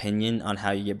everybody's opinion on how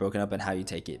you get broken up and how you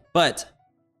take it. But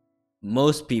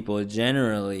most people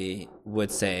generally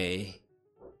would say,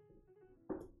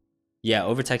 yeah,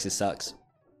 over text it sucks.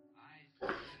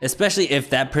 Especially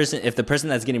if the person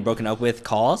that's getting broken up with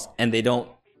calls and they don't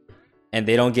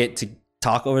get to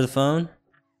talk over the phone,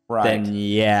 right? Then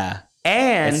yeah,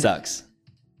 and it sucks.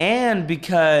 And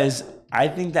because I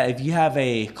think that if you have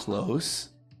a close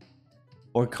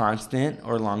or constant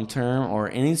or long term or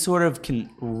any sort of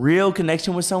real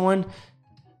connection with someone,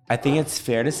 I think it's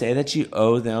fair to say that you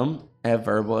owe them a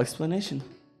verbal explanation.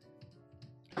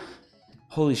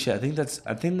 Holy shit! I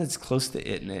think that's close to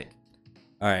it, Nick.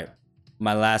 All right.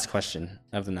 My last question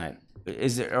of the night.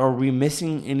 Are we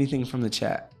missing anything from the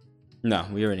chat? No,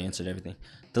 we already answered everything.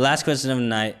 The last question of the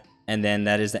night, and then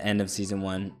that is the end of season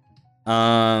 1.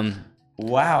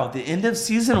 Wow, the end of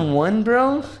season 1,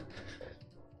 bro?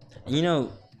 You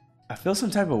know, I feel some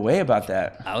type of way about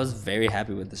that. I was very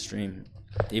happy with the stream.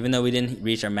 Even though we didn't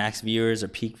reach our max viewers or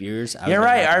peak viewers. You're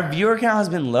right, our viewer count has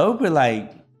been low, but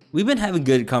we've been having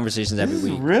good conversations every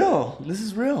week. This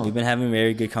is real. We've been having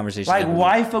very good conversations.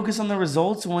 Why focus on the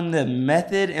results when the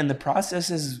method and the process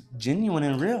is genuine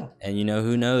and real? And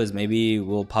who knows? Maybe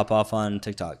we'll pop off on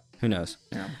TikTok. Who knows?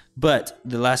 Yeah. But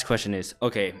the last question is,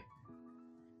 okay,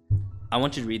 I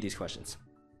want you to read these questions.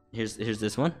 Here's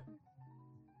this one.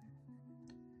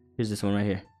 Here's this one right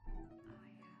here.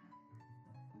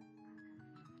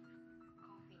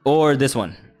 Or this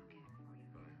one.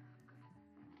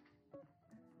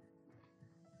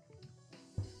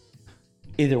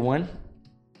 Either one.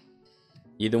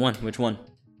 Either one. Which one?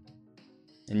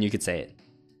 And you could say it.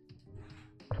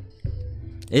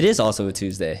 It is also a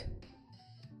Tuesday.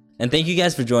 And thank you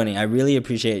guys for joining. I really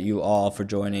appreciate you all for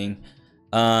joining.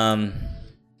 Damn,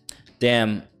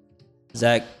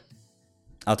 Zach,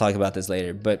 I'll talk about this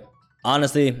later. But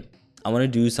honestly, I want to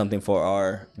do something for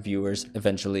our viewers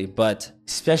eventually. But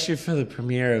Especially for the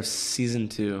premiere of season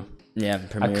 2. yeah,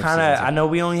 I know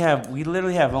we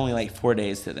literally have only like 4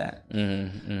 days to that.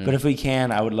 But if we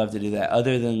can, I would love to do that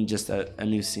other than just a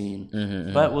new scene.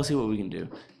 But we'll see what we can do.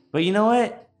 But you know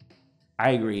what?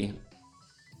 I agree.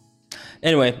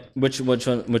 Anyway, which one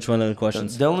of the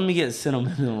questions? Don't let me get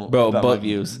sentimental Bro, about my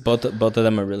views. Both of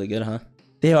them are really good, huh?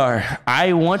 They are.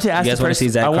 I want to ask. You guys want to see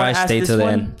Zach cry? Stay till the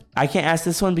end. I can't ask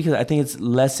this one because I think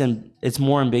it's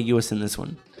more ambiguous than this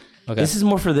one. Okay. This is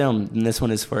more for them than this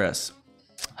one is for us.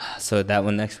 So that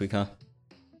one next week, huh?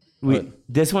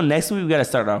 This one next week we got to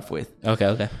start off with.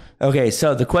 Okay. Okay,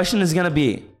 so the question is gonna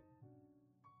be: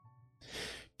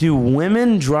 do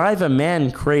women drive a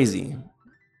man crazy?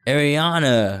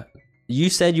 Ariana, you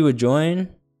said you would join,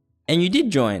 and you did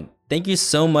join. Thank you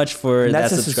so much for And that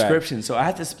that's a subscribe. subscription, so I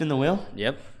have to spin the wheel.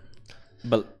 Yep.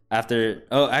 But after,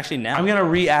 actually now I'm gonna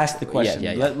re-ask the question.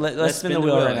 Yeah. Let's spin the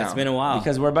wheel right now. It's been a while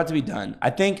because we're about to be done. I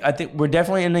think we're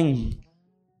definitely ending.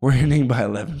 We're ending by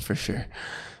 11 for sure.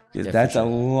 Because that's a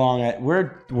long.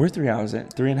 We're 3 hours in,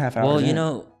 3.5 hours. Well, in. you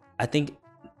know, I think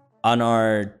on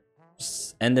our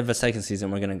end of a second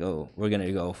season, we're gonna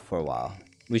go for a while.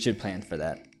 We should plan for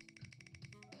that.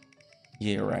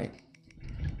 Yeah, you're right.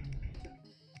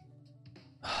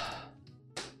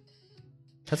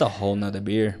 That's a whole nother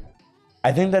beer.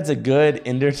 I think that's a good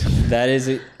ender. That is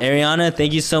it. Ariana,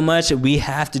 thank you so much. We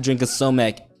have to drink a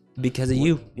Somek because of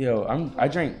you. Yo, I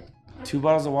drank 2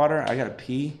 bottles of water. I gotta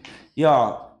pee.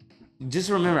 Y'all, just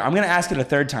remember, I'm gonna ask it a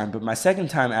third time, but my second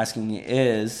time asking it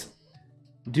is,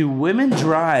 do women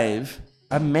drive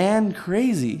a man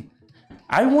crazy?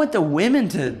 I want the women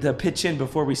to pitch in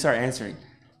before we start answering.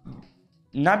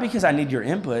 Not because I need your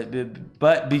input,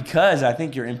 but because I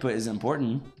think your input is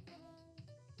important.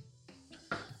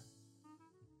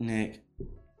 Nick,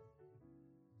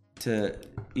 to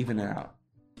even it out.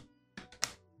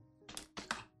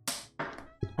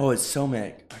 Oh, it's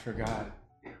Somek. I forgot.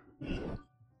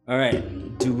 All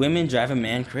right. Do women drive a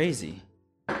man crazy?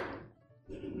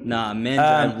 Nah, men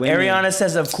drive women. Ariana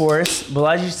says, of course.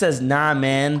 Balaji says, nah,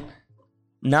 man.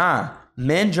 Nah.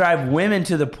 Men drive women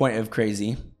to the point of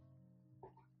crazy.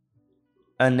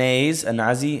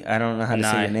 Anazi, I don't know how to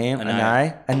say your name.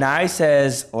 Anai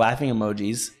says, laughing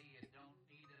emojis.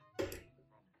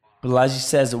 Balaji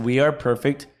says, we are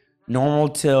perfect. Normal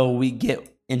till we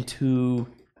get into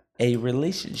a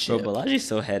relationship. Bro, Balaji's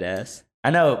so head ass.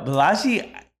 I know.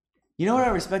 Balaji, you know what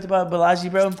I respect about Balaji,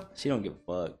 bro? She don't give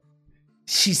a fuck.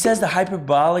 She says the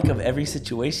hyperbolic of every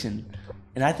situation.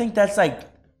 And I think that's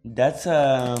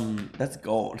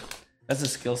gold. That's a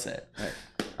skill set.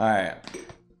 All right.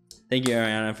 Thank you,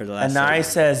 Ariana, for the last. Anai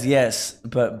says yes,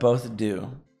 but both do.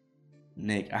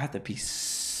 Nick, I have to pee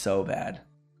so bad.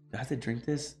 Do I have to drink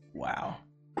this? Wow.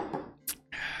 I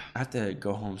have to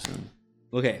go home soon.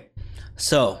 Okay,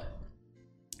 so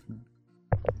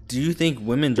do you think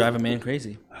women drive a man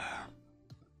crazy?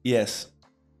 Yes.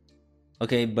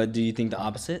 Okay, but do you think the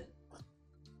opposite?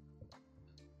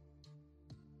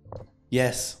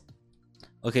 Yes.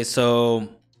 Okay, so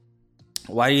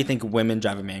why do you think women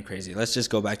drive a man crazy? Let's just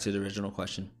go back to the original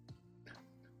question.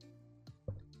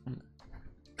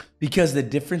 Because the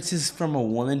differences from a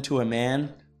woman to a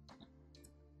man,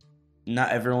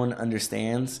 not everyone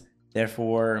understands.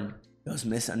 Therefore, those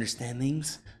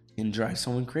misunderstandings can drive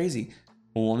someone crazy.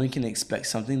 A woman can expect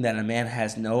something that a man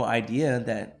has no idea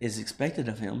that is expected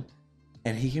of him,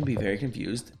 and he can be very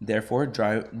confused, therefore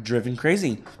driven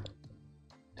crazy.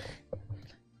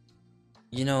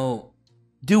 You know,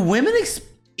 do women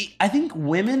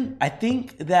I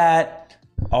think that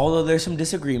although there's some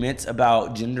disagreements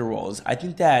about gender roles, I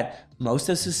think that most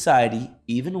of society,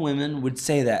 even women, would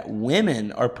say that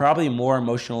women are probably more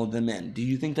emotional than men. Do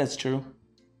you think that's true?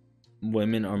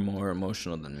 Women are more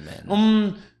emotional than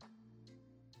men.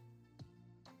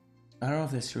 I don't know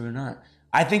if that's true or not.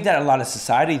 I think that a lot of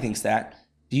society thinks that.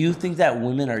 Do you think that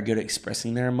women are good at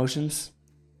expressing their emotions?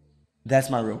 That's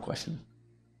my real question.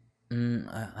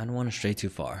 I don't want to stray too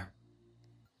far.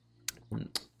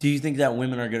 Do you think that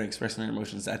women are good at expressing their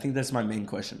emotions? I think that's my main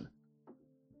question.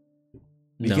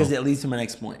 Because it leads to my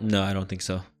next point. No, I don't think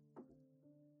so.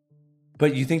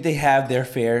 But you think they have their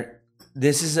fair?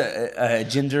 This is a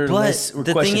genderless But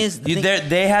the question. thing is,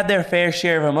 they have their fair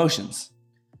share of emotions.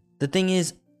 The thing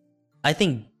is, I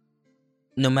think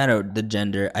no matter the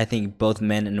gender, I think both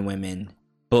men and women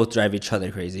both drive each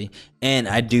other crazy. And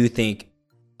I do think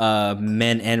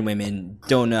men and women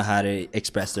don't know how to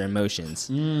express their emotions.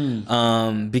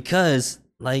 Because,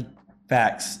 like...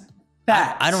 Facts.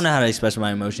 I don't know how to express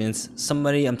my emotions.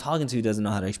 Somebody I'm talking to doesn't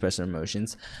know how to express their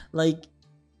emotions. Like,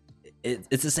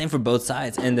 it's the same for both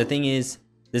sides. And the thing is,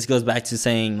 this goes back to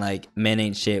saying, like, men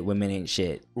ain't shit, women ain't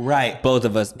shit. Right. Both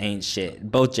of us ain't shit.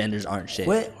 Both genders aren't shit.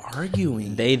 Quit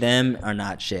arguing. They, them are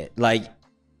not shit. Like,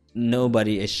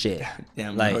 nobody is shit.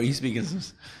 Damn, like, bro, you speaking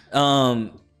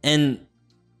some... And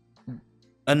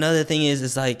another thing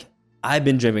is like, I've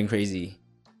been driven crazy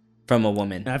from a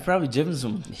woman. I've probably driven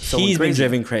someone He's been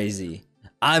driven crazy.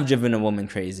 I've driven a woman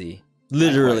crazy.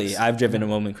 Literally, Likewise. I've driven a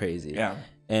woman crazy. Yeah.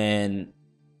 And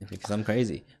because I'm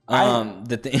crazy.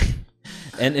 The thing,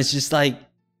 and it's just like,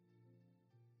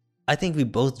 I think we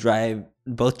both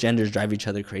genders drive each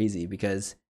other crazy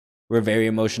because we're very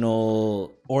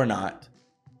emotional or not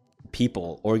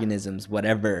people, organisms,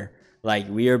 whatever. Like,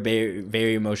 we are very,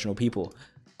 very emotional people.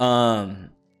 I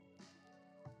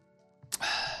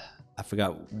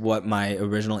forgot what my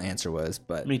original answer was,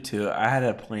 but me too. I had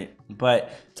a point,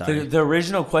 but Sorry. the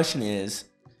original question is,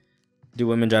 do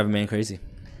women drive a man crazy?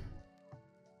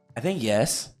 I think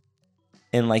yes.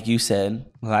 And like you said,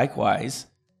 likewise,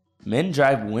 men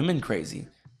drive women crazy.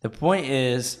 The point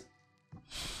is,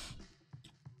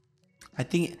 I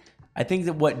think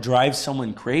that what drives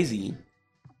someone crazy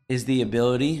is the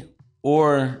ability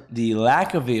or the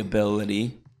lack of the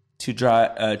ability to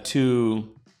drive to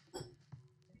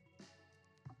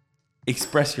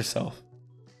express yourself.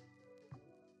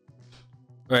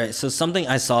 Right. So something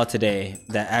I saw today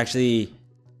that actually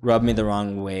rubbed me the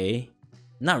wrong way.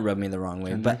 Not rubbed me the wrong way,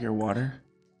 Can I but drink your water.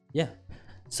 yeah.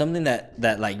 Something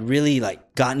that like really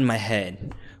like got in my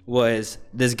head was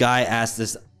this guy asked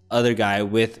this other guy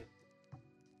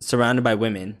surrounded by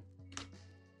women.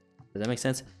 Does that make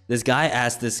sense? This guy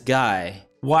asked this guy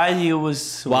while he was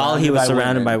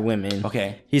surrounded by women.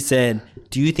 Okay. He said,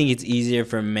 "Do you think it's easier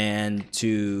for a man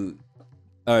to,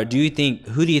 or who do you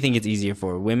think it's easier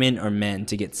for, women or men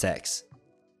to get sex?"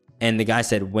 And the guy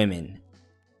said, "Women."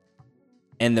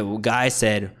 And the guy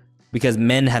said, "Because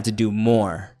men have to do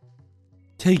more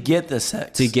to get the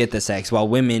sex. While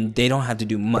women, they don't have to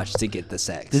do much to get the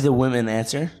sex." Did the women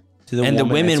answer? The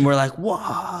women were like,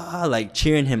 "Wow," like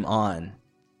cheering him on.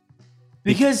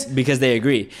 Because they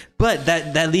agree. But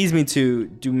that leads me to,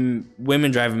 do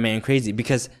women drive a man crazy?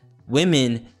 Because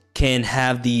women can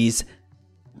have these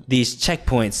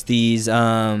checkpoints,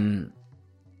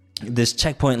 this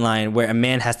checkpoint line where a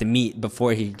man has to meet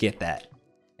before he can get that.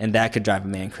 And that could drive a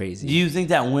man crazy. Do you think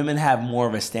that women have more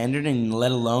of a standard, and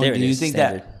let alone Do you think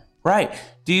that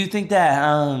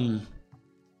damn,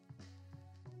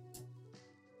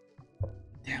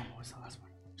 what was the last one?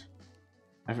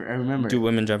 I remember. Do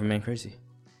women drive a man crazy?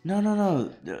 No.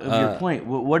 Of your point.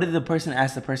 What did the person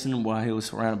ask the person while he was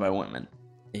surrounded by women?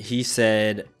 He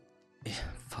said,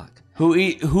 "Fuck. Who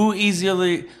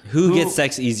gets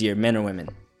sex easier, men or women?"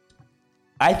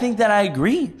 I think that I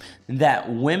agree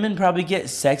that women probably get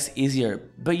sex easier.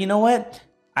 But you know what?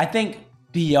 I think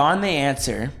beyond the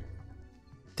answer,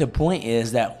 the point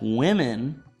is that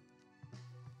women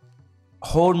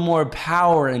hold more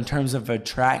power in terms of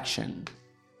attraction.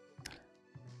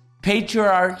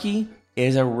 Patriarchy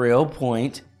is a real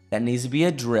point that needs to be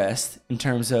addressed in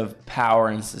terms of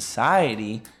power in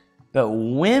society. But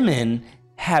women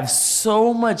have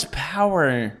so much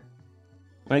power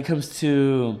when it comes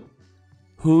to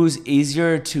who's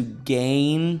easier to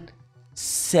gain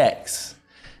sex,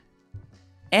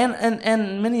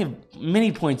 and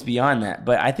many points beyond that.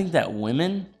 But I think that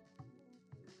women,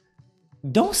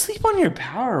 don't sleep on your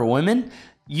power. Women,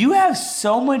 you have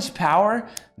so much power.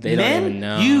 They don't even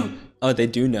know. They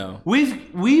do know.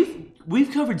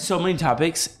 We've covered so many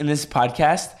topics in this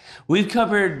podcast. We've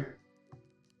covered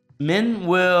men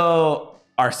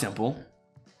are simple.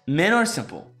 Men are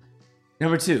simple.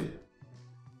 Number 2.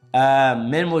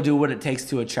 Men will do what it takes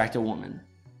to attract a woman.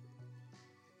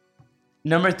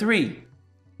 Number 3,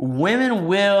 women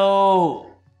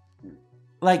will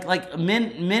like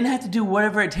men have to do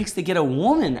whatever it takes to get a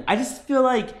woman. I just feel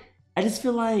like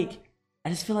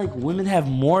women have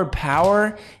more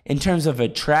power in terms of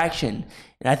attraction.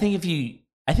 And I think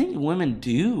women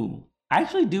do. I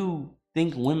actually do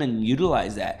think women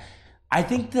utilize that. I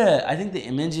think the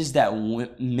image is that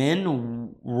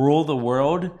men rule the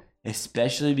world,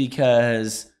 especially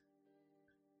because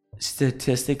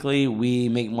statistically we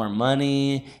make more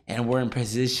money and we're in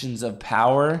positions of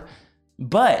power.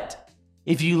 But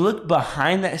if you look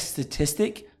behind that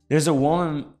statistic, there's a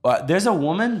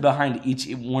woman behind each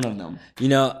one of them. You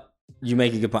know, you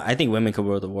make a good point. I think women could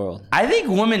rule the world. I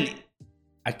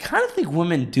kind of think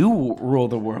women do rule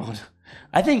the world.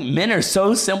 I think men are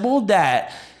so simple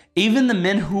that even the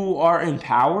men who are in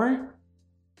power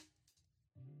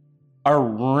are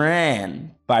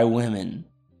ran by women.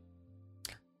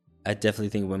 I definitely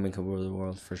think women can rule the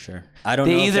world for sure. I don't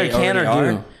They know either if they can or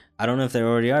already do. are. I don't know if they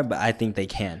already are, but I think they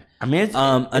can. I mean, it's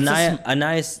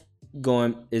Anais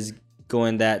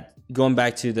going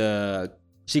back to the.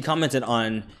 She commented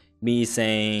on me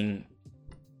saying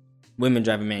women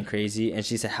drive a man crazy, and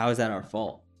she said, "How is that our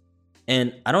fault?"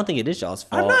 And I don't think it is y'all's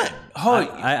fault. I'm not. Hold,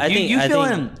 I think.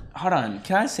 Hold on.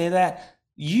 Can I say that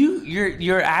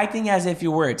you're acting as if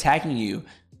you were attacking you?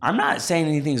 I'm not saying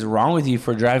anything's wrong with you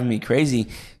for driving me crazy.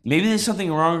 Maybe there's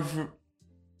something wrong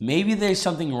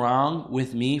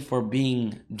with me for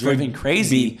being driven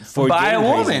crazy by a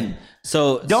woman.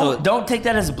 So don't take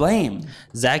that as blame.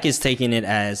 Zach is taking it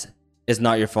as it's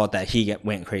not your fault that he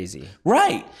went crazy.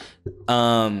 Right.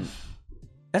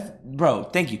 Bro,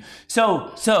 thank you.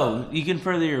 So you can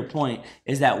further your point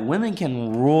is that women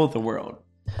can rule the world.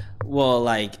 Well,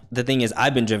 like the thing is,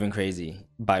 I've been driven crazy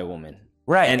by a woman.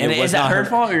 Right. And is that her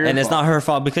fault or your fault? And it's not her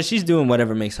fault because she's doing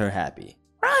whatever makes her happy.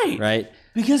 Right. Right.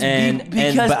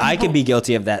 But I could be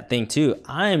guilty of that thing too.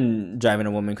 I'm driving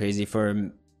a woman crazy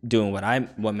for doing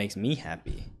what makes me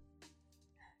happy.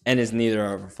 And it's neither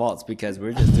of our faults because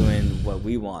we're just doing what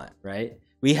we want, right?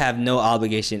 We have no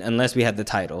obligation unless we have the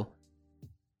title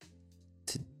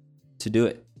to do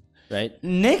it, right?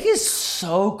 Nick is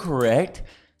so correct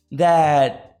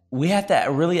that we have to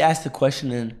really ask the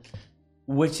question,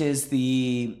 which is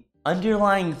the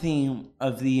underlying theme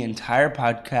of the entire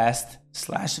podcast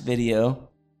 / video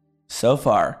so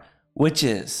far, which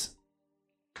is,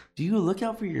 do you look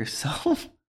out for yourself?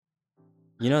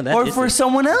 You know, that or for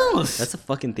someone else? That's the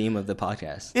fucking theme of the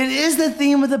podcast. It is the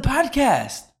theme of the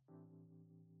podcast.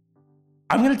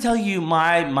 I'm going to tell you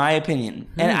my opinion.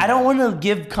 And I don't want to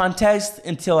give context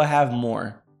until I have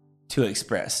more to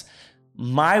express.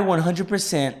 My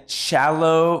 100%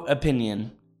 shallow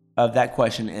opinion of that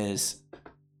question is,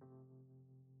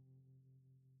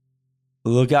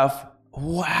 look out.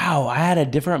 Wow, I had a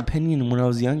different opinion when I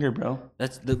was younger, bro.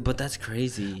 But that's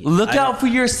crazy. Look out for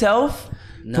yourself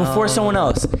before someone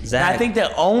else. Zach. And I think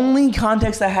the only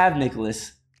context I have,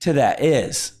 Nicholas, to that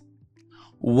is,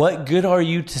 what good are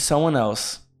you to someone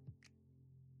else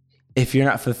if you're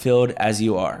not fulfilled as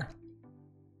you are?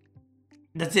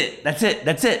 That's it. That's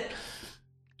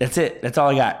all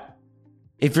I got.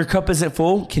 If your cup isn't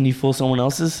full, can you fill someone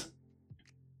else's?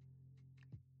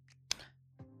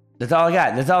 That's all I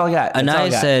got.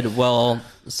 Anaya said, well,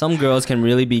 some girls can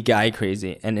really be guy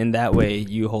crazy, and in that way,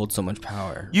 you hold so much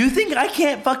power. You think I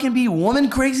can't fucking be woman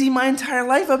crazy my entire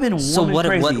life? I've been woman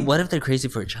crazy. So what if they're crazy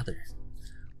for each other?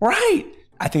 Right.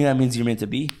 I think that means you're meant to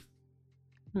be.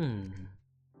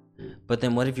 But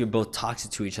then what if you're both toxic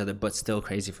to each other, but still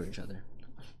crazy for each other?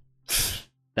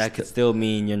 That could still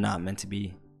mean you're not meant to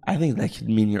be. I think that could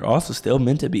mean you're also still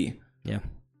meant to be. Yeah.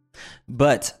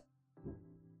 But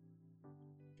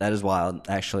that is wild,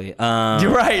 actually.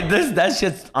 You're right. That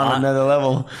shit's on another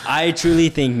level. I truly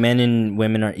think men and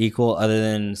women are equal, other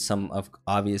than some of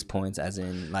obvious points, as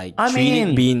in like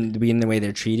being the way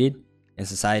they're treated in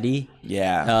society.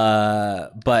 Yeah.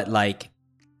 But like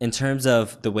in terms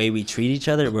of the way we treat each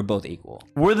other, we're both equal.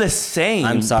 We're the same.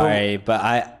 I'm sorry,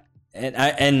 but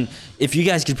and if you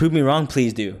guys could prove me wrong,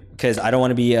 please do, because I don't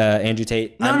want to be Andrew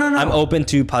Tate. No. I'm open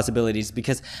to possibilities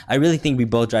because I really think we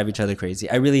both drive each other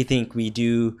crazy. I really think we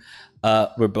do.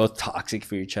 We're both toxic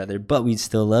for each other, but we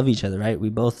still love each other, right? We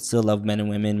both still love men and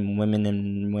women, women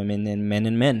and women,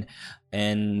 and men,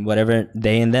 and whatever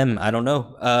they and them. I don't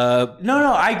know.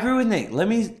 No, I agree with Nick. Let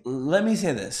me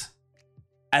say this.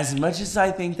 As much as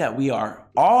I think that we are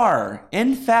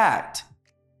in fact,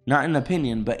 not an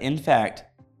opinion, but in fact,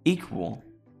 equal,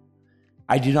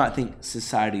 I do not think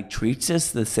society treats us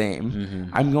the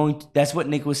same. That's what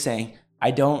Nick was saying.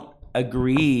 I don't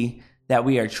agree that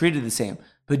we are treated the same.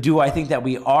 But do I think that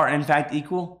we are in fact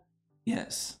equal?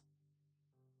 Yes.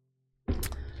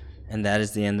 And that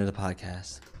is the end of the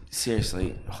podcast.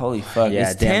 Seriously. Holy fuck.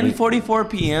 Yeah, it's 10:44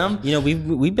 p.m. You know,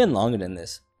 we've been longer than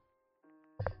this.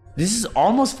 This is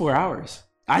almost 4 hours.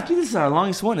 I think this is our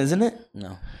longest one, isn't it?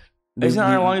 No. Isn't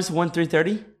our longest one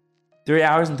 3:30? 3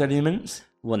 hours and 30 minutes?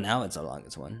 Well, now it's our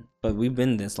longest one. But we've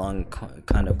been this long,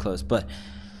 kind of close. But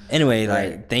anyway,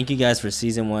 like, thank you guys for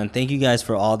season 1. Thank you guys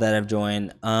for all that have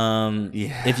joined.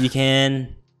 If you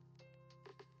can,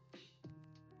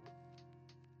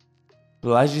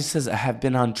 Balaji says I have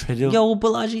been on treadmill. Yo,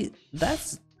 Balaji,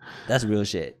 that's real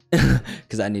shit.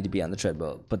 Because I need to be on the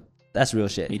treadmill, but that's real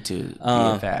shit. Me too.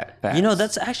 You know,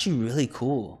 that's actually really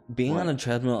cool. Being on a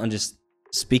treadmill and just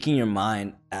speaking your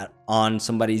mind on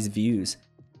somebody's views.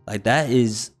 Like, that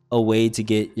is a way to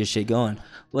get your shit going.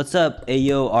 What's up,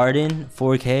 Ayo Arden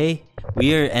 4K?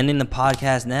 We are ending the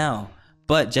podcast now.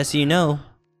 But just so you know,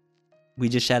 we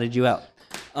just shouted you out.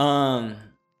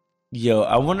 Yo,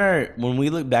 I wonder, when we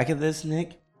look back at this,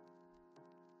 Nick,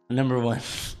 number one,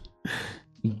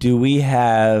 do we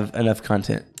have enough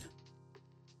content?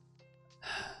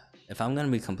 If I'm gonna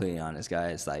be completely honest,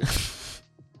 guys, like,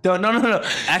 No.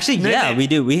 actually, yeah, we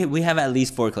do. We have at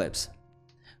least 4 clips,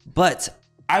 but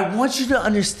I want you to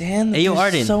understand that Ayo, there's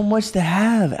Arden, so much to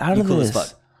have out of cool this.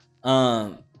 as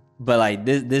fuck. But like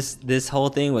this whole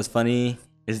thing was funny.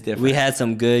 It's different. We had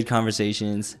some good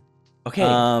conversations. Okay.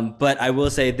 But I will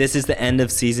say this is the end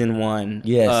of season 1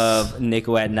 of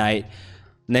Nico at Night.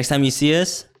 Next time you see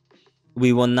us,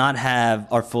 we will not have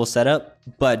our full setup,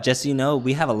 but just so you know,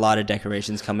 we have a lot of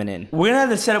decorations coming in. We're gonna have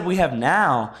the setup we have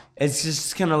now. It's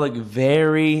just gonna look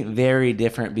very, very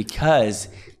different because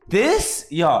this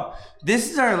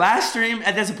is our last stream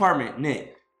at this apartment,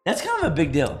 Nick. That's kind of a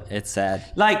big deal. It's sad.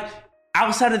 Like,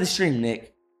 outside of the stream,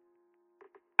 Nick.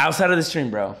 Outside of the stream,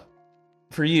 bro.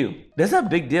 For you, that's a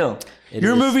big deal.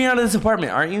 You're moving out of this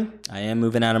apartment, aren't you? I am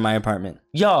moving out of my apartment.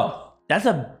 Yo, that's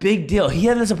a big deal. He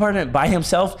had this apartment by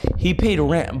himself. He paid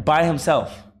rent by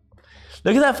himself.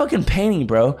 Look at that fucking painting,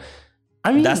 bro.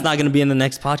 I mean, That's not going to be in the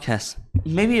next podcast.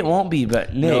 maybe it won't be,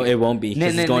 but Nick, No, it won't be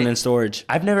because it's going in storage.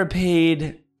 I've never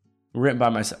paid rent by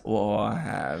myself. Well, I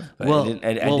have. But Well,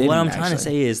 I didn't, what I'm trying to actually.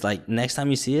 say is, like, next time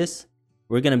you see us,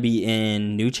 we're going to be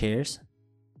in new chairs,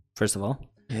 first of all.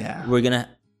 Yeah. We're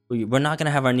not going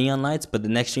to have our neon lights, but the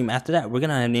next stream after that, we're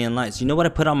going to have neon lights. You know what I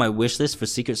put on my wish list for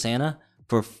Secret Santa?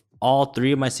 For all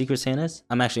 3 of my Secret Santas?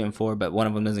 I'm actually in 4, but one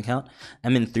of them doesn't count.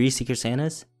 I'm in 3 Secret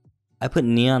Santas. I put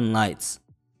neon lights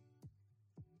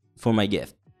for my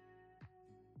gift.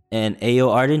 And Ayo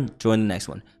Arden, join the next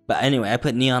one. But anyway, I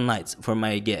put neon lights for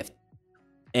my gift.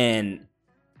 And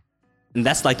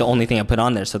that's like the only thing I put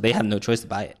on there, so they have no choice to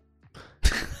buy it.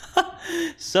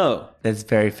 So That's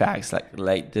very facts.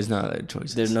 Like there's no other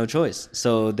choice. there's no choice.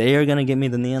 So they are gonna give me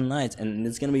the neon lights, and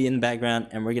it's gonna be in the background,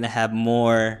 and we're gonna have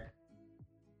more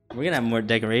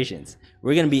decorations.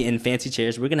 We're gonna be in fancy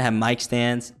chairs. We're gonna have mic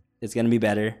stands. It's gonna be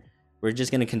better. We're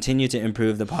just gonna continue to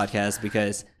improve the podcast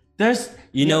because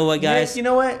you know what, guys? You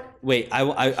know what? Wait,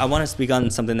 I want to speak on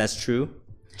something that's true.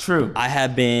 True. I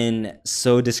have been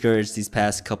so discouraged these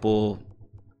past 2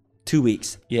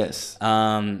 weeks. Yes.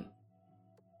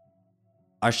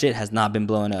 Our shit has not been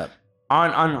blowing up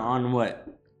On what?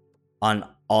 on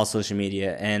all social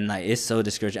media, and like it's so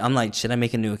discouraging. I'm like, should I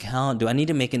make a new account? Do I need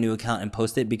to make a new account and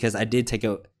post it? Because I did take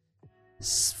a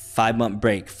 5-month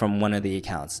break from one of the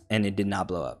accounts, and it did not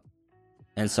blow up.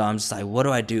 And so I'm just like, what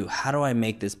do I do? How do I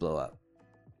make this blow up?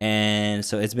 And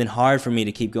so it's been hard for me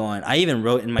to keep going. I even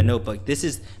wrote in my notebook, this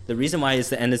is the reason why it's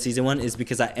the end of season 1 is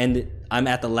because I'm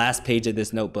at the last page of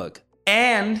this notebook.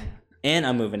 And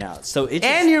I'm moving out. So it's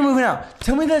And you're moving out.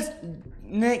 Tell me that's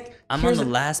Nick. I'm on the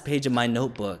last page of my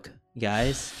notebook,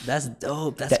 guys. That's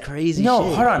dope. That's crazy. No,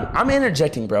 shit. hold on. I'm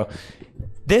interjecting, bro.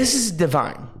 This is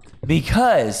divine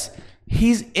because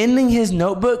he's ending his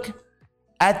notebook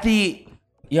at the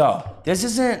this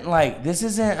isn't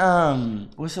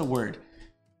what's the word?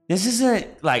 This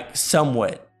isn't like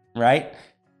somewhat, right?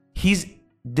 He's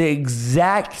the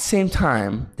exact same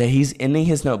time that he's ending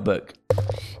his notebook.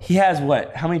 He has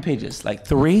what? How many pages? Like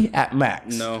 3 at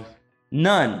max. No,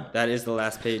 None. that is the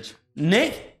last page.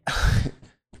 Nick.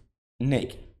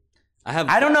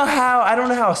 I don't know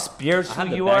how spiritual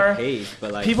you are. page,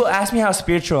 but like People ask me how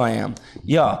spiritual I am.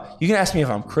 Yo, you can ask me if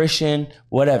I'm Christian,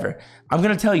 whatever. I'm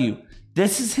gonna tell you,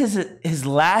 this is his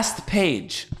last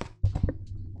page.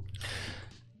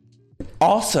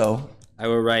 Also, I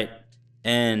will write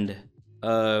end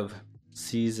of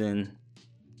season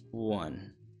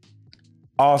 1.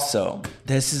 Also,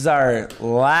 this is our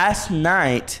last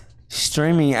night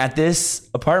streaming at this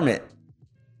apartment.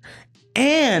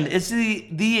 And it's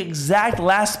the exact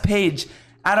last page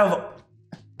out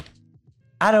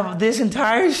of this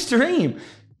entire stream.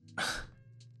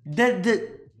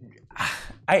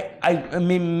 I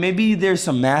mean, maybe there's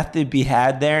some math to be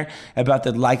had there about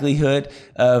the likelihood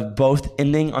of both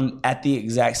ending at the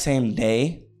exact same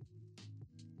day.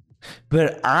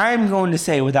 But I'm going to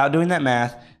say, without doing that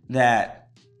math, that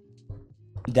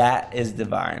is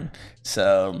divine.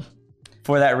 So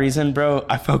for that reason, bro,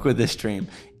 I fuck with this stream.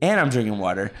 And I'm drinking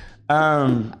water.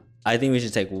 I think we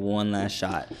should take one last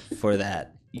shot for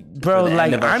that. Bro, the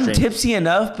like end of our I'm stream. tipsy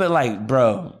enough, but like,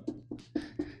 bro,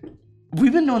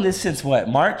 we've been doing this since what?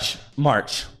 March.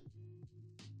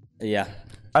 Yeah.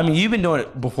 I mean, you've been doing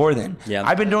it before then. Yeah.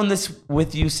 I've been doing this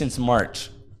with you since March.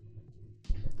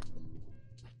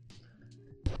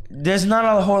 There's not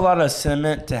a whole lot of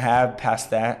sentiment to have past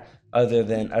that, other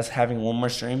than us having one more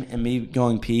stream and me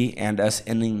going pee and us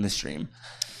ending the stream.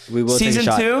 We will Season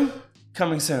take a shot. 2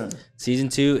 coming soon. Season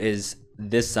 2 is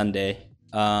this Sunday.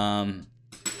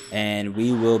 And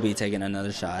we will be taking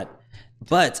another shot.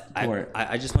 But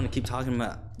I just want to keep talking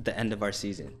about the end of our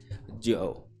season.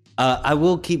 Joe, I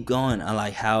will keep going on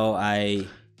like how I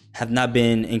have not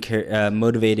been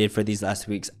motivated for these last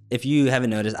weeks. If you haven't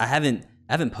noticed, I haven't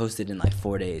posted in like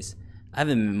 4 days. I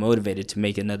haven't been motivated to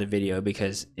make another video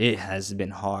because it has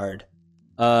been hard.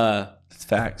 It's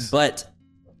facts. But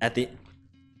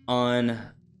on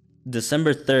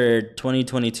December 3rd,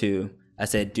 2022, I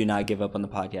said, do not give up on the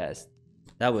podcast.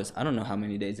 That was, I don't know how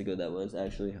many days ago that was,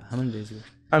 actually. How many days ago?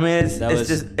 I mean, it's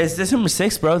December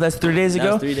 6th, bro. That's 3 days ago.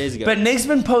 That was 3 days ago. But Nick's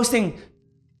been posting.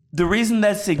 The reason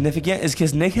that's significant is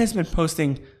because Nick has been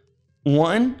posting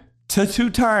 1 to 2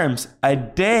 times a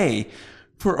day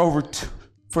for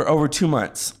over 2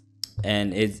 months.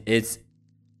 And it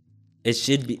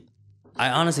should be, I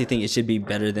honestly think it should be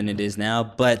better than it is now,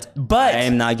 but I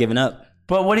am not giving up.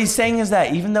 But what he's saying is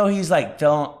that even though he's like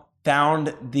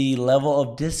found the level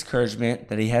of discouragement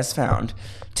that he has found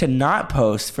to not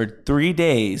post for 3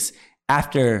 days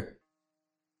after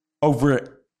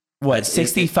over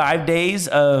 65 days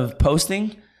of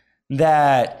posting,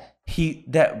 bro,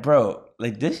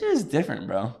 like this is different,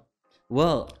 bro.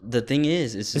 Well, the thing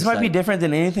is, this might be different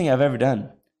than anything I've ever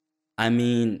done. I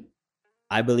mean,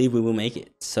 I believe we will make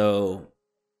it. So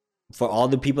for all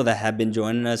the people that have been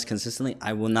joining us consistently,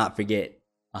 I will not forget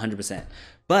 100%.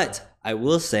 But I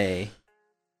will say,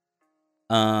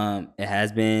 it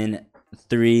has been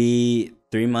three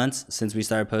months since we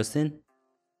started posting.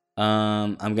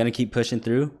 I'm gonna keep pushing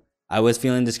through. I was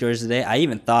feeling discouraged today. I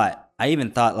even thought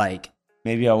like,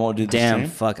 maybe I won't do the damn, stream.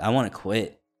 fuck, I want to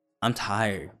quit. I'm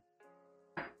tired.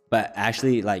 But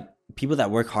actually, like, people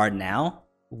that work hard now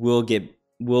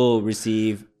will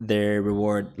receive their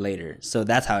reward later. So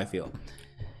that's how I feel.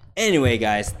 Anyway,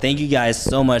 guys, thank you guys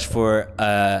so much for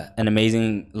an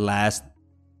amazing last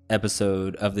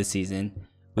episode of the season.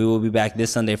 We will be back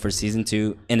this Sunday for season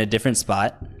 2 in a different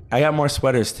spot. I got more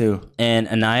sweaters too. And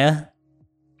Anaya,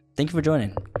 thank you for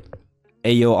joining.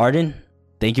 Ayo Arden,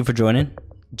 thank you for joining.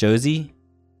 Josie,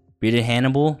 Rita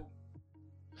Hannibal,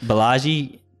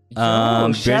 Balaji,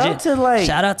 Bridget.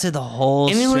 Shout out to the whole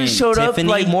anyone who showed Tiffany. up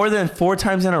like more than 4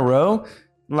 times in a row.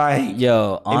 Like,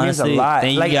 yo, honestly, it means a lot.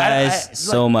 Thank like, you guys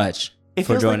so much it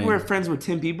for feels joining. like we're friends with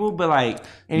 10 people, but like,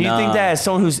 and you think that as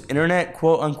someone who's internet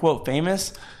quote unquote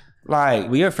famous, like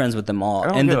we are friends with them all.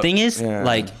 And the thing is,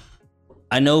 like,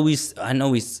 I know we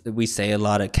say a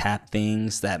lot of cap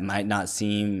things that might not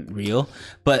seem real,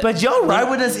 but y'all ride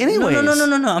with us anyways.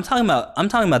 No. I'm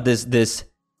talking about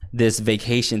this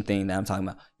vacation thing that I'm talking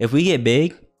about. If we get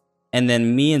big, and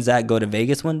then me and Zach go to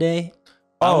Vegas one day,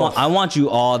 I want you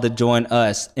all to join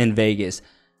us in Vegas.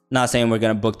 Not saying we're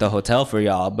gonna book the hotel for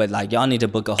y'all, but like y'all need to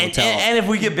book a hotel. And if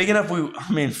we get big enough,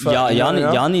 fuck,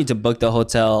 y'all need to book the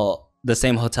hotel. The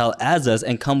same hotel as us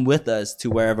and come with us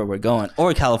to wherever we're going,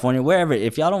 or California, wherever.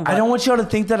 If y'all don't, I don't want y'all to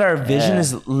think that our vision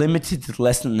is limited to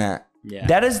less than that. Yeah,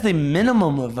 that is the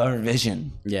minimum of our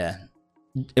vision. Yeah,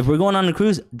 if we're going on a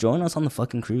cruise, join us on the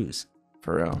fucking cruise.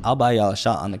 For real, I'll buy y'all a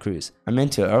shot on the cruise. I'm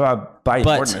into it. I'll buy you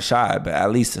more than a shot, but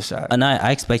at least a shot. And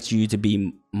I expect you to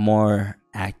be more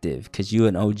active because you're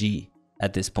an OG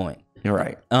at this point. You're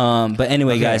right. But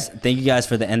anyway, guys, thank you guys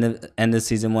for the end of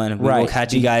season 1. We will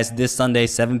catch you guys this Sunday,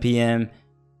 7 p.m.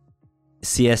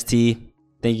 CST.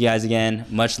 Thank you guys again.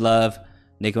 Much love.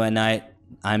 Nico at Night.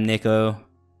 I'm Nico.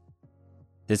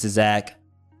 This is Zach.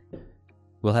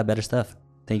 We'll have better stuff.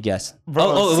 Thank you guys.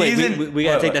 Bro, wait, we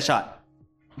gotta take that shot.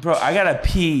 Bro, I gotta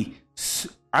pee.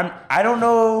 I don't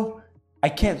know. I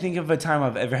can't think of a time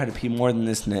I've ever had to pee more than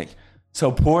this, Nick.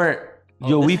 So pour.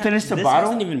 We finished the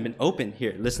bottle? This hasn't even been open.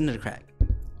 Here, listen to the crack.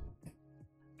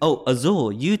 Oh,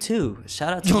 Azul, you too.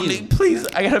 Shout out to you. Nick, please,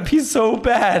 I gotta pee so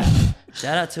bad.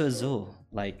 Shout out to Azul.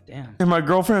 Like, damn. And my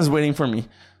girlfriend is waiting for me.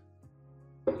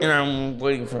 And I'm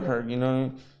waiting for her, you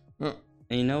know? And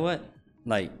you know what?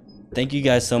 Like, thank you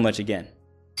guys so much again.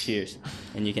 Cheers.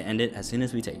 And you can end it as soon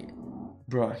as we take it.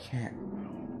 Bro, I can't.